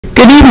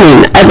Good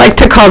evening. I'd like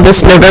to call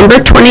this November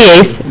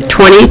 28th,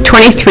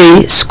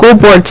 2023 School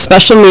Board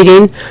Special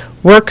Meeting,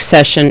 Work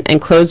Session, and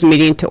Closed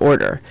Meeting to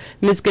order.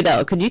 Ms.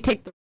 Goodell, could you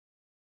take the...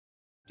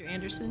 Dr.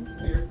 Anderson?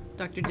 Here.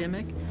 Dr.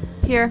 Dimmick?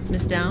 Here.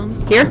 Ms.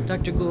 Downs? Here.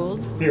 Dr.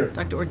 Gould? Here.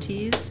 Dr.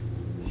 Ortiz?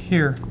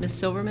 Here. Ms.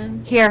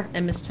 Silverman? Here.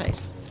 And Ms.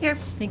 Tice? Here.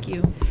 Thank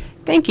you.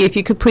 Thank you. If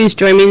you could please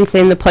join me in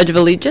saying the Pledge of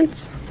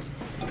Allegiance.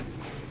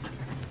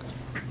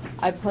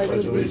 I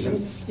pledge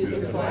allegiance to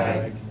the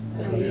flag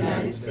of the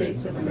United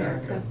States of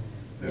America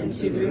and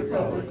to the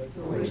republic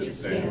for which it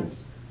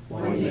stands,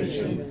 one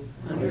nation,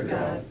 under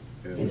God,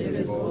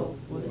 indivisible,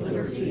 with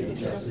liberty and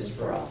justice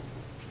for all.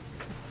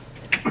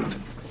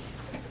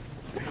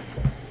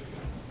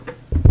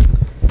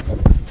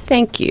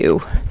 Thank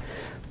you.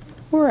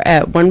 We're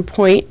at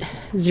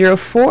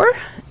 1.04,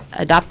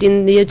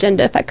 adopting the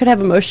agenda. If I could have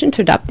a motion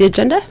to adopt the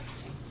agenda.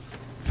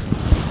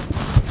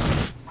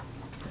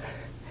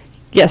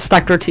 Yes,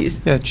 Dr. Ortiz.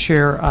 Yeah,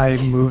 Chair, I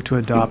move to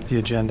adopt the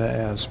agenda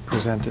as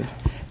presented.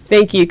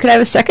 Thank you. Could I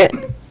have a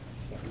second?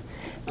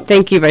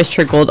 Thank you, Vice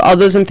Chair Gould. All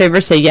those in favor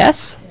say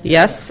yes.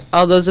 Yes.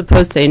 All those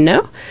opposed say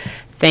no.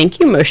 Thank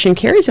you. Motion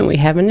carries, and we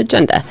have an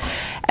agenda.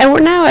 And we're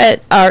now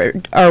at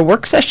our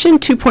work session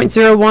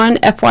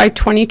 2.01 FY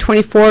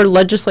 2024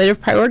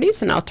 legislative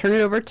priorities, and I'll turn it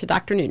over to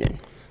Dr.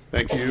 Noonan.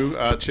 Thank you,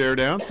 Chair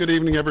Downs. Good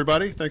evening,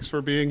 everybody. Thanks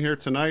for being here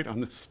tonight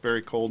on this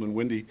very cold and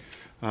windy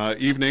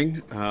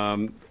evening.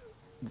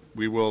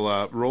 We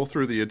will roll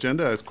through the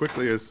agenda as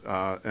quickly as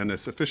and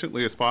as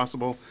efficiently as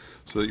possible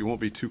so that you won't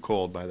be too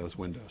cold by those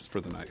windows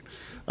for the night.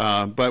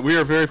 But we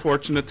are very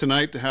fortunate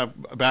tonight to have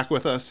back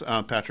with us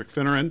Patrick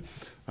Finneran.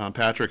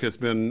 Patrick has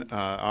been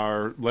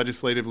our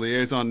legislative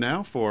liaison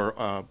now for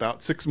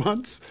about 6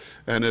 months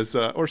and is,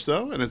 or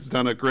so, and has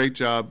done a great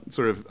job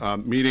sort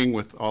of meeting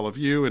with all of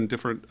you in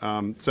different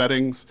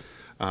settings.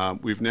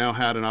 We've now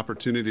had an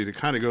opportunity to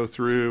kind of go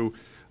through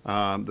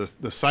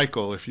the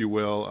cycle, if you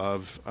will,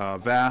 of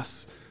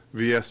VAS,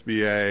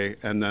 VSBA,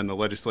 and then the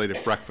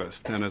legislative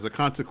breakfast. And as a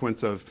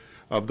consequence of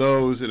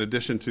those, in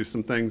addition to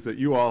some things that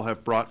you all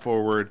have brought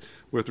forward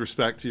with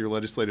respect to your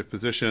legislative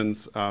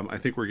positions, I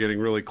think we're getting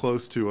really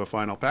close to a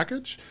final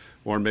package,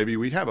 or maybe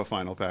we have a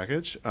final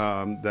package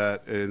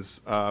that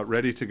is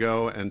ready to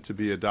go and to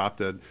be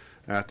adopted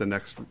at the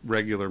next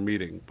regular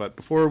meeting. But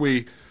before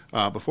we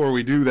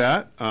do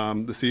that,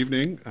 this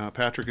evening,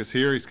 Patrick is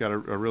here. He's got a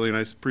really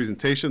nice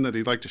presentation that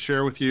he'd like to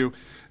share with you,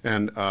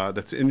 and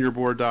that's in your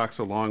board docs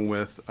along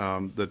with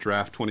the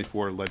draft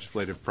 24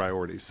 legislative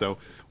priorities. So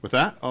with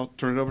that, I'll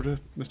turn it over to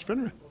Mr.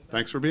 Finneran.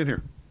 Thanks for being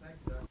here.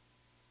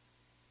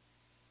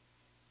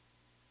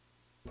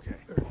 Okay,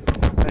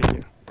 thank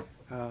you.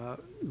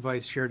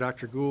 Vice Chair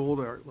Dr. Gould,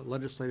 our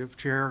legislative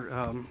chair,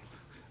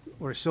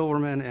 Lori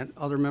Silverman, and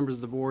other members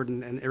of the board,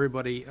 and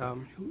everybody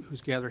who's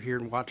gathered here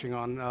and watching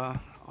on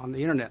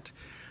the internet.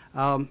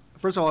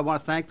 First of all, I want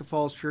to thank the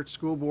Falls Church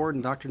School Board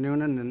and Dr.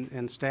 Noonan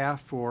and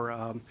staff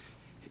for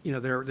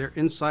their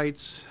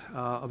insights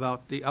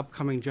about the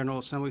upcoming General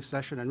Assembly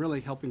session and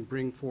really helping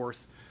bring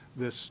forth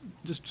this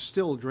just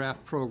still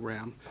draft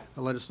program,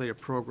 a legislative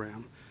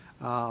program.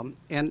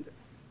 And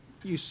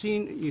you've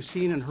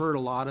seen and heard a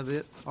lot of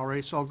it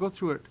already, so I'll go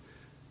through it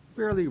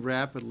fairly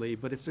rapidly,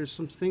 but if there's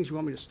some things you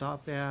want me to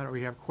stop at or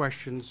you have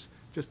questions,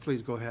 just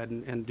please go ahead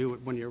and do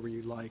it whenever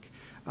you like.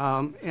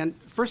 And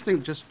first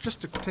thing, just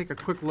to take a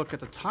quick look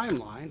at the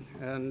timeline,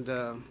 and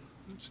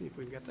let's see if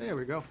we can get there.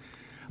 We go.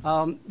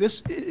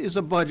 This is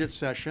a budget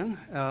session.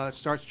 It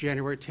starts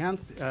January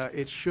 10th.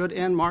 It should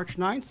end March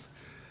 9th.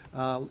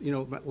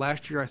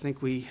 Last year I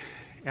think we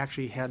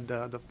actually had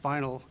the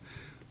final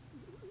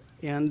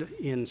end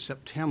in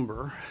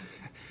September,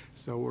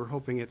 so we're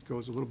hoping it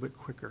goes a little bit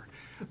quicker.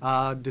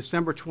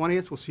 December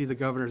 20th, we'll see the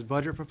governor's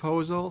budget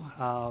proposal.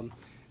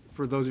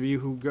 For those of you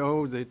who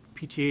go, the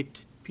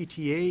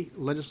PTA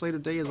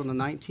Legislative Day is on the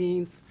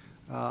 19th.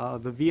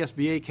 The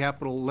VSBA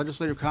Capital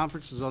Legislative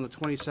Conference is on the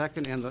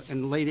 22nd, and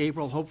in late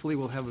April, hopefully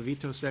we'll have a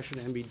veto session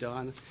and be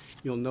done.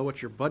 You'll know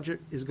what your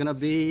budget is going to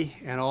be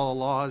and all the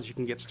laws you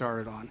can get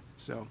started on.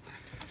 So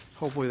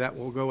hopefully that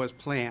will go as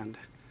planned.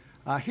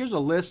 Here's a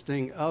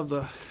listing of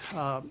the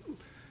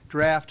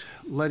draft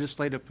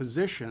legislative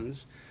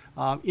positions.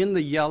 In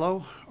the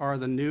yellow are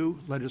the new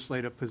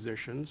legislative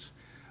positions.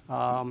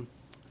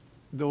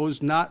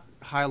 Those not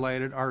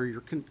highlighted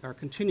are our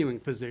continuing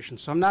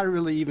positions. So I'm not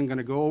really even going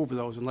to go over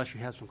those unless you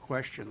have some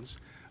questions.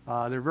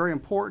 They're very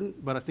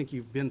important, but I think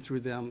you've been through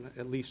them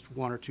at least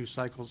one or two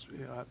cycles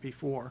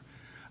before.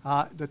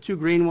 The two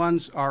green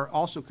ones are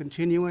also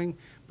continuing,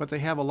 but they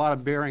have a lot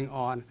of bearing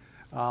on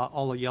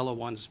all the yellow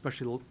ones,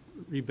 especially the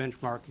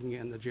re-benchmarking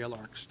and the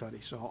JLARC study.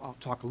 So I'll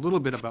talk a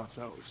little bit about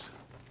those.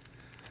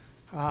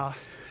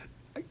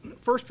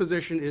 First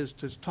position is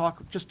just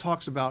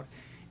talks about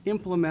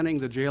implementing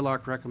the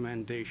JLARC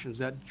recommendations.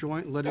 That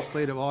Joint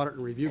Legislative Audit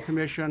and Review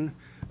Commission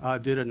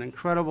did an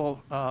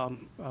incredible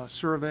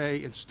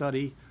survey and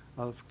study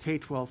of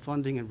K-12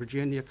 funding in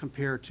Virginia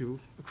compared to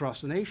across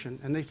the nation,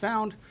 and they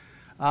found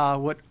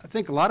what I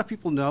think a lot of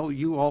people know,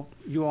 you all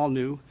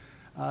knew,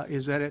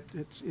 is that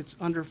it's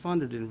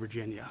underfunded in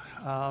Virginia.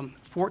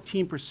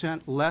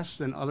 14% less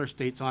than other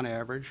states on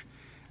average,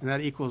 and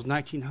that equals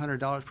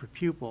 $1,900 per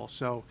pupil.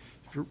 So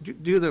if you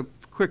do the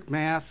quick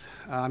math,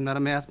 I'm not a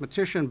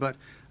mathematician, but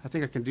I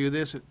think I can do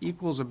this. It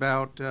equals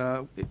about,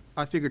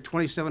 I figured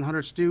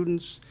 2,700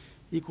 students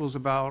equals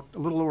about a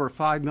little over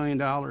 $5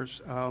 million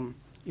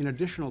in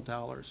additional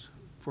dollars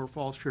for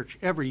Falls Church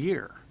every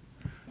year.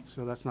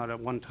 So that's not a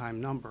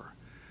one-time number.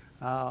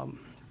 I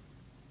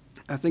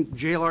think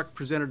JLARC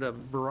presented a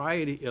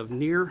variety of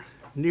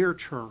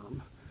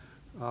near-term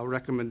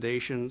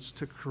recommendations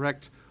to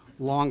correct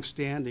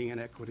long-standing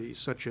inequities,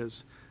 such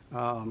as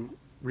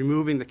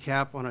removing the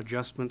cap on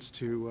adjustments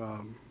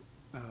to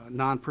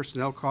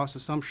non-personnel cost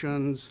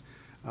assumptions,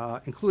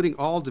 including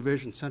all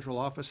division central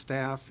office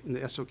staff in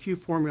the SOQ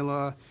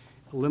formula,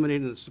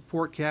 eliminating the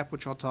support cap,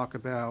 which I'll talk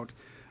about,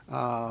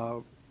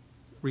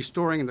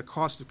 restoring the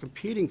cost of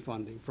competing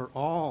funding for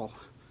all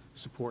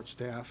support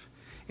staff,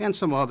 and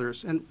some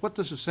others. And what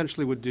this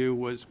essentially would do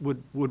was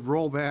would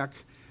roll back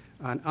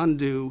and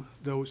undo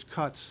those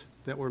cuts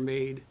that were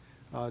made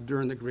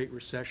during the Great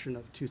Recession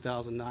of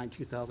 2009,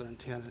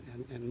 2010,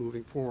 and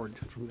moving forward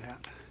from that.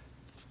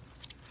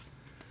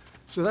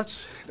 So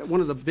that's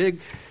one of the big,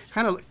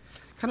 kind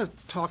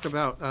of talk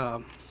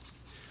about,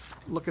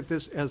 look at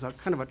this as a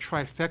kind of a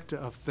trifecta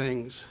of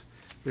things.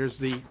 There's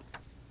the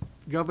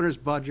governor's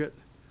budget,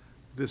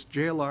 this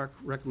JLARC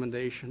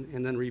recommendation,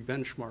 and then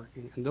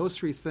re-benchmarking. And those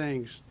three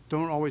things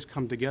don't always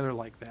come together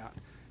like that.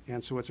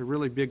 And so it's a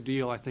really big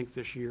deal, I think,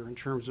 this year in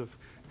terms of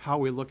how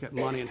we look at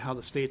money and how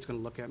the state's going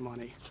to look at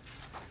money.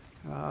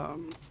 I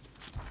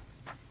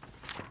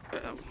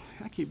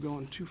keep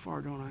going too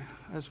far, don't I?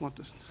 I just want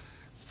this.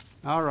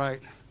 All right.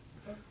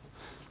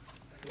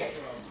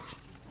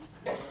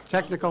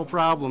 Technical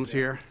problems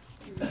here.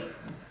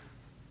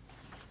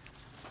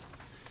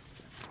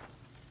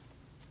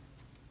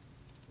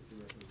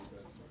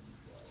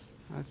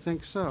 I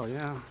think so,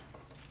 yeah.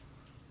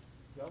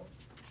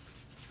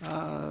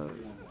 I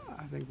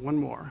think one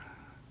more.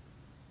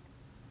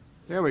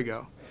 There we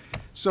go.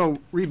 So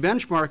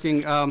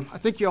re-benchmarking, I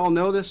think you all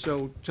know this,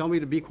 so tell me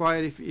to be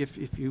quiet if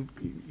you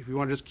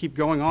want to just keep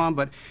going on,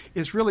 but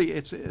it's really,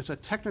 it's a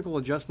technical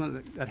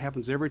adjustment that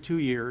happens every 2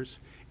 years,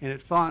 and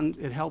it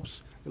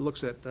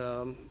looks at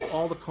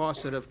all the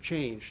costs that have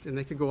changed, and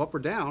they could go up or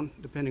down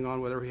depending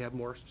on whether we have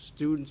more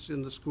students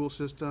in the school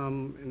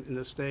system, in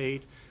the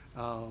state.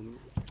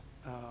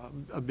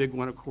 A big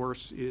one, of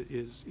course,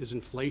 is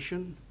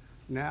inflation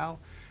now.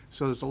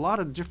 So there's a lot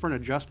of different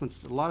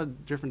adjustments, a lot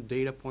of different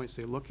data points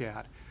they look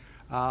at.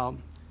 The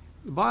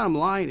bottom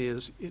line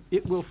is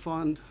it will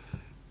fund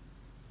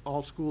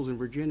all schools in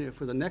Virginia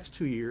for the next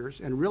 2 years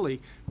and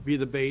really be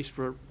the base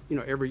for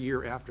every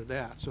year after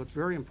that. So it's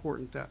very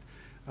important that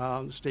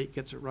the state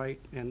gets it right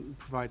and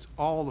provides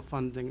all the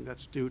funding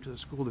that's due to the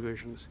school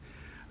divisions.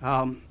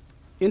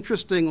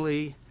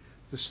 Interestingly,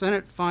 the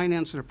Senate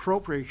Finance and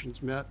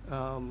Appropriations met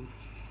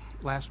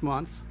last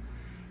month,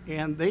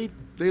 and they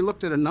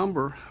looked at a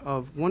number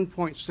of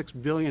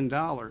 $1.6 billion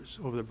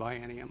over the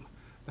biennium.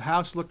 The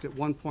House looked at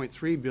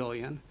 $1.3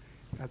 billion.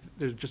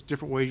 There's just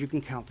different ways you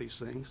can count these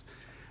things.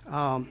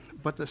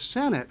 But the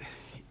Senate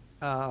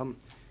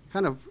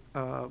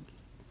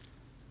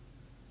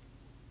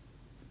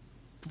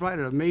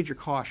provided a major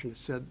caution. It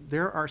said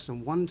there are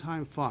some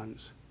one-time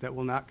funds that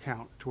will not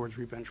count towards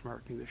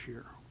re-benchmarking this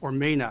year, or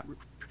may not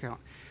count.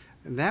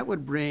 And that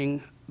would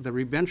bring the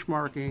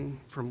re-benchmarking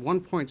from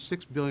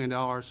 $1.6 billion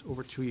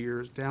over 2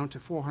 years down to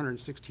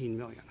 $416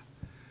 million.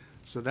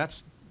 So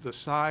that's the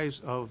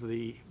size of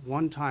the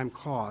one-time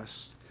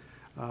costs.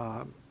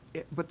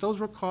 But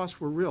those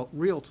costs were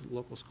real to the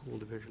local school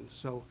divisions.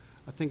 So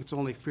I think it's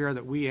only fair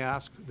that we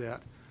ask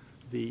that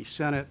the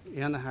Senate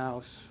and the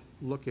House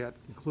look at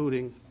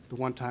including the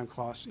one-time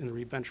costs in the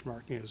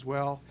re-benchmarking as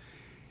well.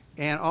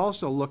 And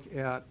also look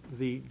at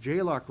the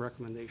JLARC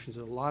recommendations.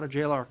 There's a lot of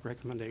JLARC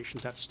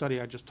recommendations, that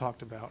study I just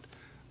talked about,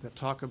 that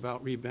talk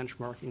about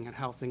re-benchmarking and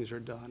how things are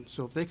done.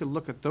 So if they could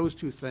look at those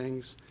two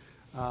things,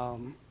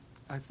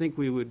 I think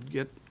we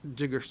would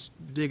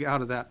dig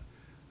out of that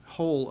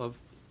hole of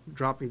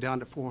dropping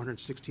down to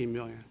 $416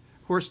 million.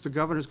 Of course, the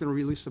governor's going to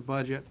release the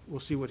budget. We'll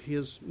see what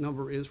his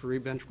number is for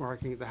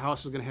re-benchmarking. The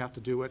House is going to have to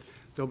do it.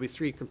 There'll be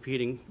 3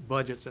 competing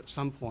budgets at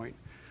some point.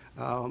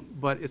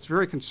 But it's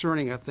very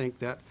concerning, I think,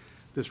 that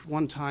this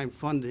one-time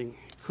funding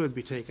could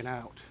be taken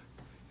out.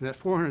 And that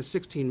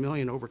 $416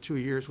 million over 2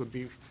 years would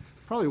be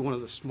probably one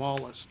of the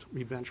smallest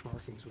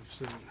re-benchmarkings we've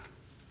seen.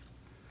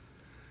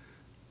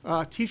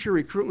 Teacher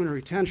recruitment and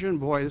retention,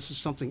 boy, this is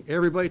something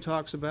everybody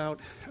talks about.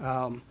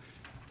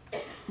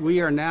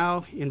 We are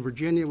now, in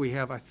Virginia, we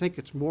have, I think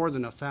it's more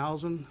than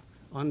 1,000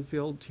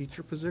 unfilled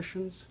teacher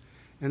positions.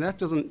 And that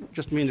doesn't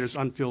just mean there's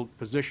unfilled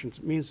positions.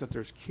 It means that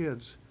there's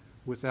kids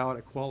without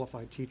a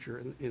qualified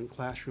teacher in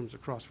classrooms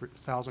across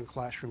 1,000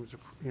 classrooms,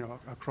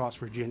 across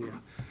Virginia.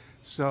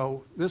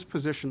 So this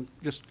position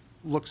just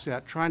looks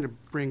at trying to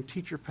bring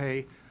teacher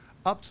pay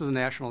up to the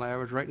national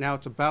average. Right now,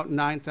 it's about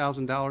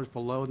 $9,000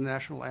 below the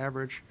national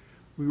average.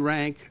 we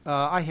rank,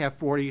 I have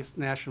 40th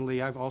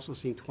nationally. I've also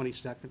seen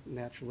 22nd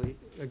nationally.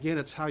 Again,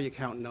 it's how you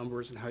count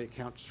numbers and how you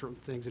count certain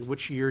things and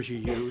which years you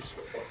use.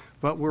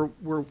 But we're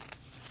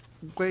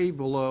way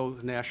below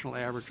the national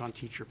average on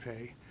teacher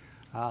pay.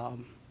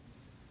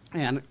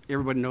 And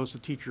everybody knows the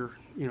teacher,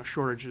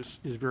 shortage is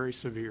very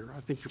severe.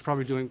 I think you're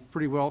probably doing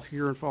pretty well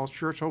here in Falls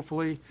Church,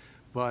 hopefully,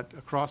 but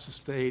across the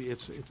state,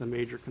 it's a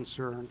major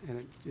concern, and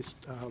it just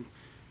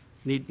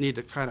need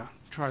to kind of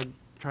try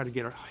to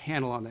get a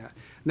handle on that.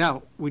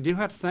 Now, we do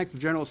have to thank the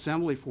General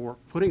Assembly for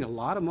putting a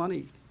lot of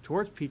money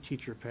towards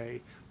teacher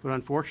pay, but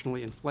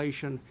unfortunately,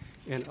 inflation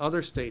and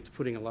other states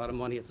putting a lot of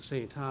money at the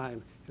same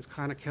time has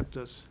kind of kept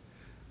us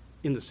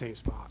in the same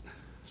spot.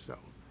 So,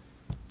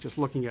 just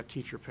looking at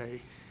teacher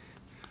pay.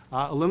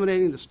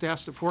 Eliminating the staff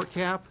support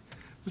cap.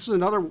 This is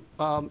another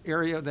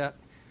area that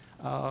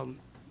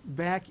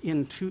back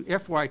in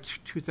FY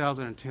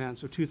 2010,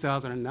 so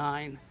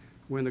 2009,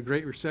 when the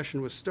Great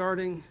Recession was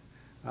starting,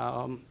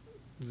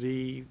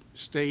 the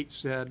state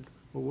said,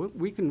 well,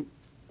 we can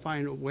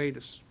find a way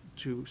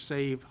to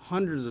save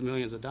hundreds of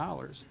millions of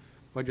dollars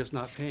by just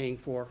not paying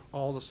for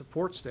all the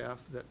support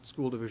staff that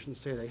school divisions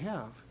say they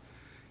have.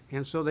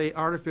 And so they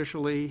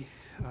artificially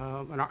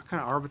and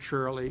kind of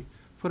arbitrarily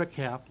put a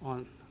cap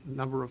on the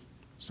number of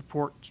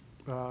support,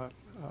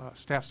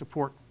 staff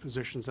support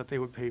positions that they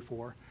would pay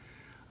for.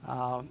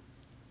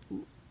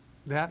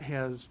 That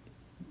has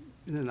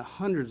been in the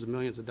hundreds of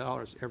millions of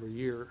dollars every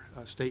year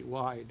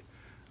statewide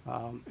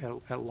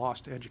at a loss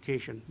to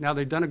education. Now,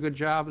 they've done a good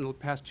job in the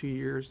past 2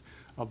 years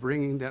of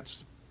bringing that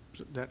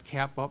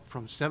cap up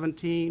from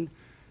 17,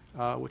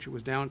 which it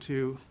was down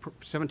to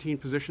 17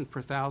 positions per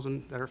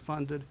 1,000 that are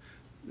funded,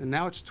 and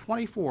now it's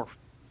 24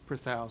 per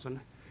 1,000.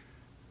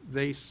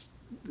 The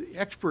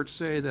experts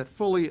say that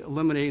fully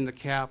eliminating the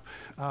cap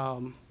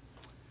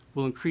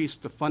will increase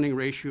the funding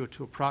ratio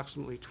to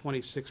approximately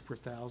 26 per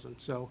 1,000.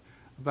 So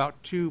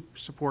about 2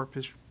 support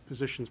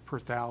positions per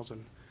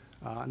 1,000,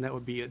 and that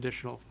would be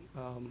additional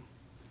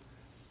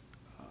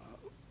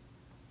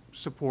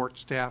support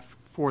staff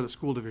for the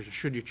school division,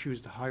 should you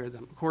choose to hire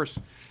them. Of course,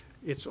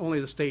 it's only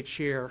the state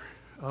share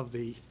of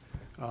the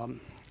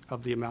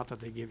amount that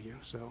they give you,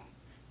 so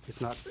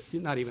it's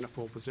not even a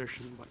full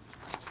position. But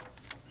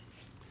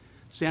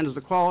standards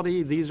of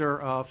quality, these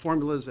are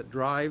formulas that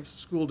drive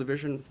school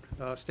division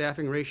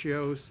staffing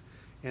ratios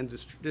and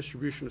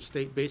distribution of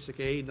state basic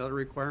aid and other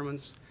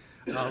requirements.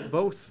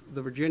 Both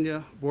the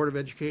Virginia Board of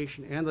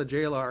Education and the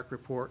JLARC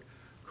report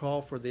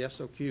call for the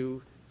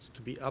SOQ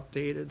to be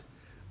updated.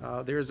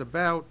 There's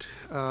about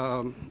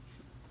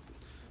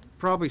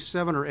probably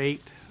 7 or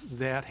 8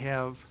 that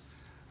have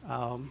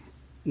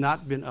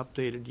not been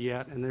updated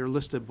yet, and they're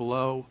listed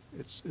below.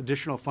 It's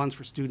additional funds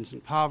for students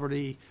in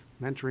poverty,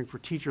 mentoring for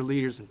teacher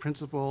leaders and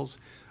principals,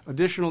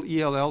 additional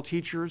ELL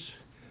teachers,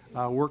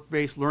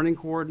 work-based learning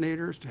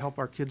coordinators to help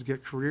our kids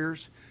get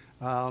careers,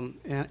 and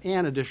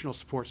additional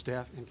support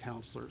staff and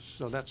counselors.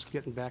 So that's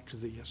getting back to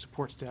the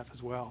support staff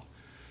as well.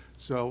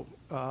 So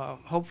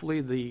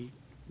hopefully the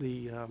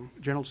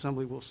General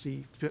Assembly will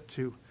see fit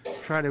to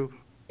try to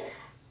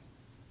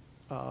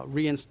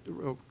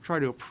try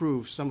to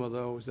approve some of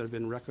those that have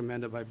been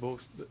recommended by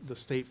both the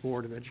State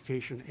Board of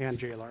Education and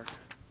JLARC.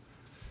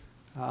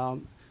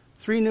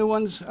 3 new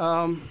ones,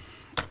 and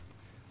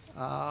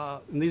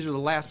these are the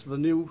last of the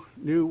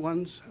new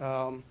ones.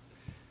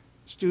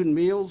 Student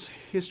meals,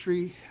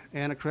 history,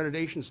 and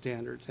accreditation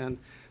standards. And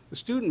the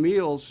student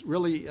meals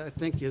really, I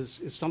think,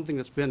 is something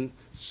that's been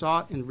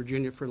sought in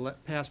Virginia for the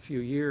past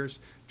few years,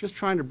 just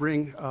trying to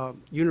bring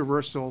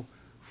universal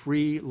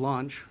free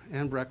lunch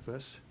and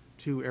breakfast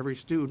to every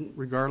student,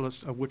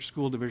 regardless of which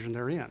school division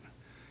they're in.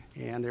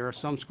 And there are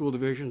some school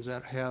divisions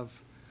that have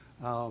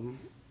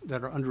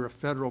that are under a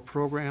federal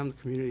program,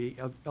 community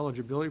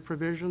eligibility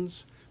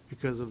provisions,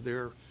 because of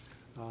their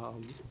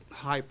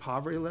high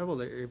poverty level,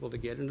 they're able to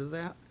get into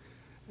that.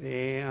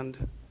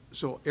 And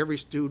so every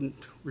student,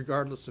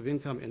 regardless of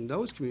income in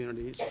those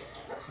communities,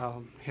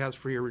 has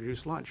free or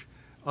reduced lunch.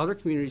 Other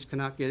communities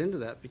cannot get into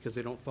that because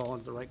they don't fall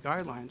into the right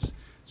guidelines.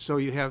 So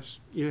you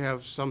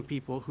have some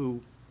people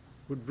who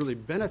would really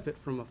benefit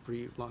from a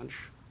free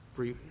lunch,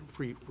 free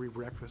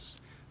breakfast,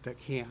 that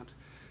can't.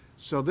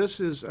 So this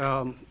is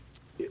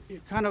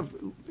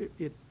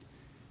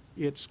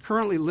it's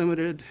currently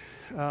limited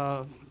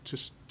to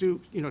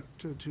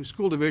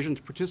school divisions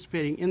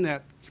participating in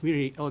that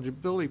community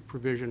eligibility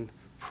provision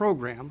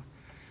program,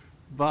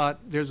 but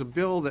there's a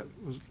bill that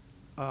was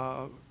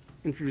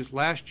introduced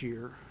last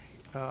year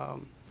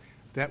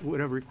that would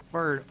have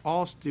required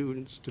all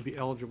students to be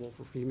eligible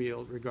for free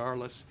meals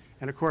regardless,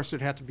 and of course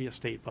there'd have to be a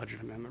state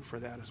budget amendment for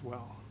that as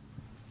well.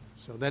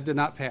 So that did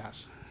not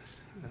pass,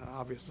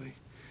 obviously.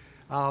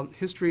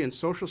 History and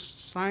social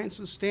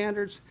sciences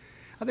standards,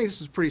 I think this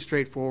is pretty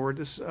straightforward.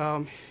 This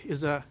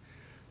is a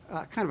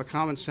kind of a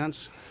common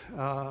sense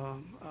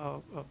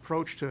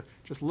approach to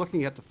just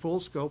looking at the full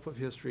scope of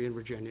history in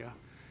Virginia,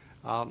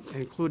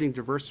 including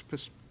diverse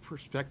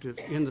perspectives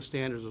in the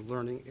standards of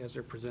learning as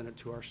they're presented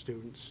to our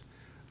students.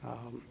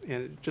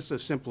 And just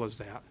as simple as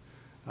that.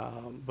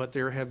 But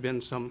there have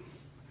been some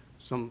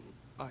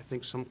I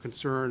think, some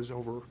concerns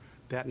over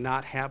that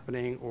not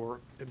happening or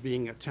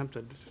being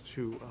attempted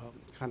to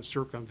kind of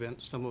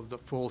circumvent some of the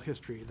full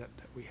history that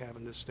we have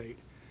in this state.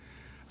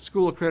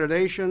 School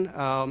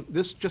accreditation,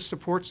 this just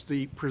supports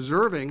the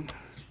preserving,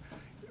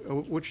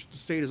 which the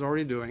state is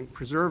already doing,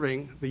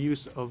 preserving the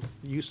use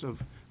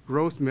of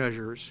growth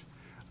measures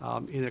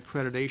in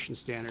accreditation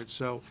standards.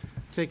 So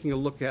taking a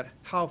look at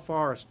how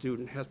far a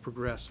student has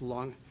progressed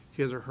along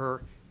his or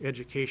her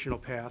educational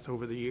path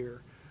over the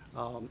year,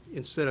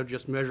 instead of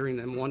just measuring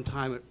them one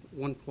time at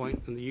one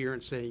point in the year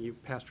and saying you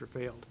passed or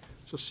failed.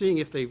 So seeing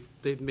if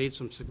they've made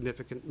some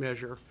significant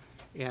measure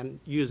and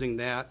using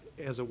that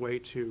as a way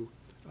to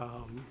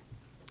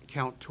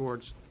count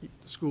towards the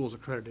school's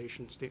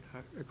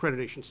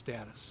accreditation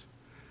status.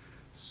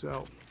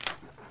 So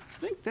I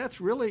think that's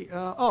really,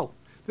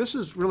 this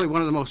is really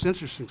one of the most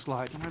interesting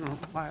slides. I don't know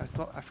why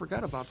I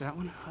forgot about that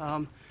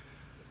one.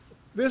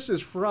 This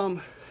is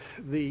from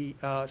the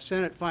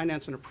Senate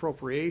Finance and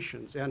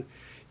Appropriations. And,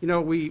 you know,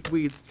 we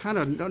kind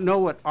of know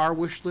what our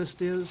wish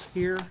list is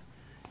here.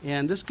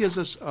 And this gives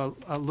us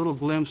a little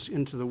glimpse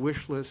into the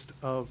wish list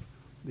of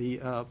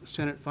the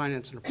Senate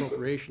Finance and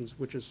Appropriations,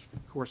 which is,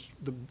 of course,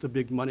 the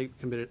big money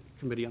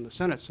committee on the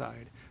Senate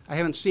side. I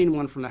haven't seen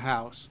one from the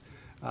House.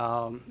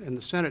 And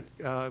the Senate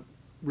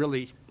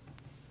really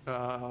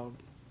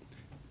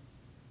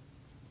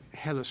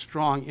has a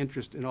strong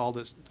interest in all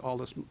this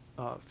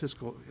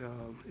fiscal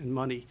and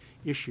money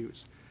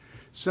issues.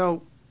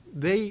 So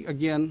they,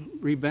 again,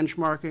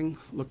 re-benchmarking,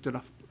 looked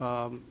at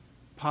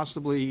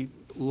possibly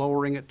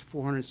lowering it to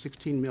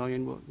 $416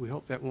 million. We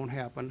hope that won't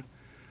happen.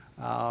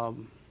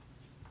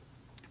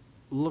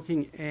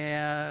 Looking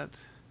at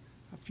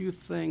a few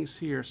things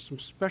here, some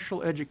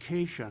special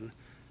education.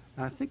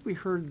 And I think we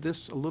heard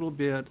this a little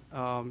bit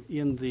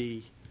in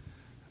the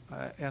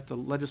at the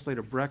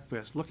legislative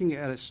breakfast, looking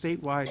at a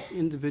statewide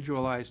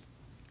individualized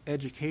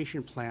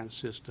education plan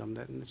system.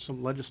 That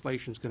some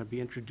legislation is going to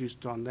be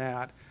introduced on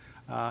that.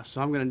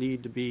 So I'm going to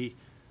need to be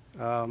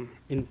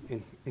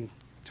in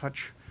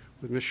touch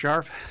with Ms.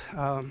 Sharp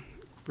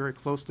very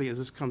closely as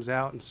this comes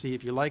out and see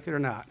if you like it or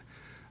not.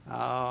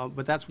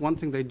 But that's one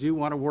thing they do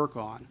want to work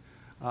on,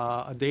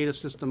 a data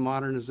system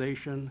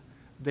modernization.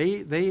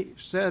 They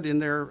said in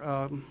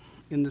their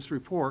in this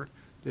report,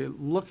 they're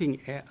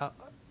looking at an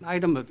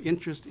item of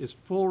interest is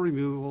full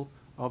removal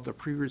of the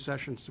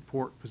pre-recession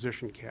support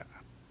position cap.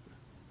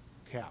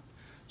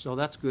 So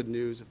that's good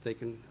news if they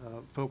can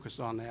focus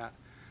on that.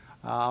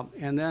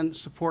 And then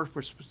support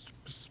for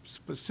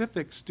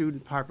specific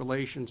student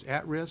populations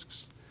at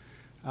risks,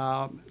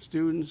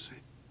 students,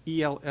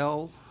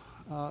 ELL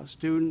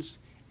students,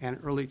 and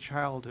early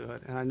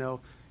childhood. And I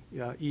know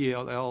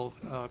ELL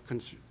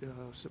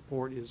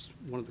support is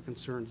one of the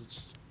concerns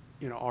that's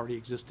already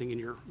existing in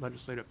your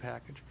legislative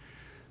package.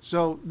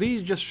 So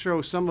these just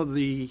show some of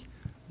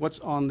what's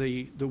on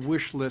the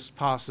wish list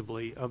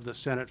possibly of the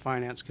Senate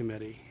Finance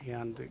Committee,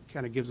 and it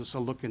kind of gives us a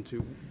look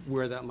into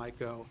where that might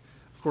go.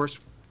 Of course,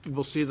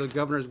 we'll see the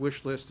governor's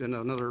wish list in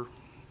another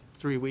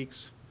 3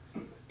 weeks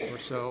or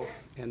so,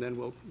 and then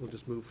we'll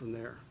just move from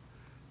there.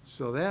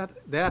 So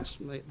that's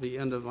the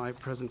end of my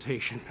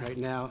presentation right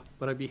now,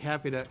 but I'd be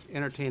happy to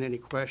entertain any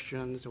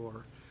questions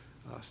or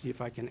see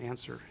if I can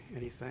answer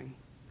anything,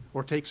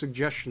 or take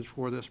suggestions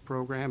for this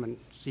program and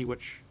see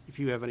if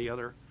you have any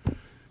other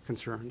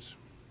concerns.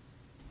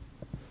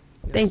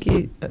 Yes. Thank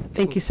you.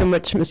 Thank you so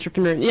much, Mr.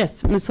 Finner.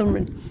 Yes, Ms.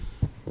 Silverman.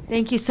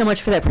 Thank you so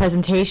much for that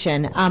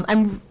presentation.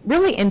 I'm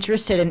really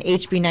interested in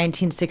HB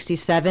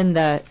 1967,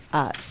 the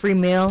free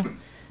meal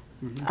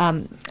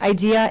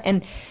idea.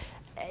 And,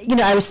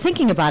 I was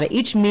thinking about it.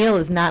 Each meal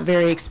is not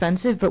very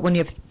expensive, but when you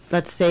have,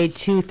 let's say,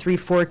 2, 3,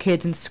 4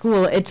 kids in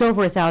school, it's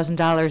over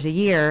 $1,000 a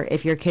year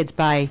if your kids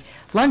buy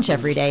lunch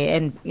every day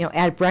and,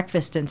 add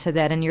breakfast into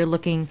that, and you're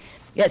looking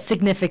at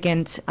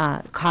significant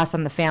costs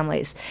on the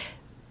families.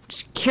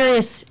 Just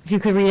curious if you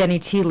could read any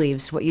tea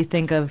leaves, what you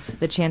think of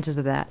the chances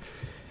of that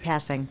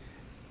passing.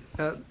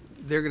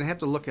 They're going to have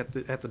to look at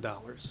the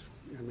dollars.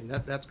 I mean,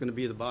 that's going to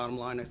be the bottom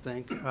line, I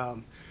think.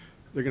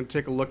 They're going to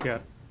take a look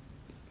at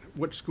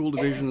what school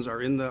divisions are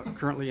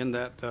currently in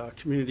that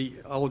community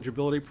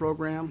eligibility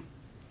program,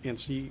 and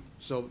see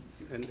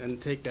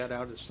and take that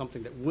out as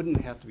something that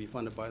wouldn't have to be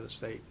funded by the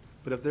state.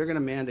 But if they're going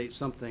to mandate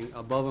something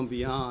above and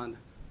beyond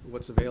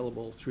what's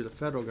available through the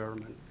federal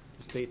government,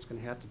 the state's going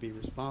to have to be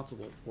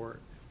responsible for it,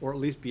 or at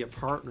least be a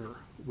partner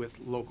with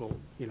local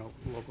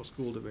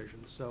school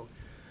divisions. So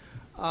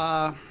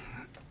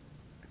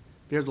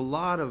there's a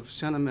lot of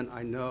sentiment,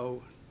 I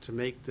know, to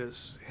make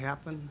this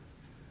happen,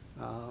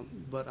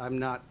 but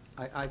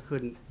I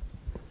couldn't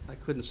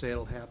say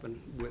it'll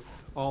happen with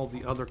all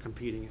the other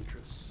competing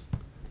interests.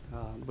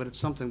 But it's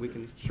something we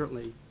can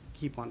certainly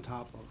keep on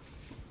top of.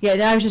 Yeah,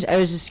 I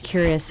was just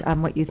curious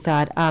what you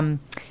thought.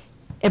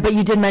 But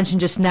you did mention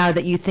just now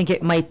that you think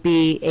it might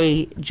be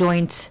a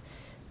joint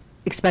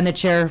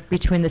expenditure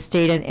between the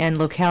state and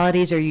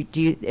localities, or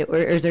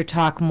is there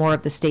talk more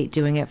of the state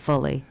doing it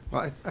fully?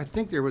 Well, I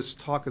think there was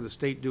talk of the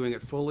state doing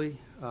it fully,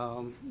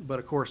 but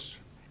of course,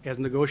 as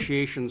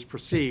negotiations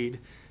proceed,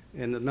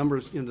 And the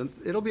numbers,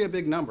 it'll be a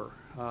big number,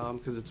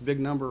 because it's a big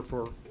number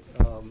for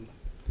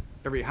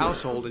every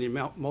household, and you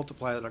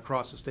multiply it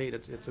across the state,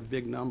 it's a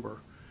big number.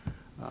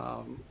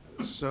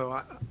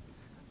 So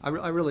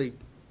I really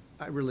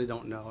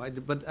don't know.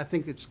 But I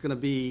think it's going to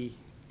be,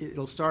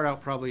 it'll start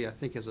out probably, I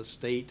think, as a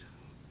state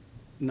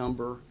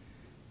number,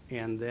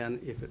 and then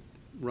if it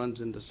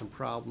runs into some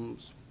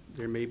problems,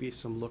 there may be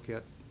some look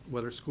at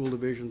whether school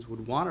divisions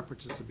would want to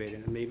participate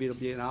in it. Maybe it'll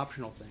be an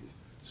optional thing.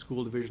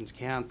 School divisions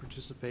can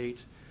participate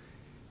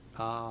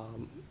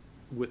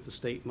with the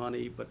state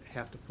money, but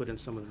have to put in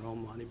some of their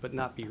own money, but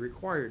not be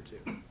required to.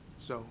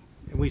 So,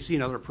 and we've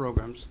seen other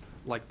programs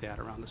like that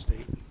around the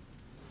state.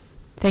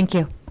 Thank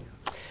you.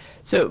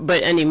 So,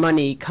 but any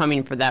money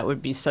coming for that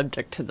would be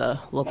subject to the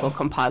local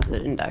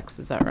composite index,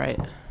 is that right?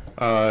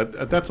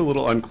 That's a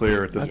little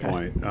unclear at this Okay.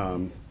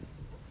 point.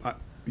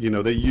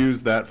 They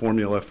use that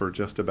formula for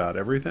just about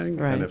everything.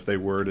 Right. And if they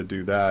were to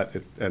do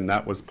that, and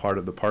that was part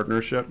of the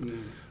partnership,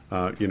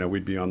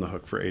 we'd be on the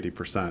hook for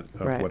 80%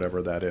 of Right.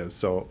 whatever that is.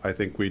 So I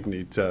think we'd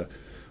need to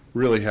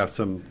really have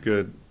some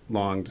good,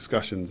 long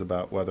discussions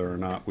about whether or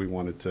not we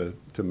wanted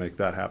to make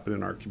that happen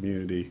in our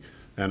community,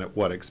 and at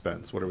what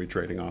expense. What are we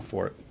trading off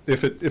for it?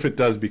 If it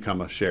does become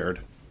a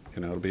shared,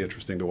 it'll be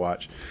interesting to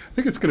watch. I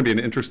think it's going to be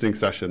an interesting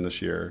session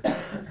this year.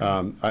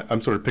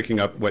 I'm sort of picking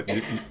up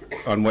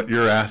on what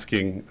you're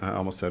asking. I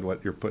almost said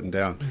what you're putting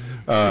down.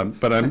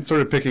 But I'm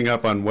sort of picking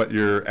up on what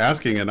you're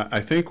asking, and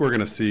I think we're going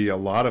to see a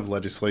lot of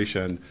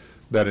legislation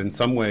that in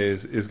some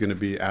ways is going to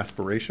be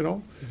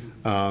aspirational,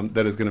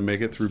 that is going to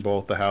make it through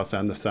both the House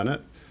and the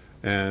Senate,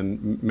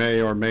 and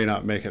may or may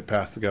not make it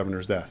past the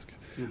governor's desk.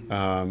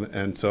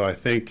 And so I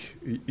think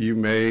we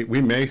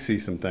may see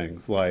some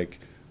things like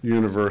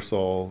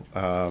universal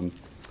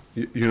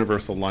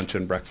lunch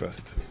and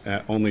breakfast,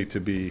 only to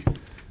be,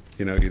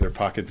 either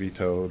pocket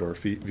vetoed or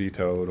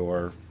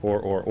vetoed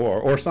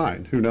or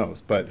signed. Who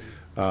knows? But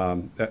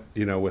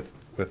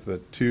with the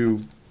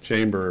two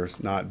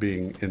chambers not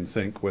being in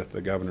sync with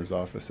the governor's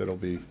office, it'll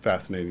be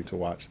fascinating to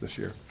watch this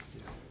year.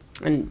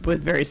 And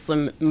with very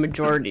slim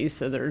majorities,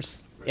 so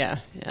there's, yeah.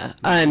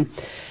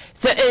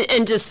 So,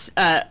 and just,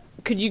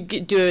 could you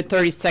do a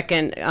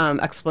 30-second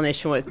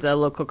explanation what the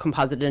local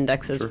composite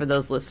index is for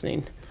those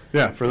listening?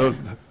 Yeah, for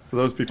those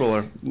people who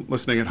are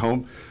listening at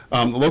home,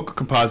 the local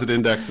composite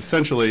index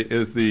essentially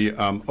is the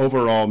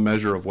overall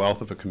measure of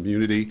wealth of a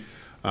community,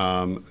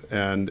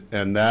 and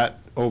that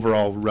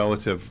overall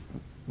relative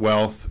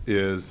wealth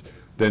is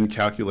then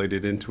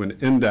calculated into an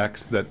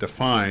index that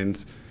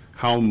defines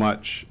how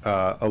much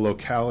a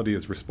locality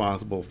is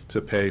responsible to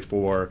pay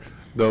for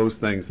those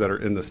things that are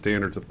in the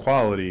standards of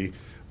quality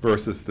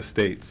versus the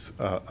state's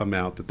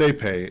amount that they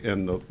pay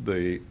in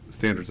the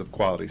standards of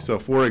quality. So,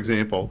 for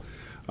example,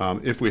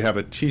 if we have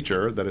a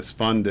teacher that is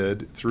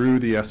funded through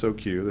the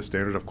SOQ, the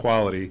standard of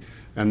quality,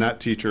 and that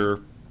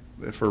teacher,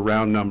 for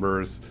round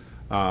numbers,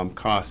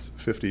 costs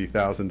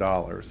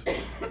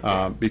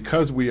 $50,000.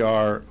 Because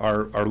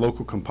our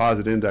local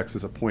composite index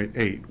is a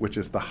 0.8, which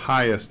is the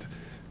highest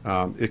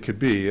it could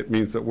be, it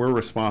means that we're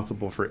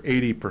responsible for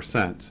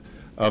 80%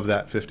 of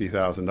that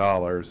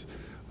 $50,000.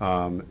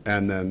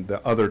 And then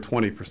the other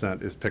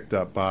 20% is picked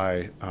up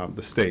by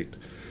the state.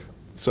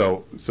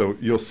 So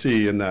you'll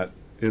see in that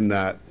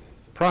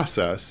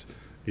process,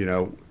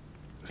 the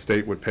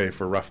state would pay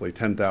for roughly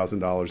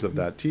 $10,000 of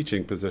that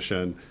teaching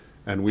position,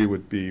 and we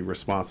would be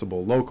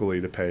responsible locally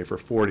to pay for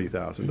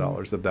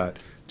 $40,000 of that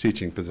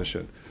teaching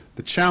position.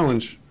 The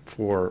challenge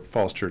for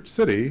Falls Church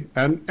City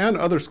and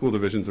other school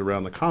divisions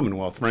around the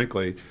Commonwealth,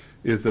 frankly,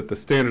 is that the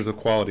standards of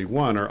quality,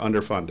 one, are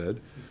underfunded,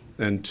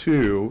 and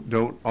two,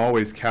 don't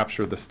always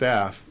capture the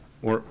staff,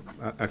 or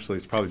actually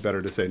it's probably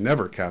better to say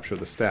never capture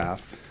the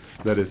staff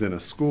that is in a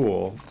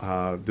school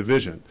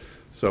division.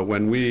 So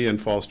when we in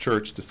Falls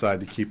Church decide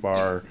to keep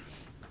our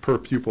per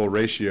pupil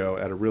ratio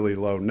at a really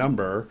low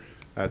number,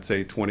 at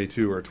say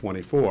 22 or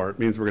 24, it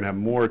means we're going to have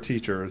more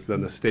teachers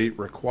than the state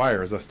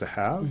requires us to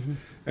have,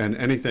 and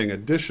anything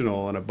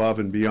additional and above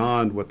and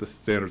beyond what the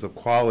standards of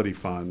quality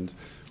fund,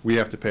 we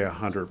have to pay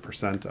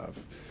 100%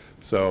 of.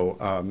 So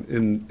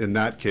in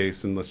that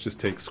case, and let's just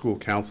take school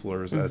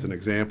counselors as an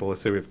example, let's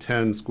say we have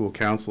 10 school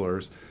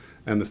counselors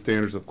and the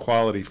standards of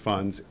quality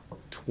funds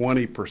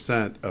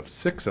 20% of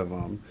 6 of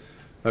them,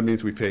 that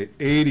means we pay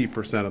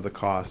 80% of the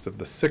cost of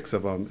the 6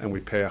 of them, and we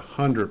pay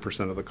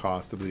 100% of the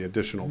cost of the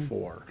additional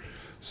 4.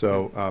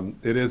 So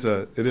it is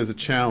a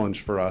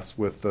challenge for us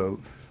with the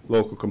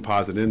local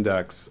composite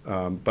index,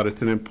 but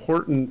it's an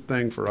important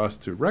thing for us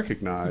to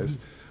recognize.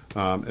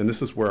 And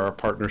this is where our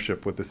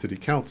partnership with the City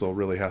Council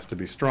really has to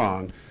be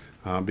strong,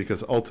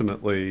 because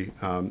ultimately,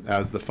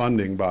 as the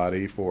funding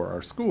body for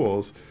our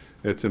schools,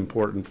 it's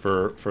important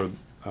for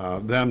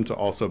them to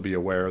also be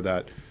aware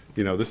that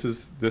this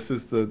is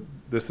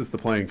the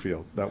playing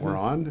field that we're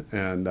on,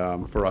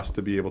 and for us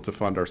to be able to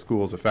fund our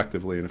schools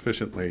effectively and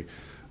efficiently,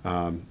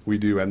 we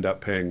do end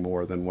up paying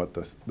more than what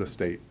the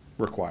state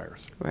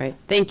requires. Right.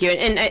 Thank you.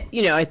 And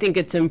I think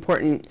it's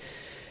important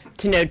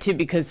to know too,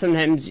 because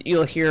sometimes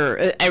you'll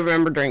hear, I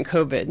remember during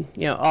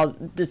COVID, all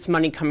this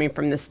money coming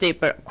from the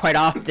state, but quite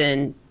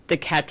often the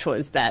catch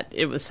was that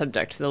it was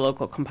subject to the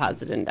local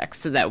composite index,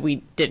 so that we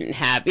didn't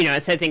have,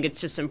 so I think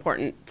it's just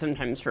important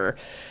sometimes for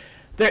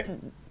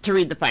to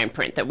read the fine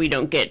print, that we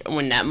don't get,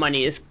 when that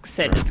money is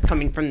said it's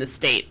coming from the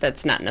state,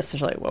 that's not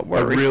necessarily what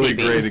we're receiving.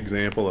 A really great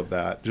example of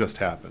that just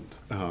happened.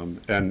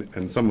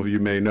 And some of you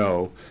may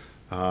know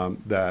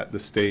that the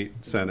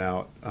state sent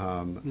out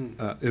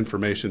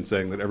information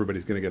saying that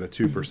everybody's going to get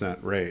a 2%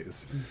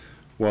 raise.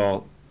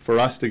 Well, for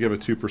us to give a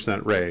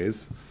 2%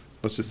 raise,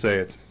 let's just say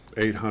it's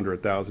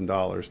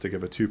 $800,000 to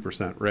give a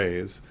 2%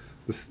 raise,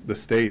 the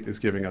state is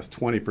giving us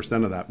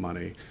 20% of that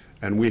money,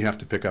 and we have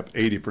to pick up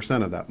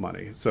 80% of that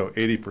money. So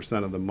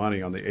 80% of the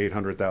money on the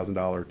 $800,000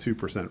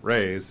 2%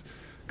 raise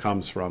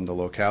comes from the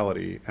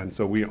locality, and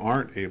so we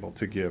aren't able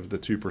to give the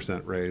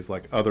 2% raise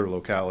like other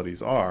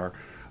localities are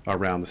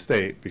around the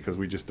state, because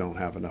we just don't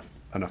have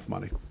enough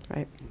money.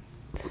 Right.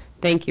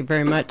 Thank you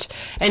very much.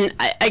 And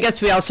I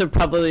guess we also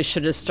probably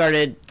should have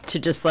started to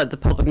just let the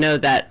public know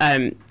that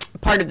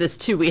part of this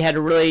too, we had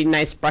a really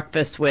nice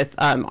breakfast with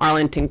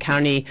Arlington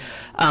County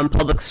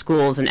Public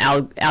Schools and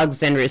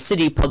Alexandria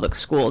City Public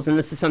Schools, and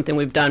this is something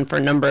we've done for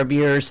a number of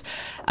years,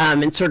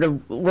 and sort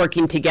of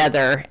working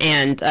together.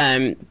 And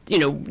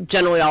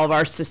generally all of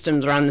our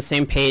systems are on the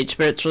same page,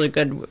 but it's really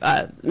good.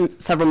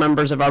 Several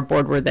members of our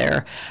board were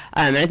there,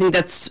 and I think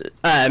that's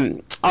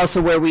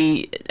also where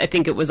I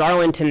think it was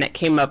Arlington that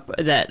came up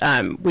that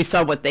we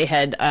saw what they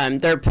had,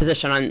 their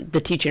position on the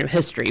teaching of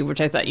history,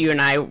 which I thought you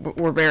and I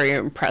were very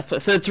impressed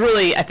with. So it's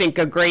really, I think,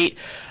 a great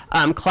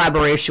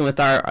collaboration with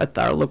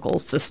our local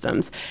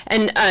systems.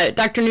 And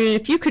Dr. Noonan,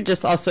 if you could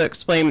just also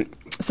explain,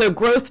 so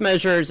growth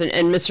measures,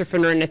 and Mr.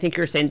 Finneran, I think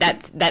you were saying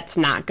that's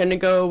not going to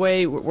go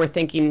away. We're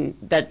thinking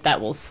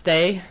that will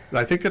stay.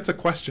 I think it's a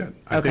question.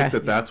 I think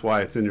that's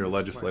why it's in your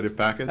legislative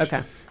package.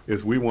 Okay.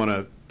 Is we want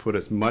to put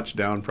as much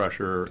down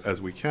pressure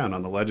as we can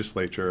on the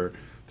legislature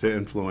to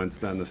influence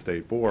then the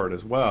state board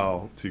as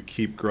well to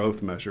keep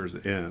growth measures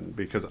in,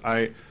 because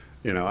I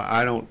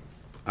don't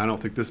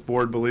think this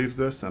board believes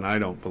this, and I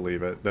don't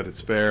believe it, that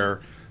it's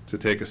fair to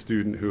take a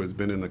student who has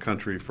been in the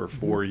country for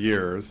 4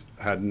 years,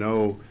 had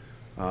no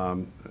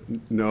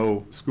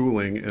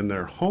schooling in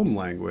their home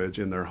language,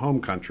 in their home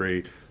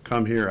country,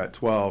 come here at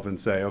 12 and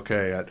say,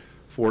 okay, at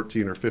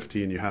 14 or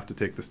 15, you have to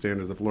take the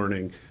standards of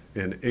learning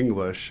in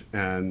English,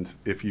 and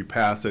if you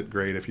pass it,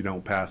 great. If you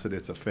don't pass it,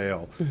 it's a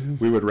fail.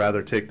 We would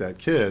rather take that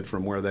kid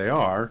from where they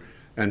are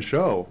and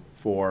show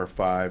 4,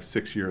 5,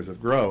 6 years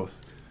of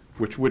growth,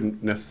 which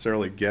wouldn't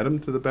necessarily get them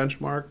to the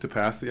benchmark to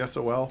pass the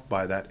SOL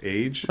by that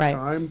age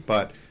time,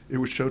 but it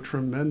would show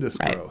tremendous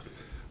growth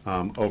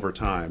over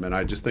time. And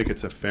I just think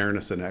it's a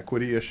fairness and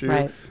equity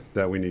issue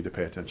that we need to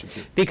pay attention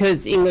to.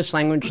 Because English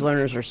language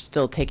learners are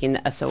still taking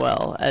the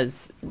SOL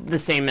as the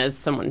same as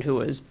someone who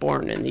was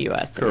born in the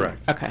U.S.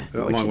 Correct. Okay.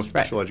 Along with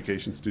special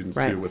education students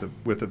too,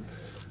 with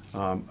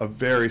a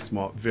very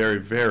small,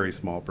 very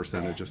small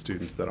percentage of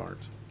students that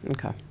aren't.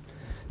 Okay.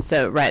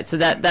 So so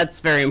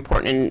that's very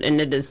important, and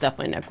it is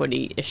definitely an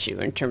equity issue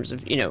in terms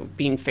of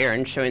being fair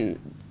and showing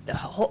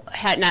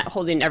not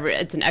holding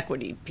it's an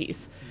equity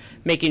piece,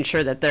 making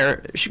sure that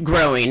they're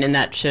growing, and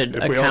that should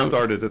if we all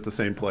started at the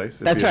same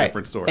place, it'd be a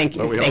different story. Thank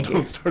you. But we all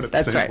don't start at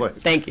the same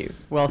place. Thank you.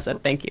 Well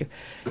said. Thank you.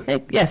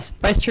 Yes,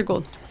 Vice Chair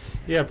Gould.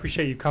 Yeah, I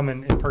appreciate you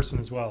coming in person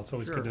as well. It's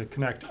always good to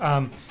connect.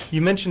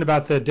 You mentioned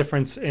about the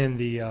difference in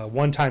the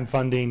one-time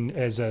funding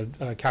as a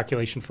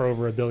calculation for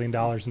over $1 billion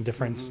in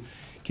difference.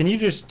 Can you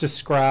just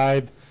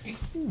describe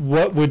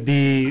what would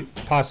be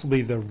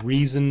possibly the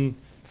reason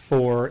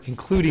for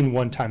including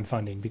one-time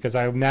funding? Because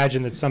I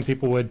imagine that some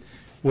people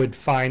would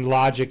find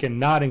logic in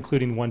not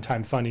including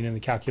one-time funding in the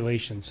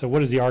calculation. So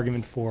what is the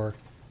argument for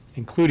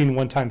including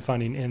one-time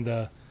funding in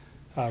the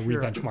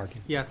re-benchmarking?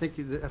 Yeah, I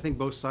think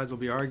both sides will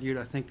be argued.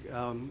 I think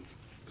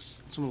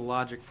some of the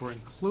logic for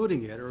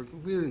including it, or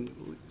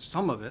including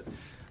some of it,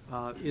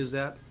 is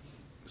that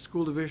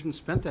school divisions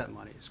spent that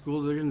money.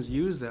 School divisions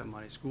used that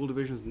money. School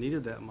divisions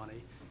needed that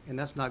money, and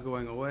that's not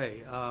going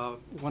away.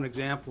 One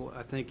example,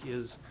 I think,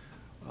 is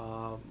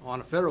on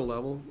a federal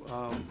level,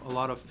 a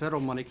lot of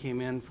federal money came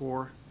in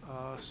for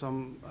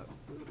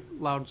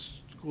allowed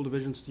school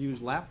divisions to use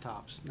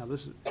laptops. Now,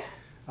 this is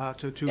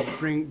to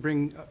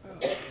bring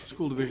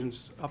school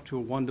divisions up to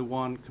a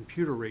 1-to-1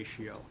 computer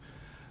ratio.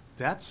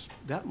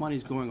 That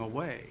money's going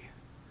away,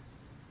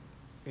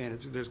 and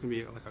there's going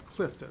to be like a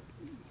cliff that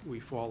we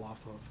fall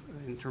off of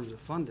in terms of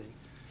funding.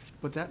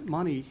 But that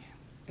money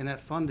and that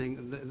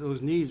funding,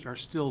 those needs are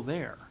still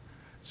there.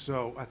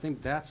 So I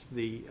think that's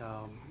the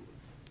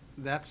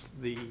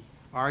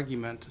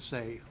argument to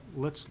say,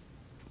 let's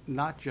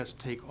not just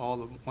take all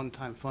the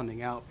one-time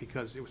funding out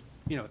because it was,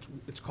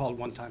 it's called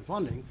one-time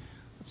funding.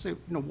 Let's say,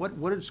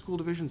 what did school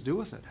divisions do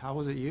with it? How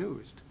was it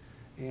used?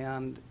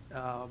 And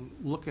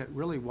look at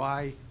really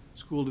why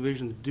school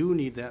divisions do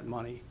need that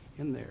money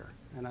in there.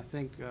 And I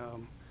think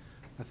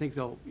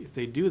if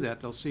they do that,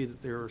 they'll see that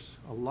there's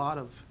a lot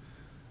of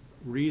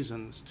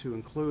reasons to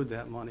include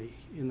that money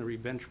in the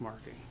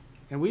re-benchmarking.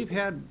 And we've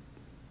had,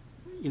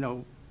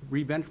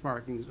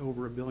 re-benchmarkings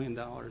over $1 billion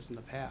in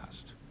the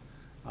past.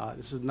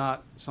 This is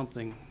not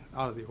something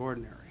out of the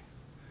ordinary.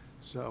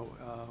 So,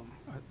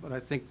 but I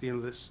think,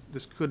 this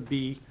could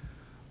be,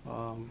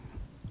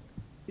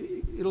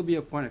 it'll be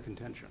a point of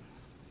contention.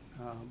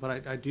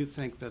 But I do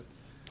think that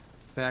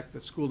the fact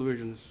that school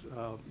divisions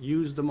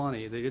use the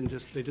money, they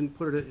didn't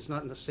put it, it's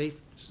not in a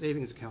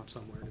savings account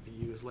somewhere to be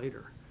used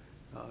later.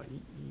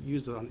 You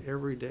used it on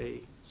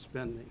everyday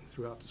spending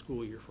throughout the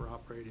school year for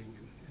operating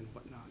and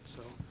whatnot.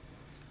 So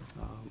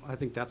I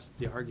think that's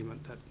the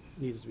argument that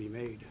needs to be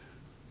made.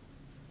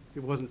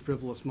 It wasn't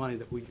frivolous money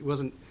that we, it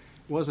wasn't,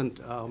 we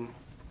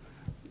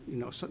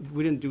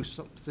didn't do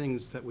some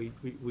things that we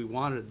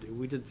wanted to do.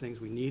 We did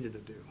things we needed to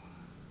do.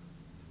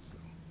 So,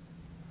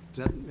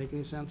 does that make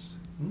any sense?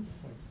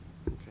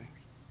 Okay.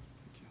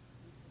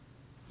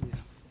 Thank you.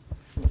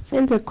 Yeah.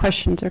 Any other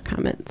questions or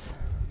comments?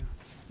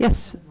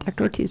 Yes,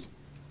 Dr. Ortiz.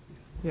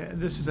 Yeah,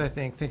 this is, I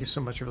think, thank you so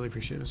much. I really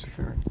appreciate it, Mr.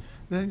 Farron.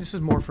 I think this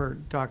is more for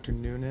Dr.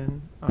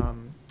 Noonan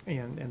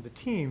and the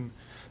team.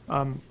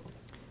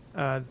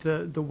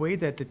 The way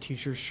that the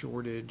teacher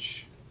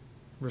shortage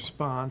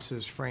response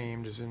is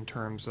framed is in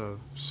terms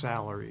of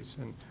salaries,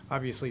 and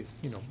obviously,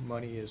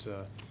 money is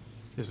a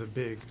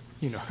big,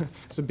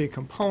 it's a big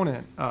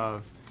component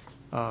of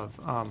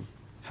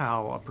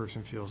how a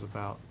person feels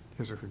about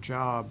his or her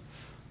job.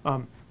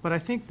 But I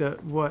think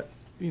that what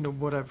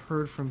I've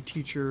heard from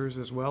teachers,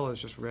 as well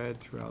as just read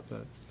throughout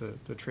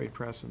the trade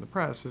press and the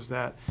press, is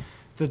that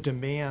the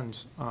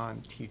demands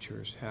on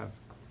teachers have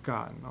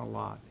gotten a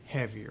lot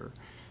heavier.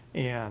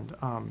 And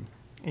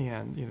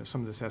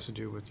some of this has to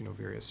do with,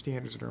 various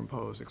standards that are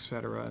imposed, et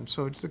cetera. And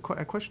so it's a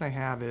question I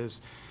have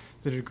is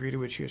the degree to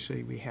which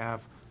actually we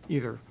have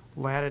either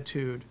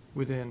latitude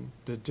within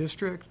the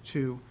district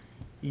to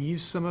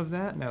ease some of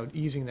that. Now,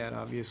 easing that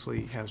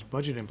obviously has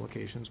budget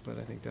implications, but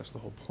I think that's the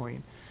whole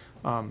point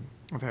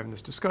of having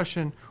this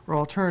discussion. Or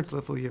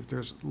alternatively, if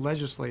there's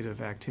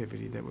legislative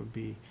activity that would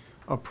be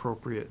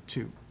appropriate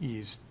to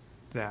ease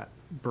that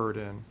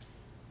burden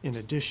in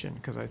addition,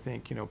 because I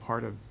think,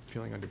 part of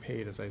feeling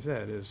underpaid, as I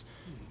said, is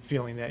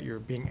feeling that you're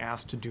being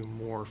asked to do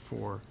more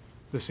for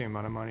the same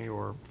amount of money,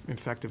 or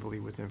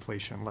effectively with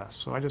inflation less.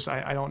 So I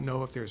don't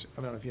know if you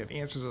have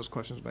answers to those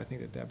questions, but I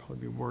think that'd probably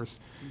be worth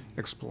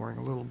exploring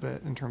a little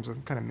bit in terms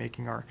of kind of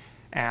making our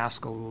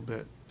ask a little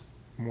bit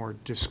more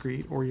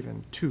discrete, or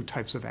even two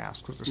types of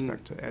asks with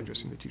respect to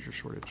addressing the teacher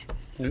shortage.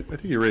 I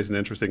think you raised an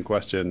interesting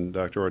question,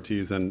 Dr.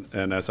 Ortiz, and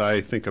as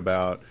I think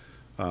about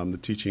the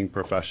teaching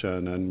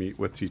profession and meet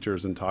with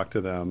teachers and talk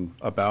to them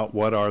about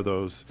what are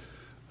those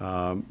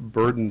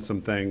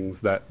burdensome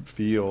things that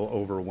feel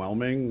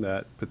overwhelming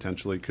that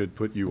potentially could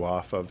put you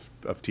off of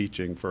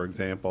teaching, for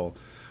example.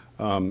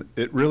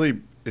 It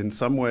really, in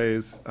some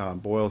ways,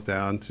 boils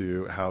down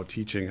to how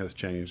teaching has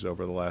changed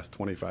over the last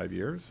 25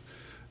 years.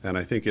 And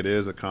I think it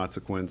is a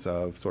consequence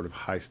of sort of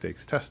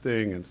high-stakes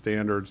testing and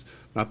standards.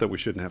 Not that we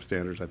shouldn't have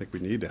standards. I think we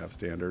need to have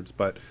standards.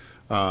 But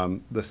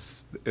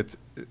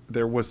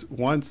there was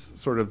once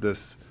sort of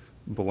this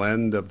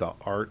blend of the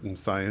art and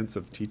science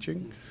of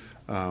teaching,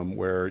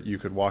 where you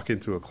could walk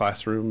into a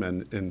classroom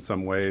and in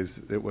some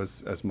ways it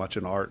was as much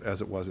an art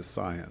as it was a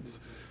science.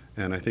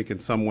 And I think in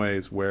some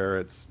ways where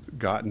it's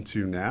gotten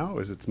to now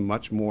is it's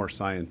much more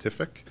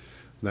scientific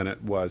than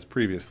it was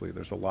previously.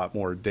 There's a lot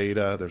more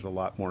data, there's a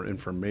lot more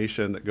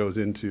information that goes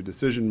into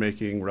decision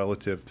making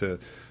relative to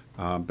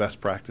best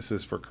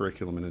practices for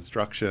curriculum and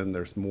instruction.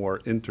 There's more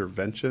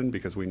intervention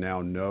because we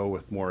now know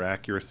with more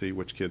accuracy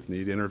which kids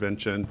need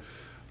intervention,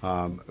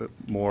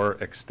 more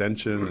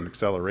extension and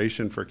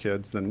acceleration for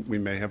kids than we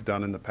may have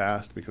done in the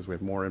past because we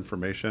have more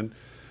information.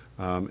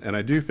 And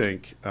I do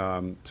think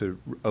to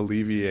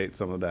alleviate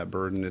some of that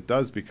burden, it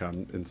does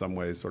become in some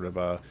ways sort of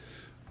a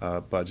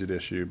budget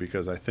issue,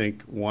 because I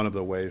think one of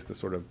the ways to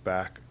sort of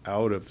back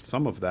out of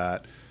some of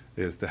that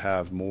is to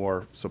have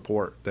more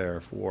support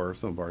there for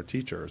some of our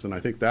teachers. And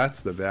I think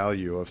that's the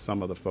value of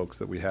some of the folks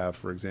that we have,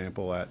 for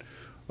example, at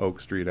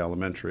Oak Street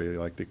Elementary,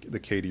 like the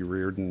Katie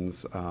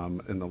Reardons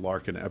and the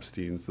Larkin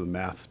Epsteins, the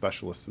math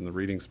specialists and the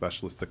reading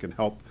specialists that can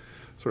help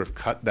sort of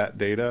cut that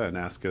data and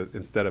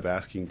instead of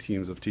asking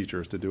teams of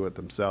teachers to do it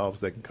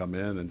themselves, they can come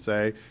in and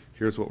say,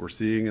 here's what we're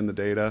seeing in the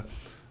data.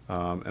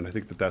 And I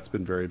think that that's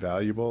been very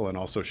valuable, and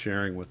also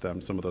sharing with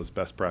them some of those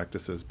best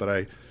practices.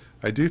 But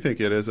I do think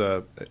it is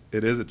a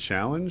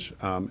challenge,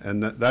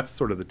 and that's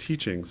sort of the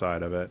teaching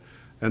side of it.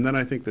 And then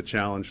I think the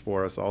challenge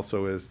for us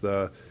also is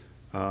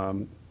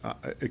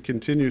it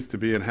continues to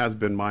be and has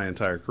been my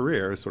entire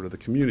career is sort of the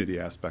community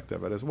aspect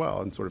of it as well,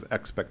 and sort of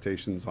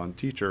expectations on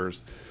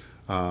teachers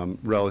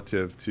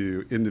relative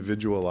to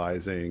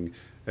individualizing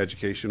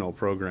educational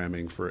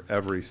programming for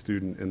every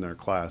student in their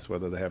class,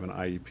 whether they have an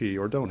IEP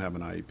or don't have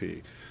an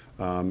IEP.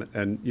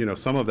 And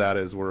some of that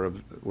is we're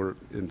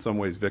in some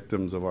ways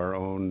victims of our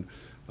own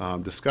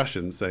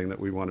discussions, saying that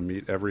we want to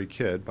meet every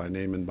kid by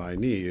name and by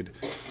need,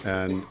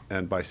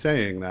 and by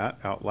saying that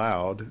out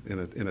loud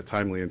in a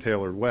timely and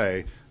tailored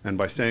way, and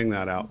by saying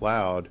that out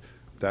loud,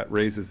 that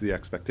raises the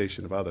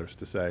expectation of others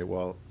to say,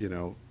 well,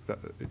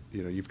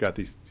 you've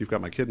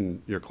got my kid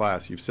in your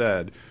class. You've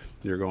said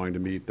you're going to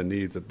meet the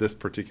needs of this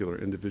particular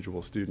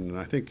individual student, and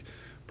I think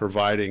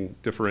providing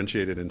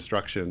differentiated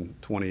instruction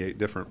 28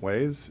 different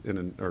ways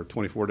or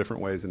 24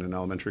 different ways in an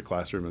elementary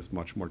classroom is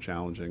much more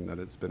challenging than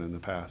it's been in the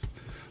past.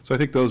 So I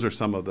think those are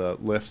some of the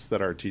lifts that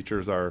our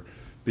teachers are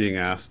being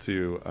asked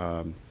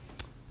to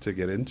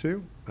get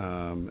into.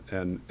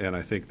 And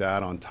I think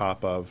that on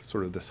top of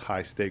sort of this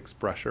high stakes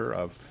pressure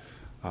of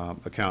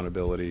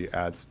accountability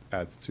adds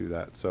to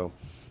that. So,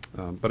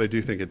 but I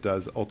do think it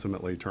does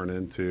ultimately turn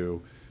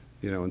into,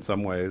 in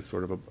some ways,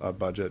 sort of a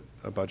budget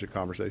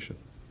conversation.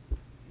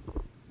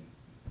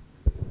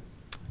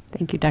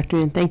 Thank you, Dr.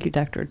 Nguyen. Thank you,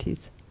 Dr.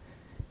 Ortiz.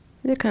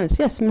 Any comments?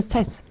 Yes, Ms.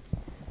 Tice.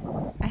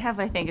 I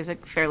have, I think, is a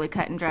fairly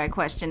cut and dry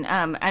question.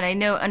 And I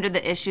know under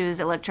the issues,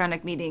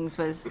 electronic meetings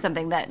was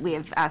something that we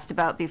have asked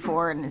about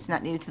before and it's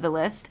not new to the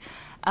list.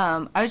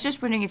 I was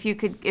just wondering if you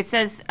could, it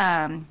says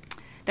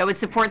that would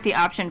support the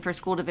option for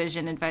school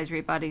division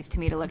advisory bodies to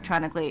meet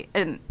electronically.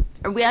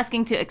 Are we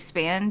asking to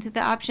expand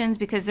the options?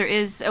 Because there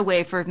is a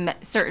way for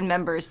certain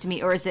members to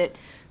meet, or is it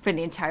for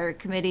the entire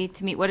committee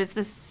to meet? What is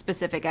the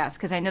specific ask?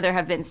 Because I know there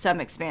have been some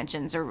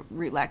expansions or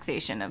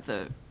relaxation of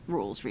the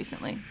rules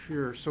recently.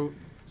 Sure. So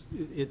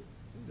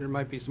there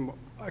might be some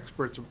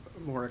experts,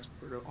 more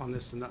expert on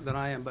this than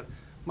I am, but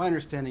my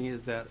understanding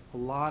is that a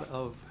lot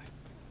of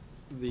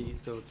the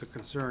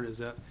concern is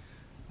that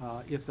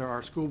if there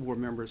are school board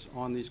members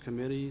on these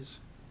committees,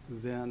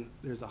 then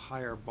there's a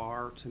higher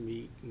bar to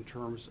meet in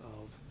terms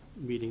of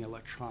meeting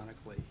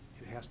electronically.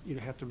 You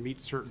have to meet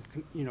certain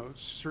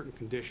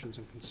conditions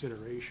and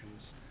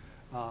considerations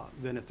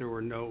than if there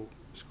were no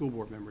school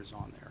board members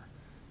on there.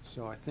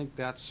 So I think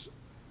that's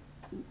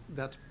and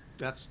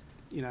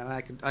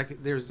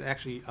there's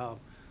actually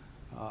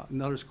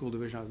another school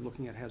division I was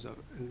looking at has an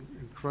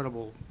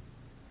incredible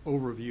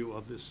overview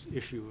of this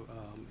issue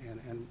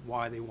and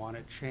why they want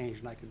it changed,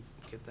 and I could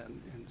get that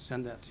and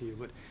send that to you.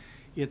 But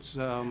it's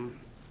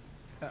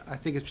I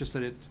think it's just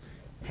that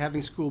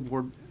having school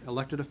board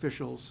elected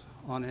officials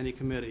on any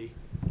committee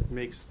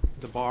makes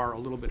the bar a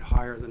little bit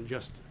higher than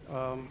just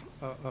a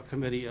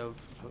committee of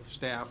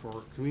staff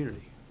or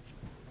community.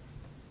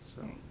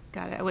 So.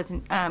 Got it. I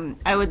wasn't,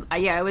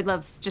 I would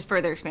love just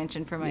further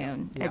expansion for my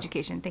own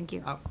education. Thank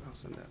you. I'll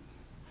send that.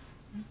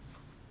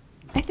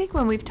 I think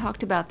when we've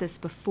talked about this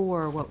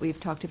before, what we've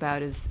talked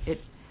about is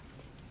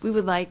we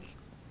would like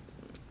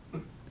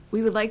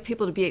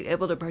people to be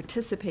able to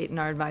participate in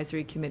our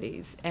advisory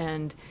committees,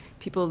 and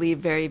people lead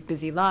very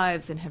busy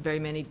lives and have very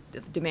many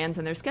demands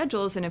on their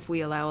schedules, and if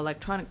we allow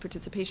electronic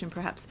participation,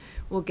 perhaps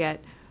we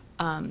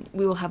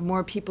will have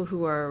more people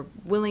who are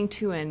willing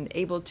to and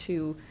able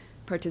to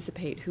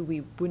participate who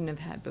we wouldn't have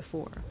had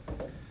before.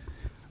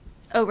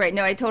 Oh, right.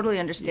 No, I totally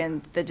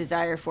understand the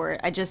desire for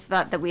it. I just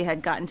thought that we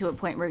had gotten to a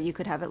point where you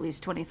could have at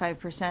least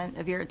 25%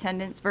 of your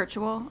attendance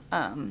virtual.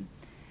 And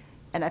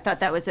I thought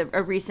that was a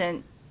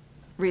recent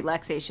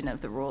relaxation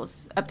of the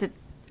rules up to,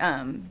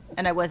 and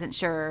I wasn't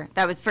sure,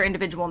 that was for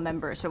individual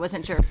members, so I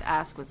wasn't sure if the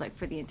ask was like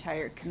for the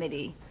entire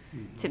committee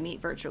to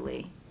meet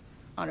virtually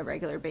on a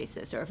regular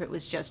basis, or if it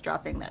was just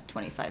dropping that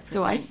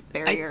 25%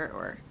 barrier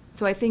or.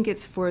 So I think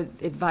it's for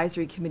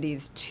advisory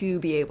committees to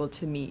be able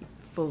to meet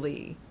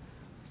fully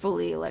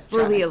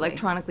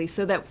electronically,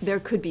 so that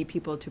there could be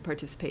people to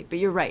participate. But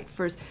you're right,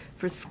 for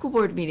school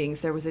board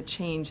meetings, there was a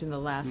change in the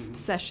last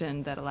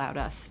session that allowed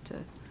us to,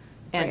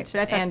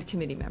 and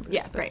committee members.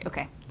 Yeah, right,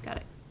 okay, got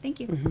it.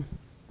 Thank you. Mm-hmm.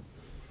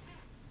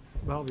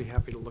 Well, I'll be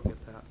happy to look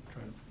at that,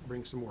 try to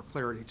bring some more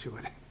clarity to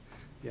it.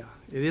 Yeah,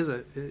 it is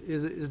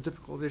a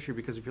difficult issue,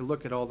 because if you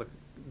look at all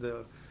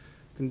the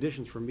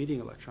conditions for meeting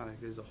electronic,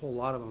 there's a whole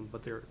lot of them,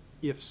 but they're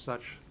if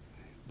such,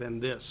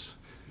 then this.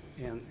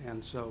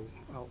 And so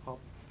I'll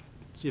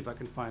see if I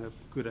can find a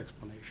good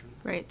explanation.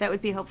 Right, that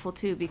would be helpful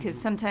too, because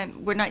sometimes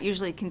we're not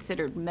usually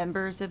considered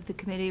members of the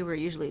committee, we're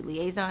usually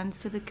liaisons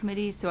to the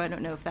committee, so I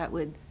don't know if that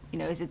would,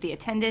 is it the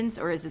attendance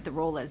or is it the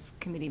role as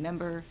committee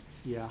member?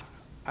 Yeah.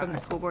 From the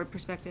school board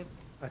perspective?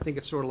 I think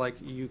it's sort of like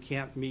you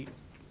can't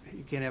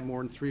have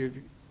more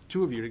than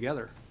two of you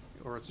together,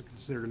 or it's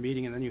considered a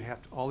meeting, and then you have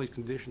all these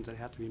conditions that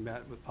have to be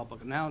met with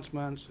public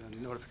announcements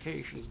and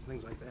notifications and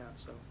things like that,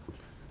 so.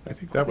 I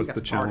think that was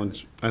the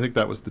challenge. I think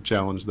that was the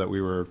challenge that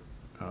we were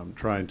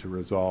trying to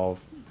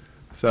resolve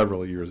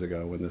several years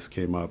ago when this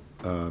came up,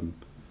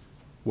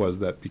 was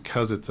that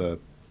because it's a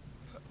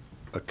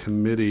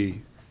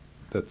committee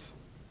that's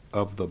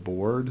of the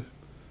board,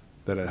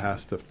 that it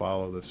has to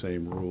follow the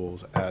same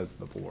rules as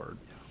the board.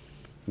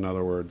 In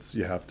other words,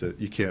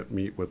 you can't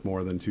meet with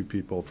more than two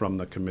people from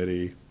the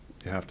committee.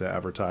 You have to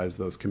advertise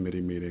those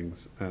committee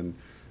meetings, and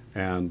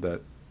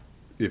that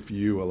if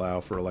you allow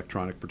for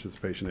electronic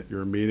participation at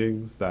your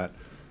meetings, that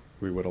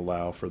we would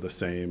allow for the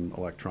same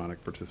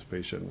electronic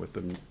participation with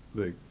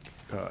the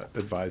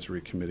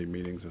advisory committee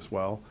meetings as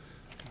well.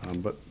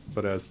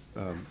 But as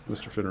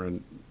Mr.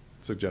 Finneran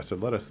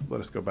suggested, let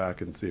us go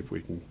back and see if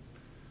we can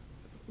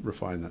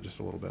refine that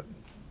just a little bit.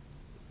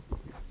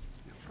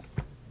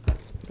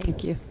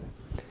 Thank you.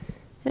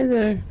 Any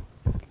other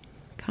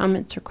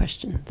comments or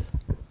questions?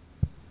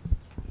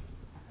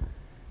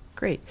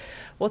 Great.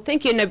 Well,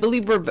 thank you, and I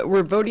believe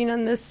we're voting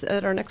on this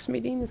at our next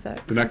meeting, is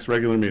that? The next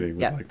regular meeting,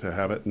 we'd Yeah. like to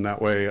have it, and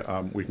that way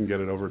we can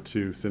get it over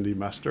to Cindy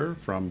Mester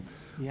from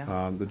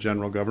Yeah. the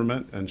general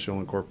government, and she'll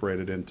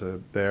incorporate it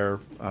into their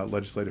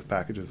legislative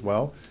package as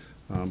well.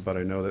 But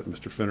I know that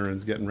Mr.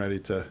 Finneran's getting ready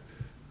to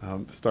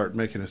start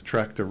making his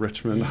trek to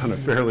Richmond on a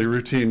fairly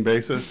routine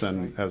basis,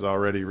 and has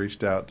already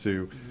reached out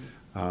to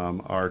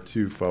our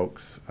two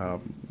folks,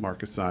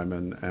 Marcus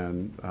Simon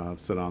and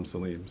Saddam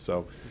Salim.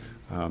 So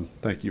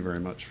thank you very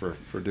much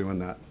for doing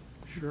that.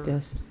 Sure.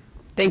 Yes.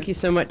 Thank you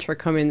so much for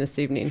coming this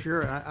evening.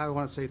 Sure, I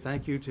want to say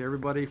thank you to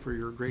everybody for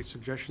your great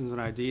suggestions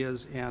and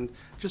ideas, and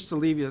just to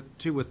leave you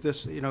too with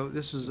this,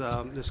 this is,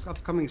 this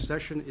upcoming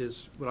session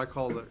is what I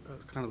call the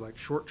kind of like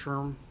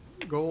short-term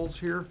goals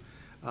here,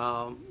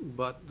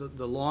 but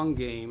the long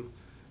game,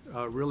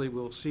 really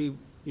we'll see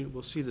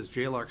this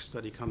JLARC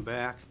study come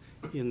back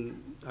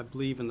I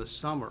believe in the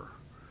summer.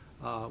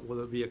 Will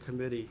there be a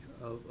committee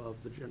of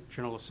the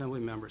General Assembly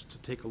members to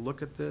take a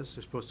look at this?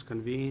 They're supposed to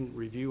convene,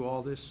 review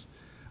all this,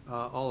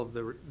 all of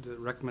the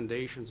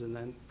recommendations, and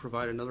then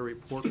provide another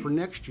report for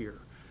next year.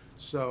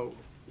 So,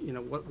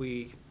 what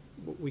we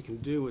can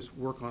do is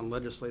work on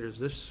legislators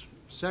this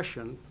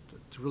session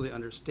to really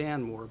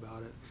understand more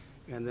about it,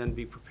 and then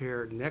be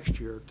prepared next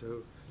year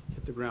to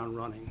hit the ground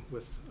running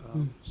with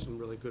some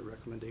really good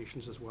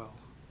recommendations as well.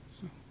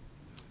 So,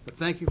 but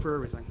thank you for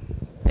everything.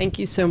 Thank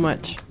you so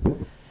much.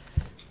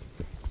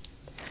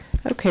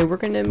 Okay, we're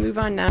going to move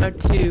on now to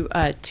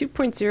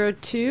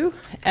 2.02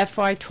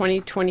 FY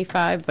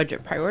 2025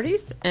 budget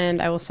priorities,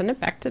 and I will send it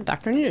back to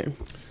Dr. Noonan.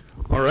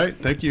 All right,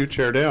 thank you,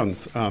 Chair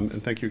Downs,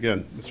 and thank you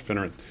again, Mr.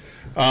 Finneran.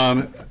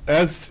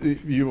 As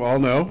you all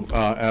know,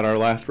 at our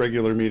last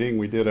regular meeting,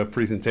 we did a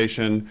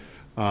presentation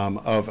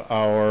of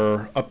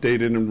our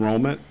updated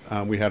enrollment.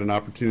 We had an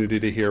opportunity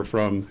to hear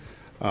from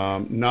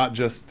not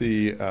just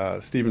the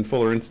Stephen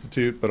Fuller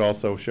Institute, but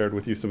also shared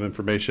with you some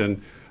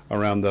information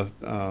around the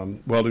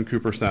Weldon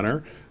Cooper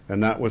Center,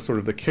 and that was sort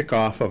of the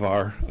kickoff of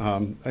our,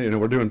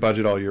 we're doing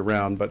budget all year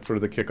round, but sort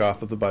of the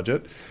kickoff of the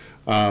budget.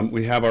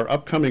 We have our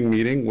upcoming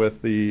meeting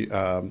with the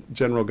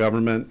general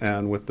government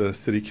and with the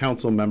city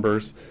council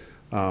members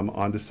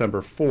on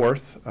December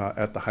 4th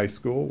at the high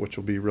school, which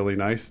will be really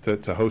nice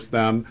to host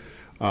them.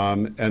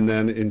 And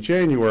then in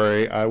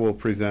January, I will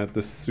present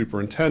the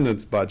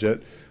superintendent's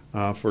budget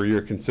for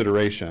your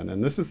consideration.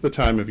 And this is the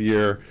time of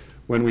year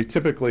when we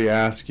typically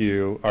ask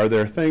you, are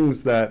there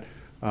things that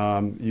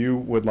you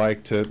would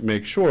like to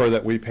make sure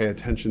that we pay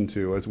attention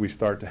to as we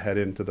start to head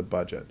into the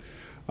budget?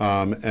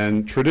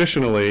 And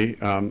traditionally,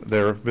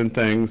 there have been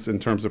things in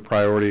terms of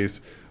priorities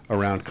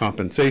around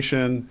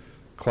compensation,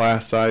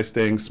 class size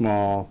staying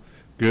small,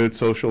 good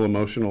social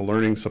emotional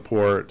learning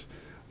support.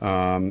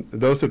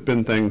 Those have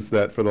been things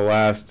that for the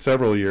last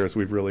several years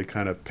we've really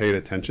kind of paid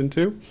attention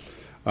to.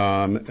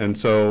 And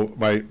so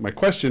my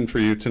question for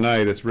you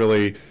tonight is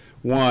really,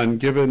 one,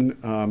 given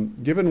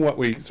what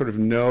we sort of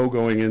know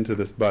going into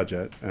this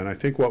budget, and I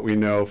think what we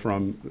know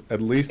from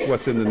at least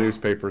what's in the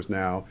newspapers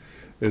now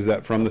is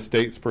that from the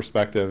state's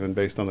perspective, and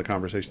based on the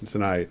conversation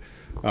tonight,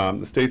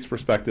 the state's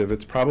perspective,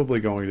 it's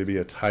probably going to be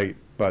a tight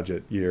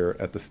budget year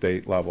at the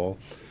state level.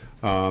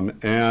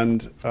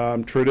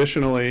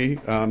 Traditionally,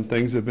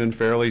 things have been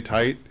fairly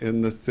tight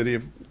in the city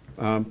of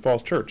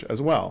Falls Church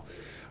as well.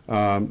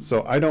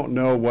 So I don't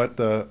know what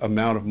the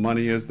amount of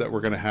money is that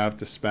we're going to have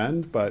to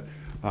spend, but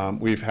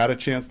we've had a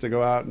chance to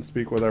go out and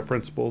speak with our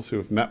principals who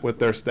have met with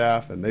their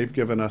staff, and they've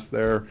given us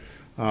their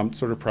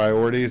sort of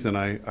priorities, and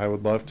I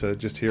would love to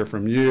just hear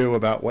from you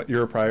about what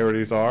your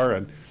priorities are,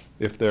 and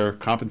if they're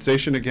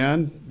compensation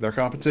again, they're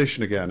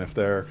compensation again. If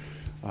they're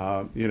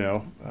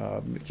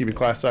keeping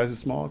class sizes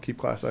small, keep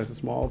class sizes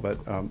small, but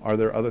are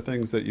there other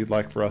things that you'd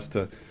like for us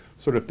to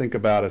sort of think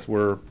about as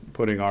we're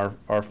putting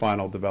our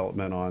final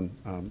development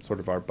on sort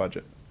of our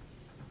budget?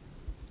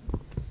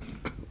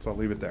 So I'll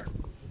leave it there,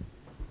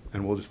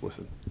 and we'll just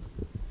listen.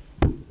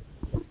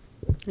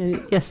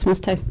 Yes, Ms.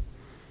 Tyson.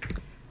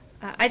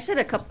 I just had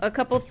a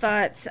couple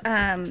thoughts.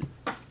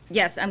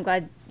 Yes, I'm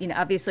glad,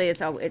 obviously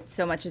it's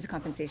so much as a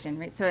compensation,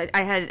 right? So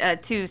I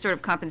had two sort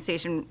of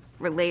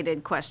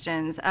compensation-related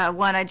questions.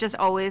 One,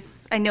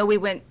 I know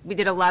we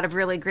did a lot of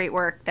really great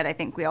work that I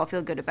think we all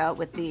feel good about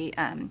with the,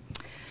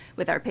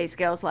 with our pay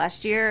scales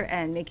last year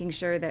and making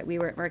sure that we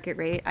were at market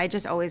rate. I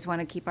just always want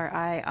to keep our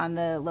eye on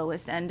the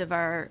lowest end of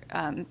our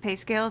pay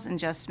scales and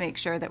just make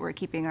sure that we're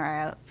keeping our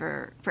eye out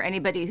for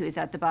anybody who's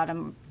at the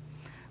bottom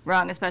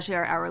rung, especially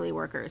our hourly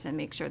workers, and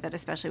make sure that,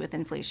 especially with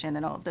inflation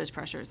and all of those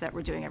pressures, that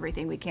we're doing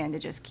everything we can to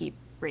just keep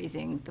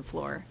raising the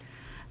floor.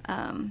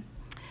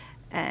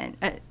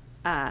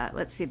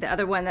 Let's see, the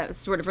other one that was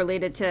sort of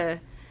related to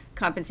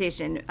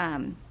compensation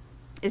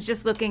is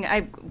just looking.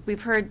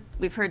 We've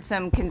heard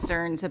some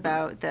concerns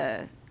about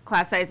the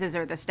class sizes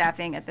or the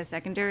staffing at the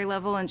secondary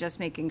level, and just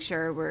making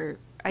sure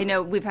I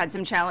know we've had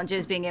some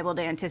challenges being able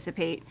to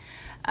anticipate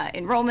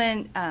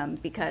enrollment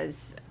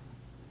because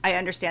I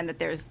understand that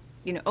there's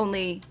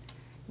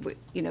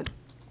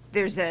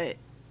there's a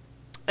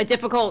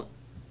difficult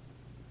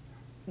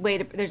way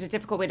to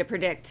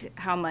predict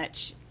how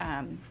much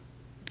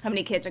how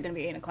many kids are going to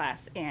be in a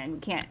class, and we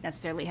can't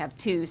necessarily have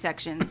 2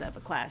 sections of a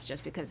class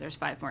just because there's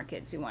 5 more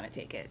kids who want to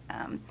take it.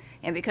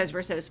 And because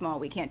we're so small,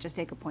 we can't just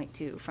take a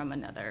 0.2 from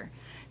another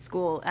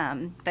school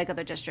like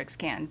other districts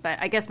can. But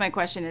I guess my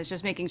question is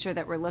just making sure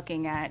that we're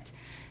looking at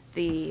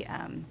the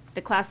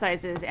class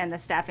sizes and the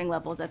staffing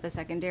levels at the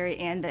secondary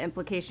and the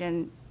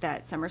implication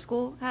that summer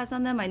school has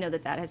on them. I know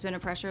that that has been a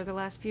pressure the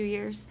last few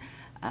years,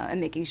 and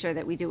making sure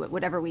that we do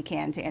whatever we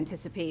can to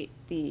anticipate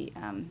the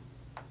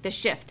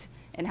shift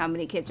and how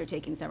many kids are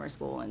taking summer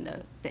school and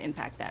the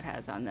impact that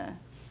has on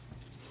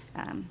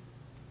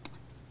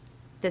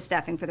the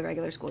staffing for the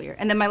regular school year.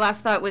 And then my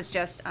last thought was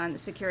just on the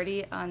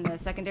security on the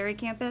secondary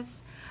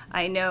campus.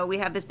 I know we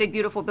have this big,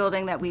 beautiful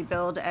building that we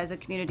build as a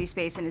community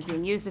space and is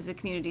being used as a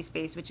community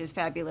space, which is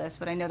fabulous,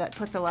 but I know that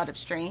puts a lot of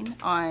strain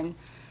on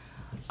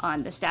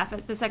the staff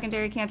at the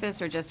secondary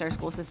campus or just our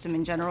school system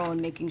in general, and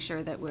making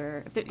sure that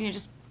we're,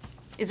 just,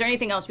 is there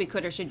anything else we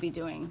could or should be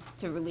doing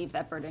to relieve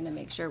that burden and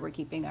make sure we're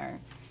keeping our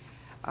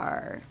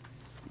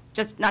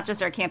not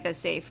just our campus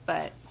safe,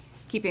 but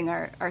keeping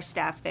our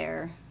staff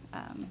there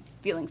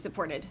feeling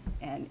supported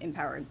and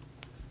empowered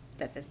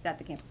that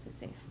the campus is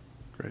safe.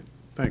 Great,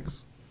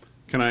 thanks.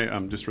 Can I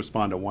just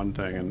respond to one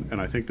thing? And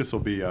I think this will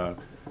be a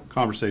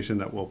conversation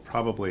that we'll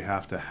probably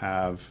have to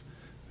have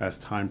as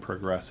time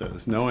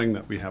progresses, knowing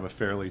that we have a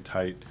fairly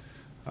tight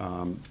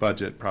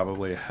budget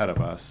probably ahead of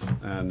us,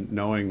 and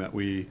knowing that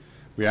we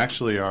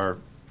actually are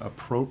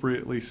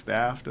appropriately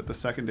staffed at the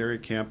secondary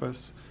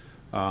campus.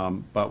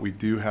 But we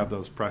do have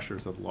those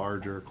pressures of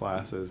larger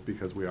classes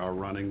because we are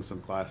running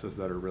some classes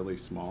that are really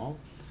small.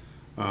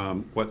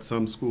 What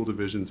some school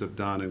divisions have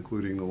done,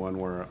 including the one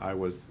where I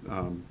was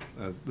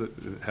as the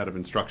head of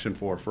instruction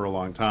for a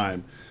long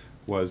time,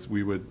 was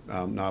we would,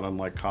 not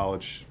unlike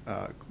college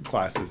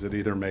classes, it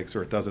either makes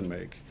or it doesn't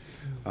make.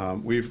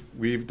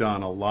 We've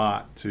done a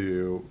lot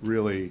to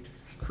really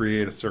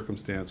create a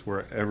circumstance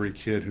where every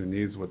kid who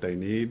needs what they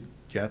need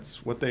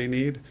gets what they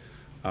need.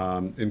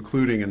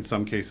 Including in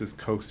some cases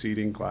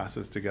co-seating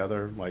classes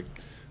together, like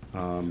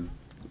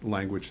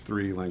language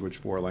 3, language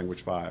 4,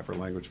 language 5, or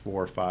language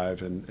 4,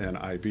 5, and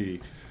IB.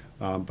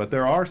 But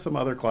there are some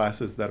other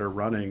classes that are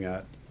running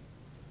at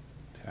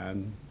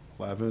 10,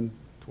 11,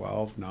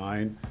 12,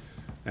 9,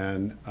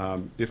 and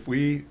if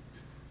we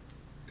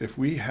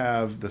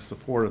have the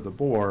support of the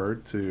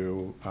board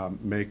to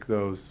make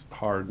those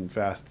hard and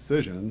fast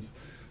decisions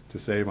to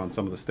save on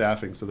some of the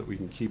staffing so that we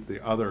can keep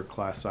the other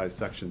class size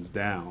sections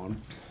down,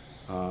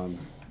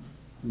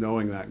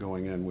 knowing that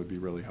going in would be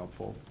really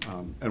helpful.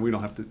 And we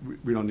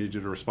don't need you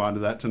to respond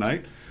to that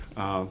tonight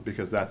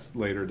because that's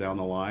later down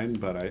the line.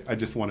 But I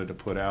just wanted to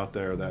put out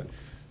there that,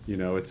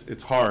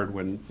 it's hard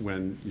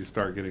when you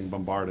start getting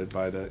bombarded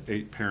by the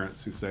 8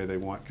 parents who say they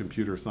want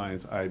computer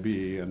science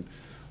IB and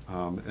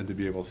to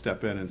be able to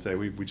step in and say,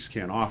 we just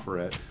can't offer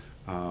it.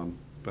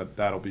 But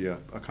that'll be a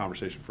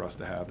conversation for us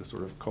to have to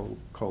sort of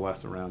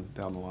coalesce around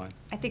down the line.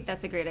 I think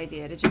that's a great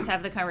idea, to just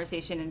have the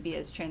conversation and be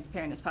as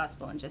transparent as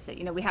possible and just say,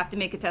 we have to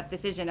make a tough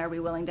decision. Are we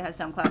willing to have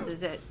some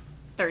classes at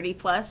 30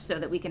 plus so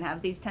that we can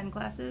have these 10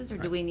 classes? Or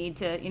do we need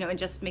to, and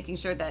just making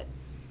sure that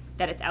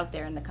it's out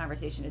there and the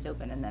conversation is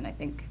open. And then I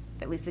think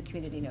at least the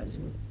community knows,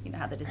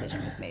 how the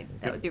decision was made.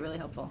 That would be really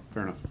helpful.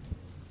 Fair enough.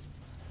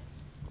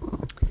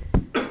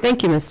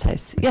 Thank you, Ms.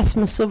 Tice. Yes,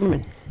 Ms.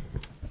 Silverman.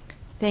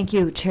 Thank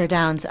you, Chair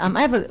Downs. I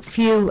have a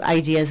few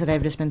ideas that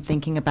I've just been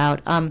thinking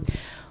about.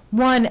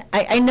 One,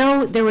 I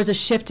know there was a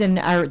shift in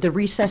the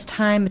recess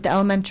time at the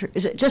elementary.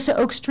 Is it just at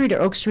Oak Street or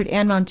Oak Street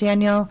and Mount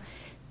Daniel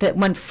that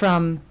went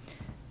from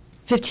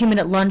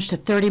 15-minute lunch to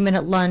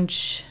 30-minute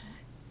lunch?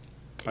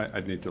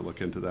 I'd need to look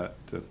into that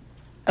to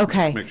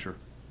make sure.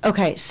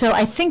 Okay, so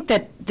I think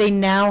that they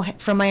now,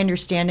 from my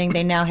understanding,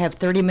 they now have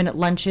 30-minute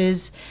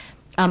lunches,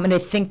 and I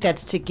think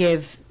that's to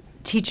give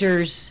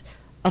teachers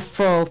a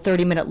full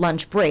 30-minute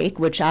lunch break,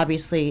 which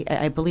obviously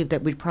I believe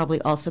that we'd probably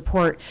all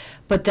support.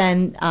 But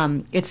then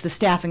it's the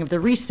staffing of the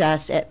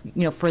recess at,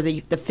 for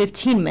the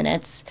 15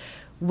 minutes,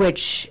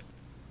 which,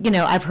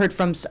 I've heard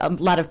from a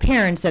lot of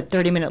parents that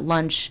 30-minute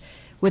lunch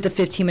with a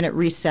 15-minute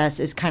recess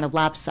is kind of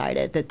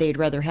lopsided, that they'd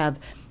rather have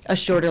a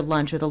shorter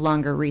lunch with a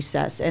longer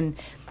recess. And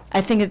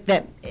I think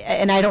that,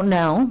 and I don't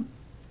know,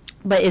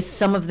 but is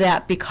some of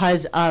that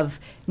because of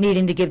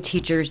needing to give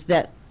teachers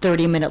that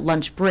 30-minute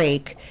lunch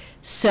break?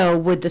 So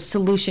would the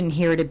solution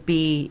here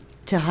be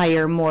to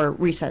hire more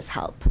recess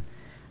help?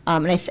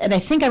 And I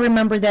think I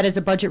remember that as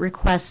a budget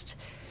request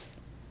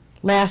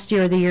last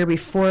year or the year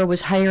before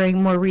was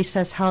hiring more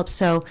recess help.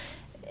 So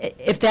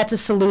if that's a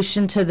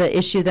solution to the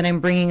issue that I'm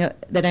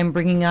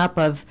bringing up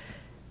of,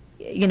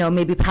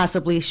 maybe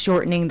possibly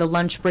shortening the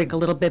lunch break a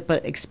little bit,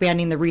 but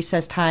expanding the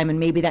recess time, and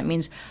maybe that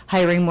means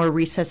hiring more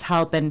recess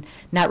help and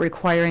not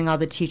requiring all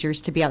the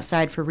teachers to be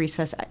outside for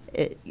recess,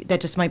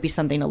 that just might be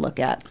something to look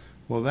at.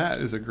 Well,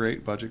 that is a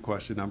great budget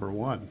question, number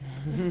one,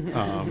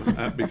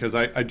 because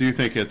I do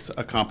think it's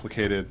a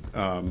complicated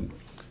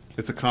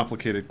it's a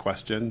complicated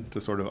question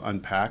to sort of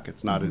unpack.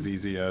 It's not as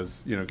easy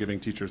as, you know, giving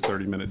teachers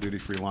 30-minute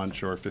duty-free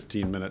lunch or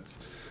 15 minutes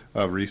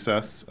of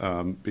recess,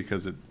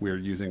 because we're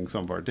using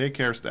some of our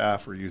daycare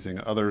staff, we're using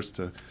others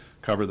to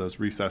cover those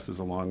recesses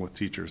along with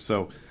teachers.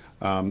 So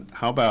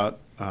how about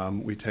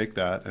we take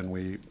that and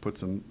we put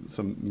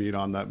some meat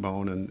on that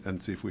bone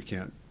and see if we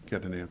can't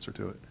get an answer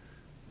to it.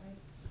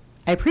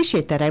 I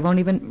appreciate that. I won't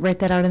even write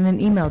that out in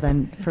an email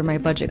then for my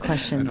budget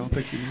questions. I don't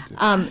think you need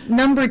to.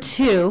 Number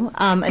two,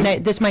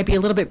 this might be a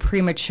little bit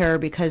premature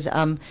because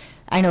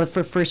I know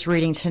for first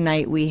reading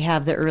tonight we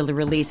have the early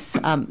release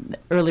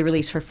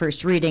for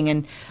first reading,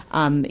 and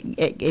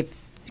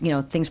if you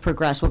know things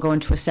progress, we'll go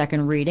into a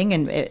second reading,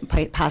 and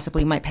it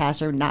possibly might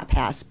pass or not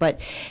pass. But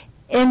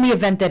in the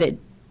event that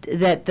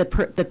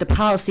the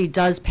policy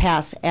does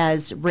pass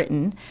as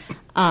written,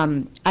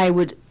 I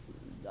would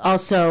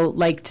also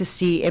like to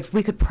see if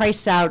we could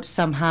price out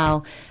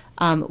somehow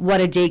what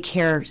a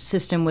daycare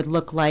system would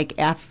look like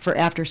for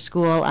after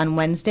school on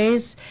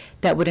Wednesdays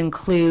that would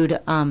include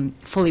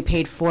fully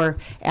paid for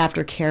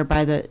aftercare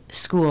by the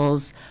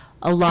schools,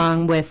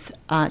 along with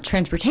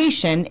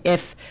transportation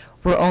if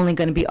we're only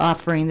going to be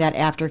offering that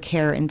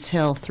aftercare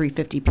until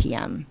 3:50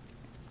 p.m.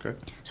 Okay.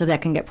 So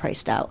that can get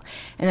priced out.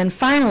 And then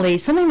finally,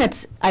 something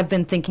I've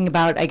been thinking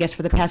about, I guess,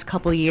 for the past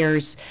couple of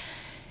years,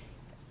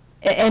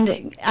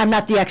 and I'm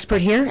not the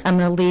expert here. I'm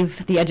going to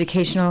leave the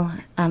educational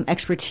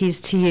expertise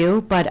to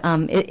you. But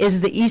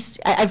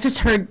I've just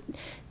heard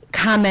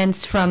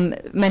comments from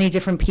many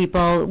different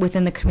people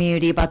within the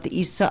community about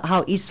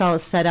how ESOL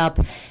is set up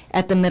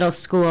at the middle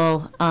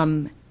school,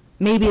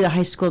 maybe the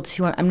high school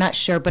too. I'm not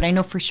sure, but I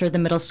know for sure the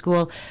middle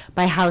school,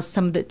 by how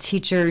some of the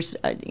teachers,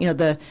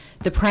 the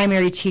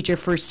primary teacher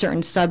for a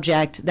certain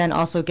subject then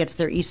also gets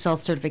their ESOL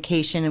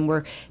certification, and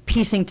we're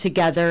piecing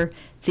together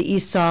the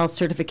ESOL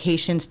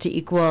certifications to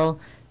equal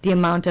the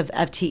amount of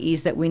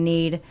FTEs that we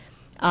need.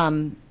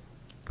 And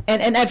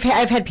I've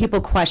had people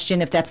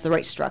question if that's the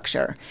right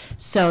structure.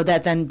 So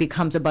that then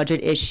becomes a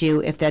budget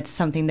issue if that's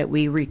something that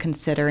we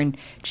reconsider and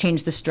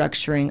change the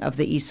structuring of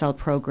the ESOL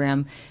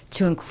program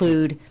to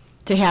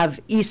have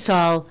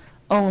ESOL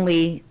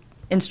only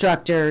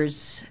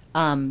instructors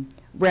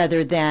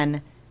rather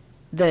than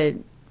the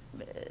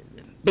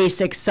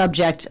basic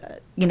subject,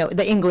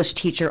 the English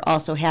teacher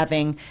also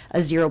having a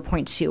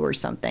 0.2 or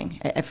something.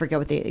 I forget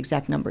what the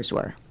exact numbers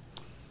were.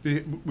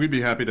 We'd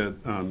be happy to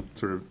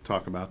sort of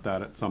talk about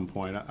that at some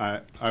point.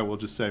 I will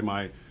just say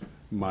my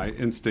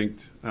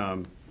instinct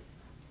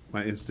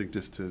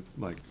is to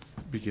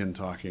begin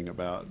talking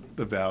about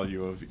the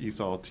value of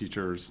ESOL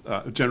teachers,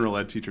 general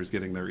ed teachers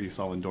getting their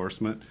ESOL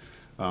endorsement,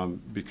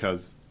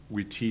 because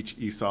we teach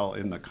ESOL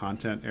in the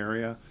content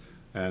area.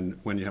 And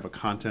when you have a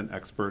content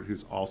expert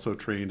who's also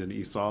trained in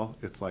ESOL,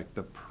 it's like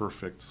the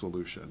perfect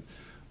solution,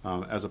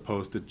 as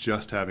opposed to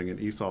just having an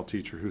ESOL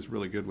teacher who's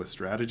really good with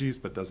strategies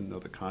but doesn't know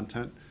the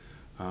content.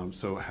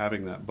 So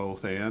having that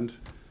both and,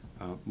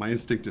 my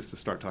instinct is to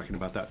start talking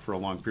about that for a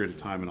long period of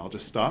time, and I'll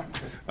just stop.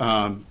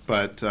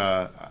 But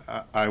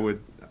I would,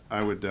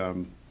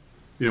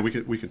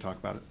 we can talk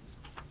about it.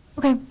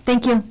 Okay,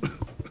 thank you.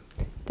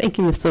 Thank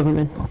you, Ms.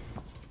 Silverman.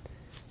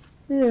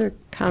 Other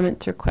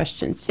comments or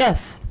questions?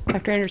 Yes,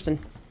 Dr. Anderson.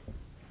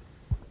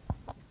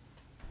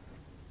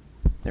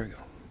 There we go.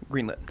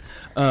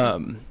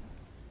 Greenlit.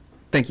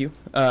 Thank you.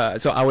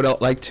 So I would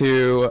like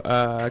to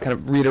kind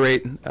of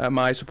reiterate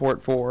my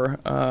support for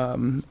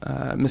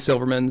Ms.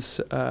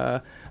 Silverman's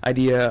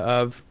idea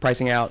of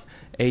pricing out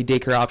a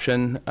daycare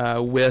option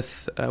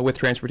with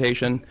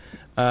transportation,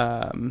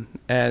 and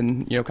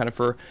kind of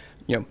for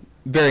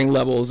varying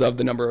levels of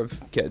the number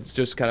of kids.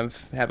 Just kind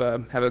of have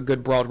a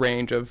good broad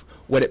range of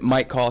what it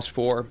might cost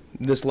for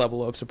this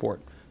level of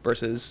support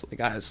versus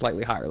a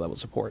slightly higher level of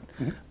support.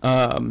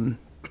 Mm-hmm.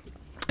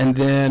 And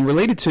then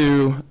related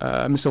to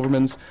Ms.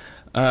 Silverman's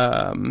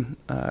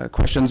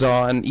questions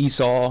on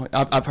ESOL,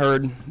 I've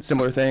heard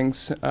similar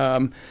things,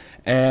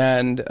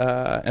 and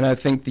I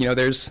think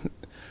there's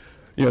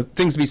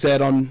things to be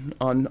said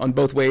on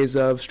both ways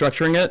of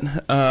structuring it.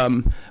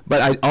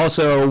 But I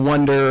also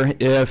wonder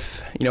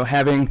if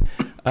having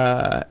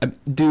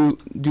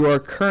do our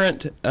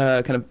current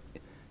kind of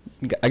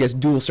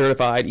dual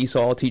certified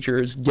ESOL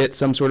teachers get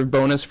some sort of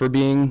bonus for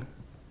being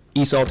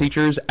ESOL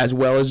teachers as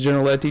well as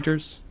general ed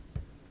teachers?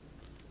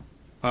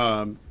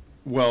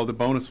 Well, the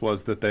bonus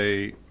was that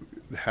they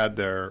had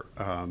their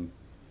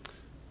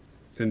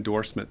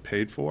endorsement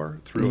paid for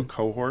through a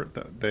cohort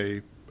that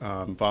they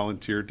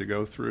volunteered to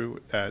go through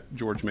at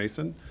George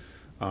Mason.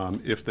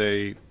 If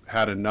they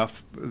had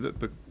enough,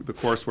 the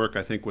coursework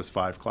I think was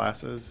 5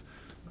 classes.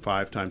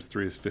 5 times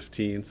 3 is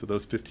 15, so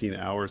those 15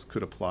 hours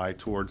could apply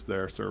towards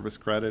their service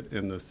credit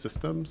in the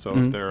system. So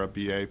if they're a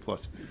BA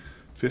plus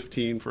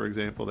 15, for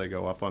example, they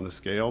go up on the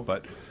scale.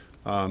 But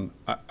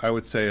I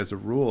would say as a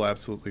rule,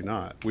 absolutely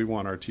not. We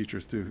want our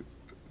teachers to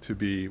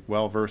be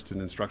well-versed in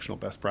instructional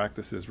best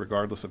practices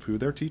regardless of who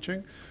they're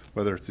teaching,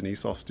 whether it's an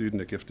ESOL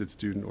student, a gifted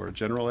student, or a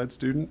general ed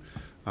student,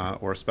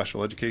 or a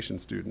special education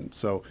student.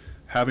 So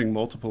having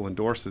multiple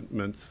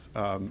endorsements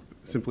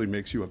simply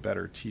makes you a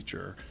better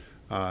teacher.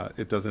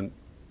 It doesn't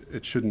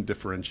it shouldn't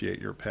differentiate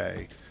your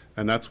pay.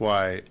 And that's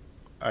why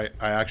I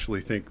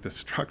actually think the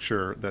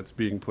structure that's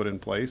being put in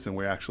place, and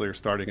we actually are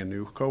starting a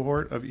new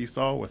cohort of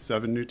ESOL with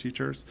 7 new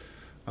teachers,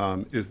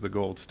 is the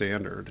gold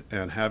standard.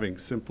 And having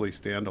simply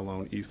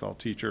standalone ESOL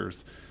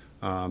teachers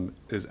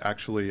is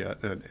actually,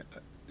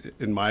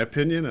 in my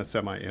opinion, a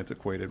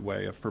semi-antiquated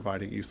way of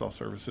providing ESOL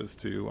services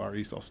to our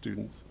ESOL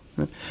students.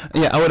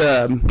 Yeah, I would.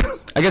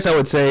 I guess I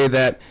would say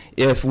that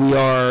if we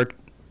are,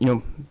 we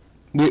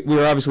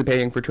are obviously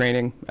paying for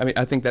training. I mean,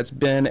 I think that's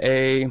been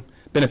a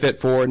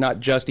benefit for not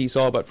just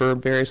ESOL, but for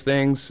various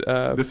things.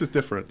 This is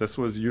different. This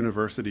was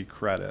university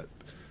credit.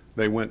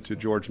 They went to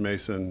George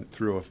Mason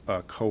through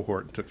a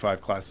cohort and took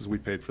 5 classes. We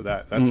paid for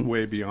that. That's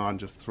way beyond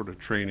just sort of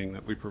training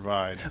that we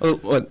provide.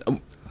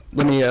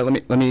 Let me, I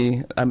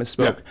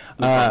misspoke.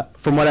 Yeah, no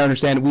from what I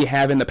understand, we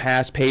have in the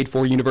past paid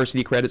for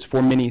university credits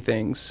for many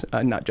things,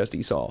 not just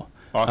ESOL.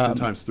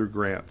 Oftentimes through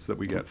grants that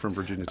we get from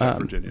Virginia Tech,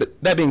 Virginia. But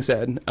that being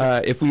said,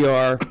 if we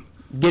are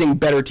getting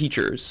better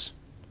teachers,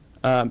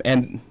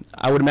 and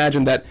I would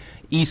imagine that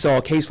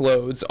ESOL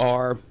caseloads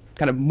are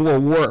kind of more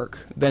work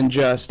than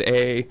just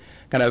a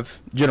kind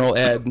of general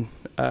ed,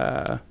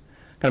 a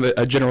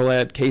general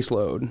ed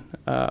caseload.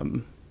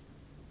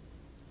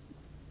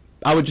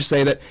 I would just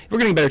say that if we're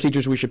getting better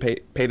teachers, we should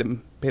pay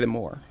them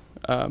more.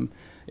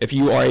 If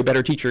you are a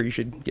better teacher, you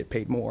should get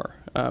paid more.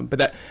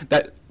 But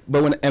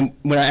when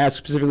I ask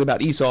specifically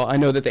about ESOL, I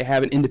know that they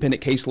have an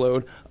independent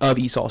caseload of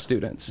ESOL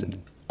students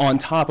on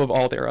top of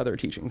all their other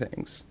teaching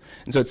things.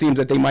 And so it seems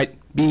that they might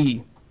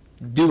be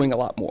doing a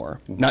lot more,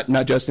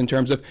 not just in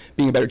terms of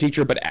being a better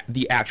teacher, but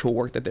the actual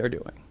work that they're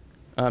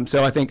doing.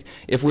 So I think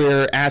if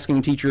we're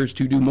asking teachers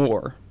to do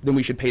more, then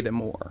we should pay them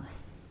more.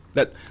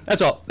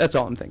 That's all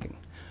I'm thinking.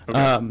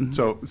 Okay.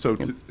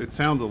 It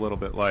sounds a little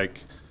bit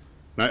like,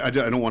 I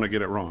don't want to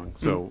get it wrong.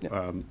 So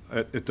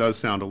it does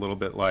sound a little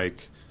bit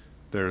like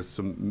there's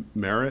some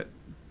merit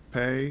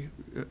pay,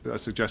 a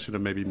suggestion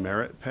of maybe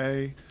merit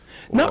pay,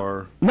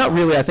 or not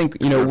really. I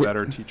think a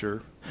better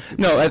teacher.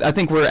 No, I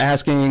think we're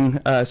asking.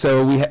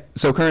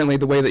 So currently,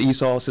 the way the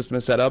ESOL system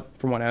is set up,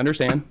 from what I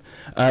understand,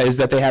 is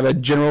that they have a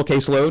general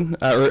caseload,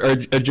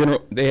 or a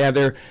general. They have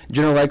their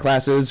general ed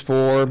classes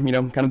for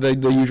kind of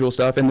the usual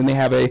stuff, and then they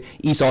have a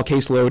ESOL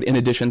caseload in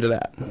addition to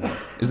that.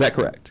 Is that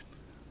correct?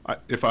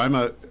 If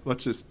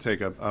let's just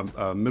take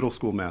a middle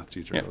school math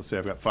teacher. Yeah. Let's say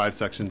I've got 5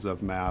 sections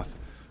of math,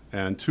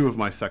 and 2 of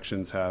my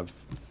sections have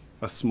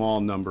a small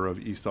number of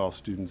ESOL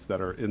students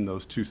that are in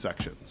those 2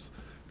 sections.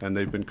 And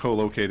they've been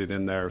co-located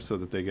in there so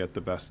that they get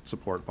the best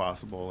support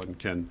possible and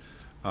can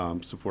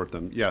support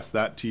them. Yes,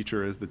 that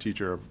teacher is the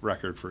teacher of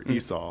record for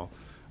ESOL.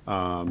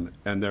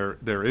 And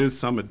there is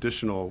some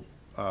additional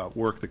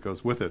work that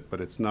goes with it, but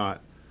it's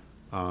not,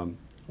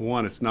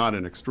 one, it's not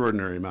an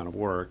extraordinary amount of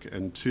work,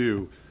 and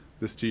 2,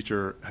 this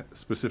teacher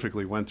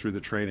specifically went through the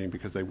training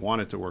because they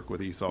wanted to work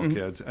with ESOL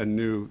kids and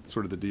knew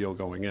sort of the deal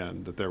going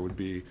in, that there would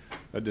be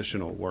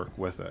additional work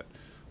with it.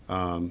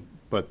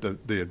 But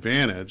the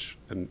advantage,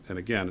 and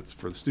again, it's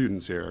for the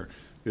students here,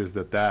 is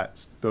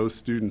that those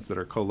students that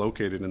are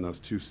co-located in those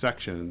 2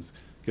 sections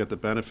get the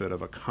benefit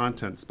of a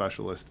content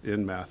specialist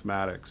in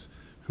mathematics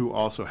who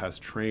also has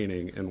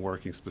training in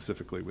working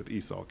specifically with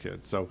ESOL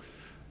kids. So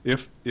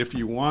if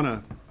you want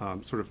to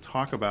sort of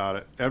talk about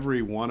it,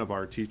 every one of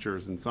our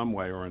teachers in some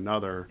way or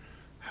another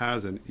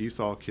has an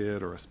ESOL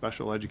kid or a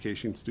special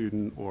education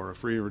student or a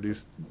free and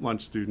reduced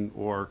lunch student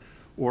or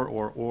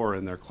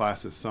in their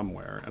classes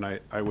somewhere. And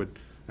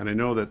I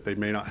know that they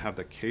may not have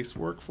the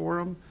casework for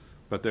them,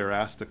 but they're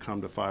asked to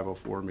come to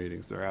 504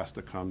 meetings. They're asked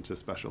to come to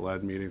special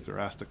ed meetings. They're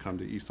asked to come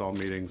to ESOL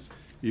meetings,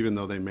 even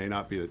though they may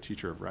not be the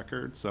teacher of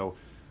record. So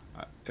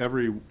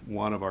every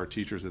one of our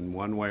teachers in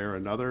one way or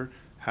another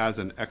has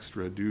an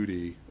extra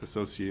duty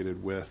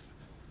associated with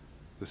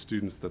the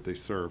students that they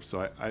serve.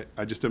 So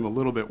I just am a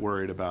little bit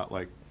worried about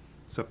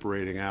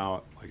separating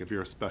out, if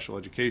you're a special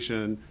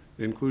education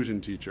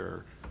inclusion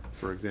teacher,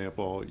 for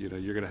example, you're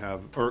going to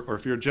have, or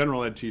if you're a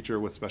general ed teacher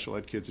with special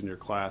ed kids in your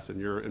class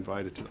and you're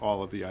invited to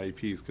all of the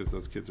IEPs because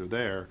those kids are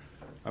there,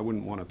 I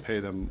wouldn't want to pay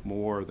them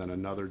more than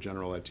another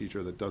general ed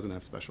teacher that doesn't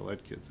have special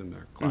ed kids in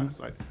their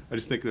class. I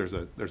just think there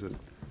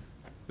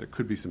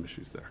could be some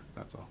issues there.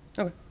 That's all.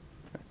 Okay.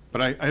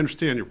 But I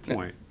understand your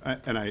point,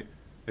 and I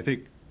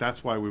think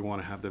that's why we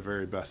want to have the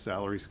very best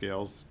salary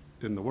scales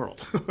in the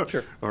world,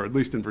 Sure. or at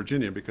least in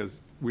Virginia,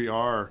 because we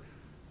are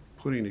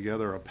putting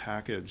together a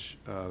package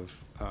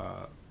of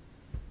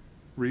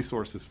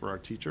resources for our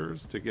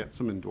teachers to get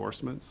some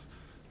endorsements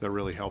that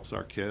really helps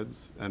our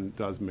kids and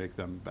does make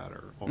them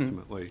better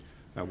ultimately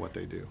at what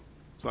they do.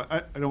 So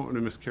I don't want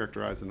to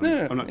mischaracterize, and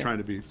I'm not trying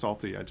to be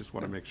salty. I just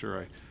want to make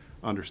sure I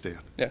understand.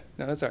 Yeah,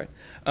 no, that's all right.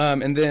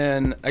 And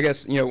then I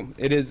guess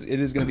it is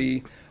going to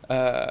be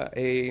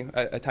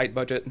a tight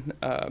budget,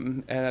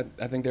 and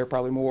I think there are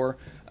probably more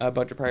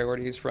budget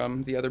priorities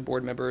from the other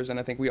board members, and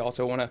I think we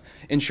also want to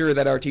ensure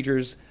that our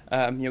teachers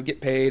get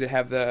paid,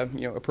 have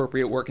the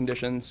appropriate work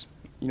conditions,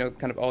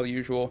 kind of all the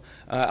usual.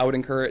 I would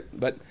encourage,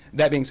 but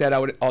that being said, I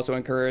would also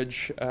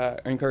encourage all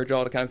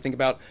to kind of think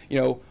about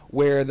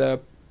where the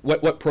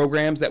what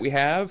programs that we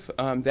have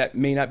that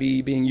may not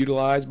be being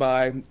utilized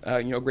by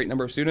a great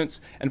number of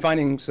students, and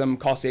finding some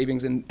cost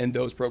savings in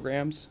those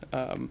programs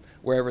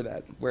wherever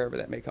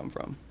that may come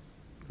from.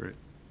 Great.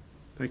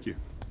 Thank you.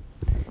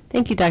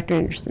 Thank you, Dr.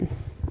 Anderson.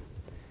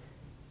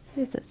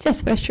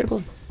 Yes, Vice Chair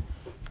Gould.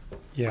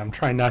 Yeah, I'm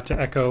trying not to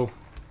echo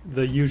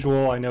the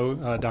usual. I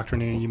know, Dr.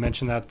 Noonan, you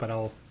mentioned that, but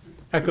I'll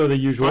echo the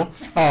usual.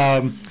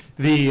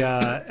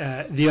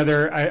 The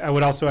other, I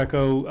would also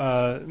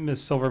echo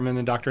Ms. Silverman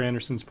and Dr.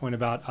 Anderson's point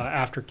about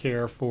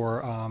aftercare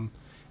for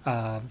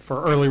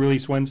early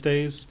release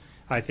Wednesdays.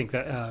 I think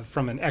that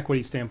from an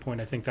equity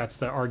standpoint, I think that's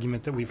the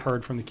argument that we've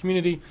heard from the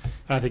community.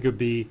 And I think it would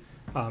be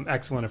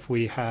excellent if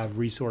we have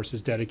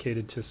resources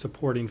dedicated to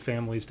supporting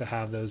families to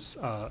have those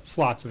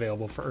slots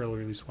available for early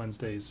release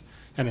Wednesdays,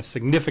 and a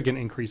significant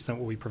increase than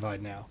what we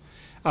provide now.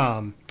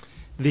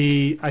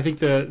 I think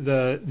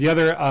the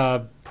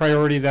other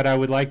priority that I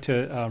would like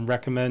to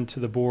recommend to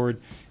the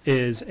board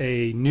is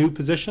a new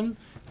position,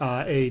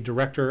 a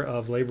Director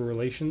of Labor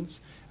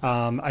Relations.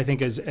 I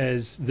think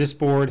as this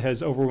board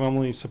has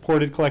overwhelmingly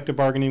supported collective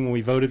bargaining when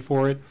we voted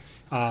for it,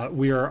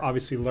 we are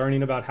obviously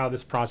learning about how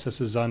this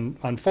process is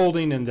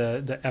unfolding, and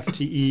the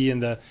FTE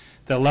and the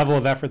level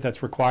of effort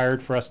that's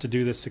required for us to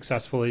do this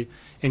successfully.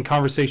 In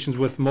conversations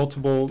with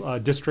multiple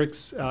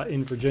districts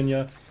in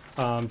Virginia,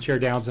 Chair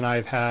Downs and I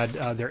have had,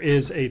 there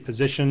is a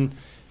position.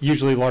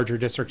 Usually larger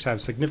districts have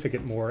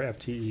significant more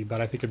FTE, but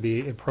I think it'd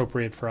be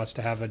appropriate for us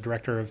to have a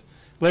Director of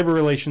Labor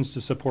Relations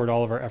to support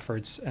all of our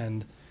efforts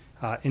and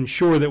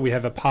ensure that we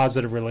have a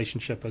positive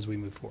relationship as we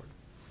move forward.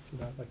 So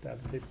I'd like to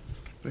advocate.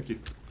 Thank you.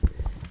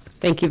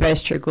 Thank you,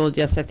 Vice Chair Gould.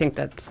 Yes, I think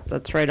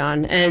that's right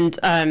on. And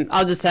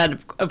I'll just add,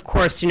 of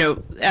course,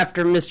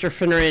 after Mr.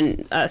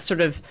 Finneran,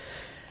 sort of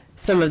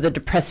some of the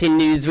depressing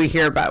news we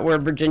hear about where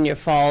Virginia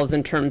falls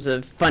in terms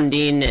of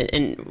funding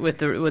and with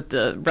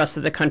the rest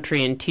of the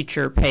country and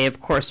teacher pay,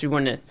 of course, we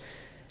want to,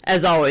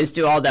 as always,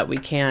 do all that we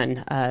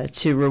can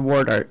to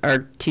reward our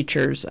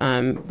teachers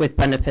with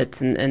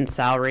benefits and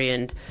salary.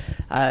 And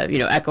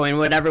echoing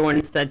what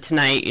everyone said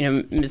tonight,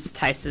 Ms.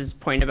 Tice's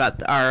point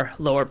about our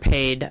lower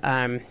paid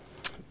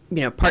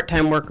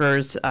part-time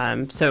workers,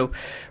 so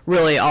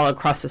really all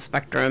across the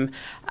spectrum.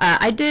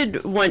 I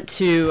did want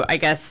to, I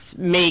guess,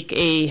 make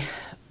a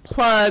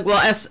plug,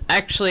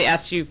 actually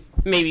ask you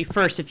maybe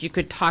first if you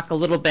could talk a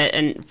little bit,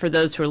 and for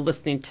those who are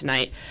listening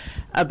tonight,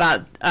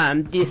 about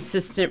the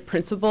assistant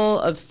principal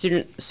of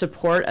student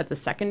support at the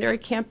secondary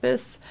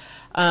campus.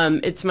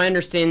 It's my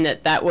understanding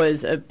that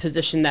was a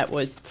position that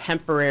was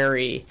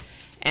temporary,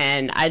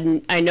 and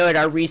I know at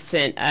our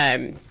recent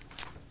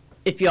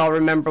if you all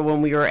remember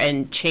when we were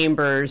in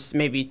chambers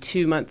maybe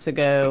 2 months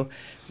ago,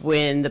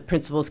 when the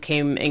principals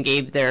came and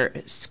gave their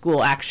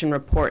school action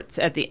reports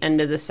at the end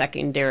of the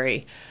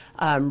secondary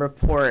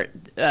report,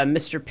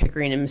 Mr.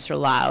 Pickering and Mr.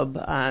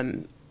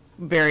 Laub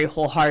very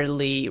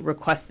wholeheartedly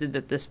requested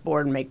that this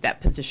board make that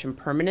position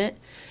permanent.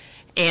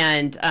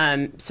 And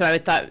so I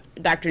thought,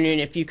 Dr. Noonan,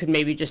 if you could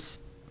maybe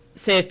just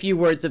say a few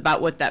words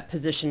about what that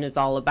position is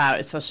all about,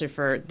 especially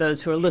for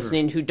those who are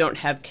listening who don't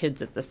have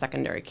kids at the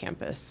secondary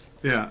campus.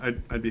 Yeah,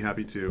 I'd be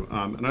happy to.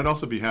 And I'd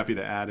also be happy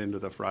to add into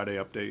the Friday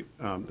update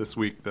this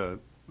week the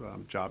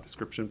job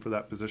description for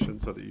that position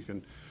so that you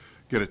can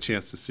get a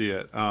chance to see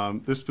it.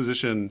 This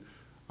position,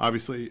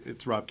 obviously,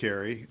 it's Rob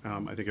Carey.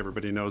 I think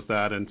everybody knows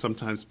that. And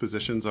sometimes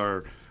positions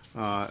are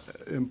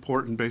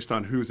important based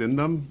on who's in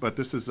them, but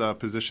this is a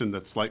position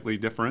that's slightly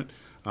different.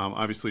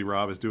 Obviously,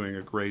 Rob is doing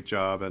a great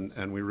job,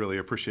 and we really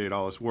appreciate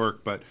all his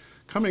work. But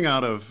coming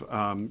out of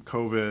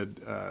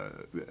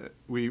COVID,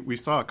 we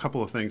saw a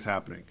couple of things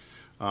happening.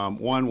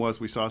 One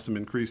was we saw some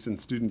increase in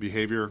student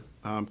behavior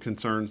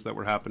concerns that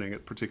were happening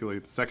at particularly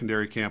the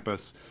secondary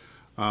campus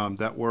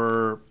that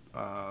were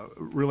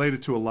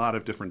related to a lot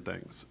of different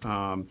things.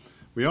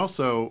 We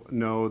also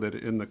know that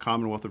in the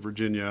Commonwealth of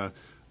Virginia,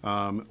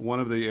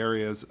 one of the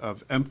areas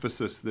of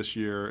emphasis this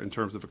year in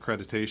terms of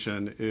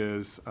accreditation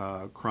is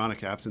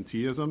chronic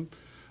absenteeism.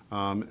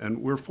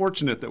 And we're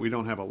fortunate that we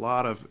don't have a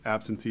lot of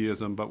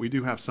absenteeism, but we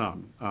do have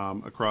some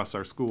across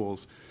our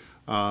schools.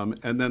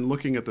 And then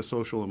looking at the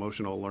social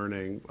emotional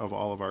learning of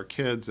all of our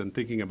kids and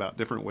thinking about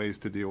different ways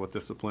to deal with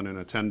discipline and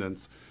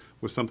attendance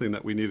was something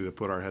that we needed to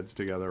put our heads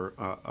together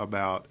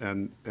about.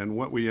 And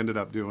what we ended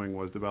up doing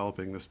was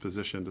developing this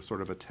position to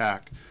sort of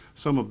attack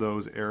some of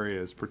those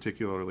areas,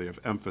 particularly of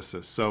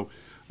emphasis. So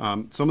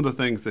some of the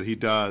things that he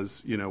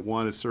does,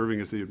 one is serving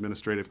as the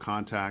administrative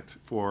contact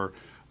for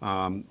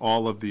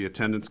all of the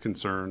attendance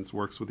concerns,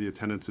 works with the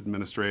attendance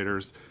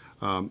administrators,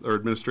 or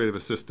administrative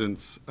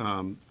assistants,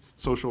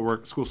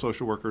 school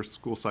social workers,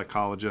 school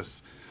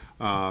psychologists,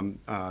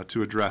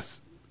 to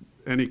address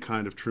any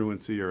kind of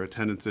truancy or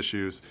attendance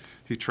issues.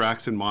 He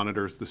tracks and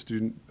monitors the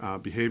student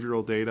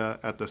behavioral data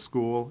at the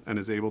school and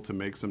is able to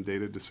make some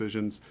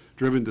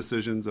driven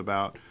decisions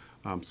about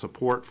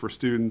support for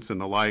students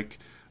and the like.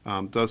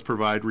 Does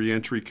provide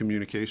reentry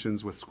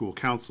communications with school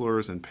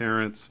counselors and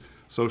parents,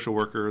 social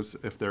workers,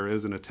 if there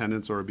is an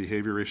attendance or a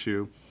behavior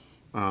issue.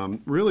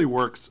 Really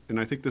works, and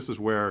I think this is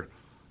where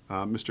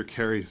Mr.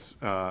 Carey's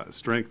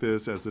strength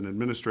is as an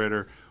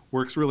administrator,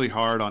 works really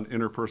hard on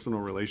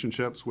interpersonal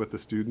relationships with the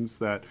students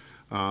that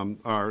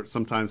are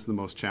sometimes the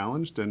most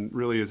challenged, and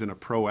really is in a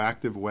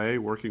proactive way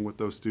working with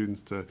those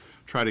students to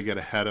try to get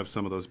ahead of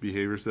some of those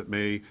behaviors that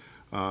may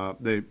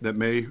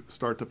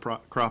start to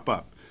crop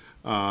up.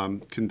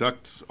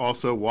 Conducts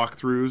also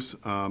walkthroughs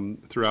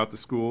throughout the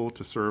school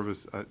to serve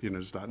as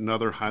just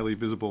another highly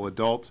visible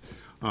adult,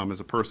 as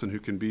a person who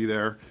can be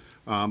there.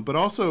 But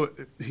also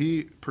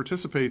he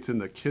participates in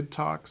the Kid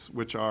Talks,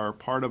 which are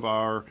part of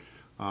our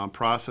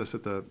process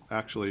at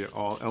actually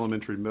all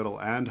elementary, middle,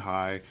 and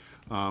high,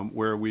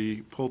 where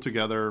we pull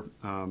together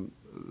the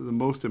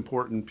most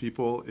important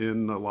people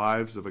in the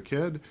lives of a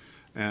kid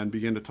and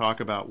begin to talk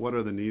about what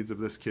are the needs of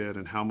this kid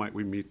and how might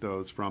we meet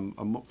those from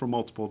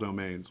multiple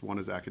domains. One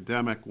is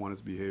academic, one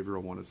is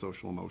behavioral, one is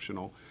social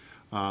emotional.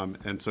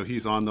 And so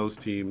he's on those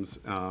teams,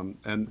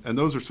 and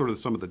those are sort of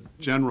some of the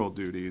general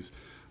duties.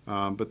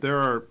 But there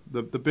are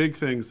the big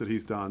things that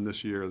he's done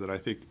this year that I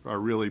think are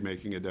really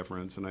making a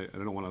difference, and I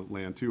don't want to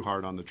land too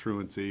hard on the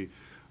truancy,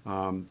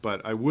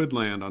 but I would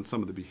land on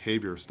some of the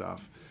behavior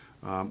stuff.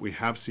 We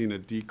have seen a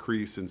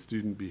decrease in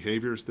student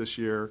behaviors this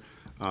year.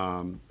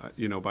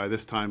 By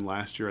this time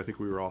last year, I think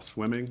we were all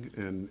swimming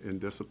in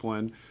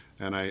discipline,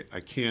 and I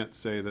can't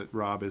say that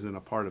Rob isn't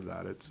a part of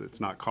that. It's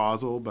not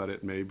causal, but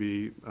it may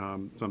be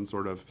some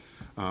sort of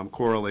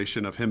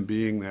correlation of him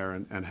being there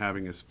and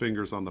having his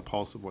fingers on the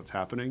pulse of what's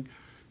happening.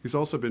 He's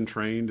also been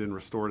trained in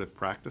restorative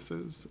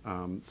practices.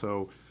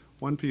 So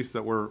one piece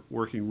that we're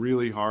working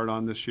really hard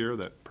on this year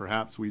that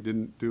perhaps we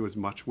didn't do as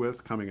much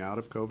with coming out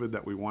of COVID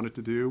that we wanted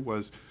to do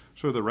was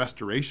sort of the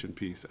restoration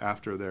piece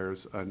after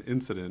there's an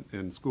incident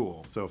in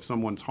school. So if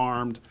someone's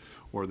harmed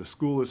or the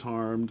school is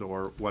harmed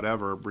or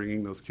whatever,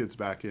 bringing those kids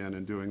back in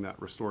and doing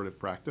that restorative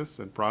practice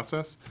and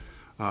process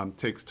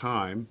takes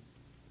time.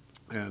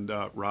 And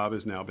Rob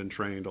has now been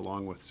trained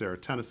along with Sarah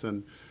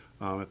Tennyson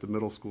at the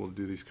middle school to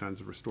do these kinds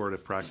of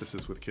restorative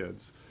practices with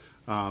kids.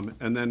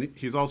 And then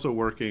he's also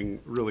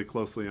working really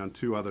closely on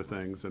two other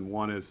things, and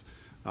one is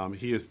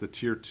he is the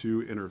Tier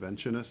 2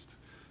 interventionist.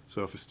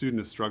 So if a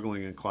student is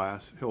struggling in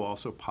class, he'll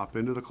also pop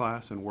into the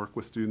class and work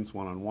with students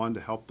one-on-one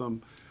to help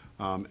them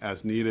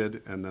as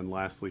needed. And then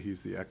lastly,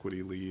 he's the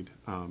equity lead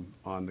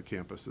on the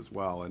campus as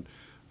well.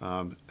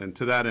 And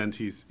to that end,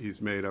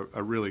 he's made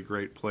a really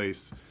great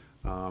place.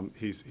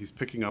 He's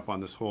picking up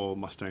on this whole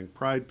Mustang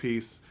Pride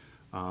piece,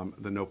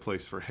 the No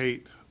Place for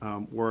Hate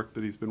work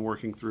that he's been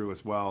working through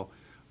as well,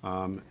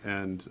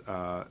 and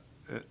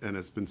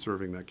has been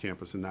serving that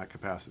campus in that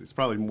capacity. It's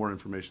probably more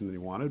information than he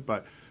wanted,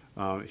 but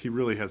he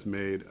really has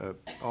made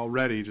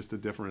already just a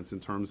difference in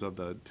terms of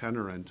the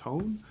tenor and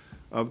tone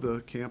of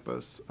the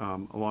campus,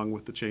 along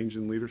with the change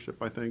in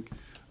leadership, I think,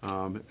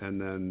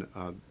 and then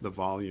the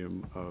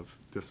volume of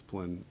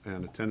discipline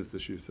and attendance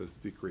issues has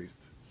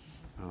decreased.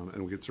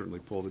 And we can certainly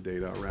pull the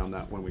data around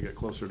that when we get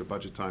closer to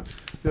budget time.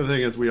 The other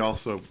thing is we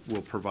also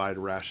will provide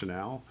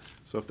rationale.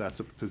 So if that's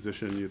a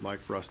position you'd like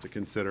for us to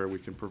consider, we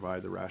can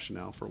provide the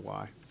rationale for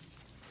why.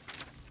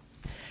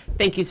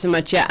 Thank you so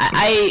much. Yeah,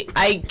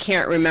 I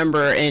can't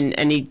remember in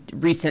any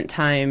recent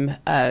time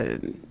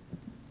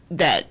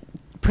that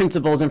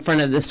principals in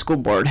front of the school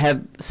board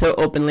have so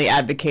openly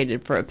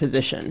advocated for a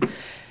position.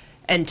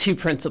 And two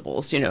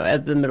principals,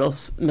 at the middle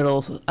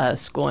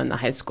school and the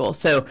high school.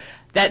 So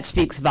that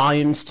speaks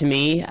volumes to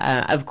me.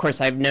 Of course,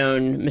 I've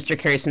known Mr.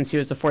 Carey since he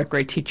was a fourth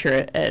grade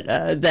teacher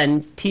at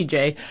then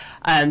TJ.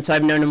 So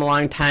I've known him a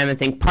long time. I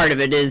think part of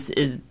it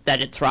is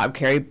that it's Rob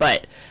Carey.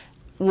 But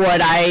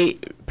what I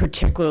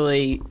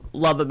particularly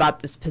love about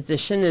this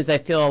position is I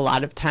feel a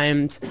lot of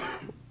times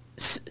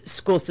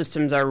school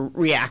systems are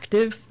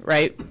reactive,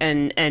 right?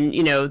 And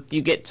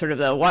you get sort of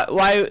the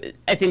why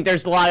I think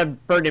there's a lot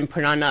of burden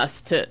put on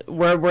us to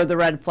where were the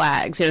red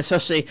flags,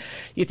 especially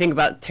you think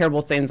about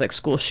terrible things like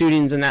school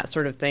shootings and that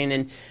sort of thing.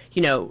 And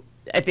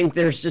I think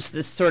there's just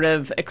this sort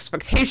of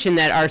expectation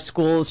that our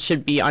schools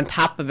should be on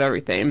top of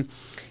everything.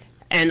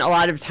 And a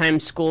lot of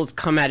times schools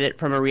come at it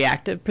from a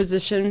reactive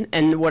position.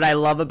 And what I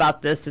love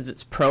about this is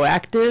it's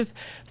proactive.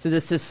 So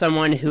this is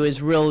someone who is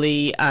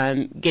really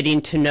getting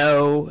to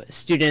know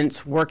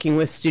students, working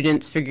with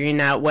students,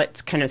 figuring out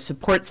what kind of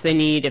supports they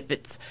need. If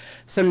it's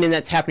something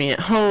that's happening at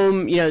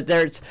home,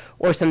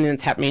 or something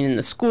that's happening in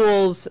the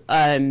schools,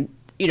 what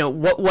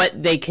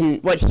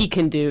he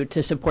can do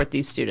to support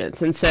these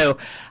students. And so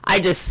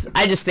I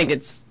just think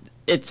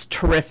it's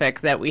terrific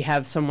that we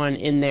have someone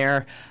in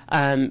there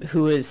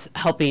who is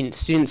helping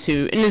students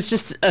and is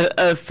just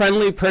a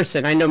friendly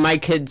person. I know my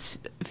kids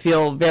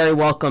feel very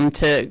welcome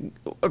to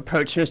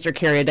approach Mr.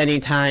 Carey at any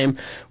time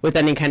with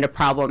any kind of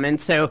problem. And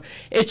so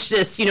it's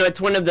just, it's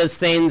one of those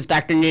things,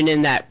 Dr.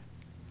 Noonan, that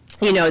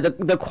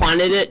the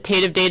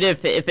quantitative data,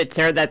 if it's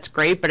there, that's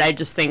great. But I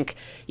just think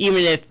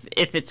even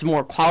if it's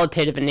more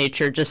qualitative in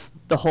nature, just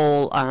the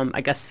whole,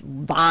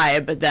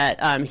 vibe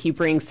that he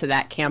brings to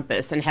that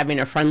campus and having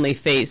a friendly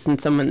face and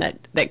someone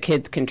that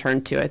kids can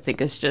turn to, I think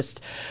is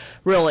just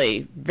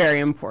really very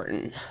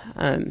important.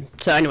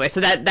 So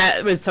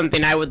that was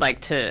something I would like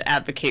to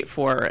advocate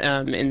for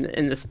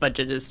in this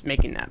budget, is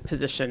making that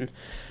position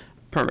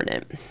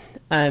permanent.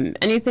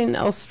 Anything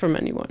else from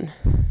anyone?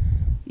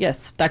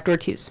 Yes, Dr.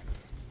 Ortiz.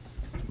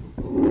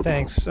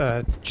 Thanks,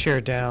 Chair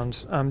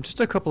Downs.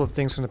 Just a couple of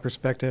things from the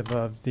perspective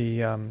of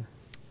the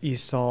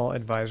ESOL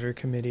Advisory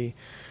Committee.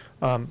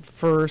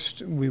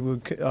 First, we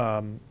would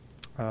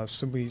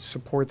so we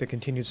support the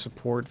continued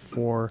support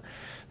for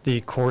the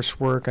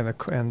coursework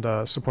and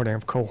the supporting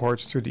of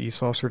cohorts through the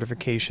ESOL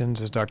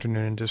certifications, as Dr.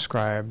 Noonan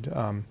described.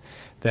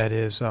 That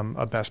is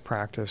a best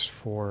practice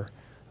for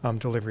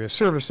delivery of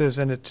services,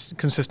 and it's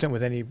consistent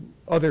with any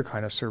other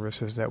kind of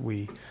services that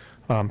we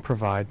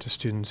provide to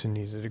students in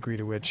need, the degree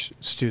to which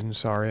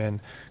students are in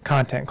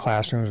content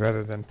classrooms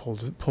rather than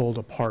pulled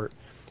apart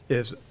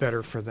is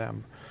better for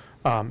them,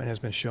 and has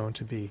been shown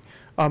to be.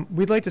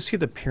 We'd like to see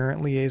the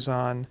parent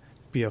liaison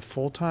be a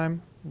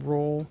full-time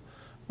role.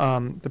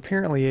 The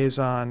parent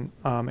liaison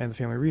and the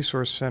Family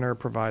Resource Center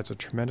provides a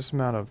tremendous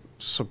amount of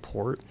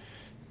support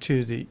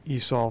to the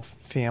ESOL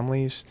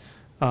families,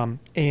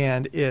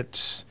 and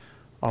it's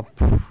a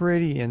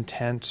pretty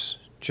intense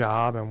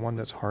job and one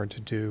that's hard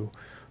to do.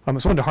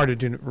 It's one that's hard to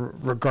do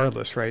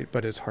regardless, right?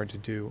 But it's hard to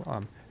do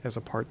as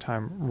a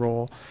part-time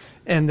role.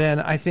 And then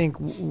I think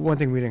one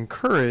thing we'd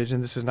encourage,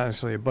 and this is not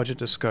necessarily a budget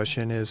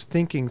discussion, is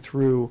thinking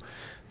through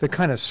the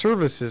kind of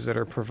services that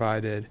are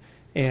provided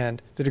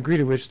and the degree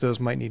to which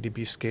those might need to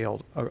be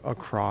scaled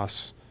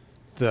across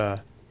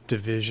the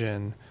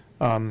division.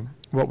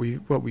 What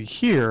we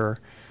hear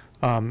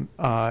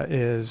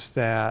is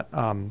that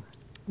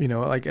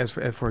like as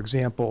for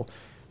example,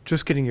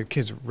 just getting your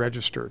kids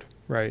registered,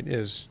 right,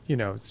 is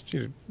it's,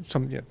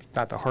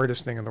 not the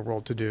hardest thing in the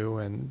world to do,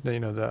 and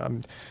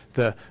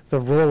the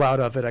rollout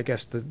of it, I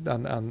guess,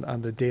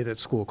 on the day that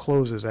school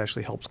closes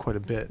actually helps quite a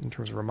bit in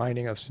terms of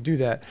reminding us to do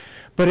that.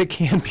 But it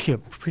can be a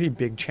pretty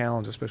big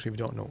challenge, especially if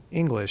you don't know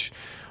English.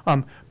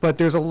 But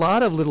there's a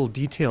lot of little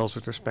details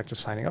with respect to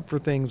signing up for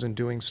things and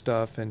doing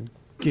stuff and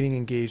getting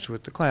engaged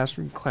with the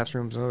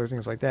classrooms and other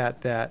things like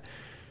that, that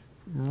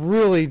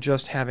really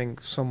just having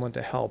someone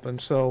to help.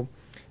 And so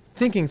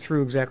thinking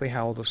through exactly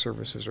how all the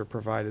services are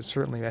provided,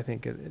 certainly I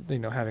think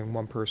having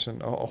one person,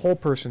 a whole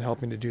person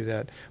helping to do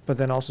that, but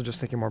then also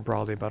just thinking more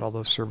broadly about all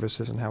those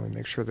services and how we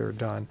make sure they're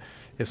done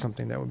is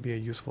something that would be a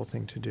useful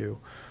thing to do.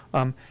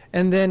 And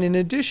then in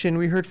addition,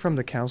 we heard from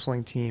the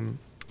counseling team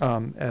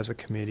as a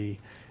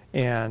committee,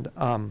 and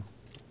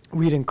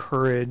we'd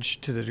encourage,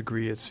 to the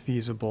degree it's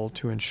feasible,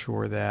 to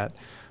ensure that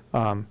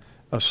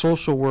a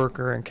social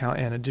worker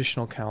and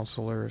additional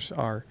counselors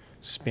are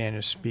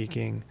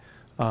Spanish-speaking.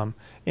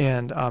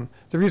 And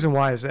the reason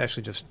why is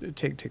actually just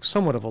take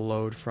somewhat of a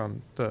load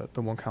from the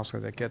one counselor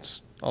that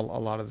gets a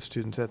lot of the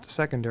students at the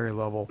secondary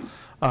level,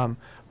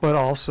 but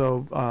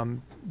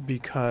also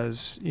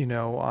because being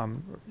a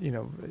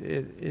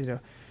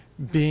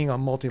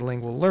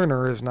multilingual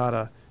learner is not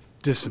a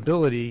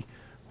disability,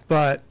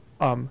 but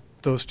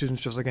those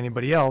students, just like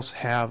anybody else,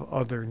 have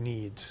other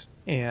needs.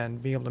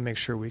 And being able to make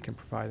sure we can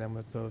provide them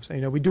with those.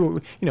 We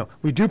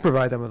do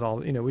provide them with all,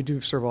 we do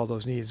serve all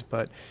those needs,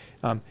 but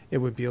it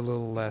would be a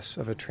little less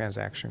of a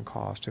transaction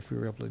cost if we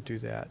were able to do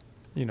that,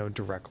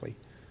 directly.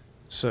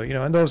 So,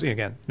 and those,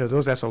 again,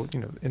 those, that's,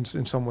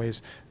 in some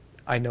ways,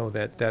 I know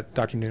that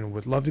Dr. Noonan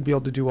would love to be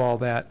able to do all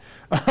that.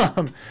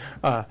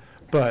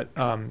 But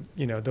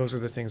those are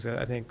the things that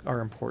I think are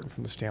important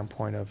from the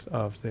standpoint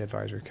of the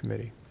advisory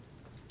committee.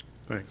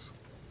 Thanks.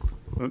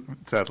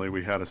 Sadly,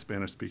 we had a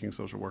Spanish-speaking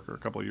social worker a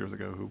couple of years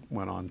ago who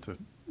went on to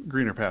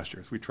greener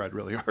pastures. We tried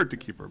really hard to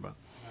keep her, but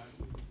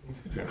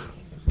yeah.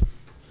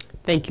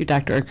 Thank you,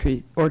 Dr.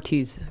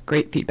 Ortiz.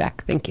 Great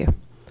feedback. Thank you.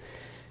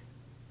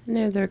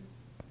 Any other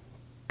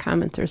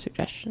comments or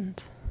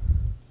suggestions?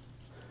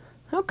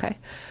 Okay.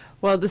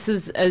 Well, this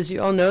is, as you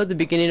all know, the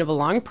beginning of a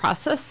long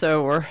process,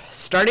 so we're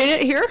starting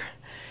it here.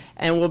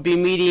 And we'll be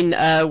meeting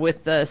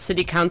with the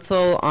City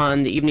Council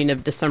on the evening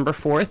of December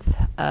 4th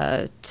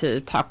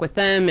to talk with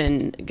them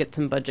and get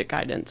some budget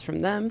guidance from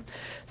them.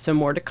 So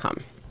more to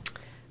come. All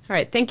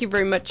right, thank you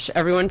very much,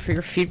 everyone, for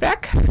your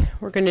feedback.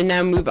 We're going to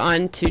now move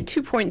on to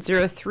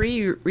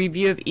 2.03,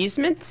 review of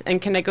easements. And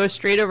can I go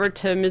straight over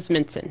to Ms.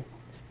 Minson?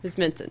 Ms.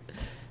 Minson.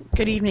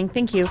 Good evening,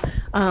 thank you.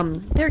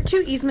 There are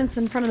two easements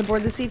in front of the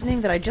board this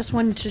evening that I just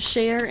wanted to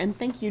share, and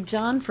thank you,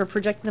 John, for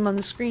projecting them on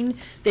the screen.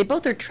 They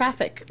both are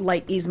traffic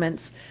light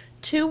easements.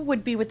 Two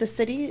would be with the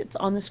city. It's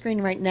on the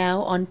screen right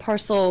now. On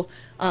parcel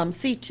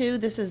C2,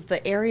 this is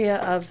the area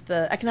of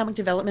the economic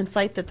development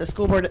site that the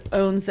school board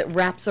owns that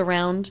wraps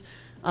around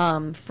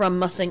from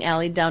Mustang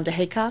Alley down to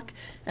Haycock.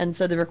 And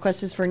so the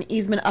request is for an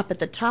easement up at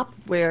the top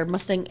where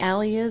Mustang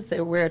Alley is,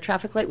 where a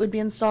traffic light would be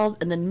installed,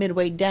 and then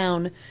midway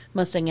down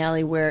Mustang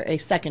Alley where a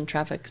second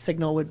traffic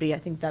signal would be. I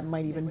think that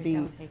might even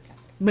be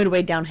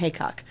midway down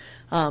Haycock.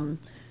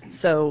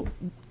 So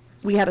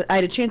I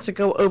had a chance to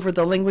go over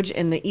the language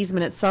in the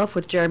easement itself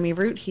with Jeremy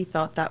Root. He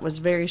thought that was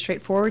very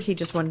straightforward. He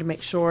just wanted to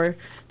make sure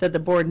that the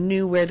board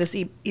knew where this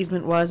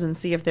easement was and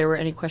see if there were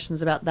any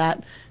questions about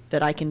that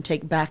I can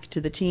take back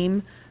to the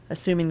team.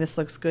 Assuming this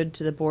looks good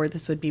to the board,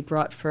 this would be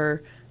brought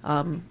for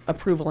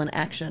approval and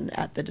action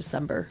at the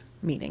December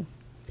meeting.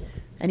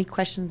 Any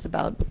questions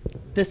about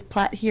this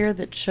plat here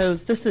that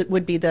shows, this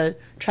would be the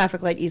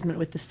traffic light easement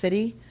with the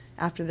city,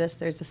 after this,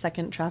 there's a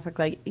second traffic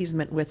light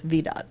easement with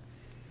VDOT.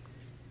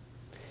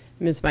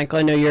 Ms. Michael,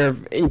 I know you're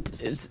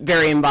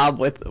very involved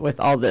with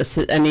all this.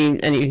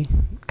 Any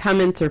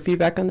comments or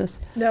feedback on this?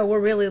 No, we're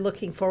really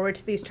looking forward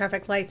to these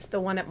traffic lights. The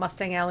one at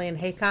Mustang Alley and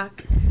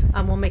Haycock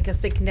will make a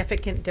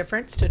significant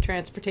difference to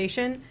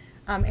transportation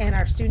and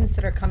our students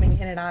that are coming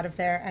in and out of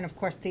there. And of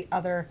course, the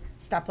other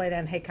stoplight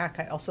on Haycock,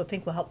 I also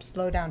think will help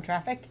slow down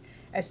traffic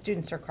as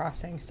students are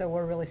crossing. So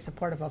we're really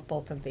supportive of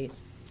both of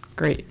these.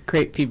 Great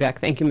feedback.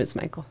 Thank you, Ms.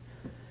 Michael.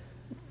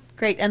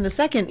 Great, and the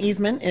second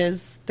easement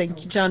is,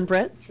 thank you, John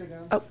Brett.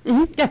 Oh,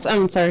 Yes,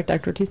 I'm sorry,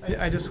 Dr. Ortiz.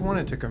 I just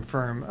wanted to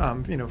confirm,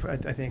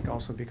 I think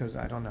also because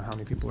I don't know how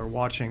many people are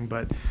watching,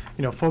 but,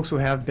 folks who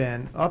have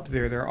been up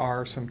there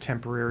are some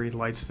temporary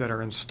lights that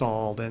are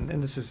installed, and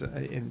this is,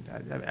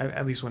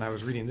 at least when I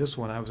was reading this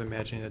one, I was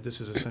imagining that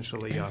this is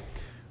essentially a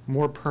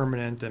more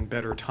permanent and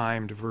better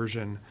timed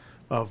version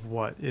of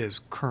what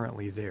is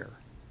currently there.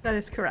 That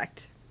is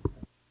correct.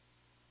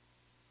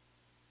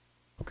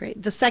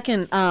 great. The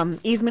second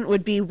easement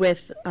would be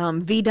with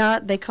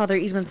VDOT. They call their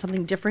easement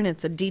something different.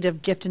 It's a deed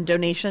of gift and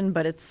donation,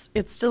 but it's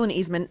still an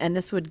easement, and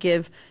this would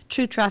give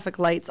true traffic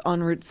lights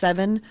on Route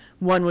 7.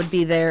 One would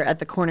be there at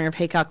the corner of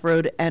Haycock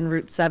Road and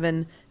Route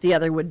 7. The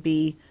other would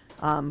be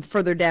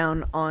further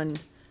down on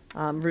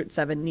Route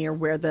 7 near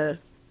where the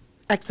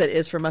exit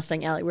is for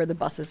Mustang Alley, where the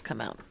buses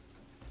come out.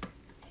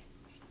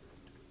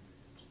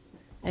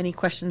 Any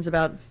questions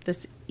about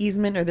this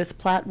easement or this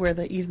plat where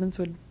the easements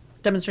would,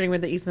 demonstrating where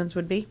the easements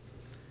would be?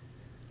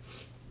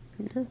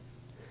 I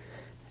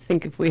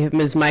think if we have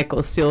Ms.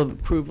 Michael's seal of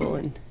approval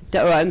and,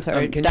 I'm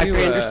sorry, Can Dr. you,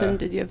 Anderson,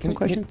 did you have some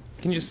questions?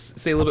 Can you just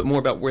say a little bit more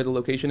about where the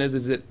location is?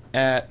 Is it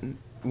at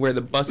where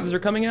the buses are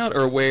coming out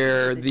or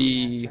where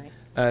the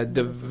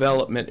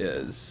development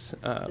is?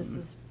 This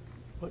is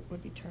what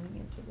would be turning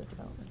into the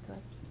development,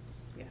 correct?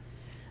 Yes.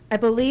 I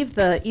believe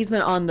the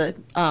easement on the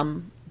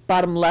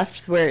bottom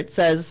left where it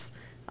says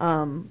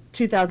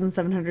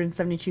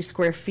 2,772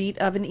 square feet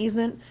of an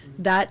easement,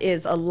 that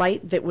is a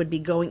light that would be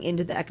going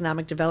into the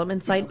economic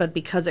development site, but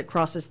because it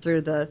crosses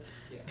through the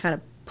kind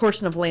of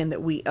portion of land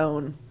that we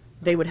own,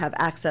 they would have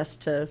access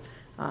to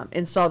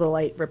install the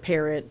light,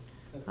 repair it,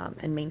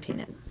 and maintain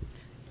it.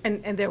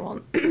 And there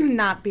will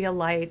not be a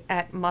light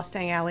at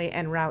Mustang Alley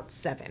and Route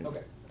 7.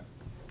 Okay.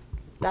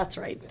 That's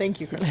right.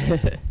 Thank you,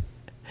 Kristen.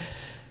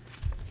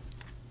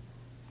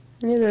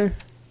 Any other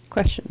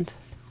questions?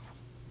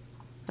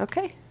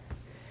 Okay.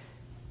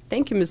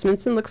 Thank you, Ms.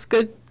 Minson. Looks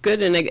good,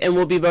 and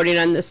we'll be voting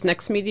on this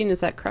next meeting, is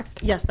that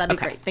correct? Yes, that'd be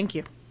Okay. great. Thank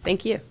you.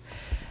 Thank you.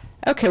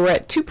 Okay, we're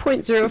at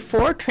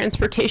 2.04,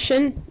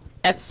 transportation,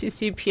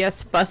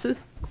 FCCPS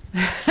buses.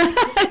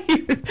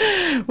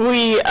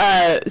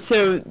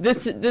 So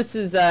this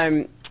is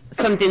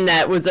something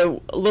that was a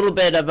little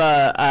bit of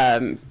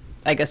a,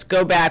 I guess,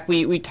 go back.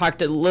 We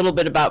talked a little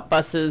bit about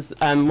buses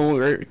when we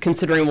were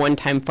considering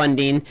one-time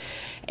funding.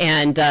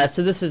 And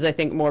so this is, I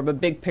think, more of a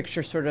big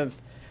picture sort of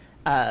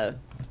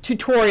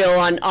tutorial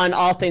on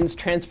all things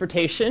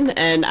transportation.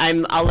 And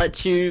I'll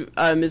let you,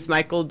 Ms.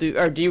 Michael, do,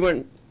 or do you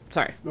want,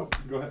 sorry. No,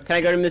 go ahead. Can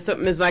I go to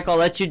Ms. Michael? I'll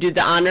let you do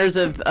the honors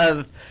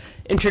of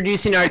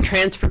introducing our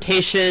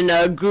transportation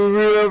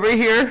guru over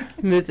here.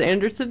 Ms.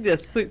 Anderson,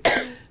 yes, please.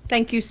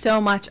 Thank you so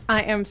much.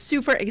 I am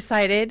super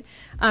excited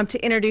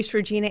to introduce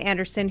Regina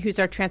Anderson, who's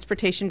our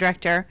transportation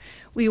director.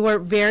 We were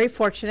very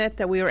fortunate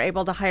that we were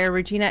able to hire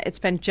Regina. It's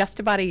been just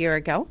about a year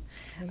ago.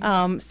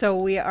 So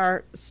we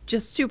are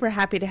just super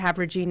happy to have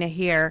Regina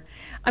here.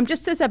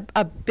 Just as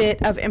a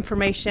bit of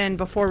information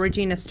before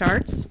Regina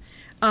starts,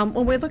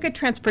 when we look at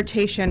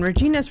transportation,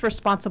 Regina is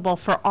responsible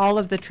for all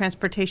of the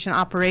transportation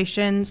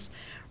operations,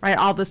 right,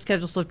 all the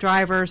schedules of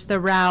drivers, the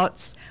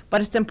routes,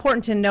 but it's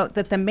important to note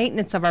that the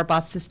maintenance of our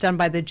bus is done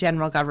by the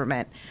general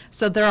government.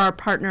 So they're our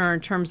partner in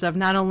terms of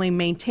not only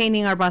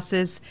maintaining our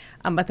buses,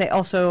 but they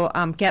also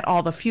get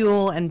all the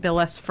fuel and bill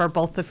us for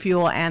both the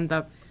fuel and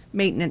the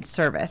maintenance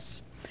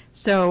service.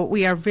 So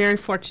we are very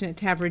fortunate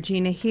to have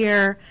Regina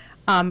here.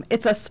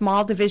 It's a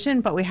small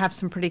division, but we have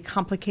some pretty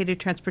complicated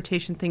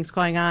transportation things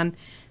going on,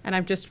 and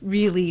I'm just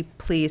really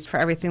pleased for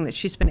everything that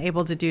she's been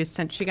able to do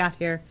since she got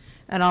here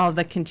and all of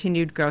the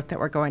continued growth that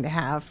we're going to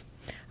have.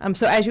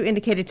 So as you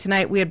indicated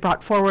tonight, we had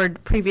brought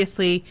forward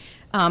previously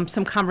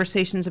some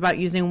conversations about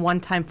using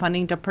one-time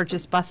funding to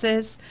purchase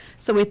buses.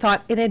 So we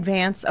thought in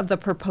advance of the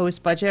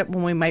proposed budget,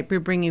 when we might be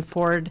bringing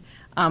forward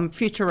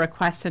future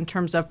requests in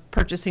terms of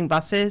purchasing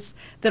buses,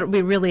 that it would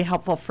be really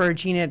helpful for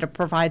Regina to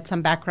provide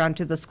some background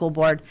to the school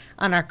board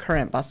on our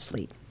current bus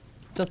fleet.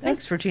 So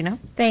thanks, Regina.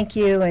 Thank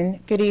you,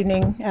 and good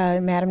evening,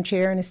 Madam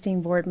Chair and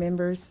esteemed board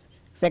members,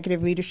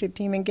 executive leadership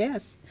team, and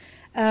guests.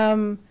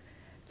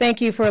 Thank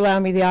you for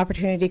allowing me the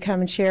opportunity to come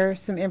and share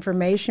some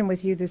information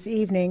with you this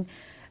evening.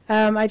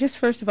 I just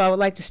first of all would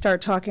like to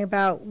start talking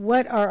about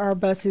what are our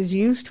buses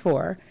used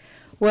for.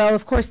 Well,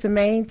 of course, the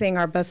main thing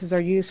our buses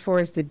are used for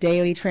is the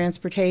daily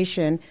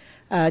transportation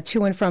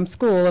to and from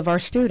school of our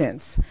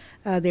students.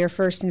 They're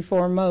first and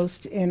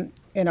foremost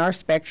in our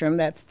spectrum,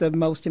 that's the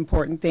most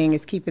important thing,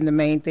 is keeping the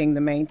main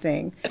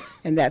thing,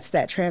 and that's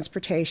that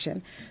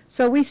transportation.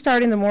 So we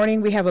start in the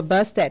morning. We have a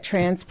bus that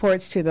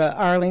transports to the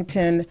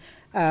Arlington,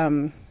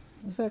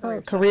 what's that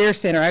called? Career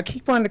Center. I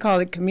keep wanting to call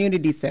it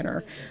Community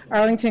Center,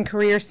 Arlington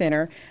Career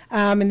Center.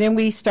 And then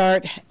we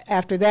start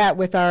after that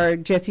with our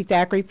Jesse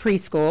Thackeray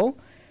Preschool.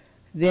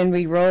 Then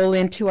we roll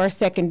into our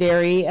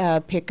secondary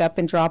pick up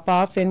and drop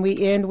off, and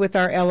we end with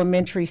our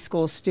elementary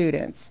school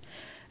students.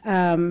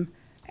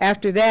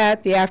 After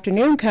that, the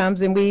afternoon comes,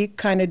 and we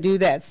kind of do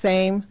that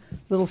same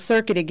little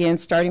circuit again,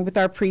 starting with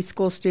our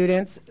preschool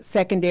students,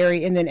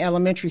 secondary, and then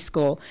elementary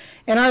school.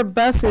 And our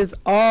buses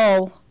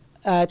all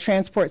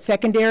transport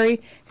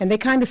secondary, and they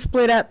kind of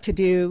split up to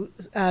do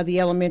the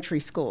elementary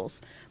schools.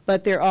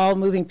 But they're all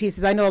moving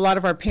pieces. I know a lot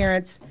of our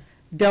parents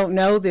don't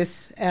know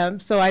this,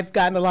 so I've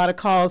gotten a lot of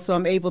calls, so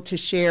I'm able to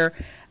share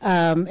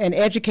and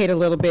educate a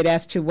little bit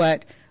as to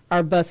what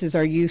our buses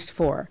are used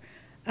for.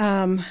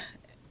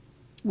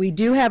 We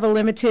do have a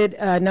limited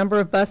number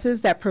of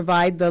buses that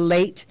provide the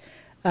late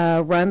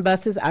run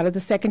buses out of the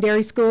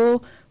secondary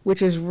school,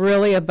 which is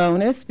really a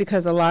bonus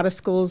because a lot of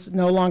schools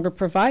no longer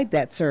provide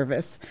that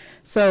service.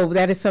 So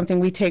that is something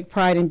we take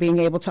pride in being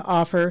able to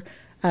offer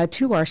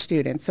to our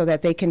students so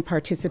that they can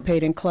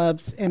participate in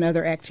clubs and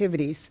other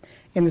activities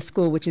in the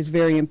school, which is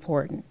very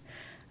important.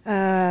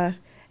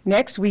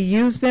 Next, we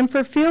use them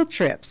for field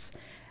trips.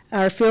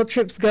 Our field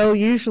trips go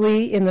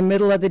usually in the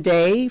middle of the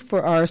day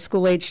for our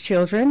school-age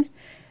children.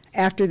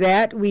 After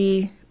that,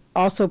 we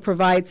also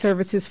provide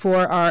services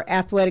for our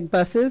athletic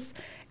buses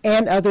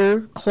and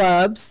other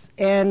clubs,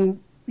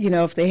 and, you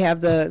know, if they have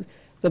the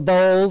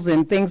bowls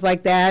and things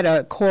like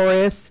that,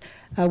 chorus,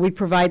 we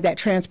provide that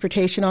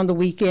transportation on the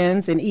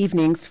weekends and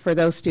evenings for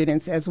those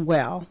students as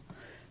well.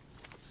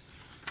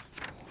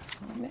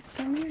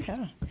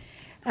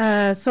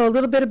 So a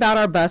little bit about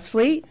our bus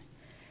fleet.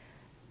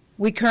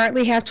 We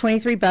currently have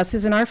 23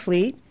 buses in our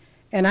fleet,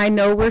 and I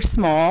know we're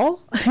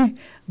small,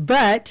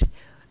 but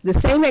the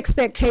same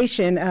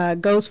expectation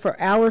goes for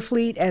our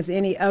fleet as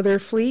any other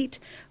fleet.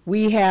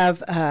 We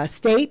have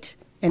state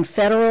and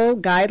federal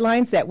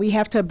guidelines that we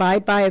have to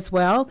abide by as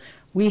well.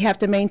 We have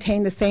to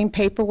maintain the same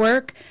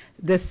paperwork,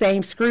 the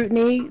same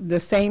scrutiny, the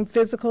same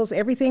physicals,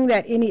 everything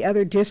that any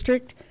other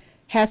district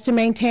has to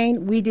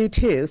maintain, we do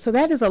too. So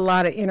that is a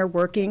lot of inner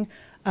working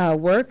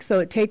work. So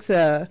it takes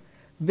a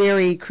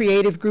very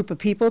creative group of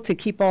people to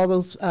keep all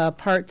those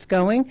parts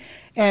going.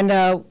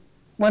 And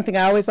one thing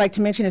I always like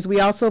to mention is we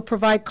also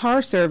provide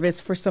car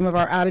service for some of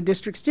our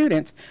out-of-district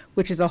students,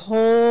 which is a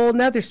whole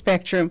nother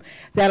spectrum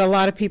that a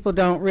lot of people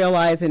don't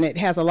realize, and it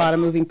has a lot of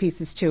moving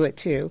pieces to it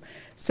too.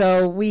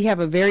 So we have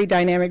a very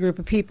dynamic group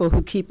of people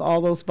who keep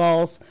all those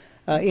balls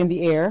in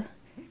the air,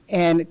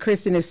 and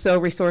Kristen is so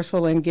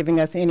resourceful in giving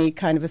us any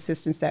kind of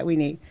assistance that we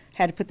need.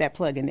 Had to put that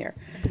plug in there.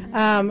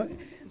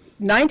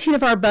 19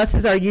 of our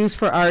buses are used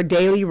for our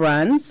daily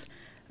runs.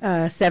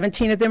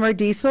 17 of them are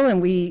diesel,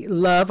 and we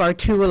love our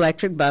 2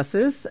 electric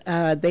buses.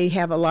 They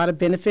have a lot of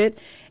benefit,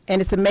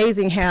 and it's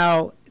amazing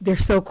how they're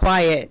so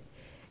quiet.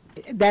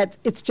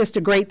 It's just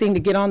a great thing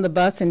to get on the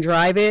bus and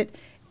drive it,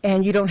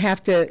 and you don't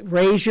have to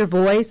raise your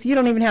voice. You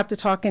don't even have to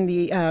talk in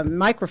the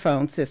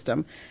microphone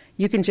system.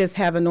 You can just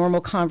have a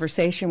normal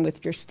conversation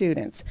with your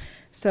students.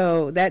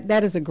 So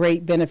that is a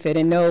great benefit,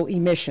 and no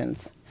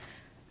emissions.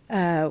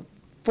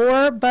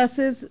 4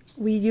 buses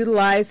we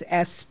utilize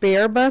as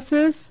spare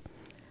buses.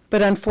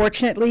 But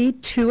unfortunately,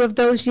 2 of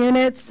those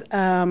units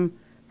are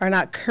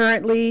not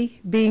currently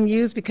being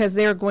used because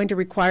they are going to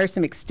require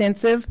some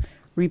extensive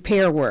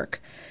repair work.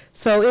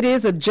 So it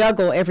is a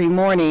juggle every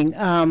morning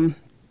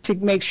to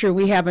make sure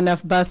we have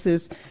enough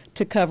buses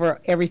to cover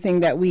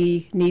everything that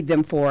we need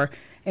them for.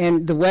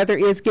 And the weather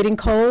is getting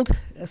cold,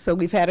 so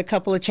we've had a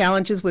couple of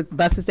challenges with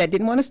buses that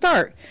didn't want to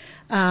start.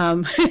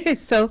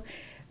 So,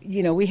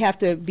 you know, we have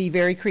to be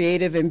very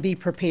creative and be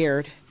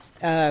prepared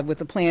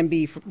with a plan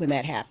B when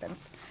that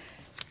happens.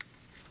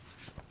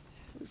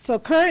 So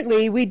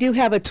currently, we do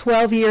have a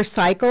 12-year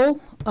cycle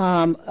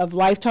of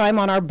lifetime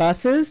on our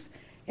buses.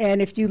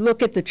 And if you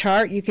look at the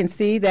chart, you can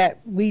see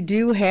that we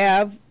do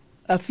have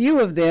a few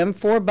of them,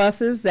 4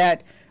 buses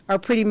that are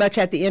pretty much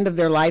at the end of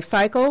their life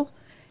cycle.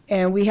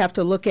 And we have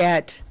to look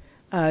at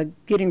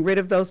getting rid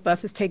of those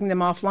buses, taking them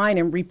offline,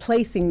 and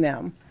replacing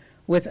them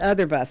with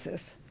other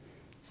buses.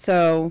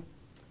 So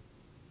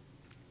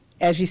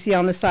as you see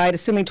on the side,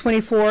 assuming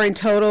 24 in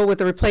total with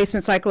a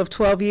replacement cycle of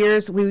 12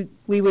 years, we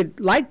would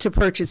like to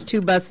purchase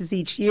 2 buses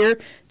each year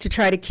to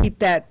try to keep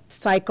that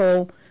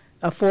cycle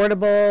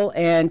affordable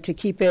and to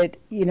keep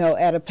it, you know,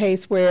 at a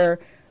pace where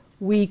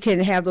we can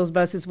have those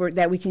buses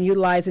that we can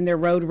utilize and they're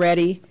road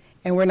ready,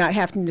 and we're not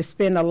having to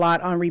spend a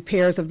lot on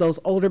repairs of those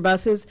older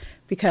buses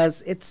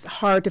because it's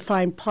hard to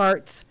find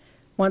parts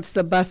once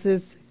the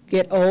buses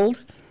get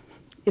old.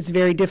 It's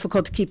very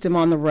difficult to keep them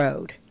on the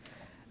road.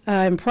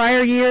 In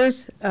prior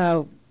years,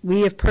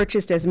 we have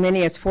purchased as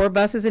many as 4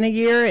 buses in a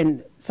year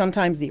and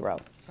sometimes 0.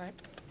 Right.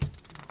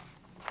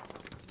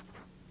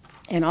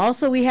 And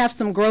also we have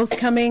some growth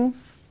coming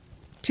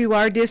to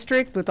our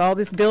district with all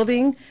this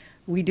building.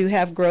 we do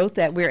have growth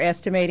that we're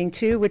estimating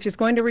too, which is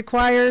going to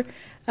require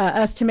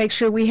us to make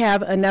sure we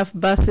have enough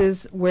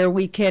buses where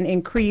we can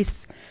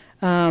increase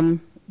the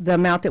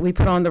amount that we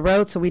put on the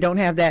road so we don't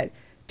have that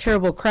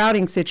terrible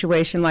crowding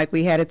situation like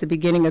we had at the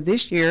beginning of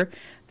this year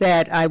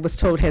that I was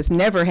told has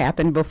never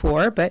happened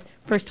before, but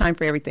first time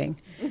for everything.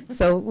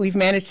 So we've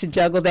managed to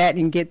juggle that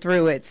and get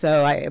through it,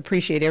 so I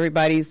appreciate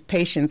everybody's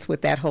patience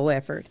with that whole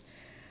effort.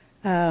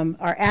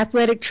 Our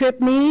athletic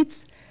trip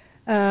needs.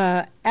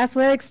 Our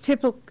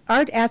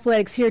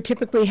athletics here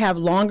typically have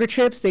longer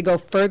trips. They go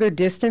further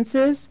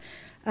distances,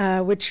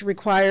 which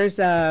requires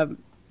the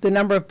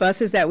number of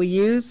buses that we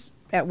use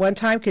at one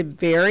time could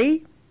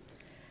vary.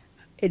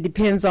 It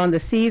depends on the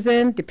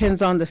season,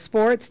 depends on the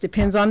sports,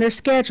 depends on their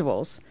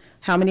schedules,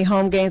 how many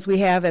home games we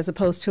have as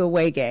opposed to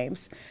away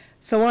games.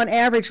 So on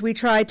average, we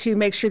try to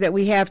make sure that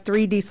we have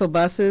 3 diesel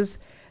buses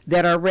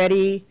that are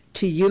ready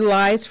to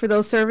utilize for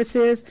those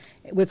services,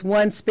 with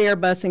 1 spare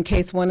bus in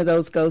case one of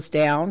those goes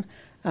down,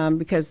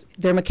 because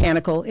they're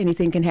mechanical.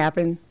 Anything can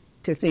happen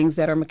to things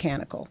that are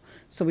mechanical.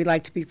 So we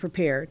like to be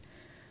prepared.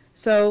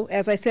 So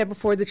as I said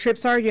before, the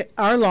trips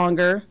are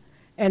longer,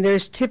 and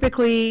there's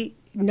typically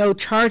no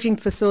charging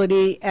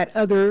facility at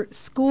other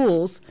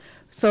schools.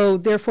 So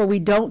therefore, we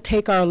don't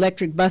take our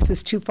electric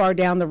buses too far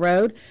down the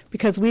road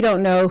because we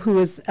don't know who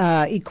is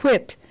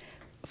equipped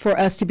for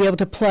us to be able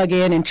to plug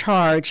in and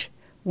charge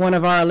one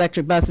of our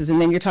electric buses.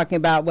 And then you're talking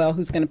about, well,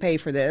 who's going to pay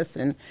for this?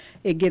 And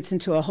it gets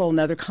into a whole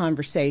nother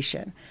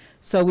conversation.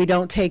 So we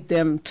don't take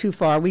them too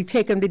far. We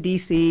take them to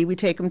D.C., we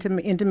take them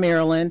into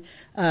Maryland,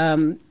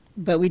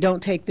 but we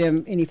don't take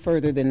them any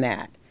further than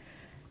that.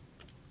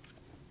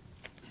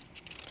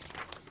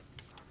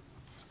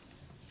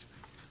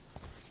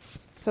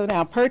 So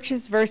now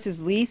purchase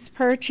versus lease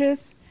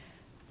purchase.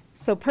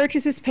 So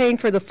purchase is paying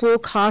for the full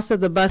cost of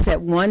the bus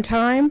at one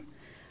time.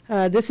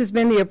 This has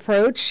been the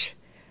approach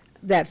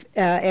that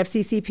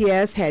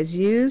FCCPS has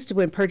used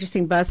when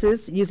purchasing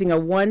buses, using a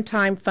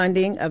one-time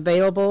funding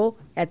available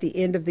at the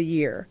end of the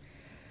year.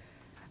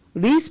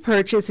 Lease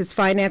purchase is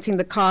financing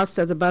the cost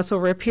of the bus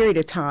over a period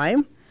of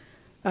time.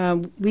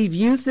 We've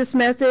used this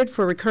method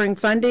for recurring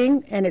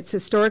funding, and it's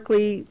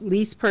historically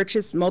lease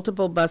purchased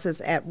multiple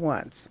buses at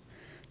once.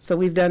 So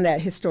we've done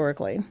that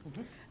historically.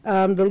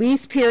 The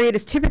lease period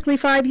is typically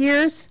 5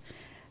 years,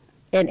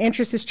 and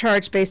interest is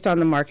charged based on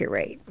the market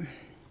rate.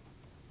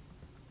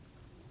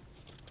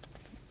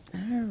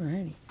 All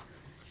righty.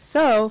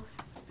 So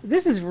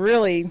this is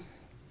really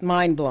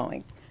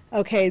mind-blowing.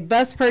 Okay,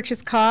 bus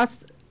purchase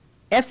costs.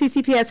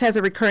 FCCPS has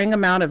a recurring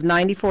amount of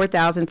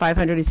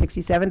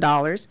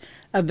 $94,567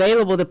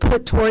 available to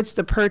put towards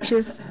the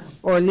purchase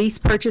or lease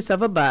purchase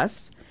of a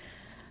bus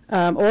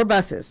or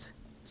buses.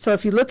 So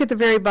if you look at the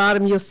very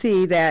bottom, you'll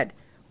see that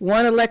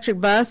one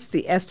electric bus,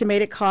 the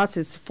estimated cost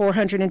is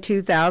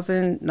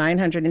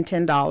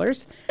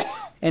 $402,910,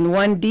 and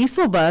one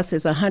diesel bus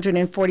is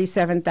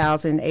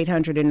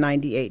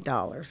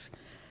 $147,898.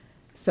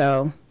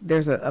 So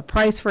there's a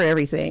price for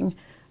everything.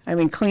 I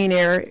mean, clean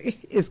air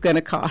is going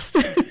to cost.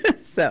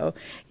 So,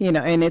 you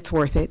know, and it's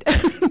worth it.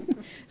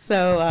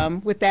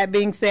 So with that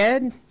being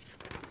said,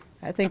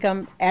 I think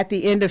I'm at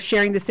the end of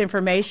sharing this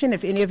information.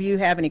 If any of you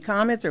have any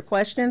comments or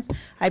questions,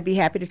 I'd be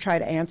happy to try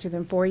to answer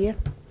them for you.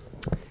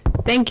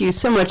 Thank you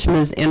so much,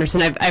 Ms.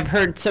 Anderson. I've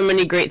heard so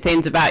many great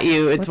things about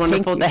you. It's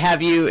wonderful to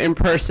have you in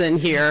person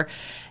here.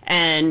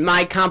 And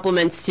my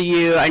compliments to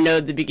you. I know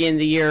the beginning of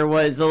the year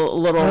was a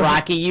little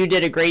rocky. You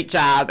did a great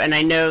job. And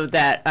I know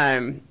that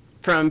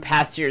from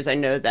past years, I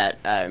know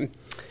that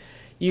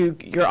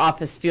your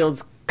office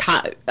feels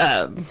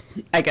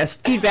I guess,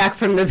 feedback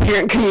from the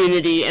parent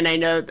community, and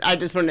I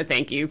just want to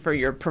thank you for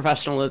your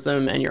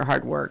professionalism and your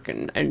hard work,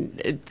 and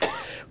it's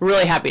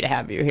really happy to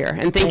have you here.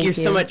 And thank you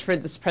so much for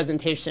this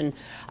presentation.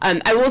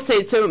 I will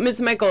say, so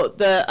Ms. Michael,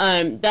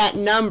 that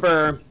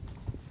number,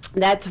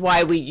 that's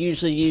why we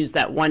usually use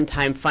that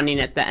one-time funding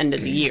at the end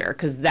of the year,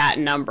 because that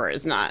number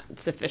is not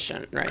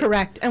sufficient, right?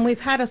 Correct. And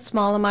we've had a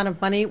small amount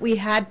of money. We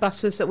had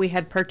buses that we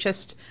had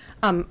purchased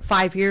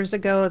 5 years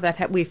ago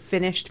that we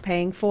finished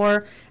paying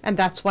for, and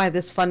that's why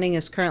this funding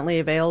is currently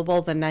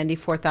available, the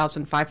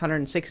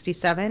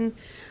 $94,567.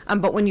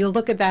 But when you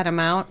look at that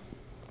amount,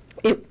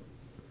 it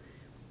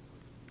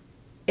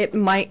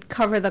might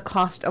cover the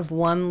cost of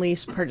one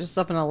lease purchase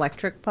of an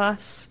electric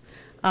bus.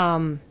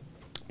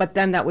 But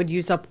then that would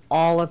use up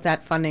all of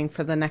that funding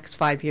for the next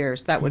 5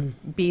 years. That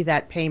would be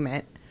that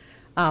payment.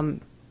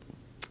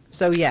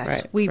 So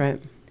yes,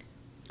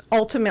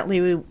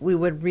 ultimately we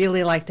would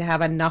really like to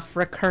have enough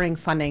recurring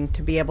funding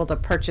to be able to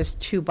purchase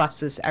 2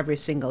 buses every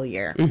single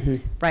year,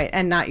 right?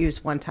 And not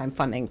use one-time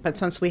funding. But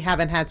since we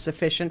haven't had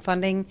sufficient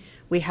funding,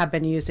 we have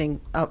been using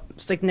a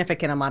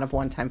significant amount of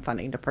one-time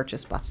funding to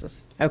purchase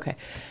buses. Okay,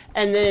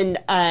 and then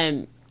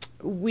I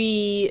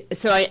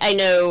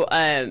know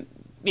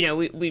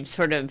we've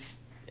sort of.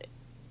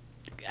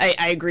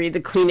 I agree,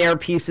 the clean air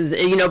piece is,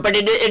 but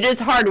it is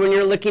hard when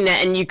you're looking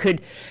at, and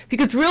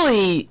because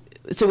really,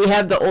 so we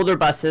have the older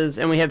buses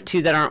and we have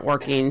 2 that aren't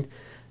working.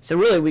 So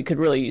really, we could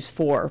really use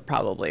 4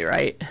 probably,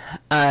 right?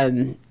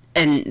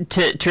 and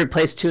to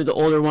replace two of the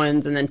older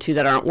ones and then two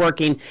that aren't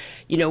working,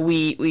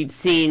 we've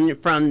seen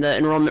from the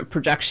enrollment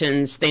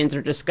projections, things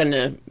are just going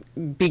to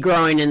be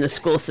growing in the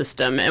school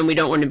system, and we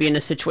don't want to be in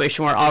a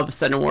situation where all of a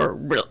sudden we're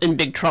in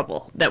big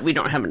trouble that we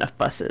don't have enough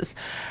buses.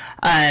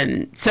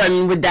 So, I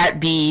mean, would that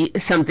be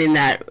something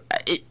that,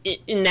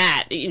 in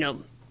that,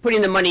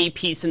 putting the money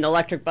piece in the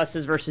electric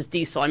buses versus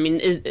diesel, I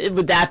mean,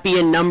 would that be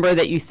a number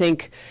that you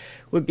think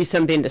would be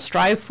something to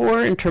strive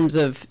for in terms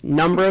of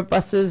number of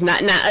buses?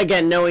 Not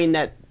again, knowing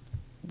that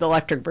the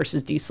electric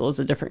versus diesel is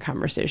a different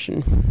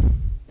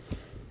conversation.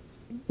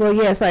 Well,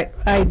 yes,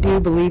 I do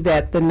believe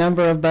that the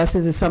number of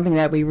buses is something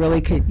that we really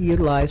could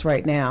utilize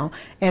right now.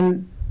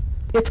 And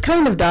it's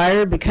kind of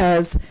dire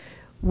because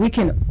we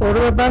can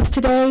order a bus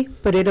today,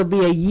 but it'll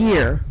be a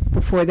year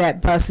before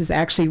that bus is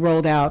actually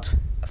rolled out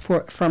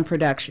from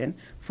production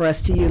for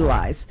us to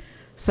utilize.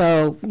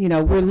 So,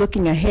 we're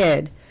looking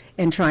ahead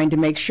and trying to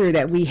make sure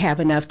that we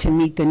have enough to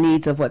meet the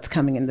needs of what's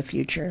coming in the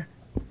future.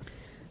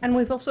 And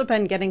we've also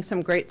been getting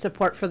some great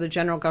support for the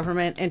general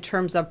government in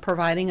terms of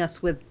providing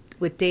us with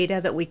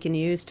data that we can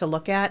use to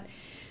look at.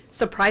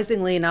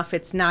 Surprisingly enough,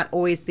 it's not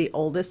always the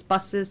oldest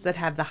buses that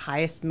have the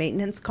highest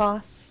maintenance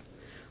costs,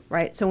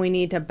 right? So we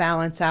need to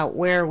balance out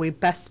where are we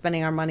best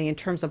spending our money in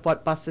terms of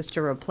what buses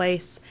to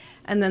replace.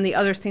 And then the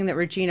other thing that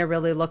Regina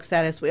really looks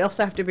at is we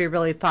also have to be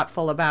really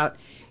thoughtful about,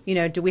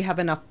 do we have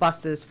enough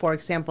buses, for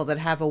example, that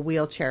have a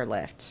wheelchair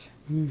lift?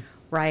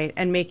 Right,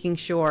 and making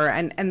sure,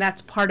 and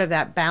that's part of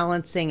that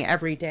balancing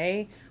every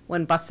day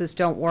when buses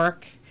don't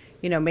work,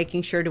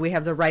 making sure do we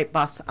have the right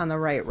bus on the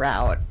right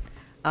route.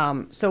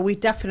 So we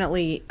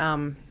definitely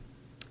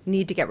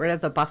need to get rid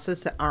of the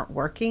buses that aren't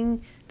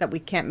working, that we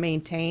can't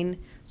maintain.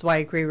 So I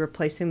agree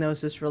replacing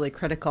those is really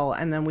critical.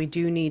 And then we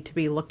do need to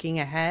be looking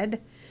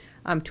ahead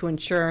to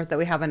ensure that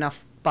we have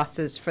enough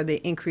buses for the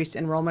increased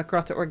enrollment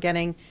growth that we're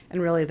getting,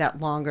 and really that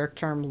longer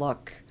term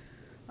look.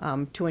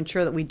 To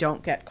ensure that we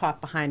don't get caught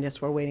behind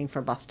as we're waiting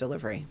for bus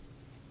delivery.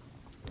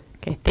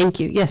 Okay, thank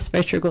you. Yes,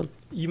 Vice Chair Gould.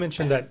 You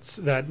mentioned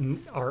that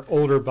our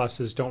older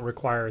buses don't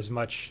require as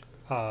much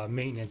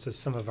maintenance as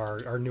some of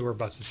our newer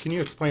buses. Can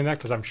you explain that?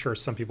 Because I'm sure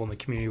some people in the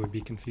community would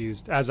be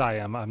confused, as I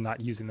am. I'm not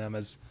using them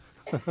as,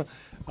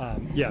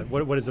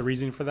 what is the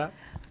reason for that?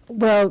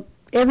 Well,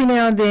 every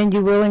now and then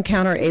you will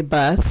encounter a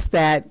bus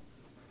that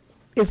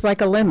is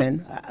like a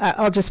lemon.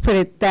 I'll just put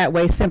it that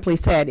way, simply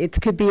said. It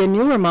could be a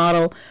newer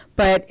model,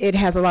 but it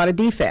has a lot of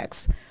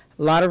defects,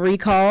 a lot of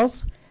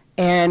recalls,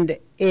 and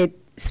it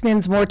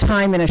spends more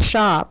time in a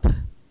shop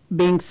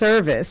being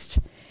serviced,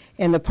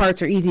 and the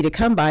parts are easy to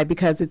come by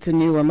because it's a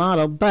newer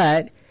model,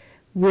 but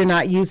we're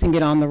not using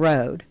it on the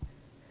road.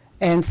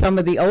 And some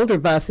of the older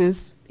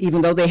buses,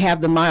 even though they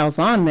have the miles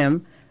on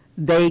them,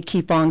 they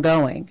keep on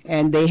going,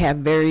 and they have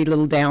very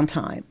little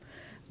downtime.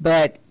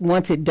 But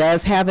once it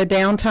does have a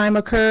downtime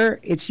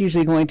occur, it's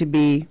usually going to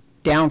be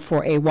down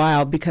for a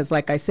while because,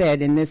 like I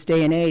said, in this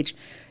day and age,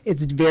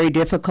 it's very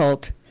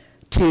difficult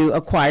to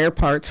acquire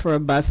parts for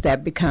a bus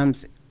that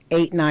becomes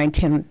 8, 9,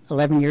 10,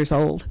 11 years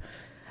old.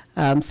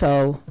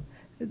 So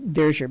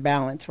there's your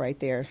balance right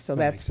there. So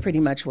that's pretty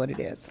much what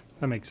it is.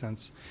 That makes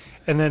sense.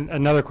 And then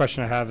another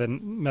question I have,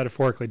 and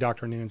metaphorically,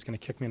 Dr. Noonan's going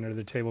to kick me under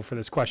the table for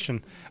this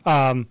question.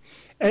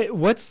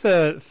 What's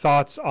the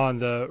thoughts on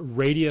the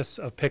radius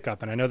of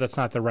pickup? And I know that's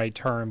not the right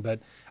term, but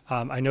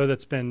I know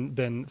that's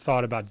been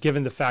thought about,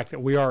 given the fact that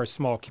we are a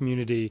small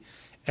community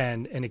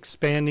and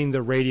expanding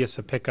the radius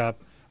of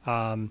pickup.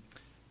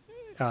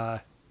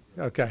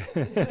 Okay.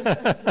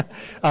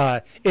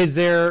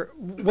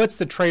 What's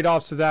the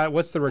trade-offs of that?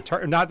 What's the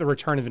return, not the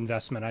return of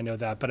investment, I know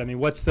that, but I mean,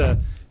 what's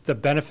the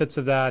benefits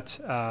of that?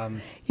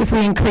 If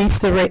we increase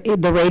the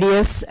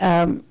radius,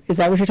 is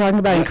that what you're talking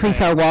about? Yes,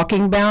 increase our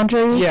walking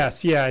boundary?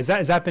 Yes, yeah.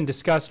 Has that been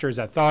discussed, or is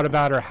that thought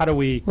about, or how do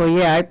we? Well,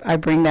 yeah, I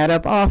bring that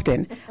up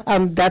often.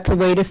 That's a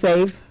way to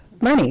save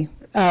money.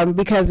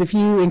 Because if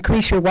you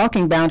increase your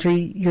walking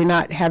boundary, you're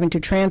not having to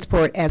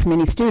transport as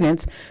many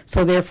students,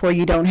 so therefore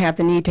you don't have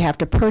the need to have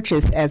to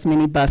purchase as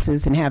many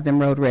buses and have them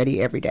road ready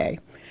every day.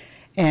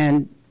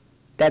 And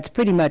that's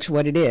pretty much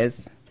what it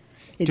is.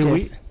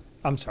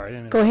 I'm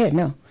sorry. Go ahead,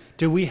 no.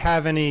 Do we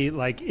have any,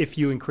 like, if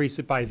you increase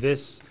it by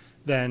this,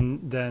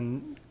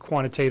 then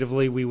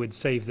quantitatively we would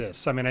save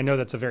this? I mean, I know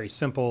that's a very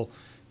simple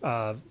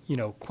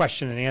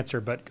question and answer,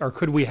 but or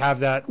could we have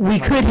that? We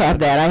could have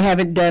that. I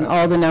haven't done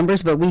all the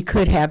numbers, but we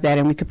could have that,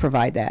 and we could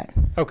provide that.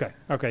 Okay.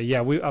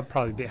 Yeah, I'll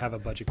probably have a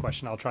budget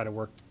question. I'll try to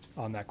work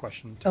on that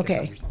question.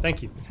 Okay.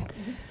 Thank you.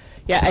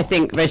 Yeah, I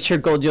think Vice Chair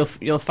Gould,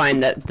 you'll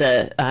find that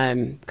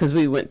because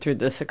we went through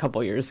this a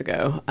couple years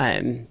ago,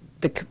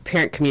 the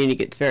parent community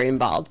gets very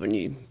involved when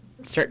you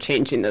start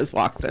changing those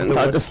walk zones.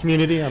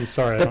 Community? I'm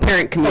sorry. The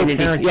parent community.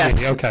 Parent yes.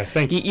 Community. Okay,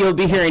 thank you. You'll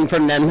be hearing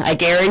from them, I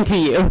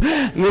guarantee you.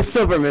 Ms.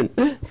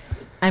 Silverman.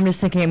 I'm just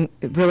thinking,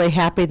 I'm really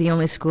happy the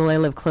only school I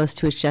live close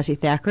to is Jesse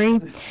Thackeray.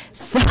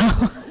 So,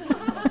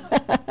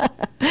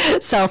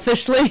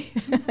 selfishly,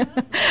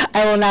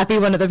 I will not be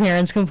one of the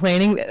parents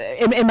complaining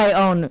in my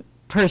own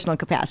personal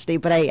capacity,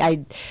 but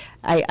I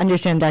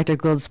understand Dr.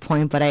 Gould's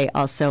point, but I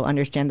also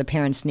understand the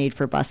parents' need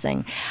for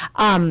busing.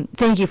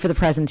 Thank you for the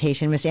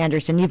presentation, Ms.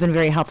 Anderson. You've been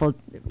very helpful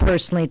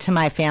personally to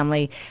my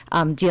family,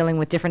 dealing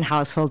with different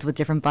households with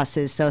different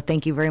buses, so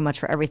thank you very much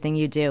for everything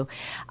you do.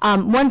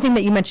 One thing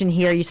that you mentioned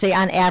here, you say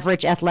on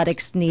average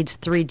athletics needs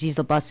 3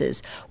 diesel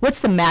buses.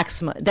 What's the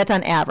maximum? That's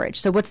on average,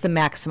 so what's the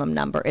maximum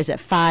number? Is it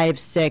 5,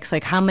 6?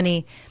 Like how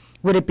many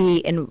would it be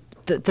in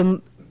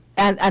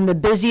on the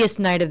busiest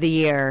night of the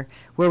year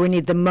where we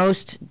need the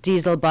most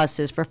diesel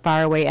buses for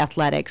faraway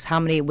athletics? How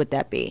many would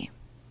that be?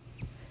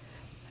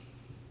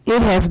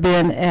 It has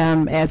been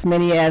as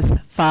many as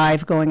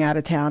 5 going out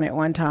of town at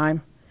one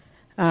time,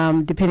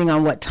 depending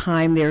on what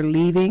time they're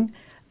leaving.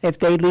 If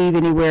they leave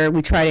anywhere,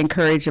 we try to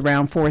encourage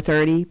around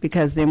 4:30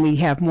 because then we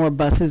have more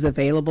buses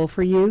available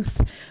for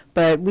use.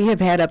 But we have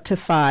had up to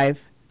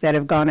 5 that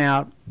have gone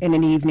out in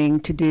an evening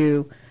to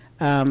do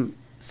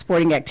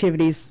sporting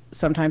activities,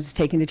 sometimes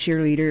taking the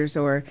cheerleaders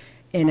or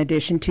in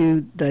addition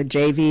to the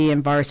JV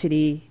and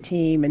varsity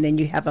team, and then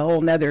you have a whole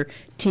nother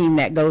team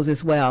that goes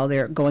as well.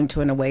 They're going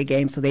to an away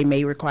game, so they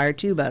may require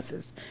 2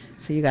 buses.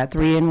 So you got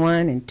 3 in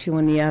one and 2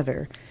 in the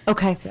other.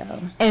 Okay.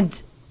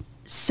 And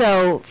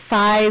so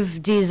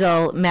 5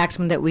 diesel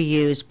maximum that we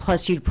use,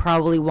 plus you'd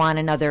probably want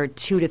another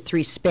 2 to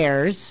 3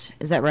 spares.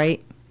 Is that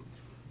right?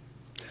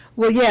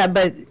 Well, yeah,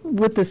 but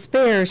with the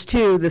spares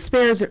too, the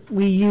spares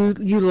we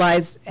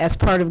utilize as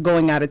part of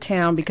going out of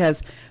town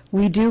because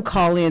we do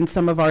call in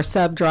some of our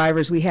sub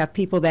drivers. We have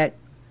people that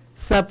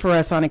sub for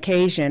us on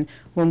occasion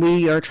when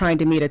we are trying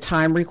to meet a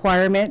time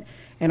requirement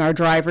and our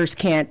drivers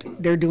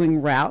can't, they're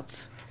doing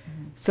routes.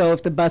 So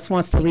if the bus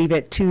wants to leave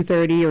at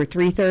 2:30 or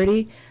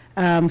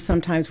 3:30,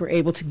 sometimes we're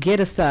able to get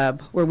a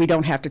sub where we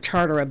don't have to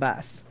charter a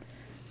bus.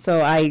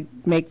 So I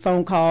make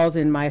phone calls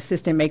and my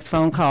assistant makes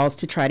phone calls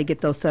to try to get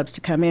those subs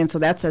to come in. So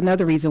that's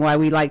another reason why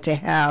we like to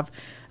have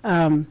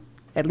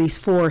at least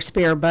 4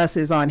 spare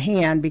buses on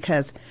hand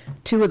because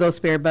 2 of those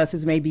spare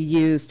buses may be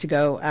used to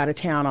go out of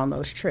town on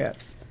those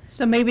trips.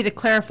 So maybe to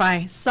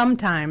clarify,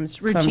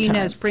 sometimes Regina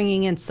is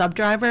bringing in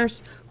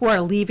sub-drivers who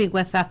are leaving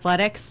with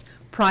athletics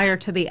prior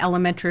to the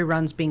elementary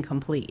runs being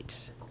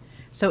complete.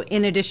 So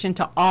in addition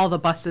to all the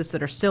buses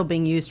that are still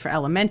being used for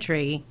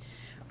elementary,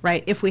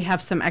 right, if we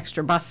have some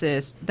extra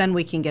buses, then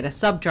we can get a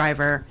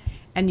sub-driver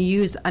and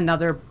use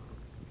another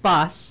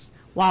bus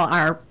while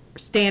our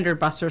standard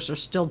buses are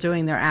still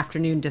doing their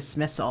afternoon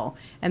dismissal.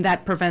 And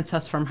that prevents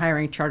us from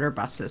hiring charter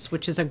buses,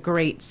 which is a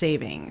great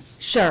savings.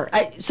 Sure.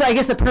 So I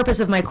guess the purpose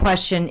of my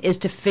question is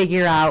to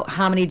figure out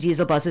how many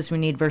diesel buses we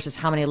need versus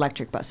how many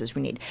electric buses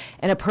we need.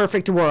 In a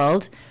perfect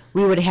world,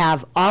 we would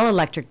have all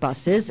electric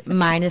buses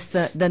minus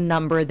the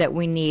number that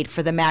we need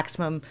for the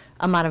maximum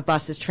amount of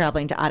buses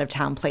traveling to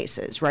out-of-town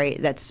places, right?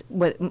 That's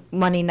with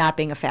money not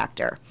being a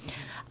factor.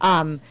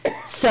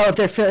 So if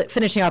they're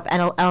finishing up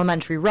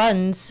elementary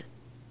runs,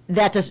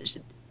 that does,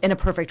 in a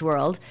perfect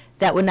world,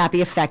 that would not be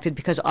affected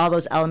because all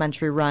those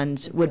elementary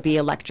runs would be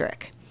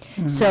electric.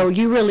 So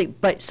you really,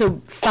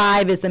 so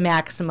 5 is the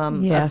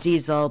maximum of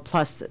diesel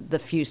plus the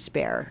few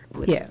spare.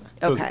 Yeah.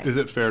 So Okay. is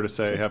it fair to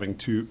say having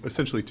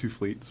essentially two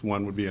fleets?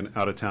 One would be an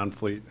out-of-town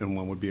fleet and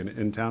one would be an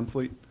in-town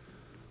fleet?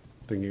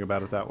 Thinking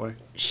about it that way?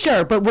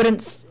 Sure, but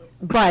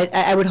but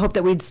I would hope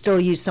that we'd still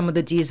use some of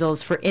the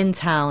diesels for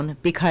in-town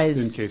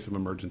because. In case of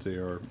emergency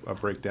or a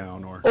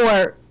breakdown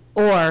or.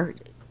 Or,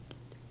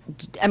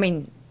 I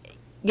mean,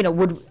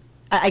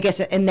 I guess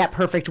in that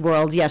perfect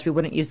world, yes, we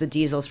wouldn't use the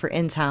diesels for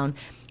in-town,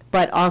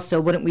 but also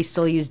wouldn't we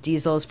still use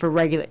diesels for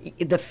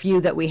the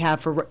few that we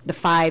have for the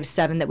 5,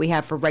 7 that we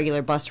have for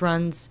regular bus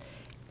runs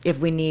if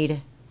we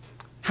need,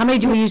 how many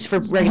do we use for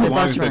regular bus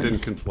runs? As long as they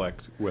didn't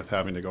conflict with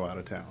having to go out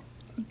of town.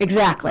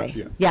 Exactly,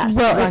 Yeah. yes,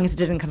 Well, as long as it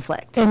didn't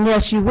conflict. And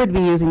yes, you would be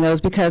using those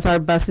because our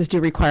buses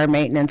do require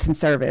maintenance and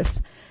service.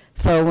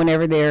 So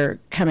whenever they're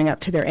coming up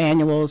to their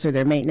annuals or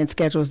their maintenance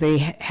schedules, they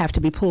have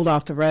to be pulled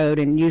off the road,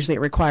 and usually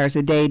it requires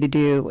a day to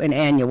do an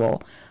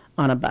annual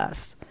on a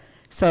bus.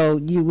 So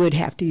you would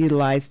have to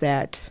utilize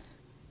that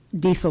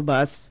diesel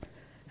bus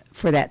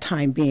for that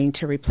time being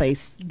to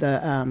replace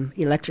the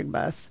electric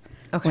bus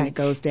when Okay. it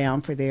goes down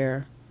for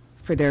their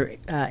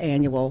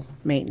annual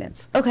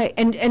maintenance. Okay,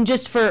 and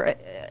just for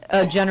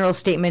a general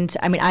statement,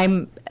 I mean,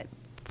 I'm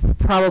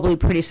probably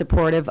pretty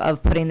supportive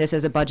of putting this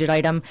as a budget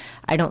item.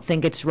 I don't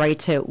think it's right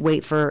to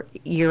wait for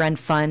year-end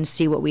funds,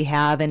 see what we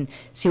have, and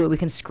see what we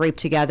can scrape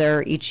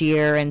together each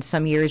year. And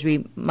some years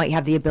we might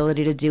have the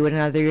ability to do it,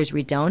 and other years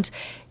we don't.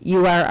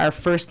 You are our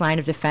first line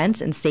of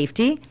defense and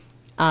safety.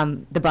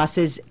 The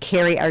buses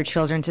carry our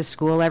children to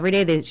school every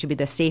day. They should be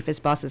the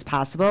safest buses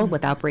possible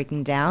without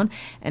breaking down.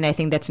 And I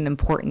think that's an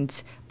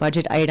important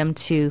budget item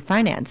to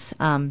finance.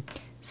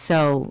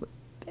 So,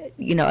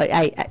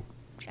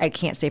 I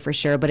can't say for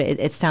sure, but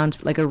it sounds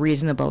like a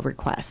reasonable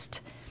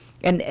request.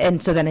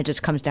 And so then it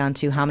just comes down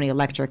to how many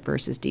electric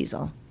versus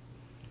diesel.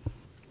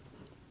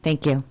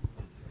 Thank you.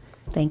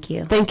 Thank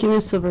you. Thank you,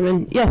 Ms.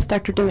 Silverman. Yes,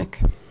 Dr. Dimick.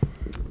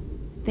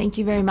 Thank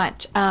you very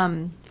much.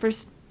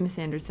 First, Ms.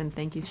 Anderson,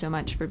 thank you so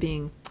much for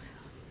being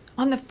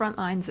on the front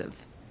lines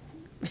of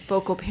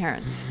vocal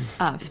parents,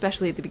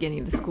 especially at the beginning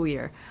of the school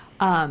year.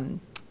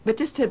 But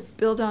just to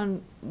build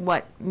on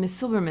what Ms.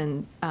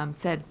 Silverman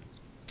said,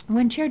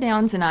 when Chair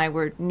Downs and I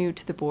were new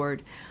to the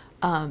board,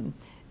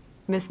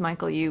 Ms.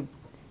 Michael, you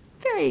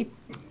very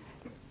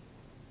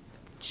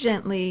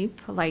gently,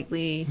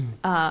 politely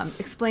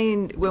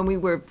explained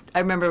when I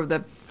remember the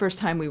first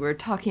time we were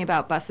talking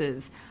about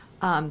buses,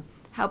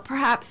 how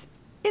perhaps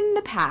in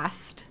the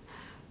past,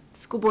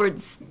 school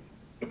boards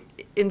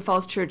in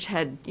Falls Church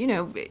had,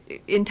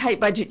 in tight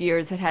budget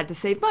years had to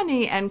save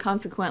money, and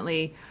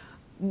consequently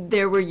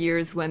there were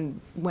years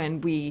when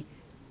we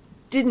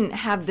didn't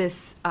have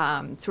this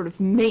sort of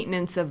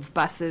maintenance of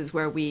buses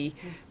where we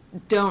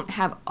don't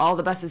have all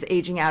the buses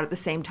aging out at the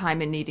same time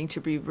and needing to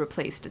be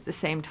replaced at the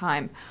same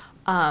time.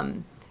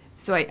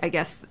 So I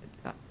guess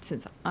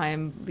since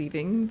I'm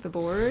leaving the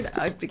board,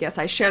 I guess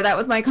I share that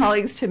with my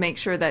colleagues to make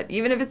sure that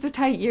even if it's a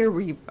tight year,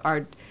 we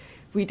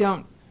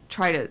don't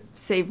try to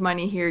save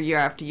money here year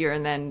after year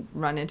and then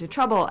run into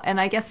trouble. And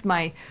I guess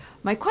my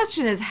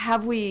question is,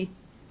 has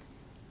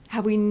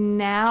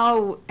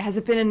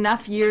it been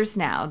enough years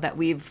now that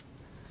we've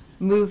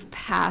moved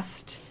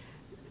past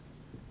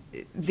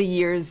the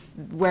years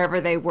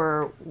wherever they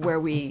were where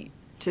we,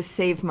 to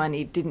save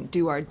money, didn't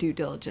do our due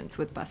diligence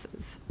with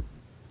buses?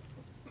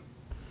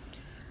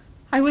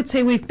 I would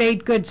say we've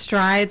made good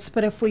strides,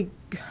 but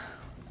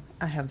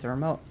I have the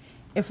remote.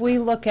 If we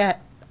look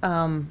at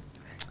the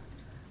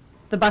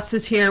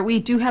buses here, we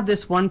do have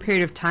this one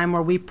period of time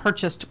where we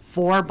purchased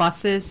 4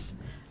 buses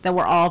that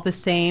were all the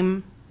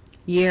same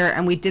year,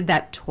 and we did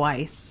that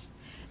twice.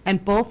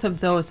 And both of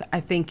those, I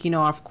think,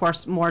 are of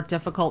course more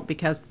difficult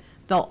because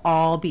they'll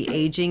all be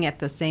aging at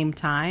the same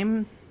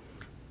time.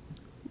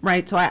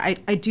 Right, so I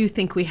do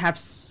think we have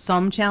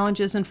some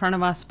challenges in front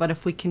of us, but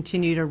if we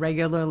continue to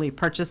regularly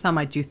purchase them,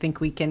 I do think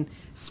we can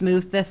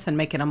smooth this and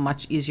make it a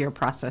much easier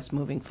process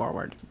moving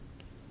forward.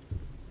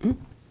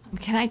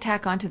 Can I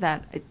tack onto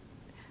that?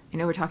 I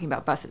know we're talking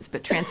about buses,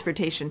 but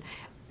transportation,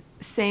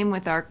 same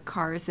with our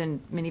cars and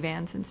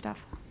minivans and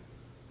stuff?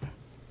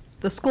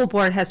 The school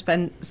board has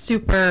been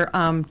super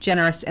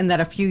generous in that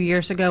a few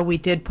years ago, we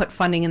did put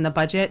funding in the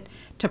budget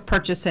to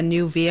purchase a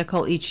new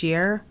vehicle each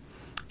year.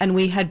 And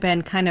we had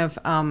been kind of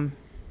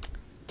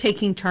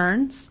taking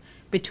turns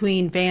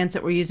between vans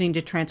that we're using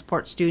to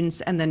transport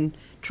students and then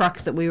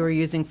trucks that we were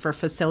using for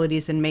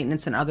facilities and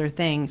maintenance and other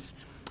things.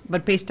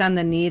 But based on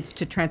the needs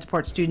to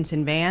transport students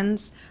in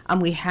vans,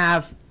 we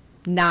have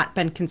not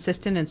been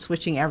consistent in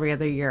switching every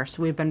other year.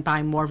 So we've been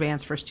buying more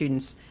vans for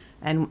students.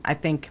 And I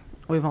think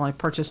we've only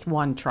purchased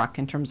 1 truck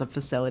in terms of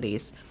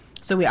facilities.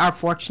 So we are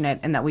fortunate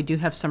in that we do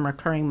have some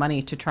recurring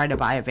money to try to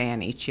buy a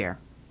van each year.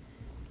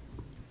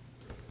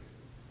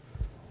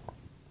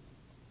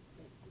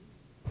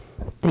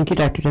 Thank you,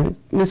 Dr. Dillon.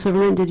 Ms.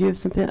 Silverman, did you have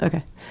something?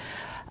 Okay.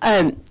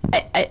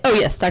 Oh,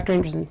 yes, Dr.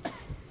 Anderson.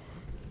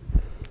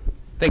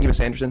 Thank you, Ms.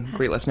 Anderson.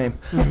 Great last name.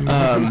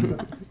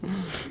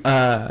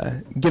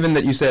 Given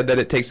that you said that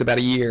it takes about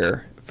a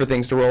year for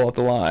things to roll off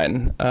the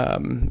line,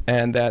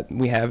 and that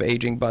we have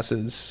aging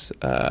buses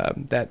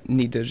that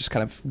need to just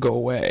kind of go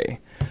away,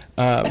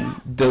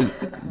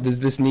 does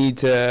this need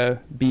to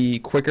be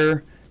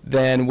quicker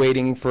than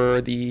waiting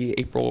for the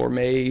April or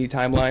May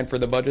timeline for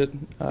the budget?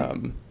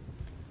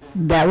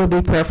 That would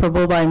be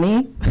preferable by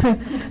me,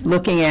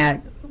 looking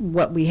at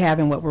what we have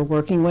and what we're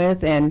working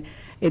with. And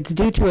it's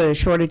due to a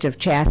shortage of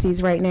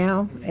chassis right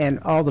now, and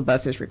all the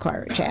buses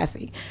require a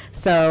chassis.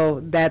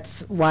 So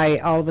that's why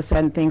all of a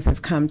sudden things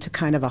have come to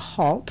kind of a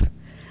halt.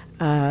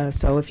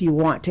 So if you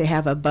want to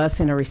have a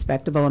bus in a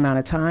respectable amount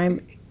of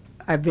time,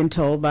 I've been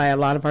told by a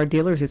lot of our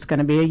dealers it's going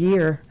to be a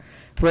year,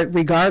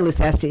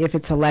 regardless as to if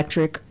it's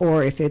electric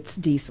or if it's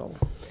diesel.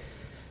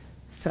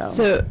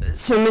 So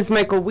Ms.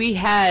 Michael, we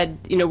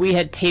had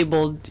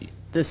tabled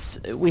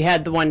this, we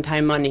had the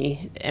one-time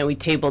money, and we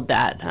tabled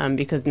that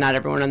because not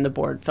everyone on the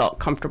board felt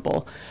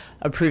comfortable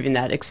approving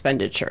that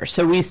expenditure.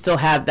 So we still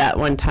have that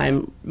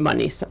one-time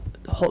money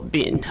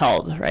being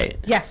held, right?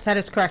 Yes, that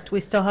is correct.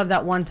 We still have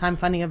that one-time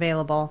funding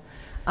available.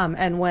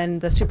 And when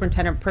the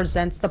superintendent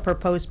presents the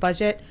proposed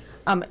budget,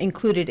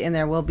 included in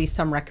there will be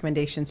some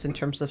recommendations in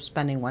terms of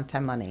spending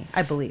one-time money,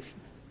 I believe.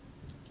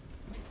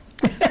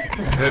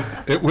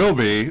 It will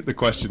be. The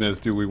question is,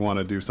 do we want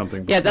to do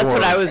something before? Yeah, that's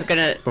what I was going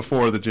to.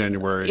 Before the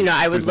January.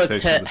 I would look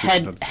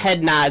to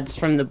head nods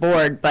from the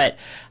board, but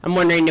I'm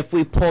wondering if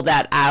we pull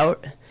that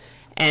out,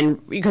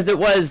 and because it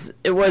was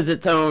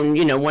its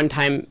own,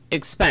 one-time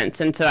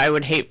expense, and so I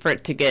would hate for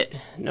it to get,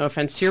 no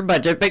offense to your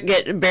budget, but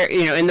get,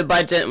 in the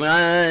budget,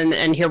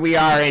 and here we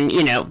are in,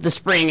 the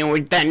spring,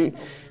 and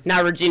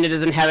now Regina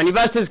doesn't have any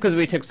buses because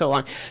we took so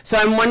long. So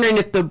I'm wondering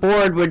if the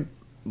board would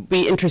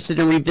be interested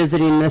in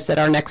revisiting this at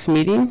our next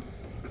meeting?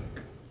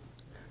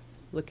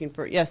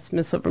 Yes,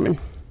 Ms. Silverman.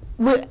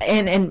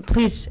 And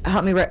please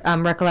help me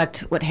recollect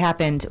what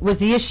happened. Was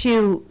the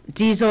issue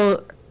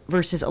diesel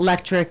versus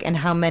electric, and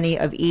how many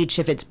of each,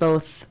 if it's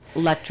both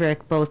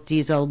electric, both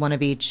diesel, one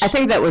of each? I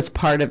think that was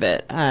part of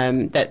it,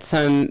 that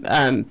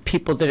some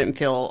people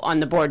on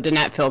the board did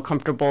not feel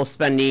comfortable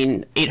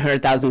spending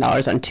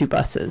 $800,000 on 2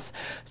 buses.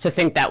 So I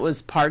think that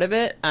was part of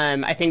it.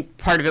 I think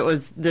part of it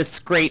was this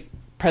great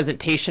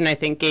presentation, I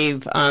think,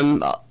 gave,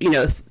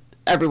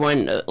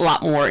 everyone a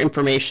lot more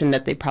information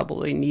that they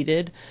probably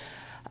needed.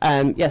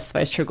 Yes,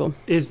 Vice Chair Gould.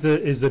 Is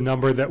the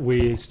number that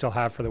we still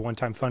have for the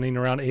one-time funding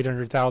around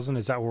 800,000?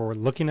 Is that what we're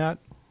looking at,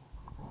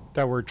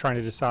 that we're trying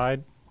to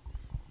decide?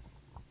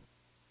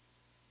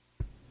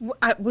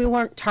 We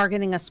weren't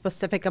targeting a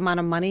specific amount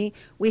of money.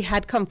 We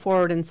had come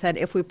forward and said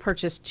if we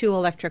purchase 2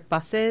 electric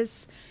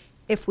buses,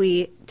 if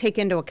we take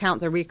into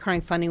account the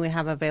recurring funding we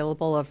have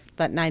available of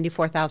that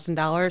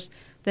 $94,000,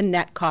 the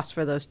net cost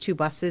for those 2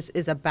 buses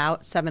is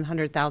about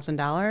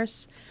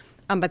 $700,000.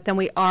 But then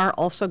we are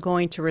also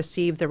going to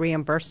receive the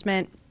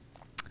reimbursement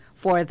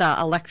for the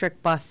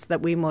electric bus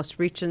that we most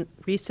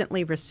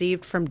recently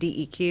received from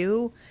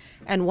DEQ.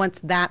 And once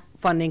that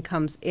funding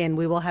comes in,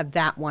 we will have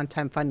that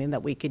one-time funding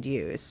that we could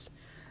use,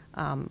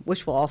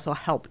 which will also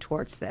help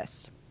towards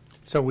this.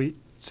 So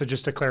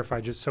just to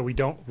clarify, we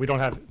do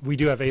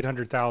have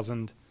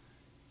 800,000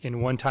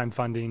 in one-time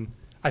funding.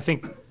 I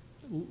think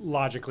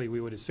logically we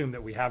would assume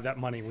that we have that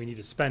money, we need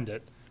to spend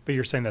it, but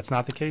you're saying that's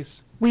not the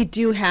case? We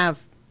do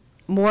have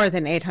more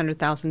than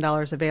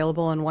 $800,000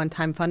 available in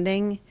one-time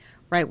funding,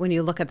 right, when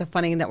you look at the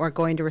funding that we're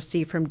going to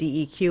receive from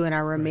DEQ and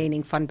our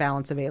remaining fund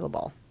balance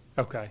available.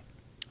 Okay.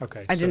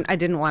 I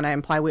didn't want to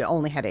imply we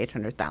only had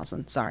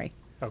 800,000, sorry.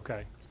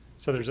 Okay.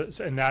 So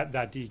and that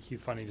DEQ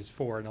funding is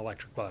for an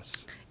electric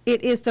bus?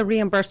 It is the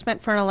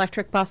reimbursement for an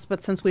electric bus,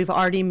 but since we've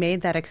already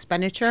made that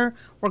expenditure,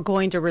 we're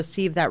going to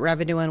receive that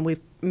revenue, and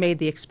we've made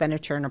the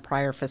expenditure in a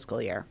prior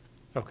fiscal year.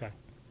 Okay.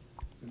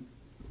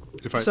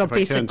 So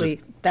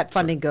basically, that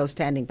funding goes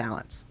to ending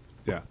balance.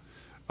 Yeah.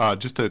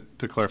 Just to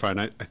clarify,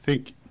 and I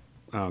think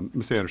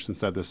Ms. Anderson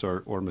said this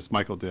or Ms.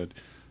 Michael did,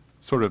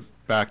 sort of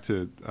back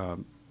to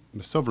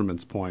Ms.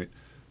 Silverman's point,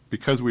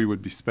 because we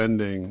would be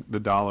spending the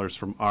dollars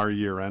from our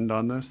year end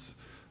on this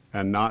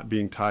and not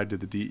being tied to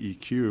the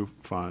DEQ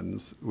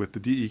funds, with the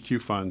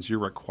DEQ funds, you're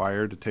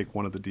required to take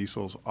one of the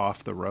diesels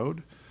off the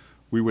road.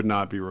 We would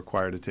not be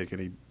required to take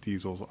any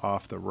diesels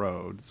off the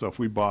road. So if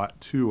we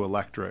bought 2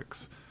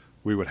 electrics,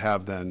 we would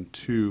have then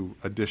 2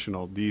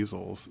 additional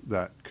diesels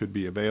that could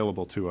be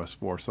available to us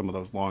for some of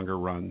those longer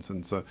runs.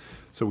 And so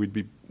we'd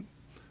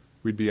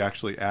be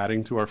actually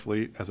adding to our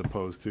fleet as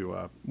opposed to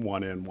a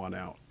one in, one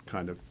out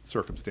kind of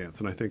circumstance.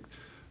 And I think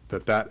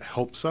that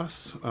helps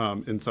us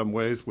in some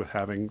ways with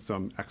having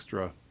some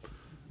extra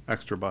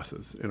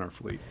buses in our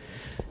fleet.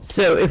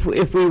 So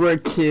if we were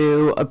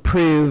to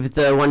approve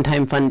the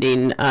one-time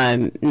funding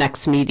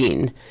next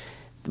meeting,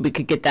 we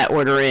could get that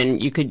order in.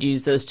 You could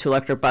use those 2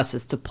 electric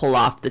buses to pull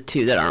off the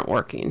 2 that aren't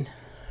working.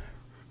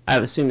 I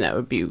would assume that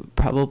would be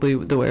probably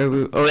the way I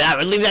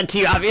would leave that to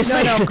you,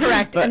 obviously. No,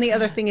 correct. And the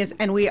other thing is,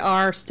 and we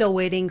are still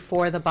waiting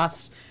for the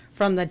bus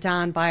from the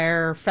Don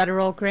Beyer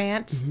federal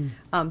grant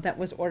that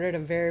was ordered a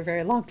very,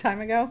 very long time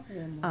ago,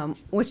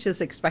 which is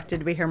expected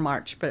to be here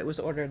March, but it was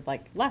ordered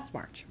like last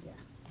March.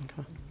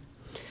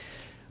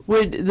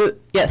 Okay.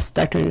 Yes,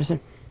 Dr. Anderson.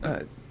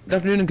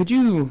 Dr. Noonan, could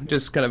you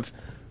just kind of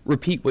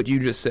repeat what you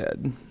just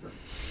said?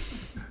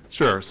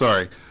 Sure,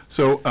 sorry.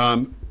 So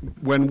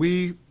when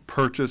we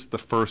purchased the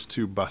first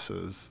 2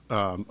 buses,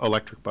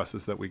 electric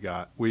buses that we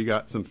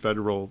got some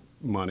federal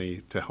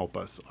money to help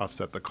us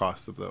offset the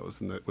costs of those,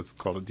 and it was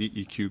called a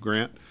DEQ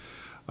grant.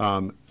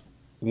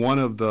 One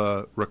of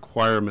the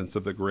requirements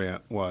of the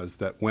grant was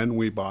that when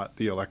we bought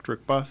the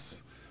electric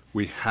bus,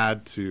 we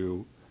had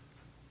to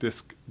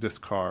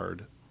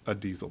discard a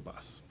diesel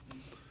bus.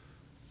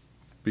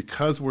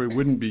 Because we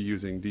wouldn't be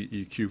using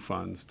DEQ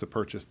funds to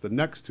purchase the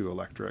next 2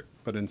 electric,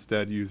 but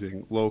instead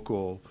using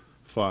local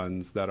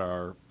funds that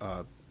are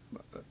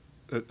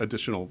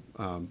additional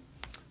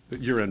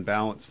year-end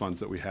balance funds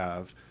that we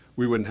have,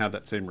 we wouldn't have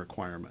that same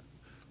requirement.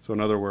 So in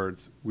other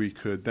words, we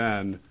could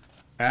then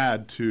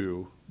add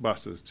 2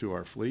 buses to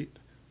our fleet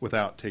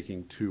without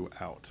taking 2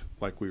 out,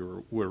 like we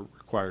were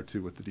required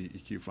to with the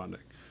DEQ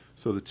funding.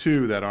 So the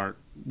 2 that aren't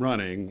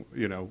running,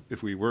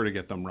 if we were to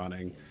get them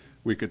running,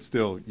 we could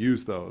still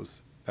use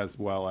those as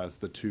well as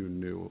the 2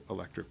 new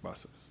electric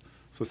buses.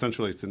 So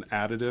essentially, it's an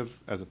additive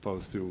as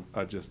opposed to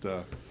just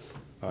an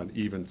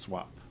even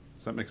swap.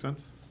 Does that make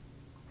sense?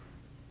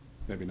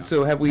 Maybe not.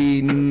 So have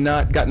we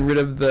not gotten rid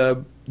of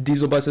the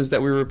diesel buses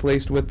that we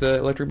replaced with the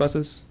electric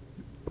buses?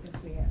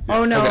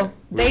 Oh, no. Okay.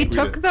 They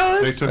took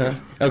those? They took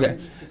Okay.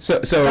 So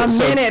the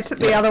minute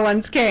the other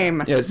ones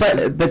came. Yes.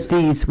 But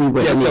these we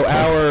wouldn't.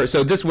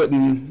 This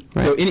wouldn't.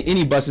 Right. So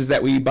any buses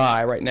that we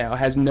buy right now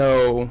has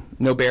no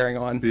bearing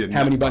on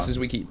how many buses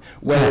we keep,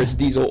 whether it's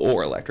diesel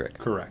or electric.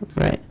 Correct.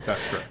 Right.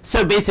 That's correct.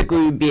 So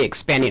basically, we'd be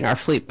expanding our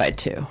fleet by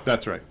 2.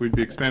 That's right. We'd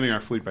be expanding our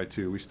fleet by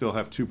 2. We still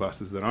have 2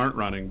 buses that aren't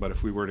running, but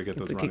if we were to get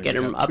those running, we could get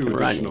them have up 2 and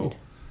additional running.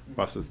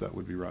 buses that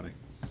would be running.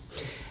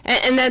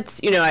 And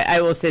that's,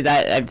 I will say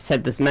that I've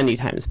said this many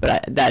times,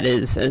 but that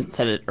is, I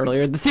said it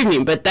earlier this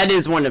evening, but that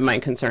is one of my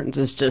concerns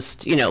is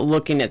just,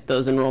 looking at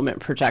those enrollment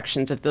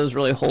projections, if those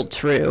really hold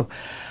true.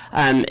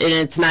 And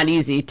it's not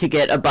easy to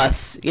get a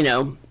bus,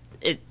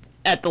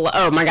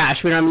 oh my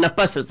gosh, we don't have enough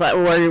buses. Like,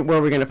 where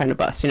are we going to find a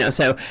bus?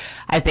 So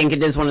I think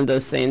it is one of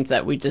those things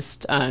that we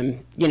just, to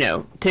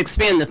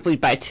expand the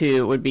fleet by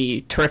 2 would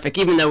be terrific.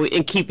 Even though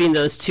in keeping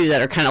those 2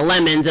 that are kind of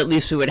lemons, at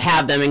least we would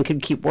have them and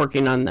could keep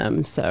working on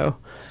them. So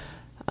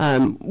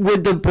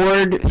would the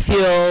board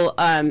feel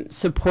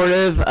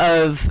supportive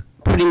of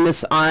putting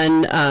this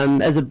on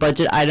as a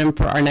budget item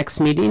for our next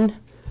meeting?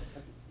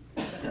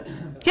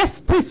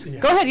 Yes, please.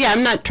 Go ahead. Yeah,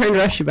 I'm not trying to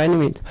rush you by any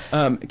means.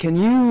 Can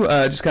you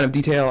just kind of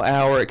detail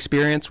our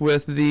experience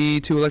with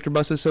the 2 electric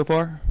buses so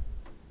far?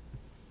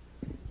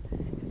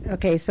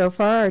 Okay, so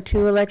far our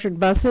 2 electric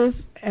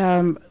buses,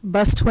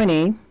 bus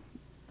 20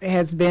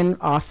 has been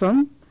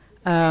awesome.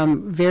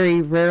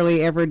 Very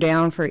rarely ever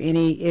down for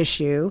any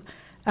issue.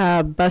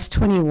 Bus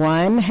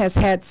 21 has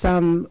had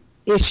some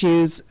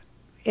issues,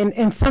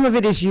 and some of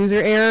it is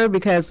user error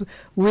because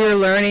we're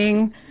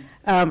learning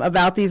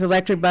about these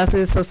electric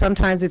buses. So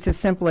sometimes it's as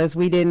simple as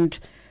we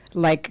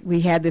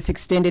had this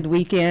extended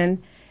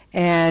weekend,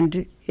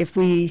 and if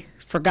we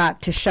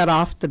forgot to shut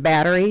off the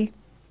battery,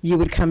 you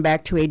would come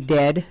back to a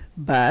dead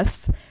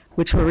bus,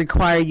 which will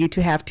require you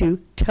to have to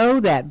tow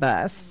that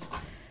bus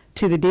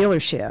to the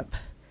dealership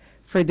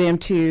for them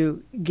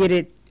to get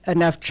it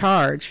enough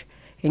charge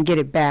and get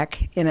it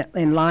back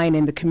in line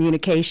in the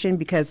communication,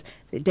 because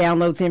it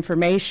downloads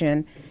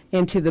information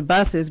into the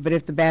buses, but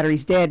if the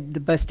battery's dead, the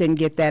bus didn't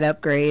get that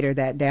upgrade or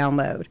that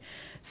download.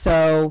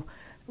 So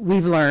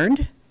we've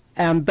learned.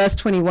 Bus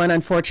 21,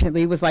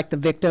 unfortunately, was like the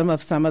victim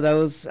of some of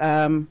those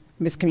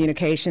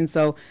miscommunications.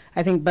 So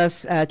I think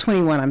bus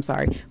 21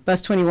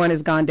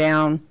 has gone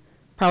down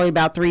probably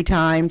about 3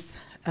 times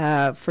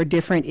for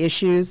different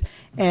issues.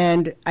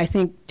 And I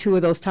think 2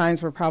 of those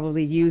times were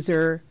probably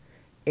user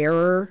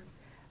error,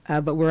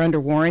 but we're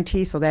under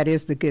warranty, so that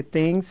is the good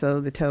thing.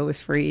 So the tow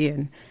is free,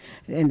 and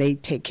they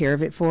take care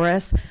of it for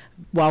us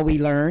while we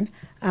learn.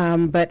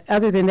 But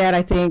other than that,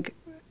 I think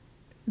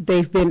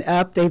they've been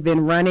up, they've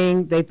been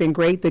running, they've been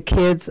great. The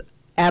kids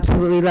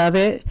absolutely love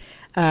it.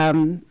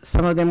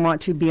 Some of them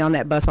want to be on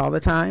that bus all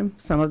the time.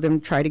 Some of them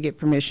try to get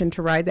permission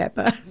to ride that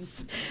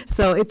bus.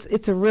 So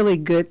it's a really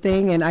good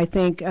thing, and I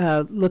think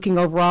looking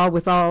overall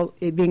with all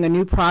it being a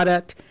new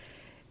product,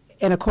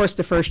 and of course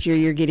the first year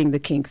you're getting the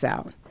kinks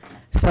out.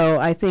 So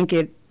I think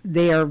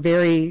they are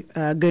very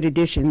good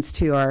additions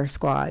to our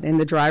squad, and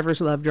the drivers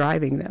love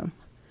driving them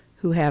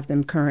who have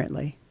them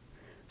currently.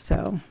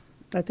 So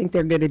I think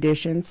they're good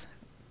additions.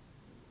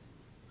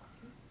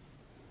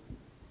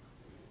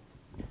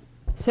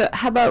 So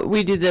how about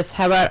we do this?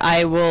 How about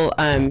I will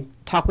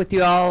talk with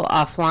you all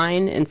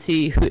offline and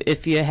see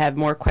if you have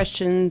more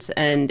questions,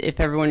 and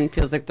if everyone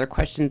feels like their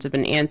questions have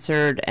been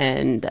answered,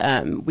 and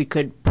we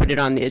could put it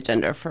on the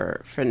agenda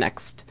for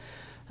next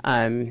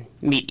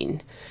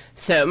meeting.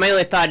 So my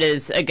only thought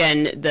is,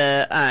 again,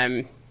 the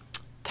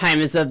time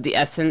is of the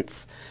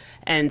essence.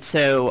 And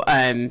so,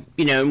 and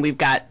we've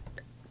got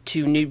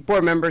 2 new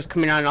board members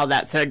coming on and all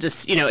that. So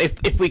just,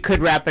 if we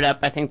could wrap it up,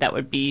 I think that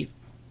would be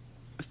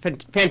a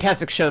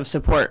fantastic show of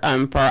support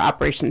for our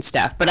operations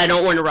staff. But I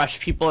don't want to rush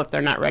people if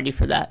they're not ready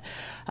for that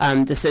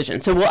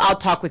decision. So I'll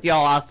talk with you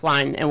all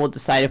offline, and we'll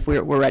decide if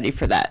we're ready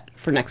for that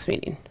for next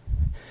meeting.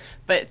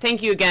 But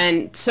thank you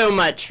again so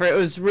much it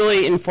was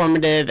really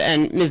informative.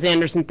 And Ms.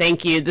 Anderson,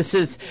 thank you.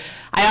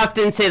 I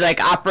often say,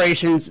 like,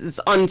 operations is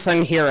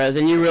unsung heroes,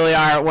 and you really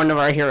are one of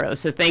our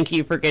heroes. So thank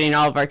you for getting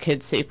all of our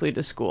kids safely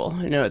to school.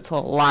 I know it's a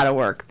lot of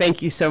work.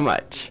 Thank you so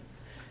much.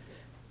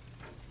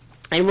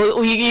 And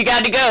you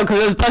got to go, because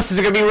those buses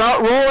are going to be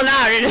rolling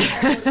out.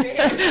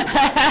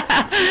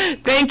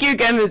 Thank you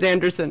again, Ms.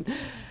 Anderson.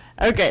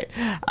 Okay,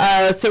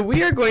 so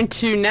we are going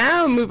to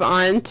now move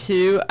on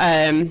to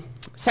item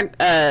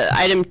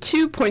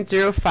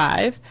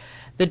 2.05,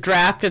 the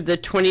draft of the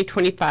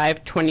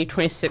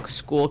 2025-2026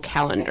 school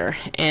calendar.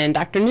 And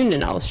Dr.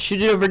 Noonan, I'll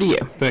shoot it over to you.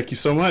 Thank you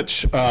so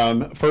much.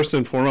 First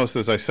and foremost,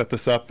 as I set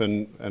this up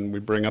and we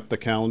bring up the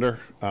calendar,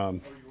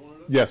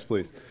 yes,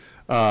 please.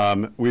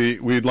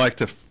 We'd like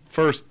to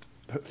first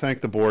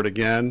thank the board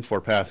again for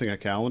passing a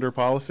calendar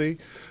policy.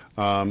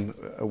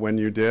 When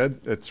you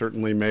did, it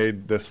certainly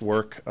made this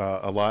work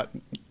a lot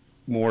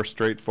more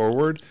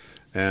straightforward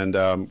and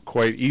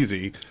quite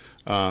easy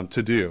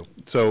to do.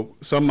 So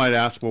some might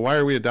ask, well, why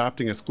are we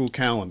adopting a school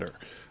calendar?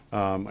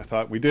 I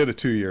thought we did a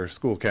 2-year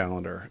school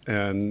calendar,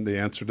 and the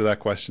answer to that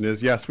question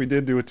is yes, we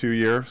did do a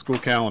 2-year school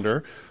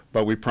calendar,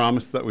 but we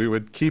promised that we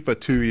would keep a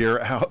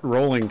 2-year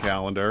rolling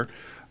calendar.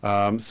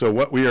 So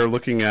what we are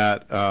looking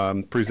at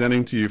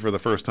presenting to you for the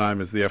first time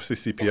is the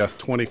FCCPS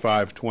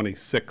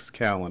 25-26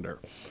 calendar.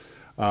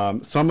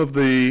 Some of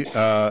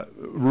the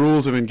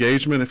rules of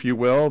engagement, if you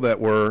will, that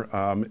were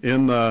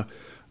in the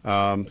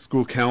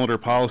school calendar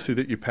policy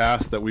that you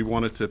passed that we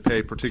wanted to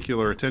pay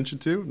particular attention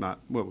to, not,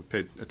 well, we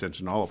paid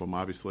attention to all of them,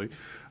 obviously,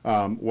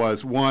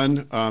 was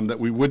one, that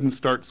we wouldn't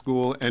start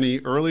school any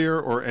earlier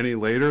or any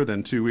later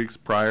than 2 weeks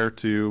prior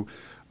to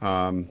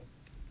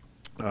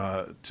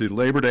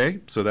Labor Day.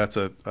 So that's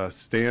a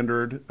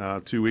standard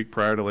 2 week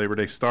prior to Labor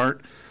Day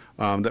start,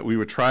 that we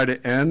would try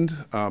to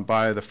end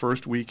by the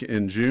first week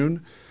in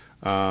June,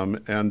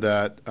 and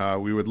that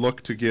we would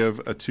look to give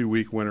a 2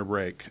 week winter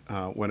break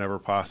whenever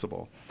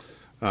possible.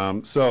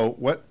 So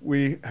what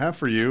we have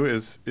for you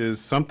is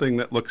something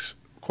that looks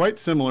quite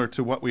similar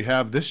to what we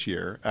have this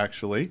year,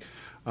 actually,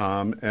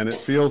 and it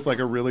feels like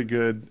a really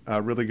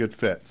good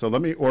fit. So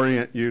let me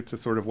orient you to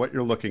sort of what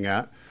you're looking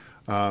at,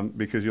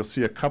 because you'll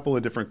see a couple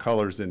of different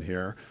colors in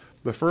here.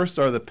 The first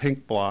are the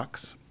pink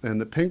blocks, and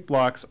the pink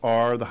blocks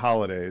are the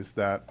holidays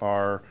that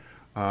are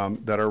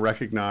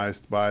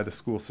recognized by the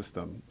school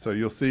system. So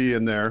you'll see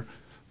in there,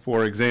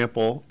 for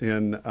example,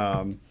 in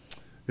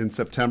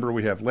September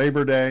we have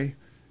Labor Day.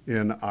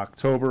 In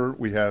October,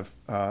 we have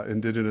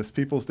Indigenous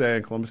Peoples Day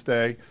and Columbus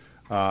Day.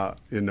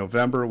 In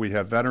November, we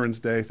have Veterans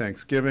Day,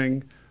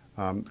 Thanksgiving,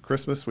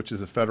 Christmas, which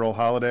is a federal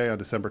holiday, on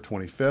December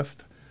 25th.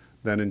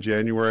 Then in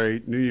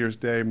January, New Year's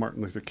Day,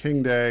 Martin Luther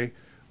King Day,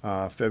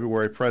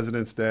 February,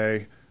 President's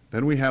Day.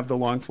 Then we have the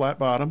long flat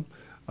bottom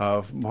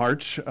of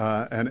March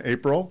and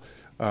April.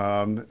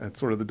 It's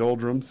sort of the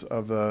doldrums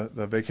of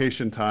the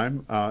vacation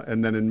time.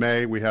 And then in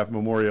May, we have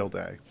Memorial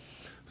Day.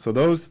 So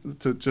those,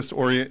 to just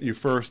orient you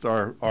first,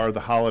 are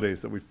the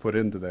holidays that we've put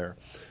into there,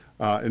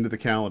 into the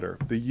calendar.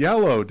 The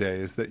yellow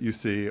days that you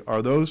see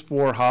are those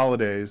 4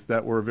 holidays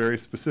that were very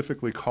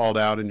specifically called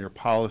out in your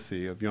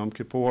policy of Yom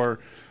Kippur,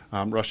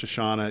 Rosh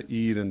Hashanah,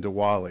 Eid, and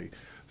Diwali.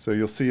 So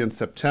you'll see in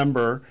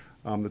September,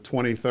 the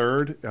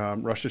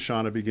 23rd, Rosh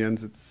Hashanah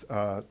begins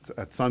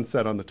at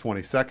sunset on the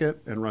 22nd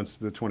and runs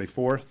to the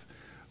 24th.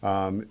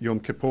 Yom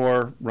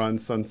Kippur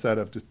runs sunset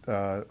of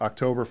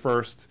October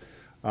 1st.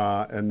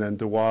 And then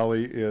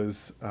Diwali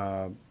is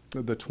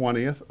the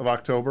 20th of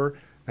October.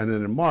 And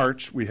then in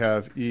March, we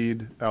have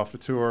Eid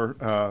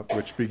al-Fitr,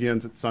 which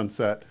begins at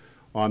sunset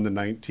on the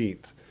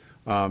 19th.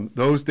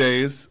 Those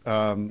days,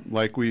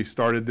 like we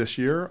started this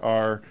year,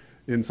 are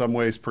in some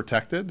ways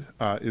protected,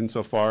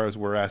 insofar as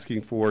we're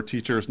asking for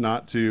teachers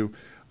not to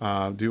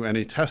do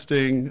any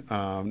testing,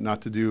 not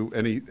to do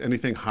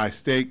anything high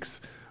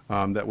stakes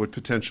that would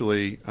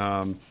potentially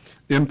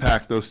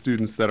impact those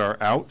students that are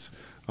out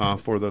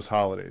for those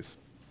holidays.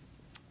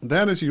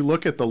 Then as you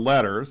look at the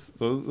letters,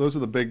 so those are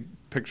the big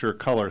picture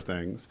color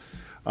things,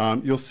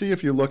 you'll see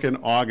if you look in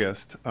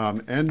August,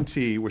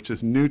 NT, which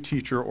is New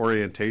Teacher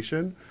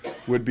Orientation,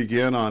 would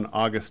begin on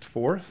August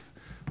 4th.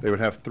 They would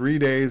have 3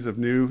 days of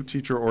new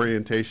teacher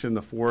orientation,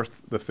 the 4th,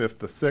 the 5th,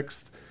 the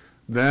 6th.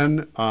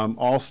 Then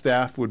all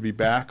staff would be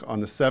back on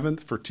the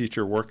 7th for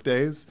teacher work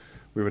days.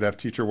 We would have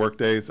teacher work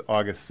days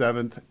August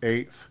 7th,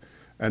 8th,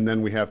 and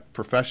then we have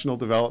professional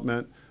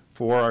development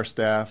for our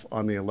staff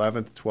on the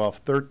 11th,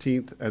 12th,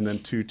 13th, and then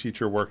 2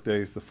 teacher work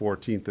days, the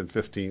 14th and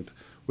 15th,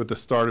 with the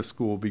start of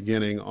school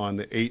beginning on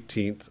the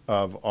 18th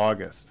of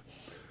August.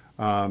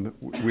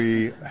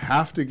 We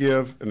have to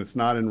give, and it's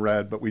not in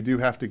red, but we do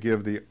have to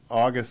give the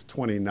August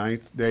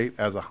 29th date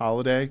as a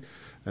holiday,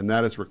 and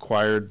that is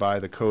required by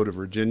the Code of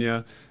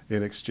Virginia.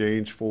 In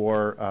exchange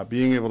for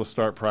being able to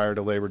start prior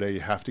to Labor Day,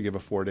 you have to give a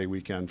 4-day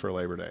weekend for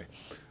Labor Day.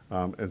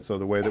 And so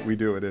the way that we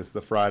do it is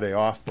the Friday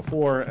off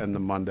before and the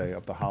Monday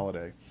of the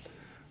holiday.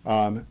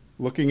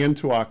 Looking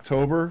into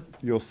October,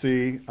 you'll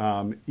see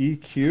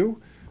EQ,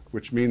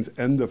 which means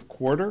end of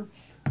quarter.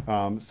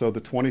 So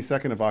the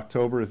 22nd of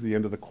October is the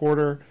end of the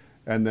quarter,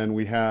 and then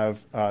we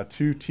have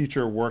 2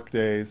 teacher work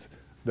days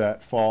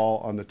that fall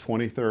on the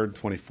 23rd and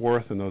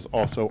 24th, and those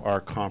also are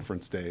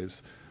conference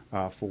days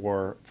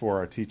for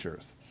our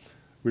teachers.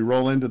 We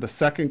roll into the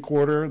second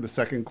quarter. The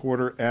second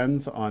quarter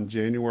ends on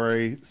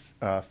January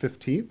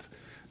 15th,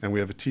 and we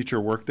have a teacher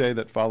workday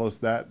that follows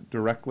that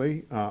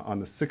directly on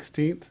the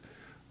 16th.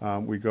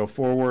 We go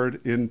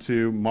forward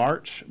into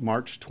March.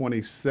 March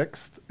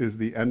 26th is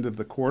the end of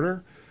the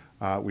quarter.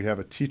 We have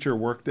a teacher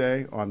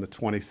workday on the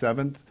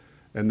 27th,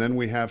 and then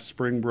we have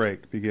spring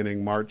break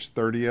beginning March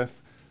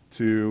 30th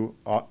to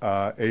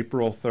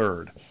April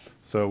 3rd.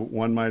 So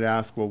one might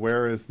ask, well,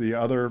 where is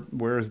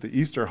the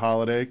Easter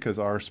holiday? Because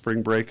our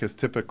spring break is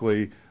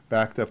typically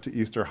backed up to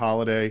Easter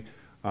holiday.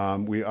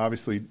 We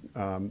obviously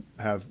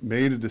have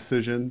made a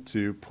decision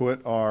to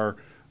put our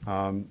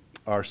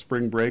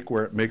spring break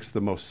where it makes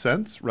the most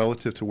sense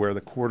relative to where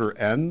the quarter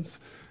ends.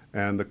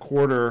 And the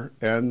quarter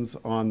ends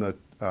on the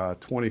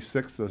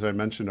 26th, as I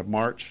mentioned, of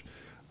March.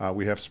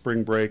 We have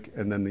spring break,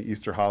 and then the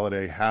Easter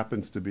holiday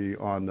happens to be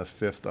on the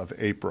 5th of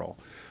April.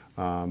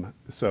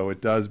 So it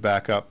does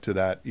back up to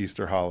that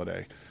Easter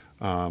holiday.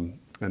 And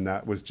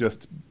that was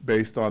just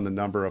based on the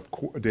number of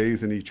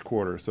days in each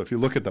quarter. So if you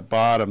look at the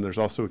bottom, there's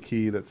also a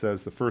key that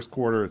says the first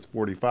quarter is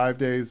 45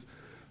 days,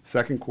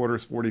 second quarter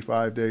is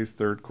 45 days,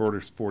 third quarter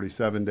is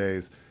 47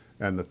 days,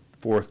 and the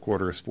fourth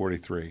quarter is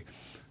 43.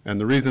 And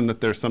the reason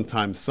that there's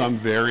sometimes some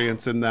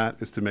variance in that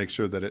is to make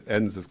sure that it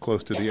ends as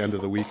close to the end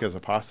of the week as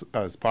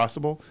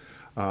possible.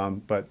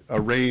 But a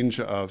range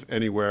of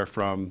anywhere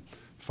from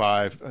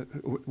a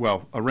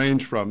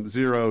range from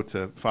 0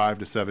 to 5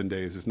 to 7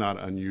 days is not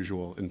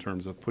unusual in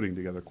terms of putting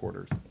together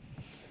quarters.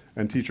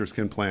 And teachers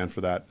can plan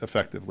for that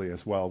effectively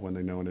as well when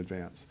they know in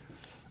advance.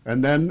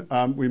 And then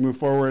we move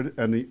forward,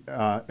 and the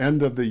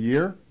end of the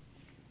year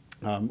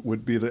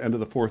would be the end of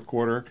the fourth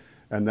quarter,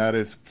 and that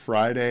is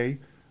Friday,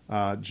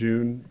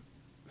 June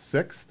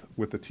 6th,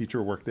 with the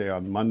teacher workday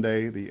on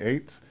Monday, the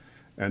 8th.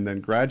 And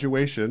then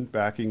graduation,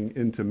 backing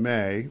into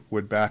May,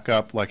 would back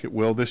up like it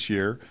will this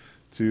year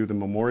to the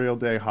Memorial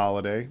Day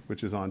holiday,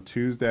 which is on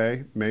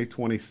Tuesday, May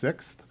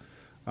 26th.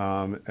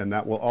 And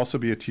that will also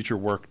be a teacher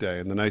workday.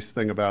 And the nice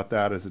thing about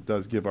that is it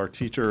does give our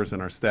teachers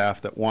and our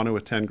staff that want to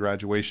attend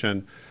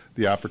graduation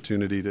the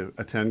opportunity to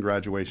attend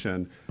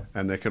graduation,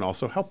 and they can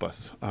also help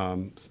us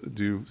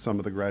do some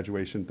of the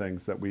graduation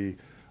things that we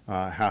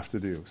have to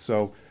do.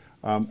 So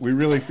we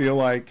really feel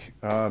like,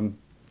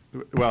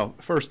 well,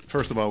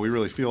 first of all, we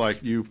really feel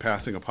like you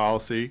passing a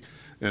policy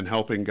and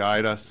helping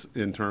guide us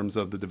in terms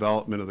of the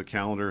development of the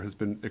calendar has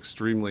been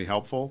extremely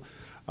helpful.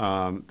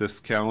 This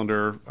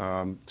calendar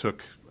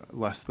took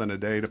less than a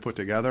day to put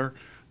together.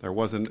 There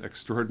wasn't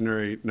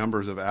extraordinary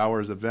numbers of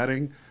hours of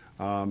vetting.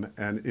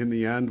 And in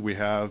the end, we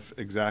have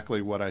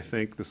exactly what I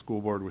think the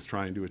school board was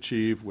trying to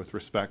achieve with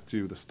respect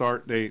to the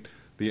start date,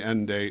 the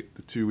end date,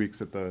 the 2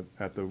 weeks at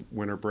the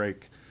winter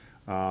break,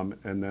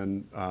 and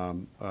then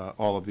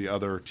all of the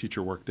other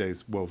teacher work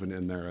days woven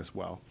in there as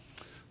well.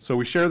 So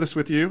we share this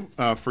with you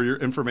for your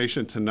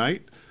information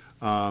tonight,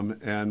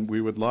 and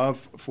we would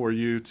love for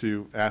you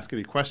to ask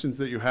any questions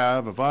that you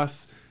have of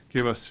us,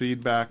 give us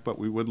feedback, but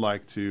we would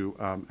like to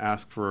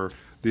ask for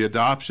the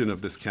adoption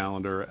of this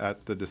calendar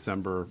at the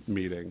December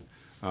meeting,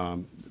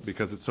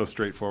 because it's so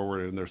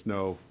straightforward and there's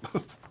no,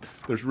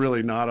 there's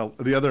really not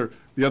the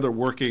other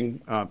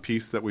working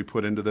piece that we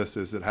put into this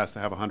is it has to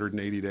have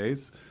 180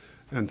 days.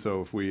 And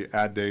so if we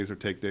add days or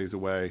take days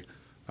away,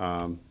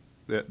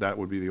 that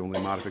would be the only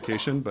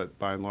modification, but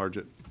by and large,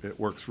 it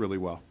works really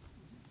well.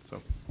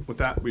 So with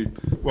that, we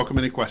welcome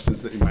any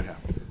questions that you might have.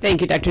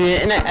 Thank you, Dr.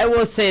 Newton. And I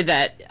will say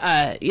that,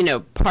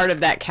 part of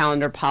that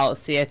calendar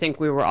policy, I think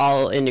we were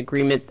all in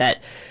agreement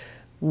that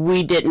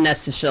we didn't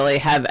necessarily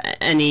have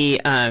any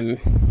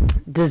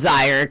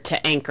desire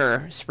to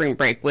anchor spring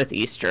break with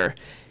Easter.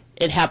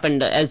 It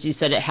happened, as you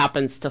said, it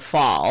happens to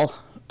fall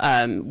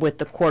with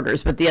the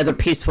quarters. But the other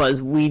piece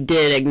was we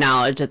did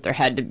acknowledge that there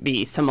had to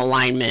be some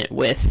alignment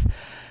with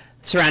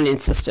surrounding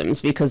systems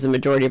because the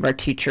majority of our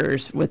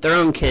teachers with their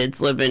own kids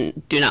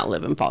do not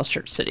live in Falls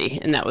Church City,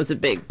 and that was a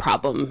big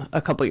problem a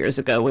couple years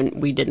ago when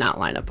we did not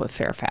line up with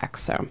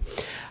Fairfax. So,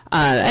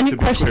 any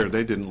questions? To be clear,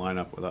 they didn't line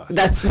up with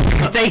us.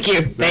 Thank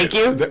you, thank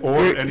you.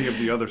 Or any of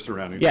the other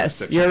surrounding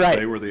jurisdictions. You're right.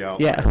 They were the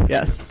outlier. Yeah,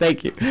 yes,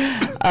 thank you.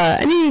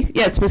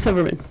 Yes, Ms.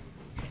 Silverman.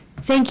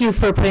 Thank you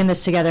for putting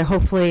this together.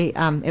 Hopefully,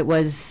 it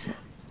was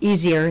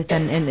easier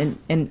than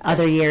in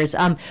other years.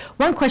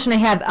 One question I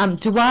have,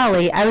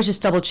 Diwali, I was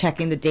just double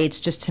checking the dates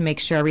just to make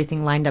sure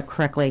everything lined up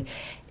correctly.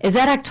 Is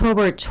that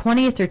October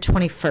 20th or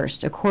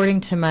 21st?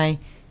 According to my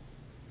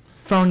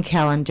phone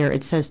calendar,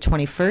 it says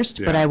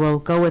 21st, but I will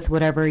go with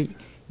whatever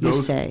you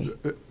say.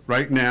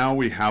 Right now,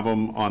 we have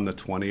them on the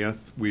 20th.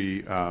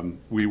 We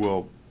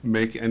will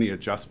make any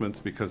adjustments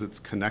because it's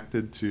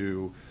connected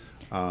to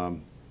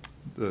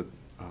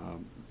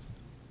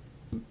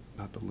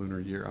not the lunar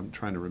year. I'm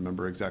trying to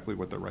remember exactly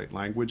what the right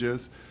language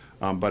is,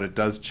 but it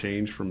does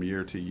change from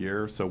year to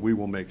year. So we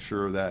will make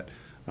sure that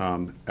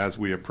as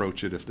we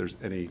approach it, if there's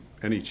any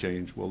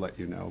change, we'll let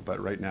you know. But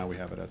right now, we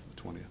have it as the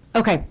 20th.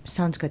 Okay,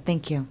 sounds good.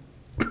 Thank you.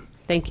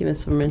 Thank you,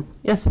 Ms. Silverman.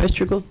 Yes, Vice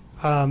Chair Gould.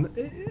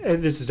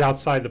 This is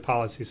outside the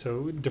policy,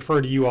 so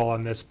defer to you all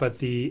on this, but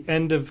the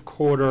end of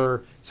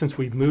quarter, since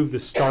we've moved the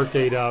start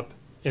date up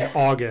in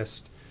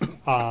August,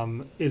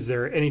 is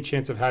there any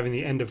chance of having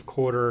the end of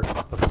quarter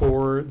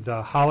before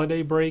the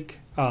holiday break?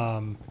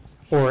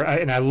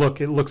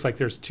 It looks like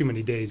there's too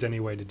many days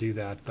anyway to do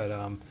that, but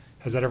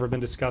has that ever been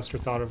discussed or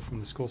thought of from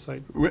the school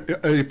site?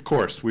 Of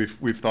course,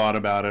 we've thought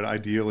about it.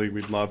 Ideally,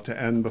 we'd love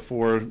to end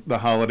before the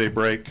holiday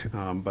break,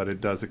 but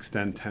it does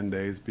extend 10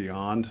 days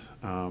beyond.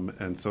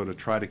 And so to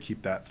try to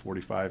keep that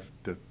 45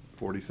 to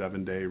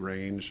 47 day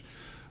range,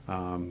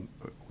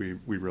 we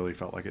really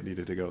felt like it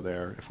needed to go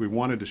there. If we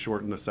wanted to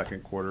shorten the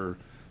second quarter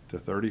to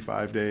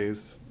 35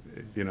 days,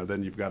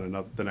 then you've got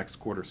the next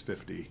quarter's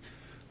 50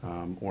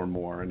 or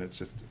more. And it's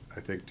just, I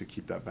think to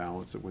keep that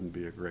balance, it wouldn't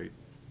be a great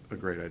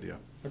idea.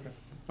 Okay.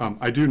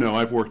 I do know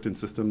I've worked in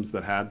systems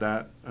that had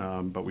that,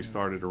 but we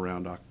started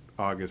around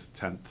August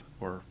 10th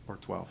or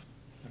 12th.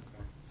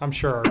 Okay. I'm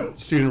sure our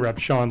student rep,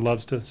 Sean,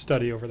 loves to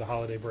study over the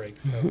holiday break,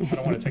 so I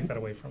don't want to take that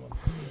away from him.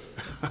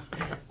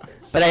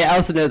 But I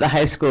also know the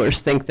high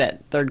schoolers think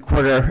that third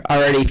quarter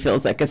already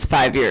feels like it's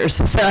 5 years,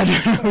 so I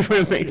don't know if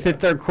it makes the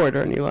third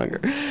quarter any longer.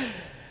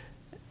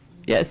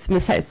 Yes,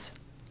 Ms. Heiss.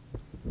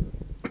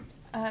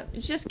 I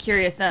was just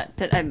curious, not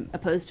that I'm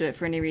opposed to it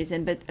for any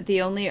reason, but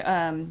the only,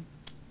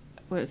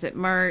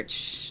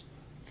 March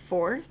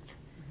 4th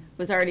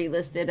was already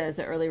listed as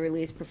the early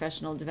release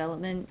professional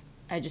development.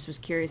 I just was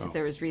curious if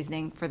there was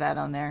reasoning for that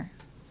on there.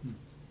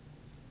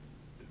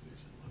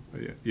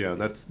 Yeah,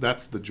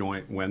 that's the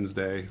joint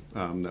Wednesday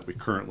that we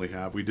currently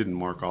have. We didn't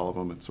mark all of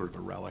them. It's sort of a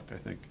relic, I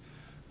think,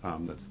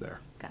 that's there.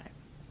 Got it.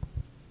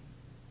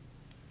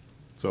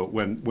 So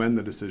when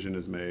the decision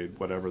is made,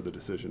 whatever the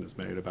decision is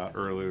made about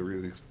early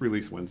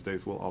release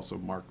Wednesdays, we'll also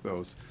mark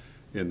those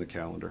in the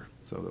calendar,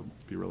 so they'll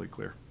be really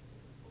clear.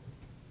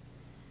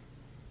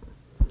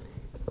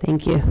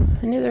 Thank you.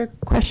 Any other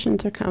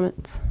questions or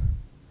comments?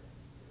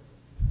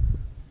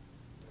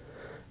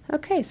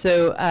 Okay,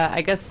 so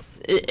I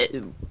guess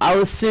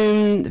I'll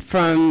assume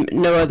from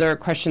no other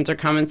questions or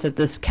comments that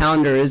this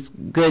calendar is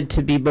good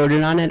to be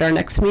voted on at our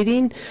next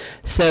meeting.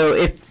 So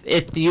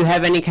if you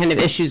have any kind of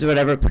issues or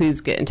whatever, please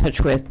get in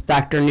touch with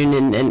Dr.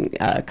 Noonan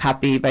and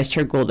copy Vice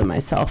Chair Gould and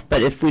myself.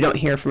 But if we don't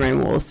hear from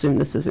anyone, we'll assume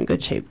this is in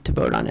good shape to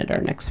vote on at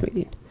our next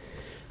meeting.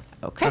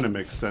 Okay. Kind of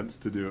makes sense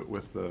to do it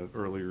with the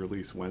early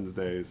release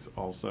Wednesdays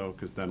also,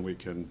 because then we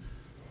can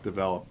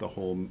develop the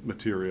whole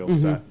material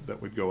set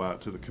that would go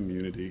out to the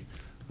community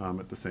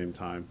at the same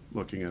time,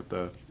 looking at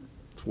the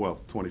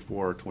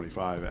 24,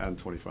 25, and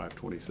 25,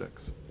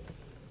 26.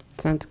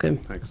 Sounds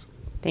good. Thanks.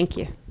 Thank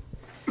you.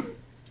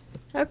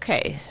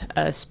 Okay,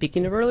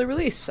 speaking of early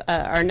release,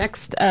 our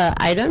next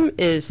agenda item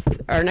is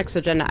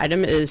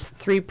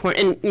 3 point,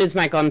 and Ms.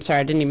 Michael, I'm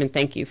sorry, I didn't even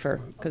thank you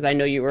because I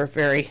know you were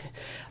very.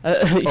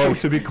 Oh,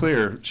 to be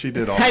clear, she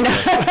did all I of know.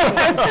 this.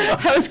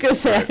 I was going to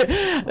say,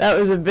 that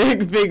was a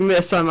big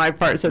miss on my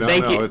part, so No,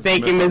 thank you, it's a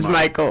miss Ms. on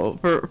mine. Michael,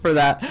 for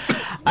that.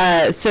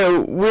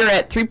 So we're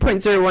at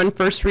 3.01,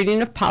 first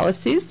reading of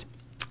policies,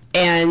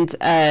 and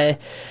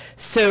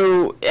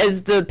so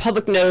as the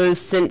public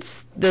knows,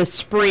 since the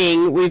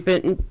spring, we've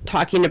been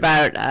talking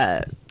about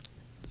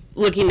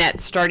looking at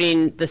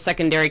starting the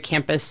secondary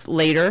campus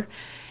later.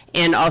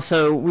 And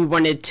also, we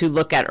wanted to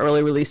look at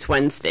early release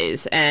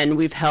Wednesdays. And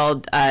we've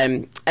held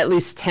at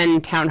least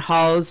 10 town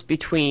halls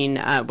between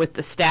with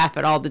the staff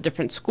at all the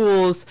different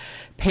schools,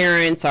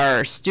 parents,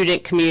 our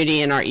student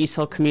community, and our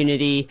ESOL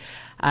community.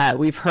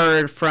 We've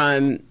heard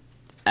from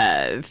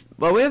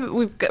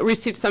we've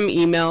received some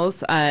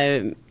emails,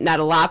 not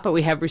a lot, but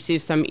we have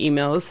received some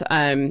emails.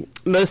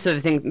 Most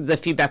of the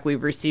feedback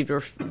we've received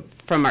were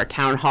from our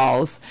town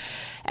halls.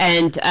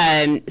 And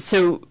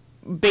so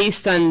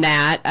based on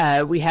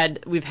that,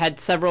 we've had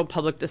several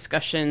public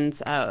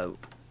discussions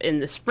in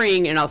the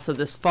spring and also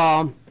this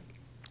fall.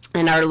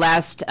 In our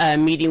last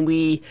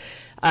meeting,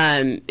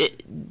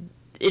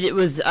 it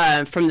was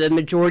from the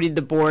majority of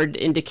the board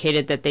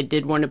indicated that they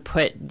did want to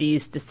put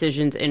these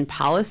decisions in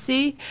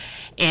policy.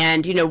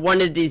 And,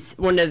 one of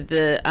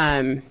the,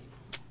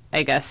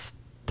 I guess,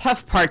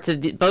 tough parts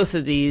of both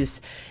of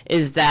these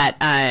is that,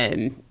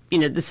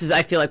 this is,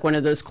 I feel like, one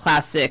of those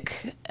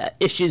classic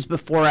issues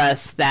before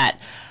us that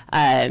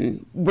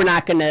we're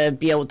not going to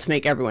be able to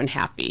make everyone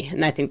happy.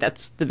 And I think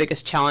that's the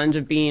biggest challenge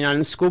of being on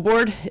the school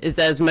board, is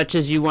that as much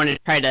as you want to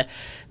try to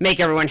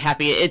make everyone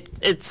happy,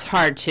 it's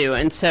hard to.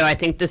 And so I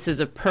think this is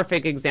a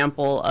perfect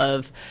example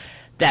of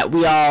that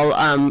we all,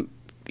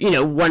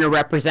 want to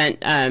represent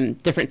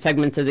different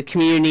segments of the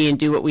community and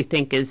do what we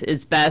think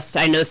is best.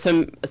 I know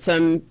some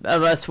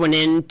of us went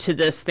into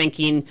this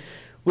thinking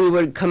we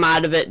would come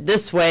out of it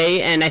this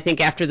way, and I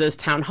think after those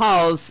town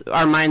halls,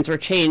 our minds were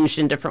changed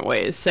in different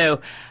ways. So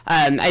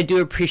I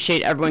do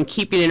appreciate everyone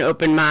keeping an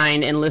open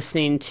mind and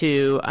listening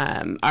to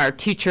our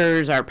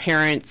teachers, our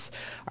parents,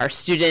 our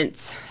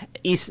students,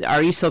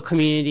 our ESOL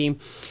community.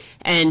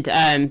 And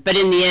but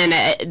in the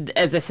end,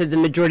 as I said, the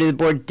majority of the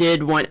board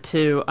did want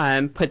to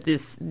put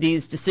these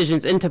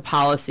decisions into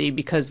policy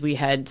because we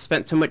had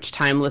spent so much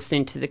time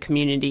listening to the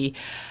community.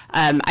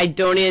 I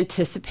don't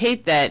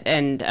anticipate that,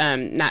 and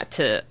not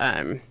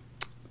to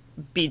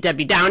be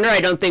Debbie Downer, I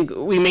don't think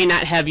we may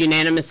not have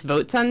unanimous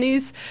votes on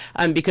these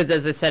because,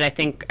 as I said, I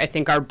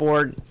think our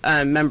board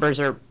members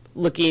are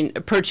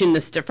approaching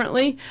this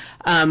differently.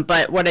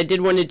 But what I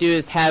did want to do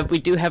is we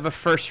do have a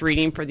first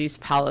reading for these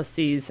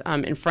policies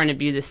in front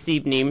of you this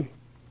evening.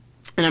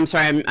 And I'm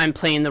sorry, I'm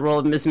playing the role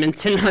of Ms.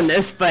 Minton on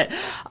this, but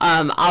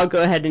I'll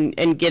go ahead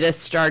and get us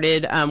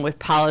started with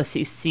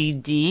policy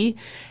CD,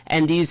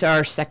 and these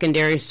are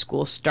secondary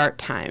school start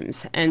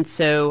times. And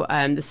so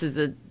this is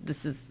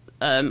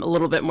a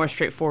little bit more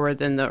straightforward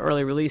than the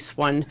early release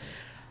one.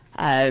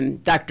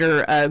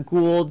 Dr.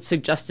 Gould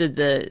suggested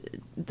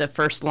the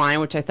first line,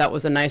 which I thought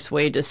was a nice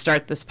way to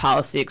start this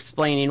policy,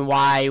 explaining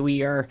why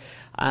we are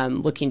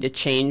looking to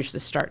change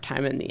the start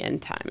time and the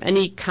end time.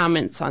 Any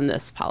comments on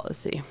this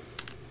policy?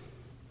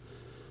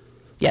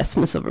 Yes,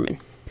 Ms. Silverman.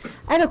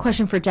 I have a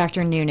question for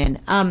Dr. Noonan.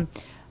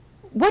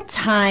 What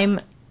time,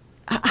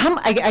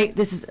 let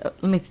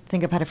me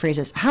think of how to phrase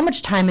this. How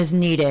much time is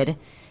needed,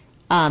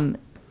 at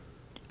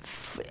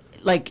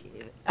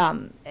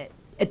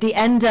the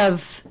end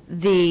of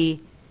the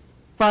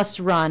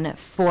bus run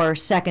for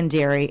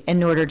secondary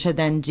in order to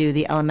then do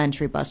the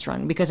elementary bus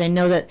run? Because I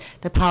know that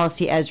the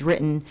policy as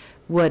written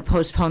would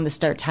postpone the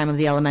start time of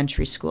the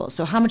elementary school.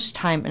 So how much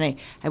time, and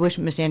I wish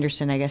Ms.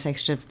 Anderson, I guess I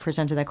should have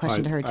presented that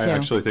question to her too. I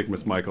actually think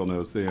Ms. Michael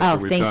knows the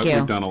answer. Oh, thank you.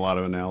 We've done a lot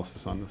of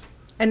analysis on this.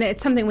 And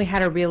it's something we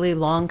had a really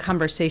long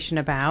conversation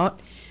about.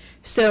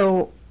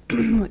 So,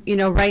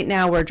 right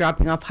now we're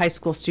dropping off high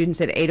school students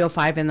at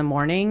 8:05 in the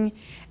morning,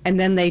 and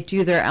then they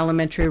do their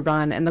elementary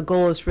run. And the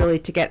goal is really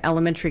to get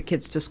elementary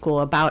kids to school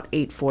about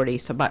 8:40,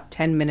 so about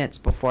 10 minutes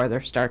before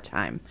their start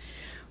time.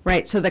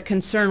 Right, so the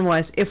concern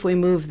was if we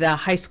move the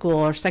high school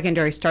or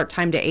secondary start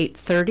time to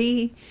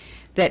 8:30,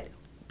 that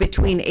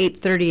between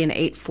 8:30 and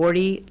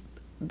 8:40,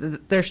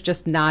 there's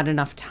just not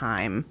enough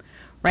time,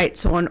 right?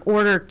 So in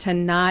order to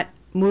not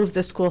move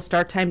the school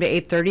start time to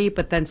 8:30,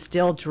 but then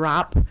still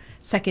drop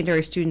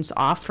secondary students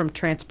off from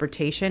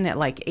transportation at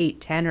like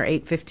 8:10 or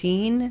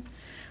 8:15,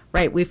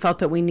 right, we felt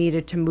that we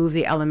needed to move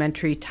the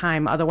elementary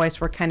time. Otherwise,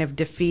 we're kind of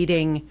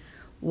defeating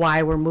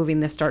why we're moving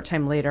the start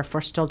time later if we're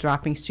still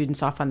dropping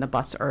students off on the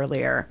bus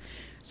earlier.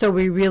 So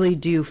we really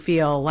do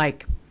feel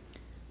like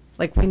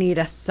we need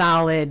a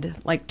solid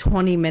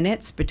 20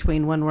 minutes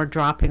between when we're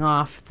dropping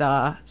off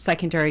the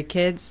secondary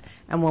kids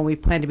and when we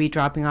plan to be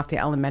dropping off the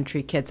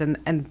elementary kids,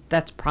 and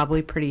that's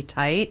probably pretty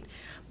tight.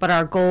 But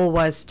our goal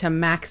was to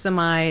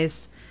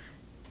maximize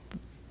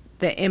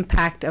the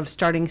impact of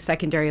starting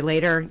secondary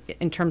later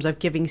in terms of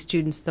giving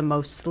students the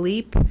most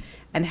sleep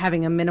and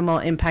having a minimal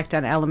impact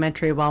on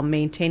elementary while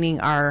maintaining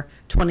our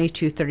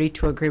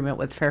 2232 agreement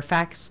with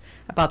Fairfax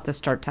about the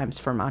start times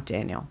for Mount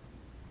Daniel.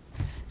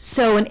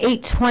 So an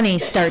 8:20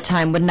 start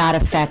time would not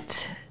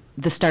affect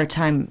the start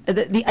time,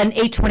 an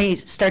 8:20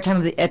 start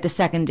time at the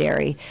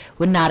secondary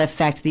would not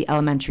affect the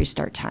elementary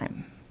start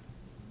time.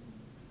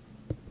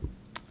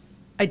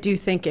 I do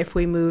think if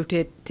we moved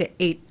it to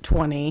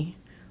 8:20,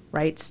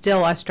 right,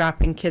 still us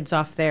dropping kids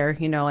off there,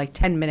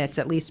 10 minutes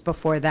at least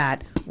before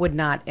that would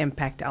not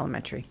impact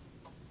elementary.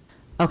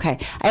 Okay.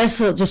 I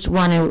also just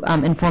want to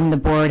inform the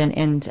board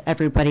and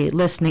everybody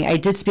listening. I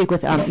did speak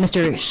with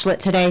Mr. Schlitt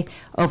today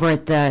over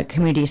at the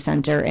community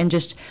center and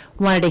just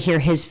wanted to hear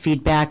his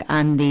feedback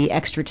on the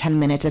extra 10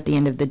 minutes at the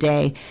end of the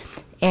day.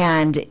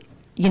 And,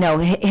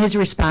 his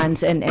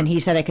response, and he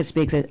said I could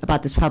speak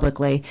about this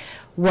publicly,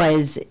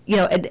 was,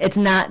 it's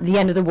not the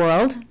end of the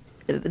world,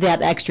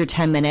 that extra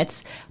 10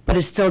 minutes, but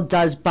it still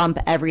does bump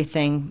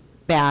everything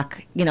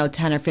back,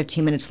 10 or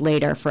 15 minutes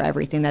later for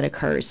everything that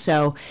occurs.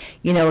 So,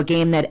 a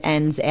game that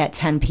ends at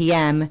 10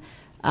 p.m.,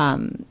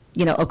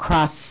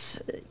 across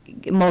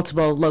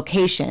multiple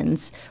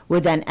locations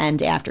would then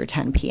end after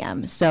 10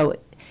 p.m. So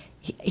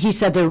he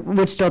said there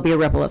would still be a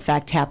ripple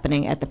effect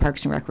happening at the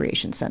Parks and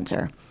Recreation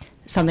Center,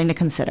 something to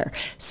consider.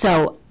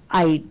 So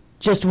I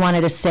just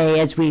wanted to say,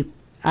 as we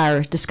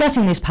are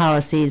discussing these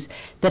policies,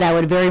 that I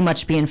would very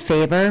much be in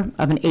favor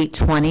of an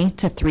 8:20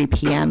 to 3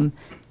 p.m.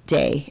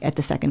 day at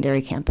the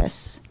secondary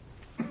campus.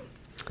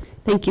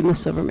 Thank you, Ms.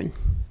 Silverman.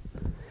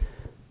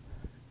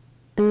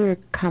 Any other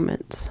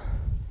comments?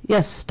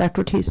 Yes,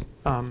 Dr. Ortiz.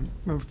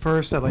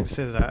 First, I'd like to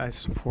say that I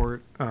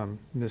support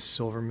Ms.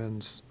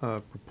 Silverman's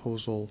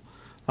proposal.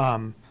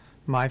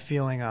 My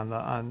feeling on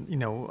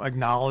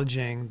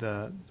acknowledging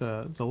the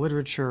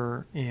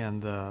literature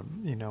and the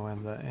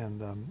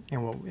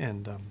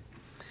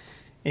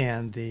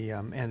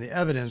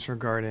evidence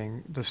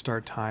regarding the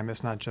start time.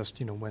 It's not just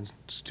when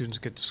students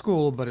get to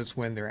school, but it's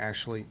when they're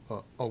actually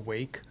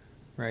awake,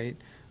 right?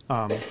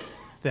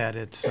 That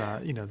it's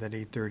that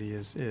 8:30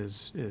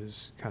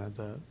 is kind of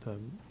the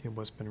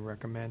what's been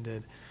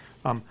recommended.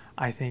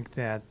 I think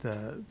that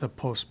the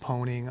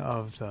postponing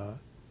of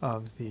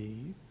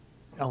the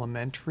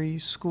elementary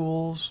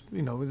schools,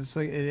 it's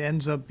it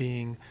ends up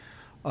being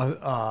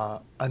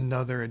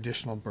another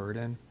additional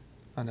burden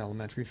on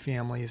elementary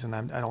families, and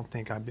I don't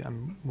think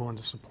I'm willing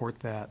to support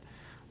that.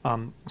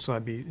 So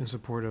I'd be in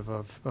support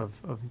of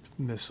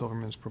Ms.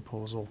 Silverman's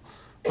proposal.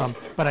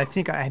 But I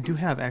think I do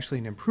have actually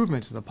an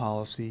improvement to the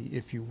policy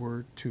if you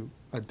were to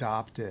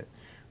adopt it.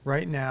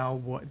 Right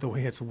now, the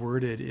way it's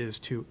worded is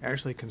to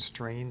actually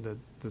constrain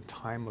the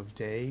time of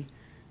day,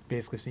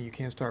 basically saying you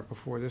can't start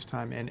before this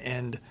time and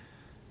end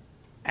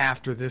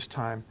after this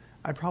time.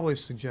 I'd probably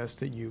suggest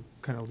that you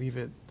kind of leave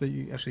it, that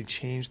you actually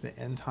change the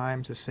end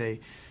time to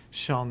say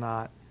shall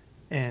not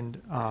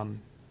end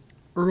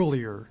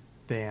earlier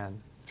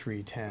than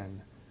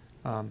 3:10,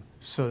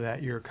 so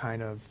that you're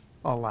kind of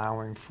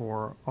allowing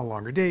for a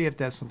longer day if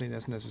that's something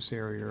that's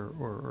necessary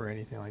or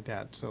anything like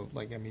that. So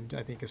I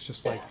think it's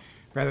just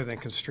rather than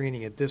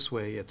constraining it this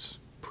way, it's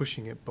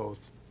pushing it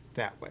both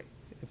that way,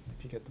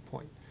 if you get the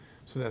point.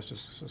 So that's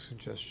just a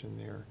suggestion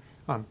there.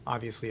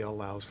 Obviously, it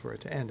allows for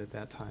it to end at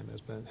that time, has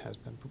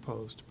been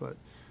proposed, but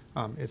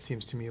it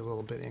seems to me a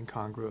little bit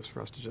incongruous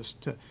for us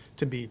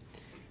to be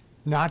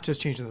not just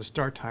changing the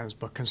start times,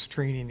 but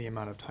constraining the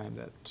amount of time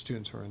that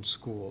students are in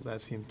school. That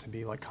seemed to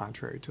be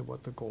contrary to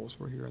what the goals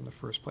were here in the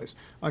first place.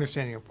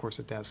 Understanding, of course,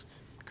 that that's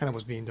kind of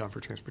what's being done for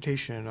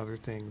transportation and other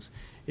things.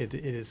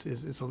 It's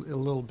a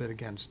little bit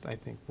against, I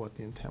think, what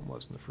the intent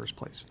was in the first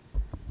place.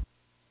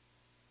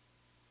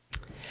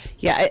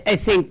 Yeah, I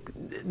think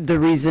the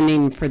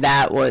reasoning for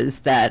that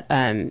was that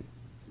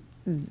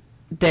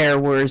there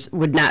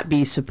would not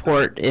be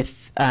support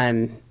if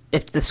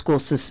the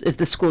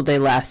school day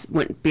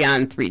went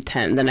beyond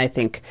 3:10, then I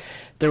think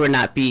there would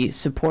not be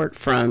support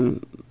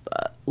from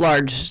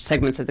large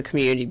segments of the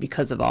community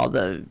because of all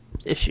the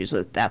issues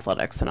with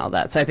athletics and all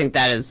that. So I think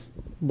that is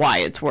why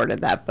it's worded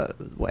that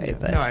way.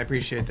 But No, I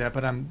appreciate that,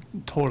 but I'm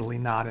totally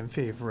not in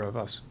favor of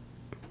us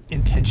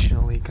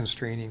intentionally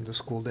constraining the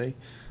school day.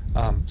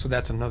 So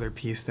that's another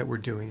piece that we're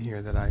doing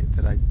here that I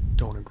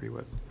don't agree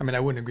with. I mean, I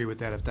wouldn't agree with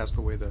that if that's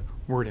the way the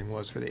wording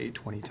was for the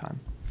 8:20 time.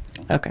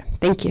 Okay,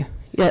 thank you.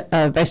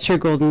 Yeah, Vice Chair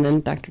Golden,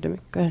 then Dr.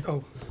 Dimick. Go ahead.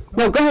 Oh,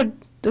 No, go ahead.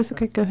 That's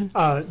okay. Go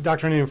ahead.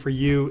 Dr. Newman, for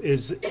you,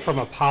 is from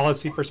a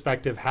policy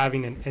perspective,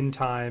 having an end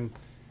time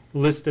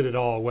listed at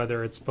all,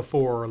 whether it's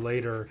before or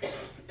later,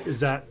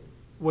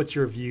 what's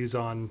your views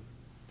on,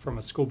 from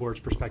a school board's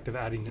perspective,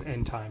 adding an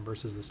end time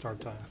versus the start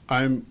time?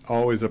 I'm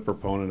always a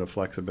proponent of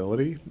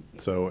flexibility.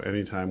 So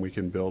anytime we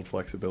can build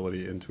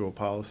flexibility into a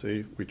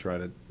policy, we try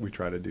to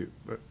do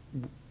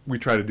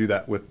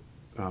that with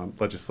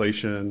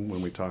legislation,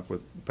 when we talk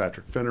with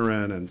Patrick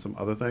Finneran and some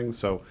other things.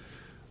 So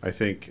I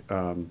think,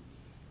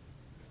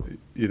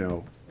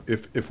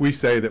 if we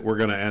say that we're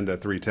going to end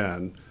at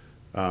 3:10,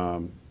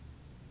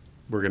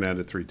 we're going to end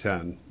at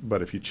 3:10.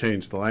 But if you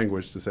change the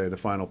language to say the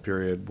final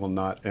period will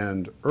not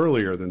end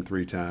earlier than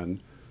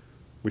 3:10,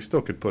 we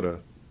still could put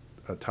a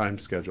time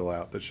schedule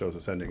out that shows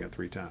us ending at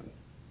 3:10.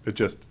 It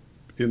just,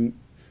 in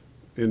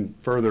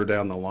further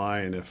down the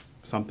line, if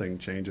something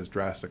changes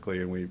drastically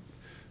and we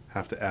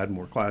have to add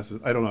more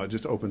classes, I don't know, it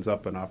just opens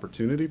up an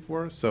opportunity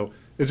for us. So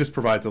it just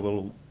provides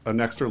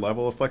an extra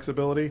level of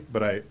flexibility,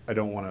 but I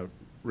don't want to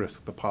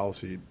risk the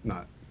policy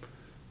not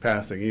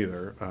passing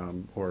either,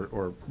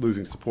 or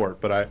losing support.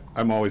 But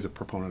I'm always a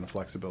proponent of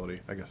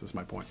flexibility, I guess is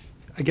my point.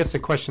 I guess the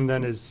question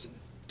then is,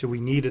 do we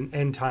need an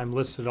end time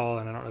list at all?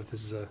 And I don't know if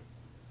this is a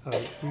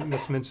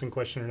Ms. Minson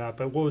question or not,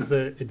 but what was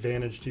the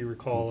advantage, do you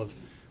recall, of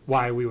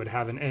why we would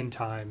have an end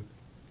time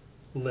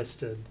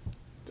listed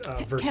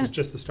versus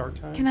just the start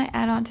time? Can I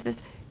add on to this?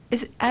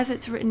 As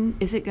it's written,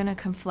 is it going to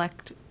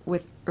conflict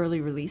with early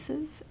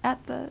releases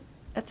at the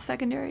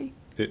secondary?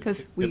 It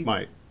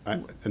might. I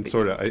think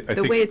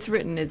the way it's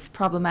written, it's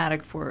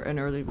problematic for an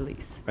early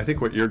release. I think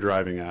what you're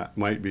driving at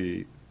might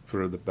be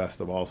sort of the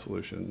best of all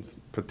solutions,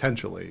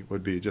 potentially,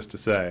 would be just to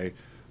say,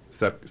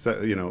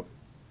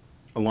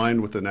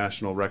 aligned with the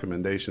national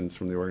recommendations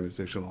from the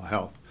Organizational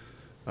Health.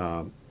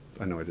 I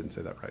know I didn't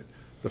say that right.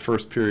 The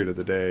first period of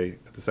the day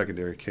at the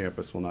secondary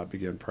campus will not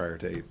begin prior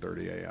to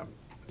 8:30 a.m.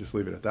 Just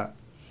leave it at that.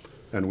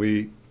 And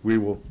we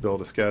will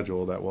build a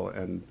schedule that will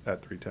end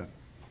at 3:10.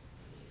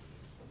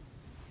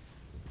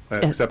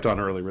 Except on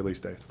early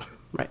release days.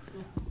 Right.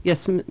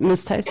 Yes,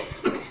 Ms. Tice?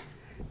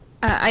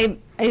 I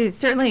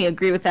certainly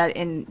agree with that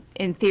in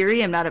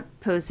theory. I'm not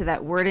opposed to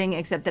that wording,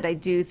 except that I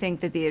do think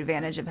that the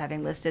advantage of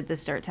having listed the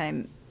start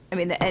time,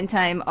 the end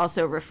time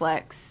also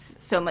reflects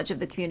so much of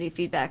the community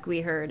feedback we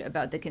heard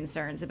about the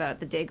concerns about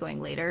the day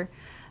going later.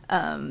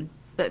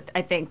 But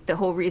I think the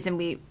whole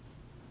reason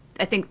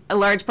I think a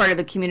large part of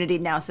the community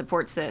now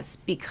supports this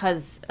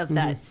because of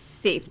that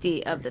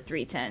safety of the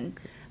 3:10.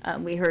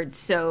 We heard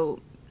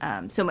so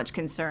much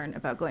concern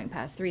about going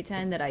past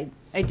 3:10 that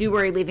I do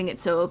worry leaving it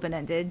so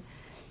open-ended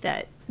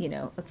that,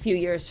 a few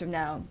years from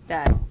now,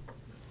 that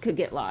could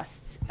get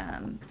lost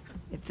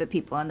if the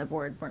people on the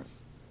board weren't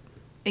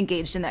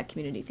engaged in that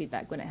community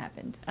feedback when it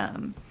happened.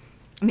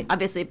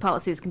 Obviously,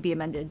 policies can be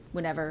amended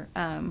whenever,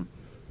 and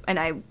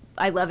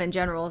I love in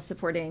general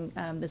supporting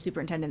the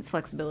superintendent's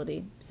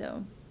flexibility.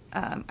 So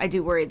I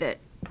do worry that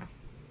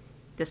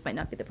this might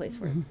not be the place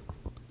for it.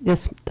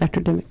 Yes,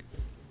 Dr. Dimick.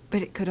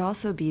 But it could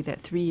also be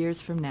that 3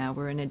 years from now,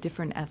 we're in a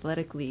different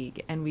athletic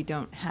league and we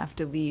don't have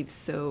to leave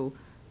so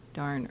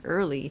darn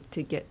early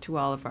to get to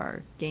all of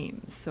our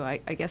games. So I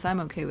guess I'm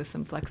okay with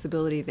some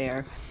flexibility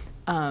there.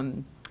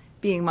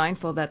 Being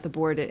mindful that the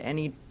board at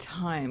any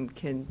time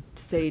can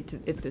say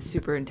if the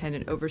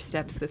superintendent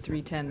oversteps the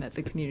 3:10 that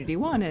the community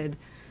wanted,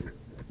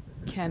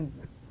 can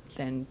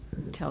then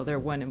tell their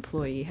one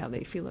employee how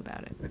they feel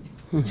about it.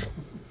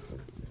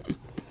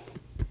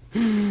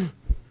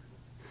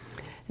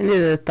 Any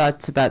other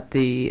thoughts about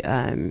the,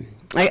 I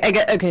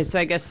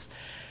guess.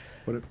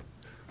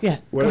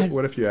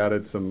 What if you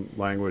added some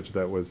language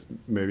that was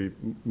maybe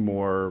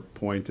more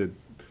pointed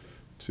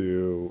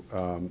to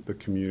the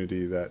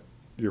community that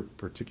you're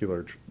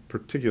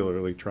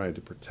particularly trying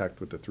to protect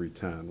with the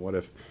 3:10? What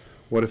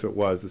if it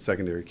was the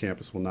secondary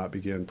campus will not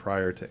begin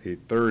prior to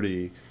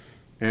 8:30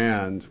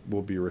 and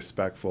will be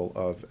respectful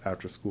of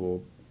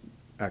after-school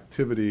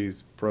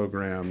activities,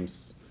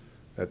 programs,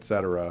 et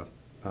cetera,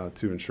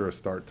 to ensure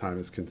start time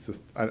is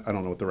consistent. I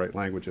don't know what the right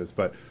language is,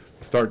 but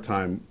start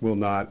time will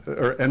not,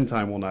 or end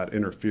time will not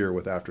interfere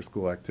with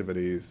after-school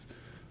activities.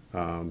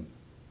 I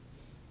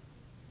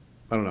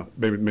don't know.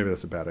 Maybe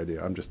that's a bad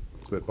idea. I'm just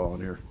spitballing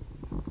here.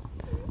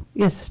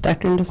 Yes,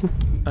 Dr. Anderson.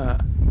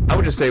 I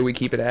would just say we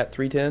keep it at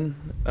 3:10,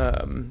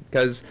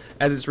 because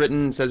as it's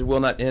written, it says will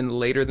not end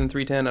later than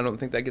 3:10. I don't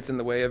think that gets in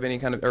the way of any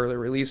kind of early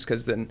release,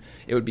 because then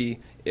it would be,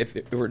 if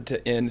it were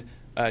to end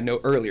no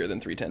earlier than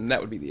 3:10,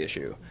 that would be the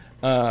issue.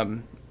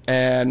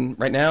 And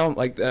right now,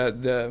 like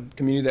the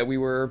community that we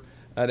were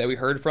that we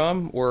heard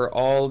from were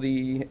all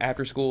the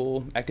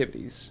after-school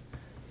activities,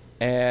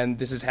 and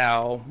this is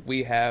how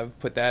we have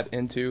put that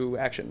into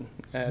action.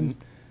 And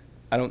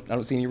I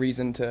don't see any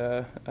reason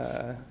to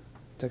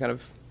kind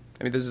of.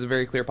 I mean, this is a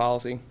very clear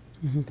policy.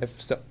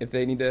 If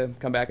they need to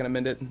come back and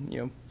amend it,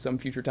 some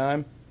future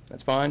time,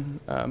 that's fine.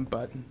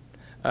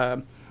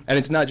 And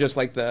it's not just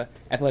like the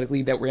athletic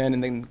league that we're in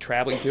and then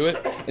traveling to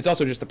it. It's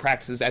also just the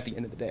practices at the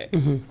end of the day.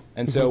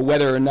 And so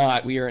whether or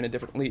not we are in a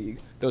different league,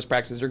 those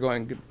practices are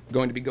going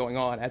to be going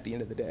on at the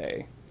end of the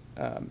day.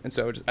 And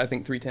so I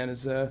think 310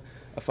 is a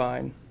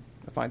fine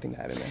thing to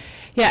have in there.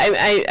 Yeah,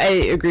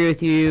 I agree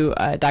with you,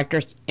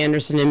 Dr.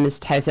 Anderson and Ms.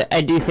 Tyson.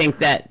 I do think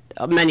that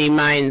many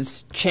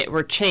minds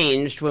were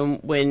changed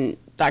when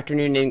Dr.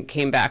 Noonan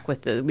came back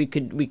with we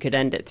could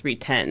end at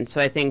 310. So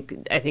I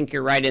think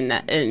you're right in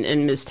that,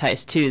 and Ms.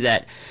 Tice too,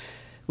 that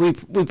we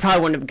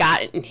probably wouldn't have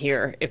gotten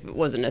here if it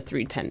wasn't a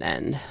 310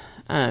 end.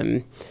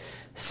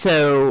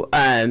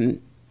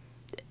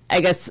 I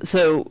guess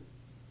so.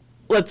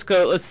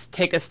 Let's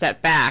take a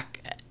step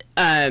back.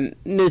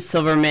 Ms.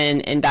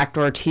 Silverman and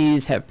Dr.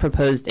 Ortiz have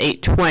proposed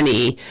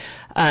 820.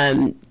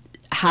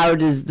 How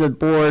does the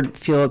board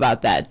feel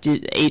about that?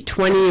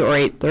 820 or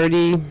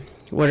 830?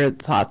 What are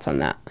the thoughts on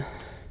that?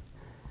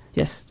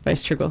 Yes,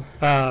 Vice Chair Gould.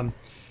 I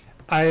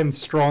am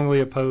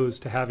strongly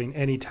opposed to having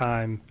any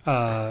time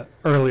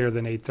earlier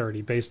than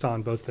 8:30, based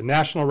on both the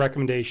national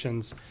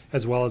recommendations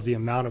as well as the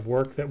amount of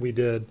work that we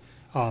did,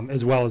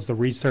 as well as the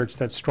research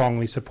that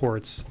strongly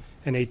supports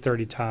an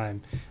 8:30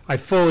 time. I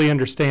fully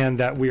understand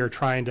that we are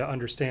trying to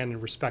understand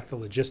and respect the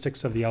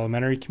logistics of the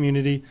elementary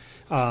community,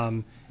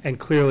 and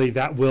clearly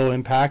that will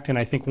impact. And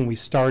I think when we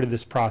started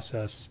this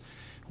process,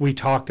 we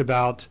talked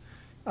about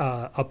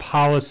a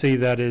policy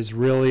that is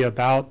really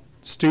about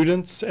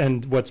students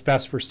and what's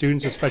best for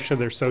students, especially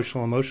their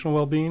social and emotional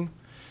well-being.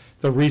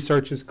 The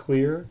research is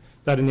clear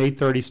that an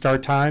 8:30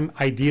 start time,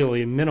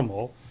 ideally and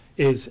minimal,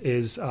 is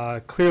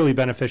clearly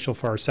beneficial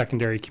for our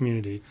secondary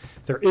community.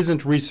 There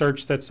isn't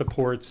research that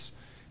supports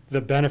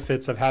the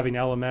benefits of having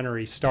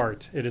elementary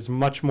start. It is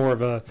much more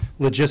of a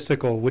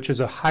logistical, which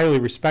is a highly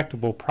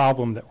respectable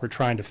problem that we're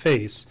trying to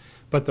face,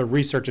 but the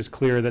research is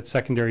clear that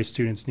secondary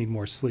students need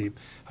more sleep.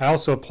 I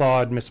also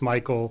applaud Ms.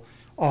 Michael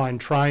on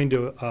trying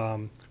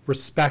to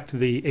respect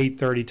the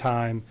 8:30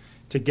 time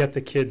to get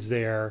the kids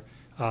there,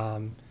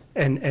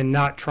 and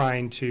not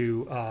trying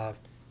to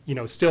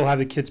still have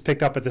the kids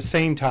picked up at the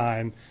same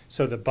time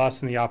so the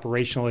bus and the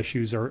operational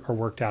issues are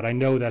worked out. I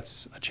know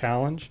that's a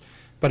challenge,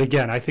 but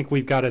again, I think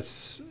we've got to,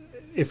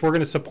 if we're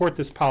going to support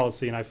this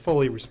policy, and I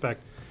fully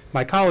respect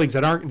my colleagues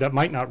that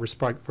might not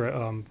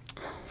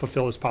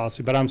fulfill this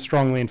policy, but I'm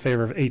strongly in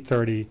favor of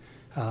 8:30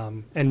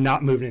 and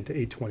not moving it to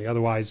 8:20.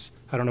 Otherwise,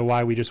 I don't know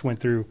why we just went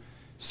through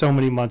so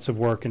many months of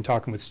work and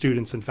talking with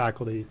students and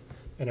faculty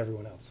and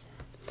everyone else.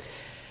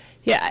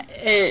 Yeah,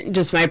 and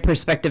just my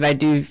perspective, I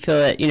do feel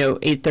that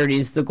 8:30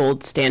 is the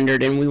gold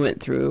standard, and we went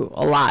through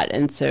a lot,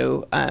 and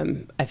so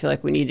I feel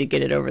like we need to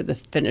get it over the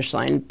finish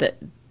line. That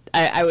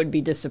I would be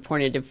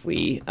disappointed if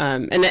we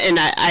and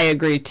I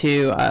agree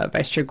too,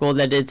 Vice Chair Gould,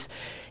 that it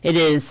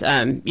is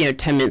 10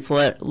 minutes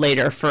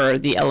later for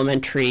the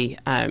elementary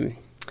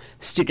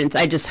students.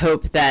 I just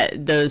hope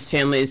that those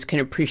families can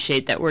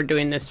appreciate that we're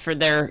doing this for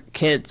their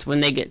kids when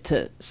they get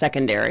to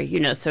secondary.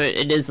 So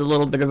it is a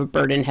little bit of a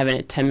burden having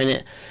a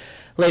 10-minute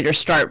later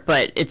start,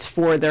 but it's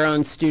for their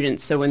own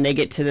students. So when they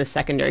get to the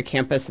secondary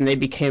campus and they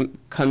become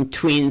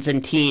tweens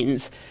and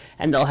teens,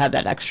 and they'll have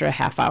that extra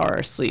half hour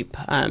of sleep,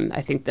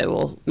 I think they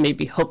will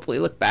maybe hopefully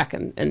look back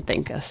and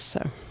thank us.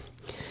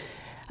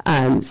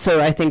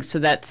 So I think so.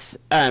 That's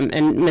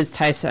and Ms.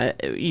 Tyson,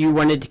 you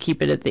wanted to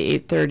keep it at the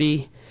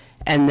 8:30,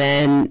 and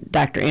then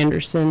Dr.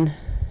 Anderson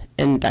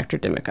and Dr.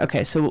 Dimmick.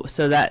 Okay, so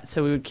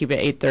we would keep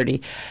it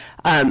 8:30.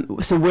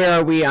 So where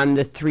are we on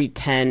the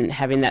 310,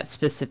 having that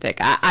specific?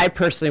 I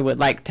personally would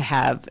like to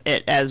have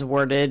it as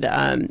worded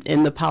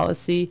in the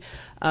policy.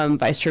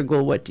 Vice Chair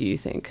Gould, what do you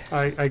think?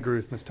 I agree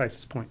with Ms.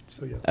 Tice's point,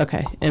 so yeah.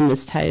 Okay, and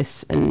Ms.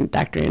 Tice and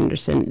Dr.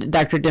 Anderson.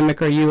 Dr.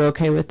 Dimmick, are you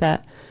okay with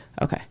that?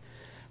 Okay.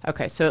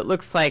 Okay, so it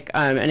looks like,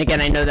 and again,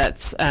 I know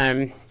that's,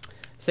 so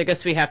I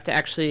guess we have to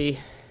actually,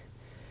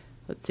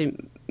 let's see,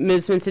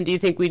 Ms. Minson, do you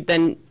think we'd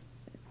then,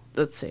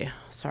 let's see,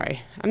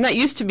 sorry, I'm not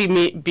used to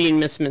being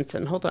Ms.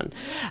 Minson, hold on.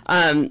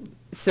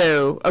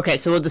 So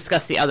we'll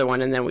discuss the other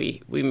one and then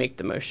we make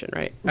the motion,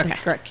 right? Okay.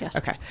 That's correct, yes.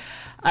 Okay.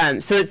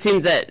 So it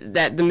seems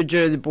that the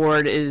majority of the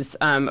board is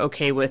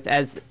okay with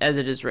as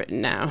it is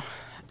written now.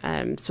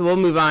 So we'll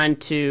move on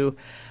to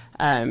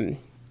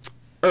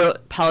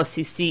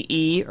policy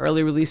CE,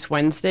 early release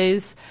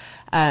Wednesdays.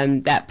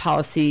 That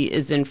policy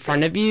is in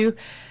front of you.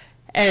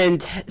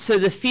 And so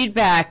the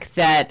feedback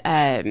that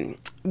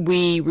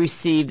we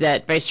received,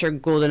 that Vice Chair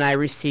Gould and I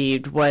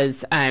received,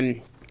 was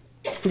the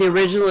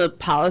original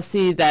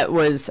policy that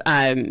was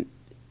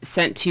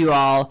sent to you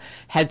all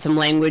had some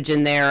language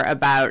in there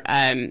about,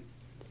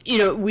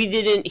 we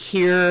didn't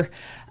hear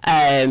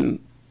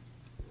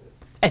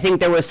I think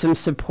there was some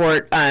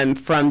support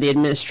from the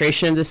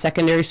administration of the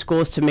secondary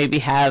schools to maybe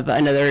have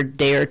another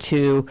day or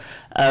two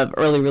of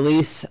early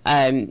release.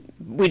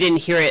 We didn't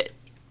hear it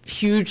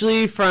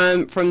hugely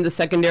from the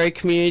secondary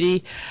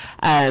community,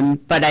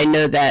 but I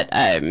know that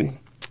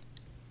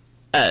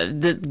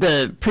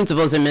the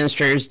principals and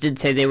administrators did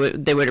say they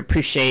would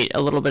appreciate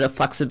a little bit of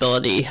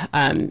flexibility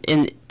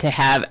to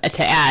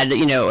add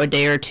a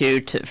day or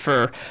two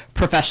for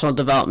professional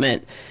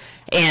development.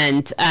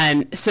 And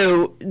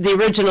so the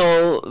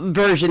original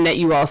version that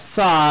you all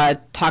saw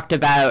talked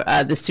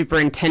about the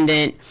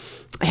superintendent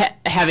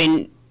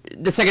having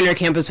the secondary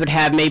campus would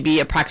have maybe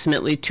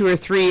approximately 2 or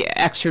 3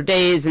 extra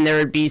days, and there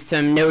would be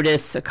some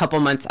notice a couple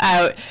months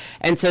out.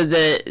 And so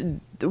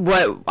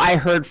what I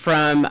heard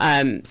from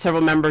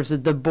several members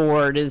of the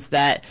board is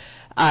that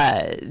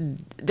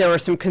there were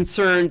some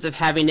concerns of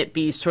having it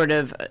be sort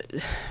of,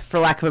 for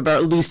lack of a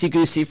better,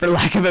 loosey-goosey, for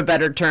lack of a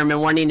better term,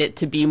 and wanting it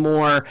to be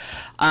more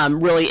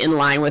really in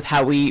line with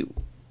how we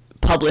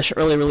publish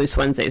early release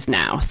Wednesdays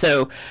now.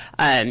 So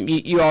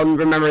you all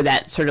remember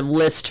that sort of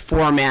list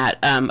format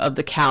of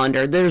the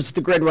calendar. There's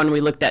the grid one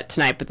we looked at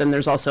tonight, but then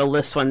there's also a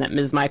list one that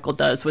Ms. Michael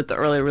does with the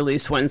early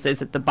release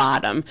Wednesdays at the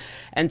bottom.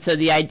 And so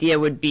the idea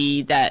would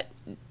be that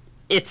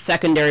if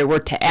secondary were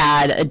to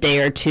add a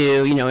day or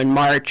two, in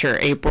March or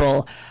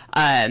April,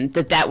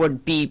 that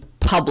would be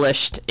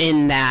published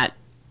on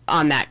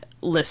that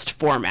list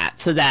format,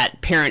 so that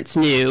parents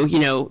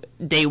knew,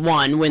 day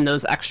one when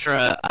those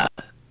extra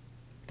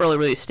early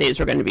release days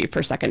were going to be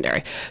for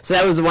secondary. So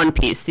that was one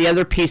piece. The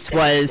other piece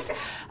was,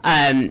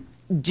 how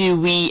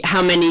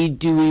many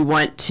do we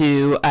want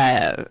to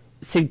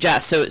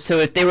suggest? So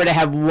if they were to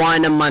have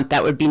 1 a month,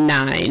 that would be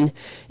 9.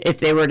 If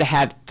they were to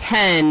have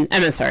 10,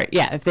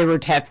 if they were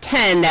to have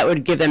 10, that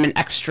would give them an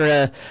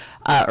extra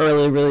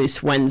early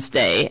release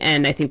Wednesday.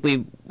 And I think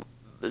the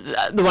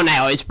one I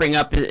always bring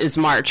up is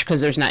March,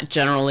 because there's not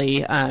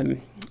generally,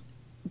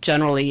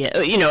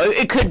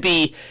 it could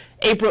be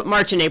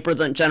March and April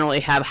don't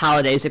generally have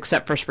holidays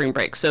except for spring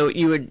break. So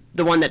the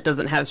one that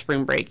doesn't have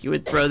spring break, you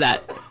would throw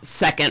that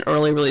second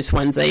early release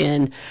Wednesday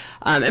in.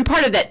 And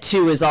part of that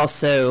too is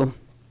also,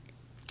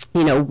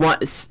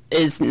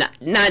 is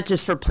not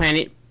just for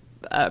planning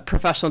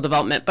professional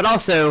development, but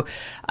also,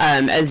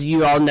 as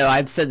you all know,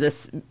 I've said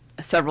this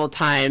several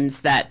times,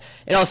 that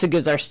it also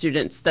gives our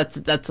students,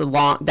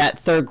 that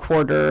third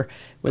quarter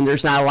when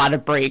there's not a lot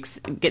of breaks,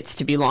 it gets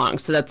to be long.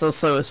 So that's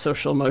also a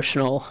social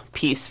emotional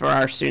piece for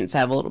our students to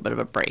have a little bit of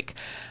a break.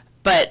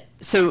 But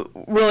so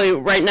really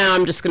right now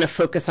I'm just going to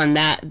focus on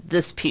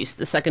this piece,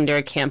 the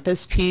secondary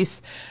campus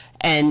piece,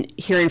 and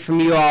hearing from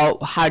you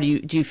all, how do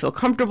you feel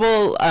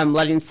comfortable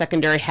letting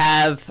secondary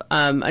have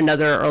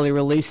another early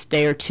release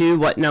day or two?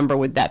 What number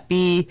would that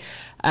be?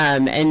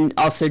 And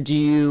also, do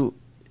you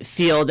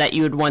feel that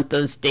you would want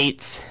those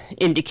dates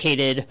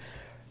indicated,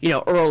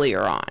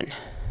 earlier on?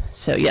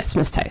 So yes,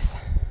 Ms. Tice.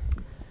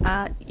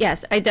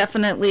 Yes, I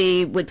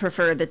definitely would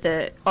prefer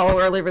that all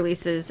early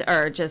releases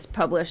are just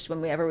published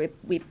whenever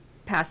we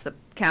pass the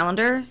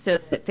calendar, so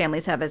that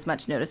families have as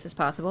much notice as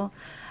possible.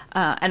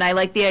 And I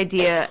like the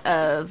idea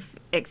of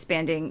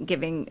expanding,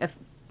 giving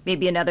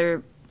maybe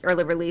another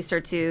early release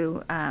or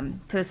two to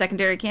the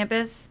secondary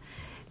campus.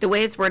 The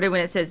way it's worded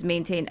when it says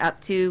maintain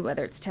up to,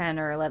 whether it's 10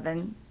 or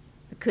 11,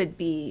 it could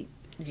be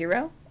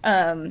 0.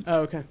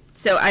 Okay.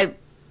 So I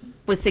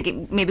was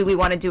thinking maybe we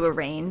want to do a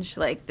range,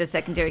 like the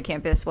secondary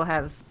campus will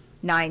have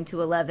 9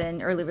 to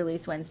 11 early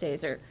release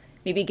Wednesdays, or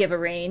maybe give a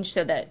range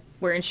so that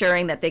we're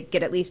ensuring that they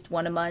get at least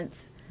 1 a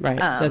month. Right,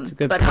 that's a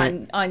good but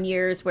point. on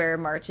years where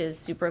March is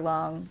super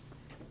long,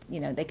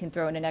 they can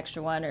throw in an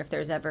extra one, or if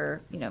there's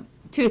ever,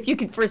 if you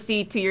could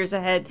foresee 2 years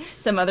ahead,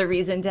 some other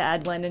reason to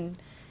add one in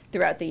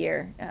throughout the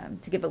year,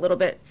 to give a little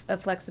bit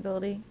of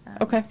flexibility.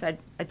 Okay. So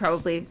I'd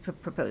probably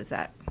propose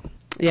that.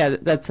 Yeah,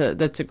 that's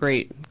a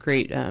great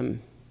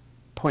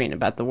point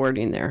about the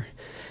wording there.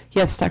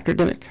 Yes, Dr.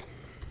 Dimick.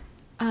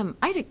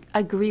 I'd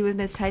agree with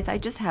Ms. Tice. I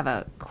just have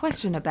a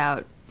question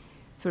about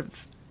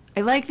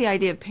I like the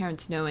idea of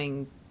parents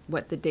knowing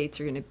what the dates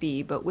are going to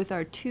be, but with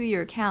our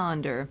 2-year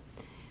calendar,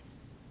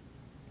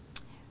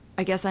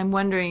 I guess I'm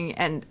wondering,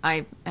 and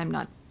I am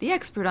not the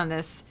expert on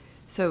this,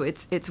 so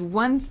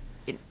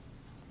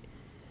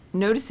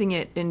noticing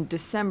it in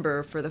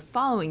December for the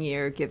following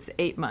year gives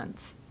 8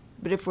 months.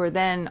 But if we're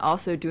then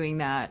also doing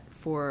that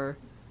for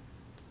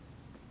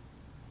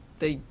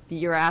the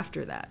year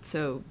after that,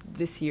 so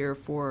this year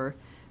for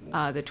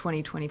the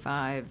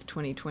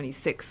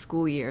 2025-2026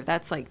 school year,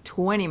 that's like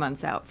 20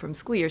 months out from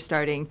school year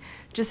starting,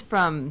 just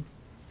from,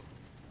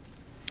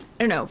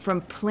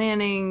 from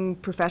planning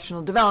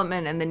professional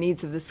development and the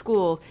needs of the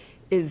school.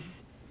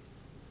 Is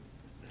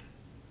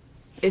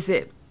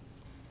it,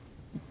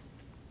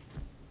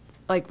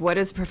 what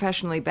is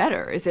professionally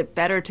better? Is it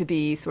better to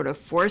be sort of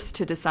forced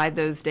to decide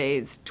those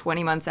days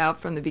 20 months out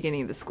from the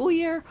beginning of the school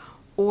year?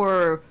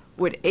 Or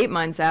would 8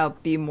 months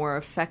out be more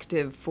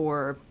effective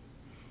for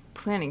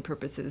planning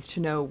purposes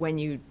to know when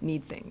you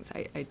need things?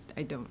 I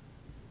don't.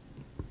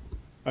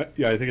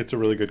 Yeah, I think it's a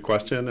really good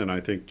question, and I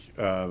think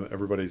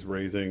everybody's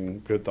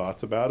raising good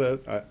thoughts about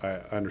it.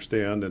 I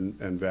understand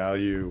and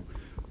value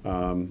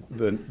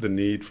the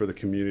need for the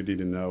community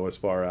to know as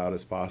far out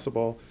as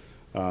possible.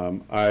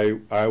 I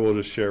will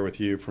just share with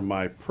you from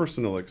my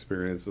personal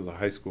experience as a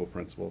high school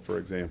principal, for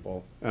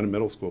example, and a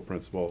middle school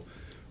principal.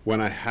 When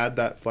I had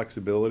that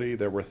flexibility,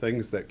 there were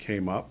things that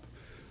came up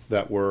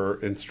that were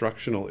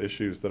instructional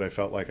issues that I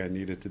felt like I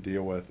needed to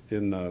deal with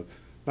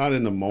not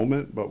in the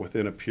moment, but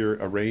within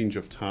a range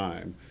of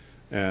time.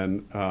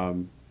 And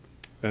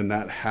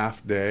that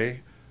half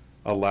day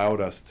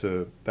allowed us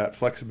that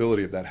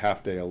flexibility of that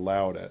half day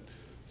allowed it.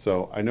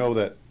 So I know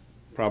that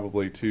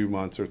probably 2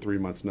 months or 3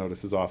 months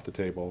notice is off the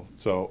table.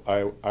 So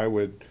I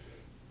would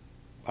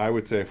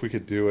say if we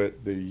could do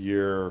it the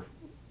year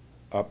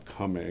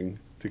upcoming,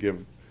 to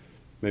give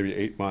maybe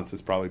 8 months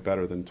is probably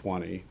better than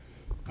 20.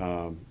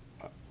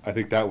 I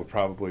think that would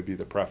probably be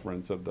the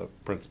preference of the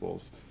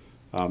principals.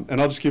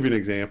 And I'll just give you an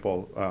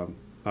example,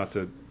 not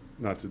to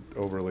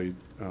overly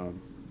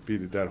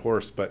beat a dead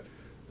horse, but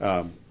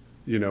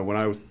when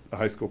I was a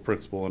high school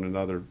principal in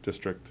another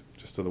district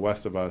just to the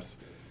west of us,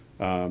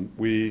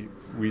 we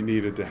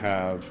needed to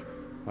have,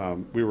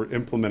 we were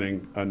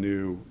implementing a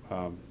new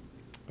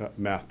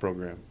math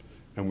program,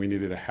 and we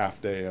needed a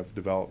half day of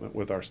development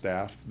with our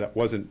staff that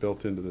wasn't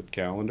built into the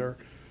calendar.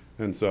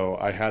 And so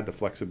I had the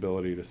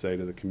flexibility to say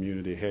to the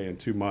community, hey, in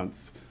 2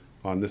 months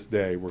on this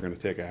day, we're going to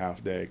take a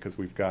half day because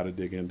we've got to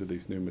dig into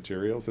these new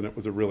materials. And it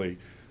was a really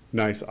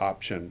nice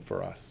option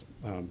for us.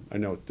 I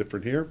know it's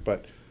different here,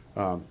 but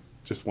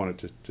just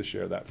wanted to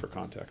share that for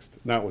context.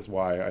 And that was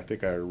why I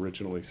think I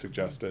originally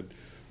suggested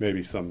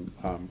maybe some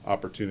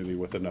opportunity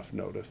with enough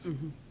notice.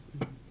 Mm-hmm.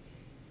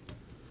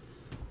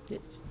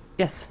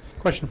 Yes.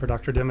 Question for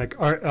Dr. Dimick.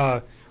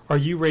 Are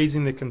you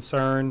raising the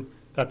concern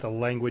that the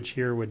language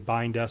here would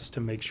bind us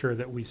to make sure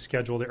that we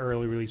schedule the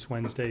early release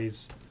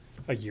Wednesdays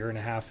a year and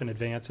a half in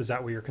advance? Is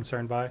that what you're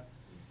concerned by?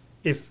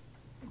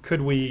 Could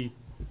we?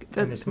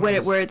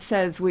 Where it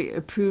says we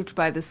approved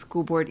by the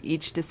school board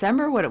each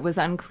December, what it was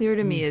unclear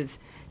to me is,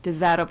 does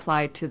that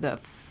apply to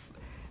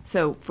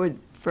so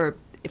for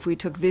if we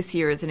took this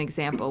year as an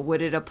example,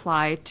 would it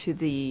apply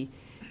to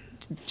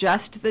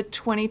just the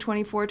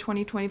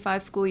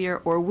 2024-2025 school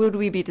year, or would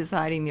we be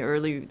deciding the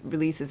early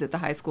releases at the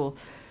high school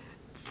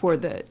for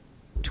the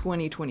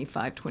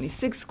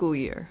 2025-26 school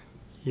year?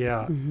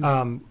 Yeah,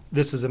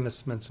 this is a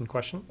Ms. Minson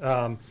question.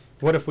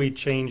 What if we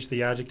change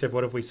the adjective?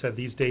 What if we said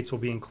these dates will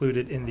be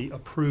included in the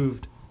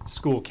approved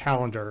school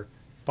calendar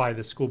by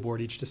the school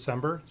board each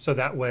December? So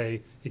that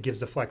way it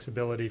gives the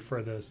flexibility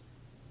for the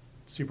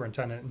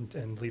superintendent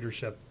and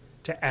leadership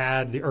to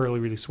add the early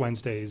release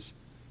Wednesdays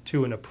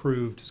to an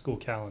approved school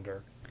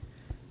calendar.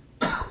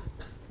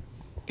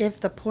 If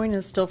the point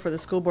is still for the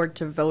school board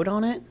to vote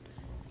on it,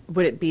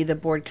 would it be the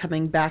board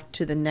coming back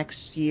to the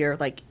next year?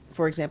 Like,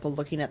 for example,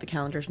 looking at the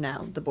calendars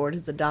now, the board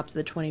has adopted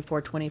the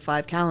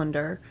 24-25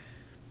 calendar.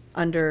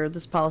 Under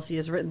this policy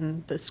as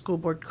written, the school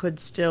board could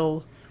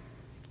still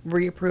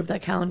reapprove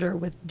that calendar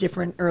with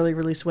different early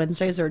release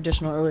Wednesdays or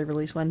additional early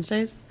release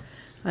Wednesdays.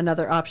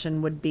 Another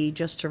option would be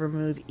just to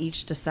remove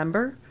each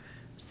December.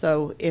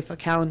 So if a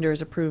calendar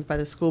is approved by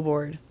the school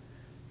board,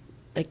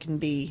 it can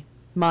be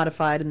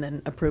modified and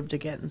then approved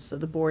again. So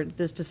the board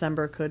this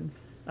December could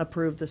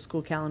approve the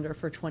school calendar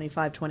for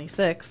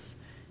 25-26,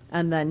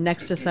 and then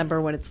next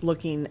December, when it's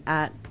looking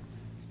at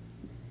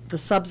the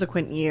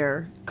subsequent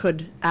year,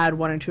 could add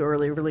 1 or 2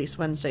 early release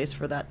Wednesdays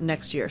for that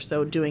next year.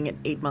 So doing it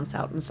 8 months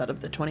out instead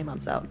of the 20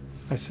 months out.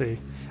 I see.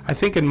 I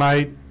think and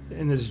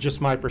this is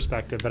just my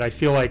perspective, but I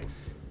feel like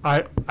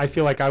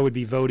I would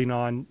be voting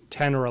on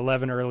 10 or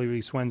 11 early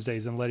release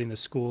Wednesdays and letting the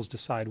schools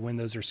decide when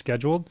those are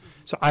scheduled.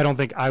 So I don't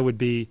think I would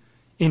be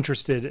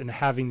interested in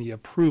having the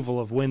approval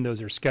of when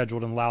those are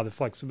scheduled and allow the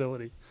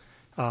flexibility,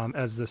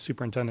 as the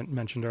superintendent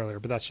mentioned earlier,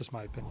 but that's just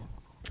my opinion.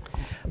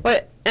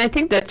 But I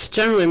think that's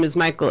generally, Ms.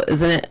 Michael,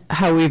 isn't it,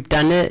 how we've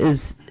done it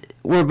is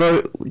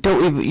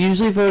don't we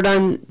usually vote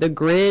on the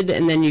grid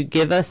and then you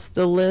give us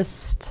the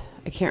list?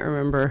 I can't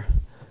remember.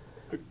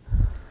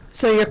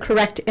 So you're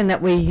correct in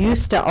that we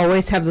used to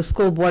always have the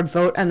school board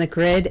vote on the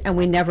grid, and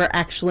we never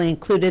actually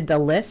included the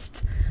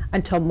list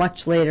until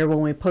much later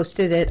when we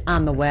posted it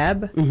on the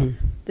web.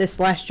 Mm-hmm. This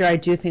last year, I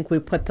do think we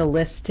put the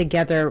list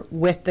together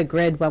with the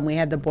grid when we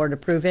had the board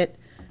approve it.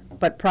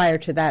 But prior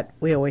to that,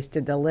 we always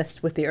did the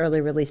list with the early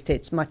release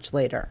dates much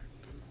later.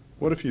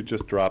 What if you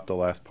just dropped the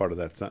last part of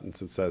that sentence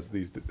and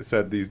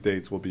said these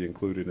dates will be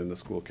included in the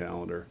school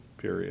calendar,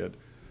 period?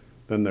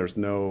 Then there's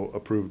no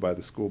approved by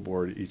the school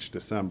board each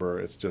December.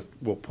 It's just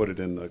we'll put it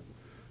in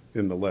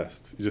the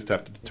list. You just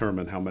have to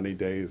determine how many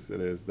days it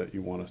is that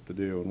you want us to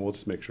do, and we'll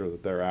just make sure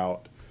that they're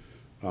out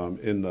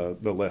in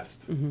the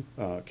list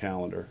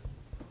calendar.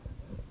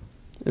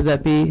 Would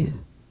that be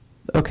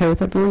okay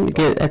with everyone?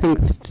 I think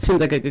it seems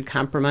like a good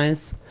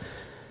compromise.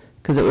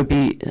 Because it would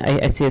be,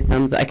 I see a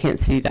thumbs, I can't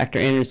see Dr.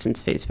 Anderson's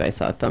face, but I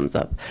saw a thumbs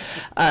up.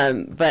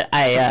 But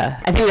I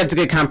think that's a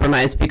good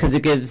compromise because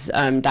it gives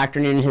Dr.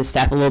 Noonan and his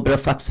staff a little bit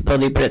of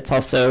flexibility, but it's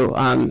also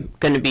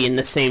going to be in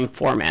the same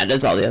format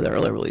as all the other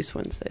early release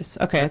Wednesdays.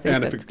 Okay, I think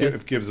And that's if good.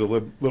 it gives a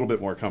little bit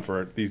more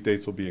comfort, these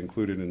dates will be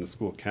included in the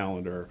school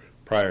calendar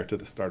prior to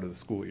the start of the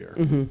school year.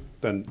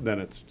 Then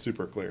it's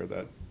super clear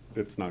that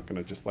it's not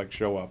going to just like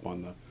show up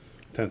on the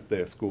 10th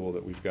day of school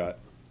that we've got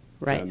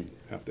Right. 10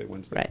 half-day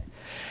Wednesdays. Right.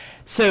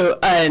 So,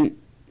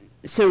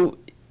 so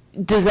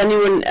does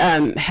anyone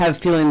have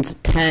feelings?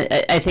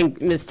 I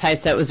think Ms.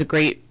 Tice, that was a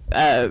great,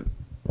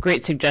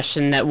 great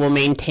suggestion that we'll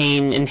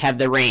maintain and have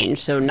the range.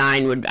 So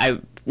 9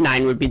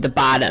 would be the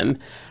bottom.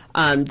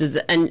 Does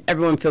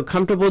everyone feel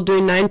comfortable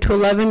doing 9 to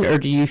 11, or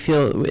do you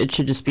feel it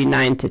should just be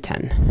 9 to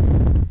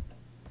 10?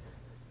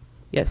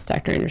 Yes,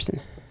 Dr.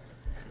 Anderson.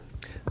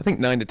 I think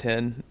 9 to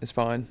 10 is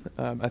fine.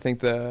 I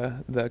think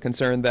the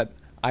concern that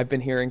I've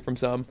been hearing from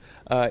some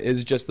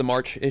is just the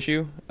March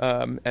issue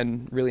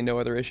and really no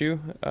other issue.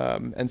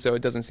 And so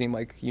it doesn't seem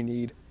like you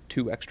need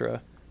 2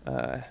 extra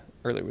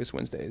early release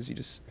Wednesdays. You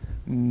just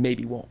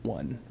maybe want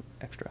 1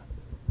 extra.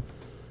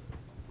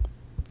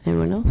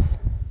 Anyone else?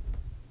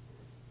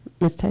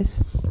 Ms.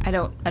 Tice? I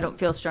don't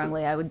feel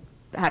strongly. I would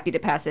happy to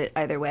pass it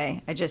either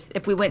way.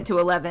 If we went to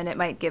 11, it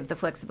might give the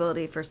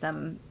flexibility for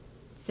some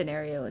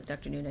scenario like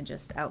Dr. Noonan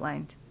just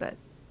outlined, but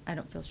I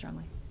don't feel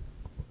strongly.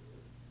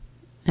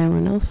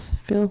 Anyone else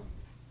feel?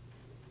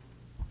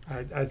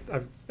 I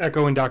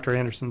echoing Dr.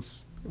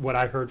 Anderson's, what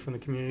I heard from the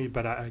community,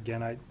 but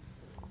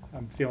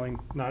I'm feeling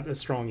not as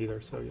strong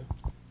either, so yeah.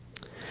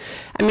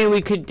 I mean,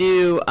 we could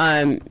do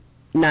 9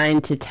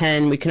 to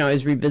 10. We can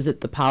always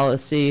revisit the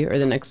policy, or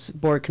the next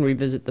board can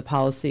revisit the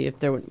policy if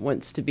there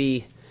wants to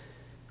be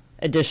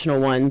additional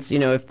ones. You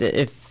know, if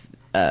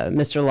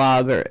Mr.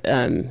 Lobb or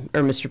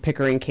Mr.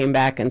 Pickering came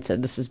back and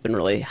said, this has been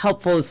really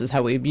helpful, this is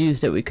how we've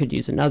used it, we could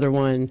use another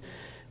one.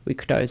 We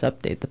could always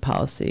update the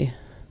policy.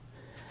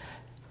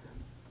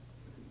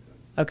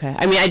 Okay.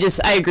 I mean,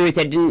 I agree with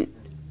you.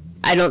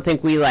 I don't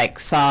think we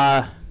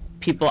saw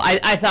people.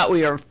 I thought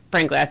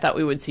frankly, I thought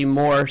we would see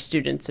more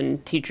students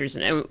and teachers,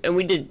 and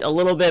we did a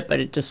little bit, but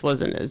it just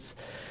wasn't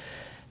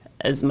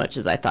as much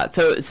as I thought.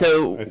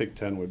 So I think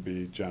 10 would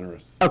be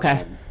generous.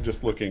 Okay.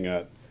 Just looking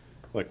at,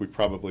 we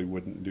probably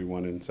wouldn't do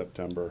one in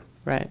September.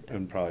 Right.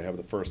 And probably have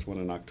the first one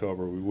in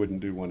October. We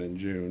wouldn't do one in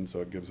June,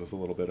 so it gives us a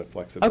little bit of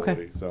flexibility.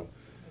 Okay. So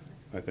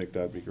I think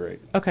that'd be great.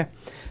 Okay.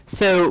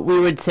 So we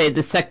would say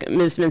Ms.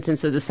 Minson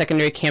said the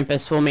secondary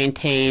campus will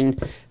maintain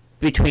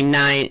between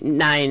 9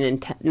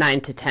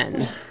 to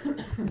 10.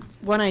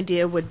 One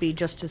idea would be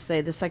just to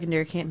say the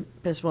secondary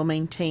campus will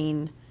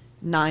maintain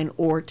 9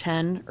 or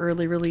 10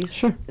 early release.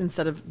 Sure.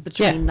 Instead of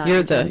between 9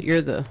 and 10.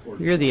 You're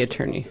the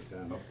attorney.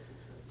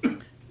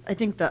 I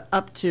think the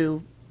up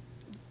to,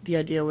 the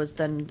idea was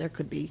then there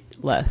could be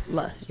Less.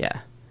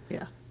 Yeah.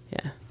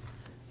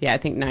 Yeah, I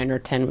think 9 or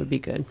 10 would be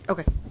good.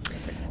 Okay.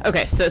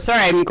 Okay, so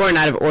sorry I'm going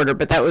out of order,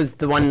 but that was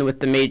the one with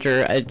the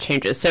major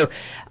changes. So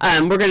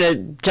we're going to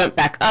jump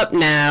back up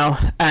now.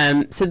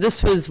 So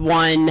this was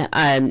one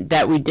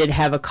that we did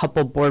have a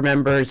couple board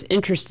members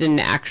interested in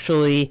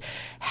actually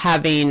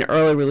having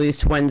early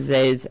release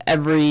Wednesdays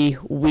every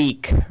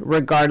week,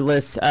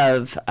 regardless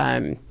of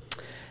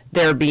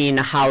there being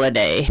a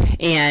holiday.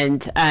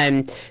 And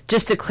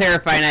just to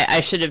clarify, and I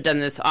should have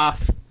done this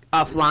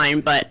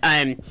offline, but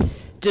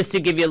just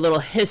to give you a little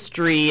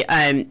history,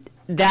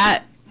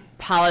 that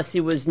policy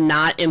was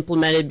not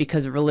implemented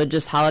because of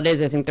religious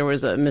holidays. I think there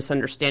was a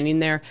misunderstanding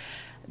there.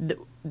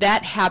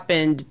 That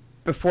happened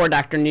before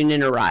Dr.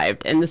 Noonan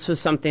arrived, and this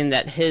was something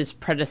that his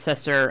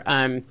predecessor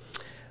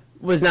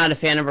was not a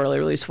fan of early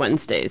release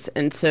Wednesdays.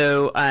 And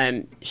so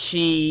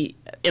she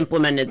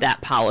implemented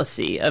that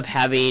policy of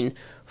having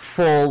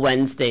full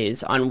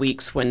Wednesdays on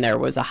weeks when there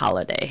was a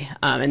holiday.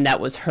 And that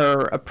was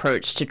her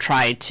approach to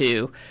try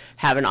to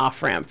have an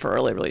off-ramp for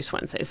early release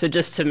Wednesday. So I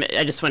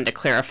just wanted to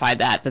clarify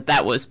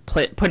that was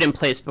put in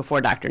place before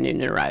Dr.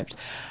 Noonan arrived.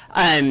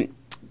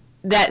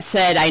 That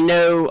said, I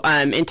know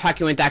in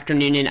talking with Dr.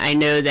 Noonan, I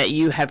know that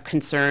you have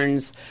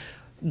concerns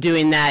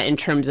doing that in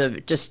terms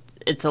of just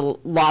it's a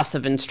loss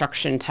of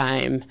instruction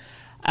time.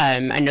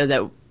 I know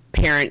that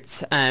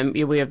parents,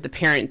 we have the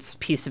parents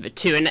piece of it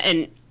too.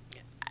 And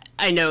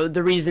I know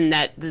the reason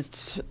that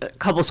a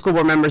couple school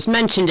board members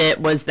mentioned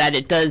it was that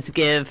it does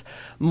give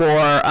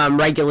more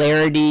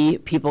regularity.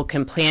 People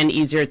can plan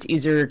easier. It's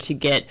easier to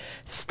get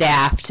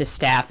staff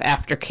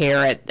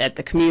aftercare at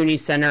the community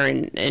center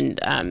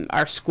and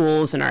our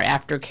schools and our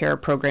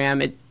aftercare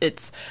program.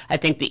 I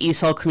think the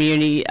East Hall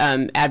community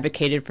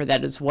advocated for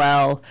that as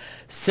well.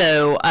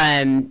 So,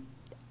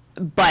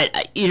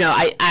 but,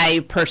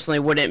 I personally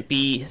wouldn't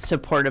be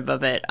supportive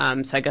of it.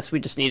 So I guess we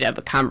just need to have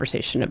a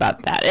conversation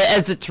about that.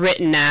 As it's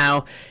written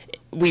now,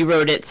 we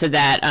wrote it so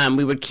that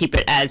we would keep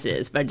it as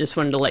is. But I just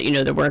wanted to let you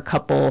know there were a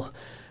couple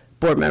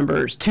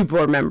two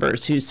board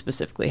members who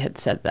specifically had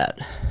said that.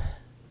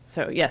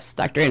 So, yes,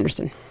 Dr.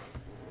 Anderson.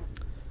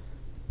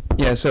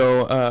 Yeah,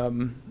 so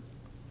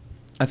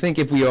I think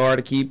if we are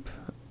to keep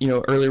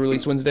early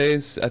release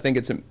Wednesdays. I think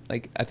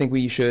I think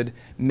we should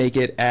make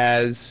it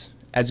as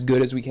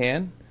good as we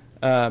can.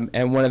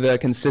 And one of the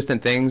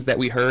consistent things that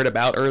we heard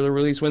about early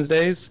release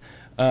Wednesdays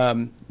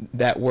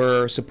that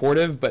were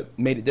supportive but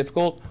made it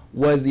difficult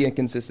was the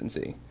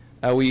inconsistency.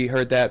 We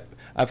heard that.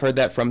 I've heard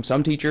that from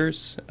some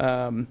teachers.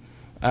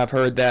 I've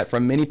heard that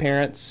from many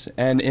parents,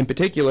 and in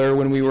particular,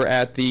 when we were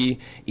at the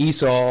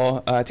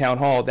ESOL town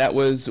hall, that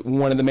was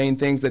one of the main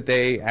things that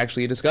they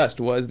actually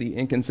discussed was the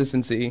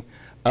inconsistency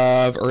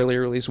of early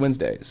release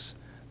Wednesdays.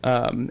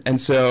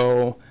 And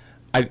so,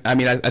 I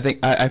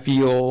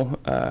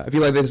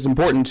feel like this is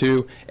important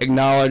to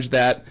acknowledge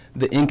that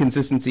the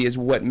inconsistency is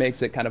what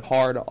makes it kind of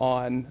hard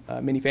on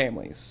many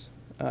families.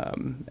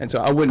 And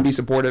so, I wouldn't be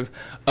supportive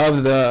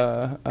of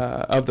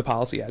the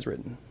policy as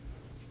written.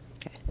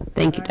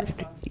 Thank you,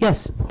 Dr.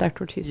 Yes,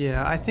 Dr. Ortiz.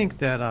 Yeah, I think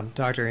that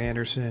Dr.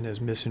 Anderson is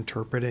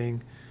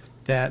misinterpreting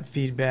that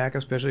feedback,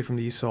 especially from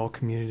the ESOL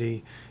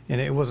community. And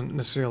it wasn't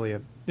necessarily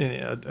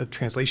a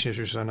translation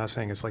issue, so I'm not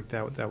saying it's like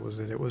that was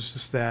it. It was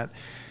just that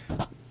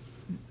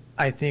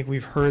I think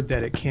we've heard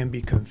that it can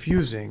be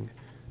confusing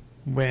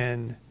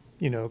when,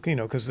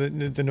 because the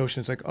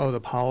notion is like, oh,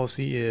 the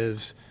policy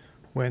is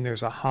when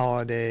there's a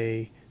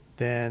holiday,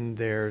 then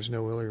there's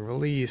no early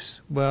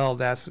release. Well,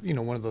 that's,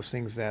 one of those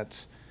things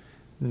that's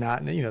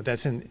not,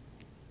 that's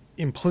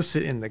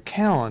implicit in the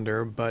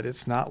calendar, but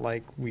it's not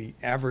like we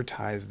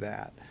advertise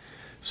that.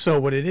 So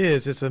what it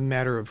is, it's a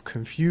matter of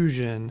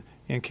confusion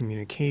and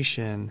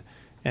communication,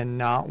 and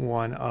not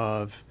one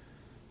of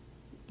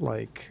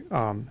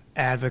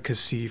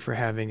advocacy for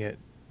having it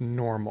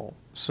normal.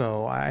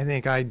 So I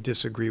think I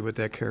disagree with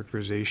that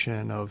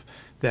characterization of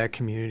that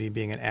community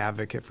being an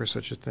advocate for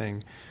such a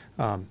thing.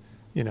 I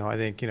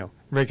think,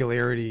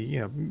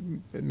 regularity,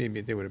 maybe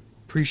they would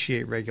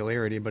appreciate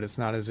regularity, but it's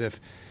not as if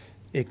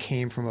it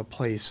came from a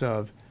place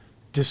of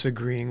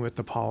disagreeing with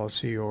the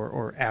policy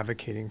or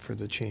advocating for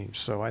the change.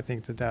 So I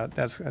think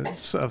that's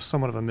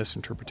somewhat of a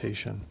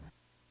misinterpretation.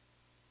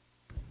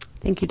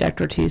 Thank you,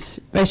 Dr. Ortiz.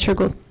 Vice Chair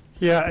Gould.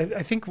 Yeah,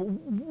 I think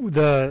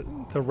the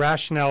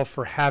rationale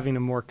for having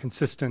a more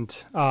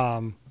consistent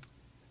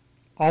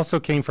also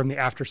came from the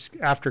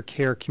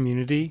aftercare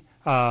community.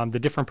 The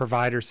different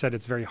providers said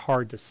it's very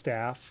hard to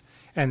staff,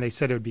 and they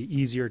said it would be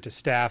easier to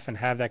staff and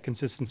have that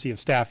consistency of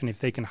staff, and if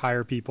they can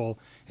hire people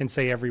and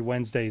say every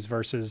Wednesdays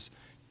versus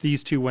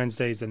these 2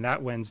 Wednesdays and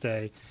that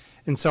Wednesday.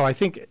 And so I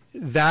think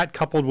that,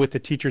 coupled with the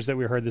teachers that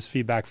we heard this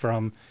feedback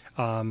from,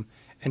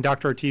 and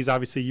Dr. Ortiz,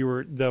 obviously you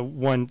were the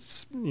one,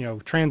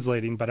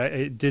 translating, but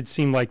it did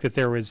seem like that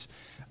there was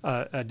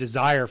a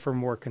desire for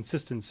more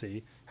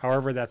consistency.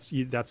 However,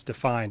 that's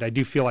defined. I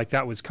do feel like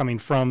that was coming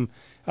from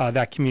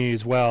that community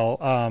as well.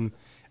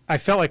 I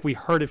felt like we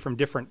heard it from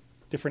different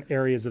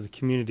areas of the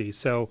community.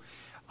 So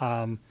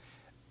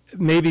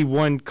maybe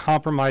one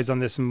compromise on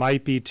this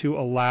might be to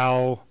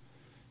allow,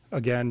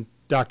 again,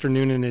 Dr.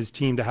 Noonan and his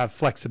team to have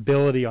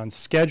flexibility on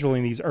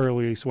scheduling these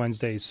early release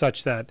Wednesdays,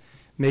 such that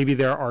maybe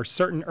there are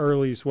certain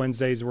early release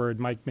Wednesdays where it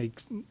might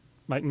make.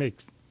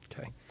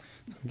 Okay,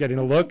 I'm getting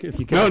a look. If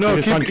you can see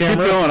this on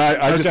camera. Keep going.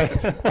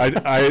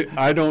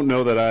 I don't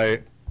know that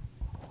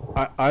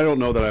I don't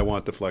know that I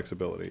want the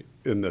flexibility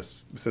in this,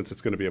 since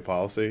it's going to be a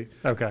policy.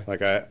 Okay.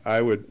 Like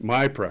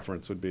my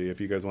preference would be,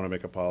 if you guys want to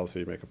make a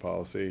policy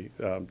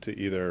to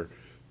either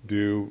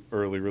do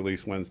early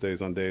release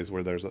Wednesdays on days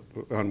where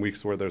on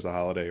weeks where there's a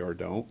holiday, or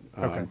don't.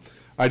 Okay.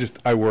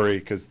 I worry,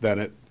 because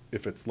then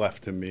if it's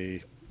left to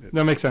me,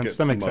 that makes sense.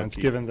 That makes monkey. sense,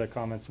 given the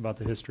comments about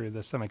the history of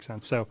this. That makes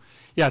sense. So,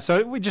 yeah,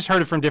 so we just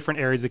heard it from different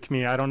areas of the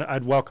community.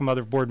 I'd welcome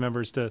other board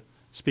members to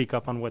speak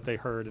up on what they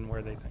heard and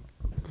where they think.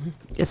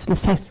 Yes,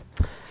 Ms. Tice.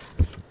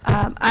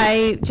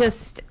 I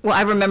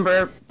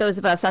remember those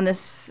of us on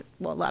this,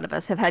 a lot of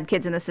us have had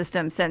kids in the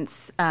system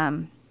since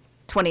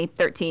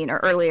 2013 or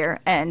earlier.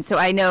 And so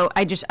I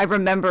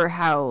remember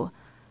how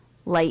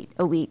light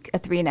a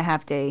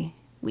 3.5 day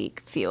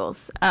week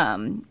feels.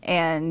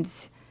 And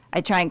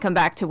I try and come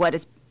back to what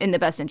is in the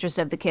best interest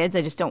of the kids.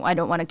 I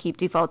don't want to keep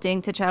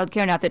defaulting to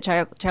childcare. Not that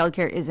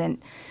childcare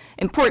isn't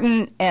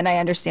important, and I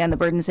understand the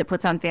burdens it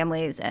puts on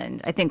families. And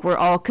I think we're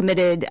all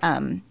committed,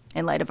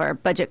 in light of our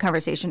budget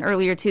conversation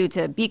earlier too,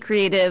 to be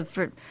creative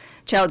for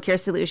childcare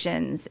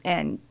solutions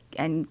and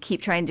keep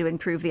trying to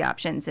improve the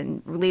options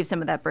and relieve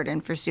some of that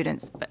burden for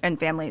students and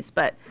families.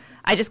 But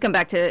I just come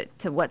back to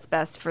what's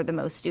best for the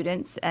most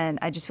students, and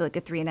I just feel like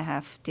a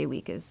 3.5 day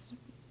week is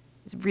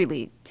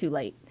really too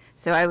late.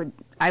 So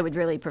I would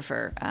really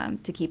prefer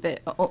to keep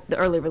it the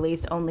early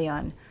release only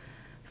on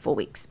full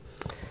weeks.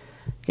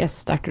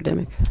 Yes, Dr.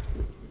 Dimick.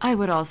 I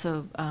would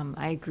also,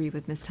 I agree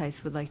with Ms.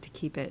 Tice, would like to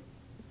keep it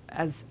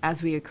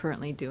as we are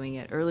currently doing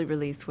it, early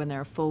release when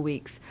there are full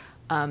weeks.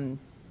 I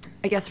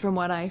guess from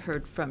what I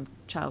heard from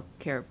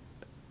childcare,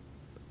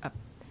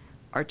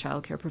 our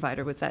childcare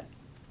provider, was that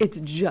it's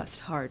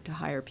just hard to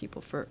hire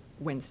people for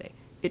Wednesday.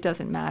 It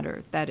doesn't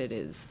matter that it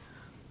is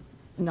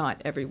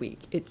not every week.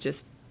 It's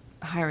just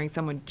hiring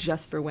someone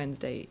just for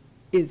Wednesday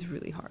is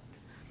really hard.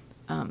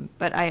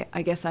 But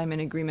I guess I'm in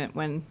agreement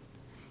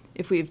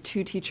if we have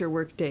 2 teacher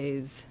work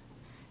days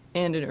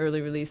and an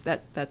early release,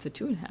 that's a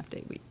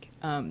 2.5-day week.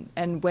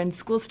 And when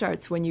school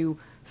starts, when you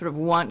sort of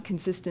want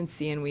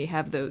consistency, and we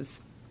have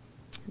those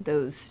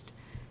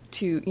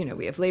two,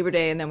 we have Labor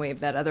Day and then we have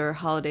that other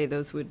holiday,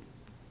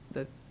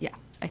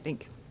 I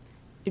think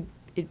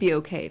it'd be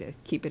okay to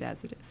keep it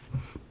as it is.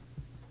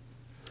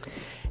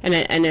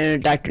 And I know,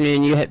 Dr.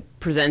 Noonan, you had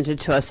presented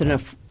to us in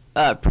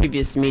a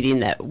previous meeting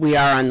that we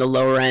are on the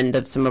lower end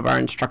of some of our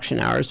instruction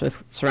hours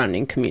with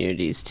surrounding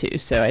communities too.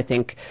 So I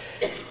think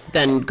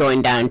then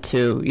going down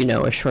to,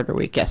 a shorter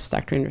week. Yes,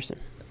 Dr. Anderson.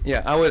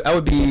 Yeah, I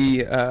would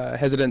be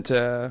hesitant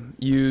to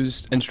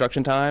use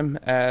instruction time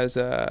as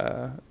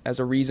a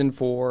reason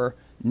for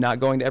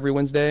not going to every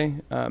Wednesday,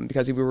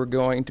 because if we were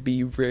going to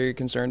be very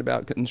concerned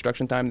about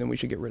instruction time, then we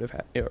should get rid of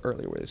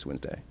earlier this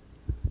Wednesday.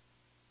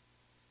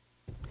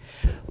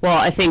 Well,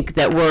 I think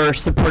that we're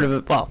supportive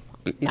of,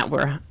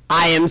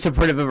 I am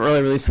supportive of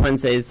early release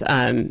Wednesdays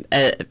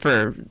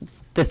for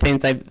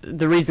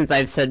the reasons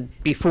I've said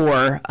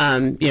before,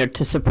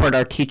 to support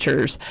our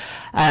teachers.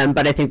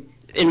 But I think,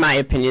 in my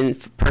opinion,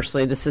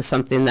 personally, this is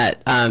something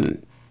that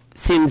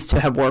seems to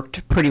have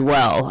worked pretty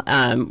well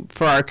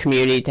for our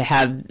community to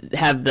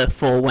have the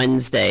full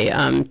Wednesday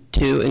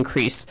to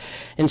increase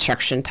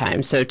instruction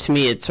time. So to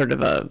me, it's sort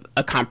of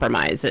a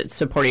compromise. It's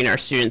supporting our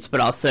students,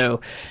 but also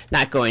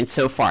not going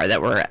so far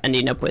that we're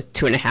ending up with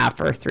 2.5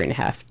 or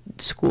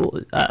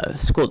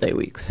 3.5 school day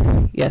weeks.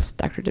 Yes,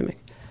 Dr. Dimick.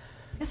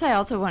 I guess I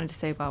also wanted to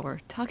say, while we're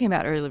talking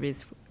about early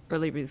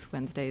release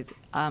Wednesdays,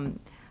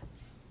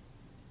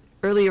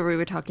 earlier we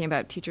were talking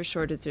about teacher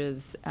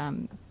shortages.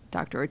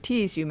 Dr.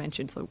 Ortiz, you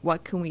mentioned, so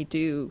what can we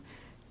do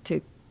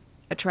to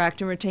attract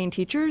and retain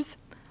teachers?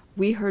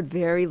 We heard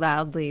very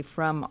loudly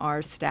from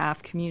our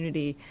staff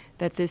community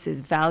that this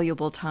is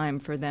valuable time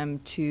for them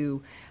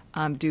to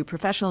do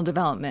professional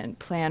development,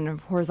 plan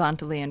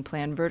horizontally and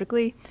plan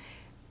vertically.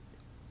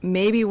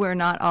 Maybe we're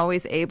not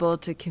always able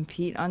to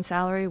compete on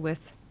salary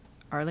with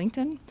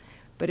Arlington,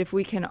 but if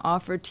we can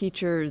offer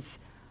teachers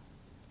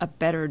a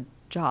better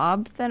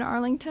job than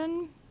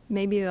Arlington,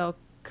 maybe they'll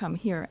come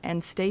here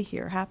and stay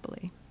here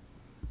happily.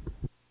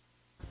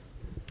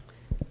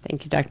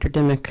 Thank you, Dr.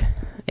 Dimick.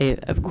 I,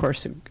 of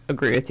course,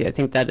 agree with you. I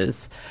think that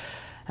is,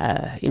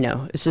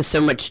 it's just so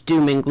much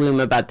doom and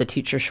gloom about the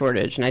teacher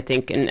shortage. And I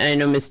think, and I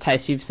know, Ms.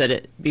 Tice, you've said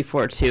it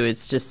before, too,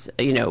 it's just,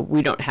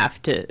 we don't have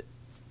to,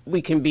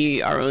 we can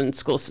be our own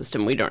school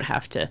system. We don't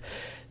have to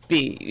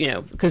be,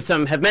 because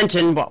some have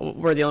mentioned, well,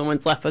 we're the only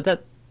ones left with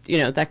it,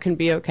 that can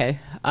be okay.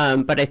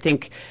 But I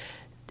think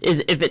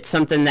if it's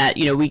something that,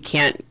 we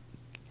can't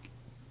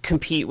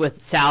compete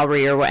with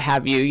salary or what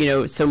have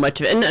you, so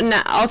much of it. And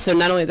also,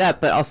 not only that,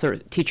 but also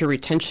teacher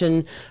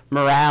retention,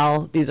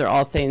 morale. These are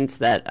all things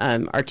that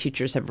our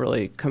teachers have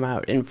really come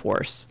out in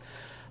force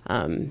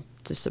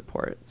to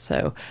support.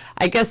 So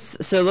I guess,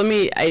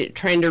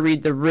 trying to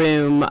read the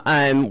room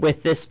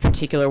with this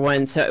particular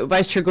one. So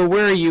Vice Chair Gould,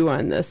 where are you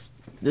on this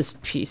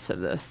piece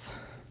of this?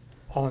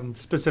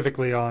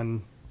 Specifically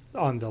on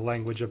the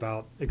language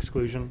about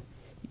exclusion?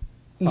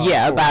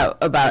 Yeah, about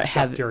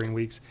except during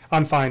weeks.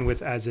 I'm fine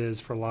with as is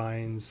for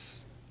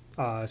lines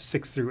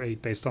 6 through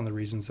 8 based on the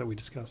reasons that we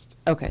discussed.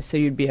 Okay, so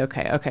you'd be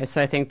okay. Okay,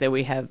 so I think that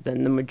we have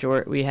then the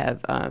majority. We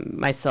have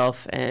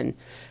myself and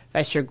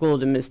Vice Chair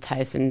Gould and Ms.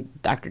 Tice and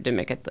Dr.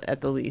 Dimick at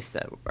the least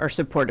that are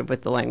supportive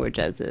with the language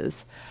as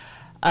is.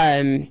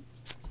 I'm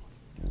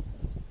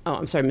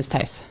sorry, Ms.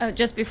 Tice.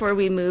 Just before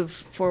we move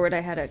forward, I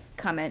had a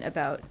comment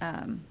about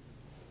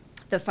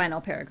the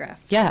final paragraph.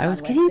 Yeah, I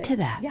was getting Wednesday. to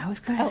that. Yeah. I was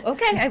good. Oh,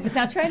 okay. I was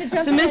not trying to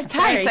jump So, in. Ms.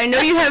 Tice, I know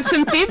you have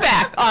some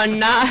feedback on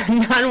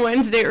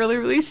non-Wednesday early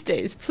release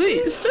days.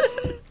 Please.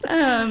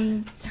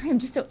 Sorry, I'm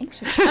just so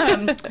anxious.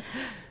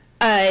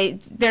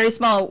 Very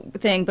small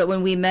thing, but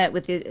when we met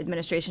with the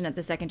administration at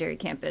the secondary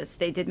campus,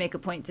 they did make a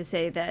point to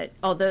say that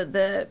although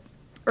the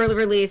early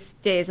release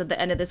days at the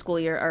end of the school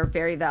year are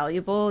very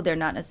valuable, they're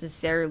not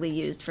necessarily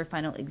used for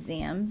final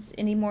exams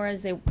anymore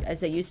as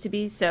they used to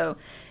be. So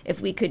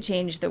if we could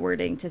change the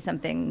wording to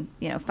something,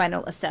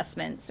 final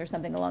assessments or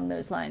something along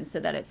those lines so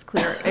that it's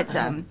clear, it's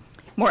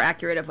more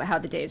accurate of how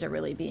the days are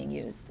really being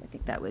used, I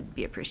think that would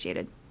be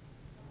appreciated.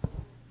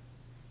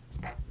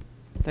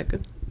 Is that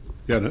good?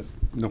 Yeah,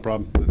 no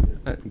problem.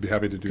 I'd be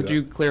happy to do that. Could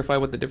you clarify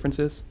what the difference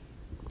is?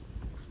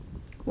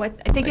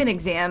 What I think an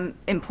exam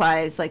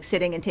implies like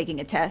sitting and taking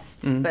a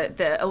test, but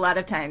a lot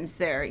of times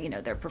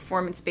they're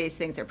performance-based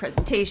things, they're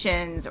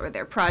presentations or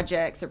they're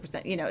projects or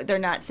they're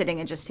not sitting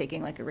and just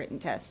taking like a written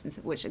test, and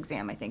so, which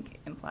exam I think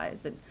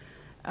implies that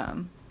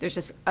there's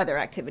just other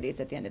activities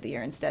at the end of the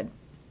year instead.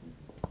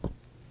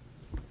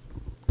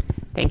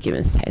 Thank you,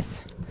 Ms.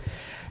 Tice.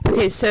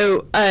 Okay,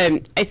 so I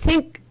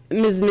think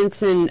Ms.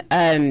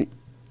 Minson,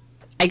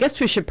 I guess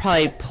we should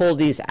probably pull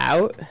these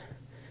out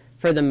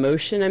for the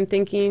motion, I'm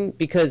thinking,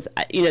 because,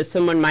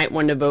 someone might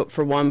want to vote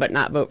for one but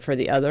not vote for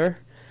the other.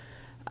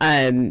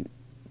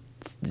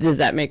 Does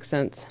that make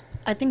sense?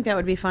 I think that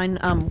would be fine.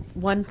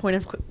 One point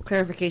of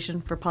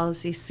clarification for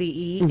policy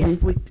CE,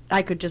 Mm-hmm. if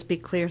I could just be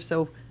clear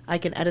so I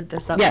can edit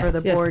this up Yes, for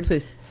the board.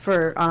 please.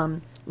 For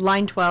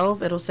line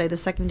 12, it'll say the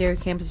secondary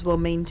campus will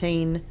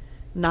maintain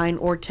 9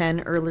 or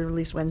 10 early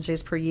release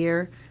Wednesdays per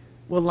year.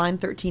 Will line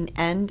 13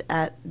 end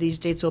at these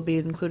dates will be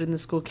included in the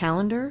school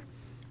calendar?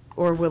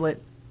 Or will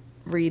it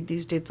read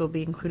these dates will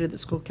be included in the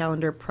school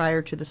calendar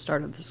prior to the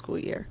start of the school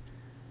year?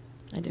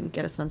 I didn't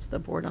get a sense of the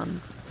board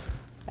on.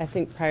 I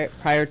think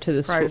prior to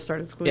the Prior to school.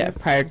 start of school Yeah, year.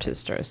 prior to the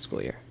start of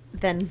school year.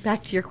 Then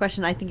back to your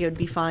question, I think it would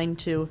be fine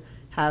to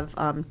have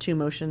two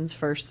motions.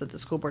 First, that the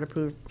school board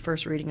approve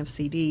first reading of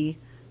CD,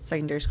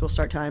 secondary school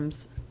start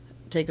times,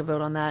 take a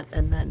vote on that,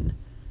 and then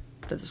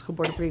that the school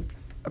board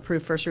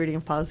approve first reading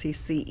of policy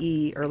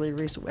CE, early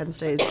release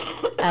Wednesdays,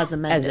 as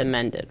amended. As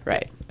amended,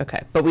 right,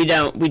 okay. But we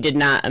did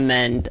not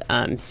amend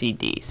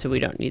CD, so we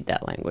don't need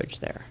that language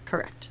there.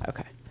 Correct.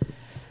 Okay.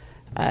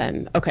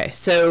 Okay,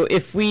 so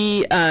if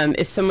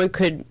someone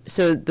could,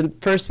 so the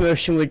first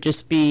motion would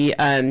just be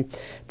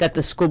that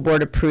the school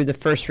board approve the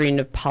first reading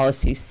of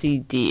policy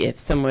CD. If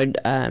someone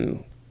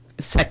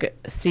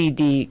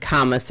CD,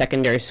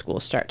 secondary school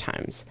start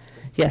times.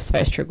 Yes,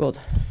 Vice Chair Gould.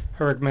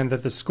 I recommend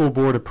that the school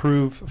board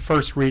approve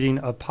first reading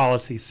of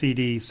policy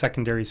CD,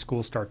 secondary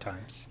school start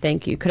times.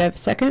 Thank you. Could I have a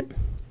second?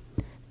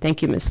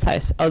 Thank you, Ms.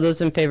 Tice. All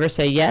those in favor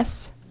say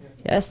yes?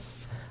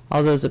 Yes.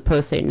 All those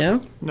opposed say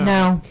no?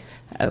 No.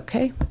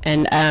 Okay.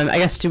 And I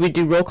guess, do we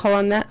do roll call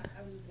on that?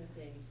 I was just going to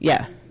say.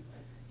 Yeah.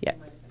 Yeah.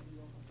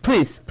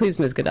 Please,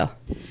 Ms. Goodell.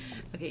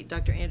 Okay,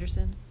 Dr.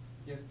 Anderson?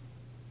 Yes.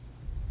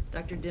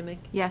 Dr. Dimick?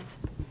 Yes.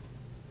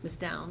 Ms.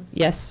 Downs?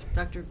 Yes.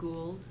 Dr.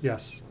 Gould?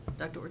 Yes.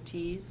 Dr.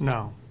 Ortiz?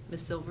 No.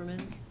 Ms. Silverman?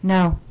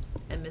 No.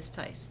 And Ms.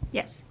 Tice?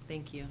 Yes.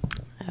 Thank you.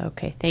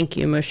 Okay, thank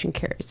you. Motion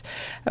carries.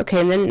 Okay,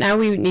 and then now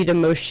we need a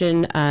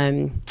motion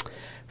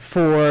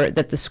for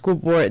that the school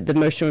board, the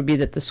motion would be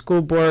that the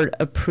school board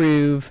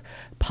approve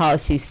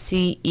policy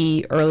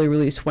CE, early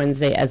release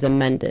Wednesday, as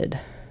amended.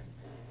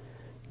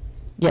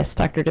 Yes,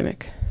 Dr.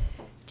 Dimick.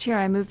 Chair,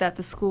 I move that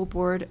the school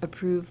board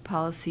approve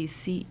policy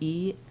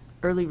CE,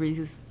 early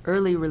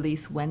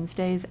release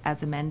Wednesdays,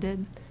 as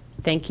amended.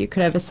 Thank you.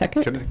 Could I have a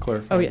second? Can I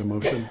clarify Oh, yeah. the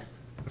motion?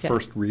 The Yeah.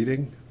 first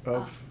reading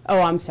of, Oh,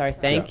 I'm sorry.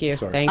 Thank Yeah, you.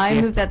 sorry. Thank I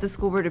you. move that the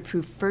school board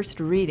approve first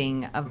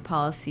reading of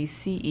policy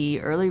CE,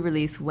 early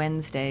release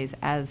Wednesdays,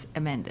 as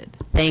amended.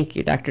 Thank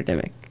you, Dr.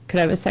 Dimick. Could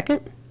I have a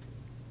second?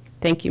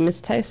 Thank you,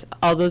 Ms. Tice.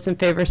 All those in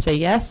favor say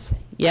yes?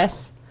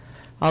 Yes.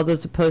 All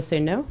those opposed say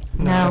no?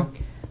 No.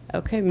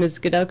 Okay, Ms.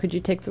 Goodell, could you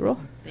take the roll?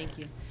 Thank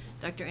you.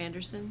 Dr.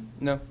 Anderson?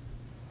 No.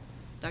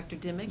 Dr.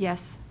 Dimick?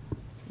 Yes.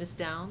 Ms.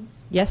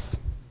 Downs? Yes.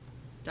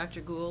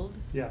 Dr. Gould?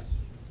 Yes.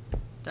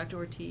 Dr.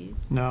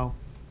 Ortiz? No.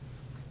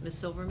 Ms.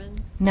 Silverman?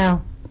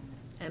 No.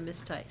 And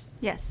Ms. Tice?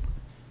 Yes.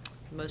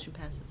 Motion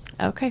passes.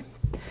 Okay.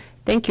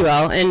 Thank you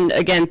all. And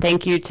again,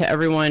 thank you to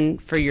everyone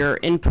for your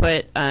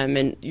input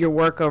and your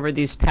work over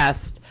these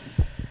past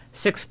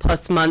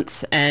 6+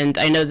 months. And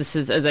I know this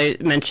is, as I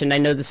mentioned, I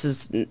know this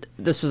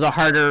was a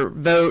harder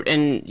vote,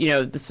 and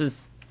this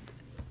was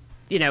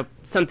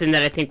something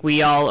that I think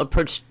we all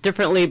approached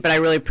differently, but I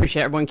really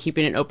appreciate everyone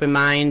keeping an open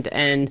mind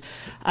and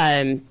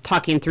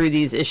talking through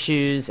these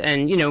issues.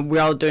 And,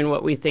 we're all doing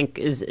what we think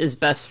is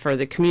best for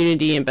the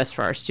community and best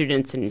for our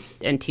students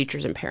and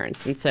teachers and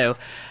parents. And so,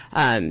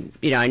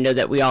 I know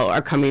that we all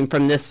are coming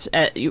from this,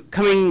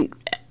 coming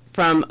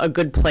from a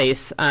good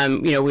place.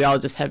 We all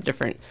just have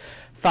different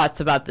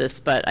thoughts about this,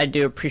 but I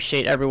do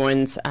appreciate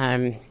everyone's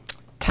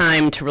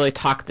time to really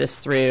talk this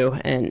through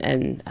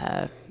and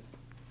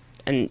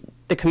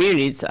the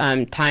community's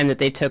time that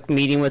they took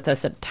meeting with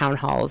us at town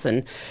halls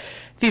and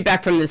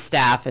feedback from the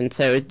staff. And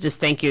so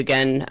just thank you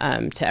again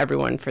to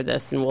everyone for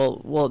this. And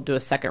we'll do a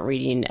second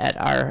reading at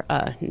our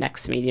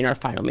next meeting, our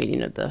final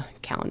meeting of the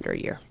calendar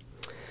year.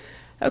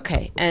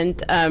 Okay,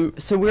 and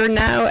so we're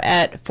now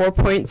at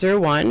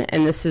 4.01,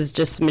 and this is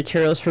just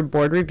materials for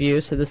board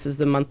review. So this is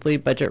the monthly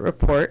budget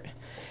report.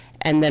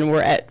 And then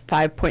we're at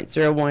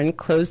 5.01,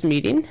 closed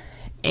meeting.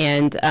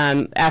 And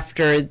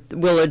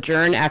we'll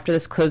adjourn after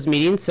this closed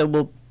meeting, so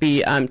we'll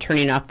be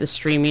turning off the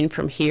streaming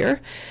from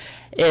here.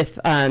 If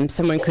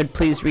someone could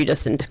please read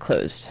us into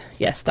closed.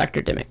 Yes,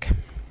 Dr. Dimick.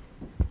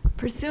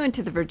 Pursuant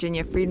to the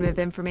Virginia Freedom of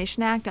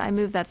Information Act, I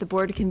move that the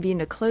board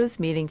convene a closed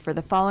meeting for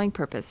the following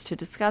purpose: to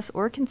discuss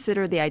or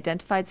consider the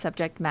identified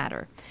subject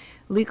matter.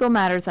 Legal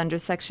matters under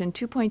Section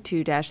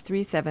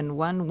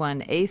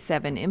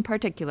 2.2-3711A7, in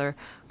particular,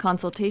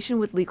 consultation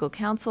with legal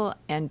counsel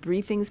and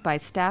briefings by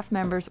staff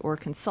members or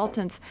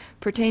consultants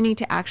pertaining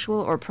to actual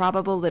or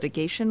probable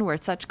litigation where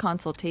such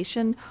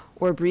consultation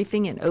or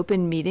briefing in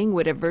open meeting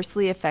would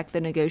adversely affect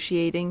the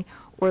negotiating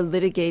or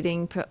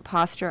litigating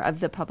posture of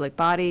the public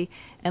body,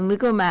 and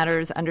legal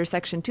matters under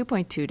Section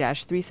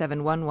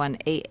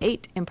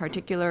 2.2-3711A8, in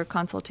particular,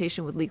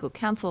 consultation with legal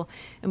counsel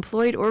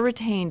employed or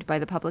retained by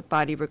the public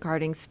body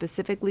regarding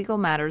specific legal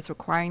matters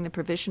requiring the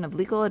provision of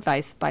legal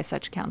advice by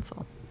such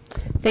counsel.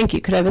 Thank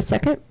you. Could I have a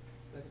second?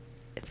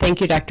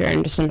 Thank you, Dr.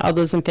 Anderson. All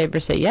those in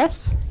favor say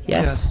yes?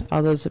 Yes.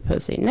 All those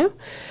opposed say no.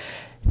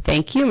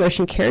 Thank you.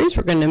 Motion carries.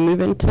 We're going to move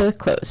into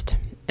closed.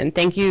 And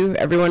thank you,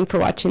 everyone, for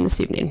watching this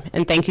evening.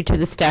 And thank you to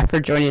the staff for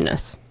joining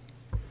us.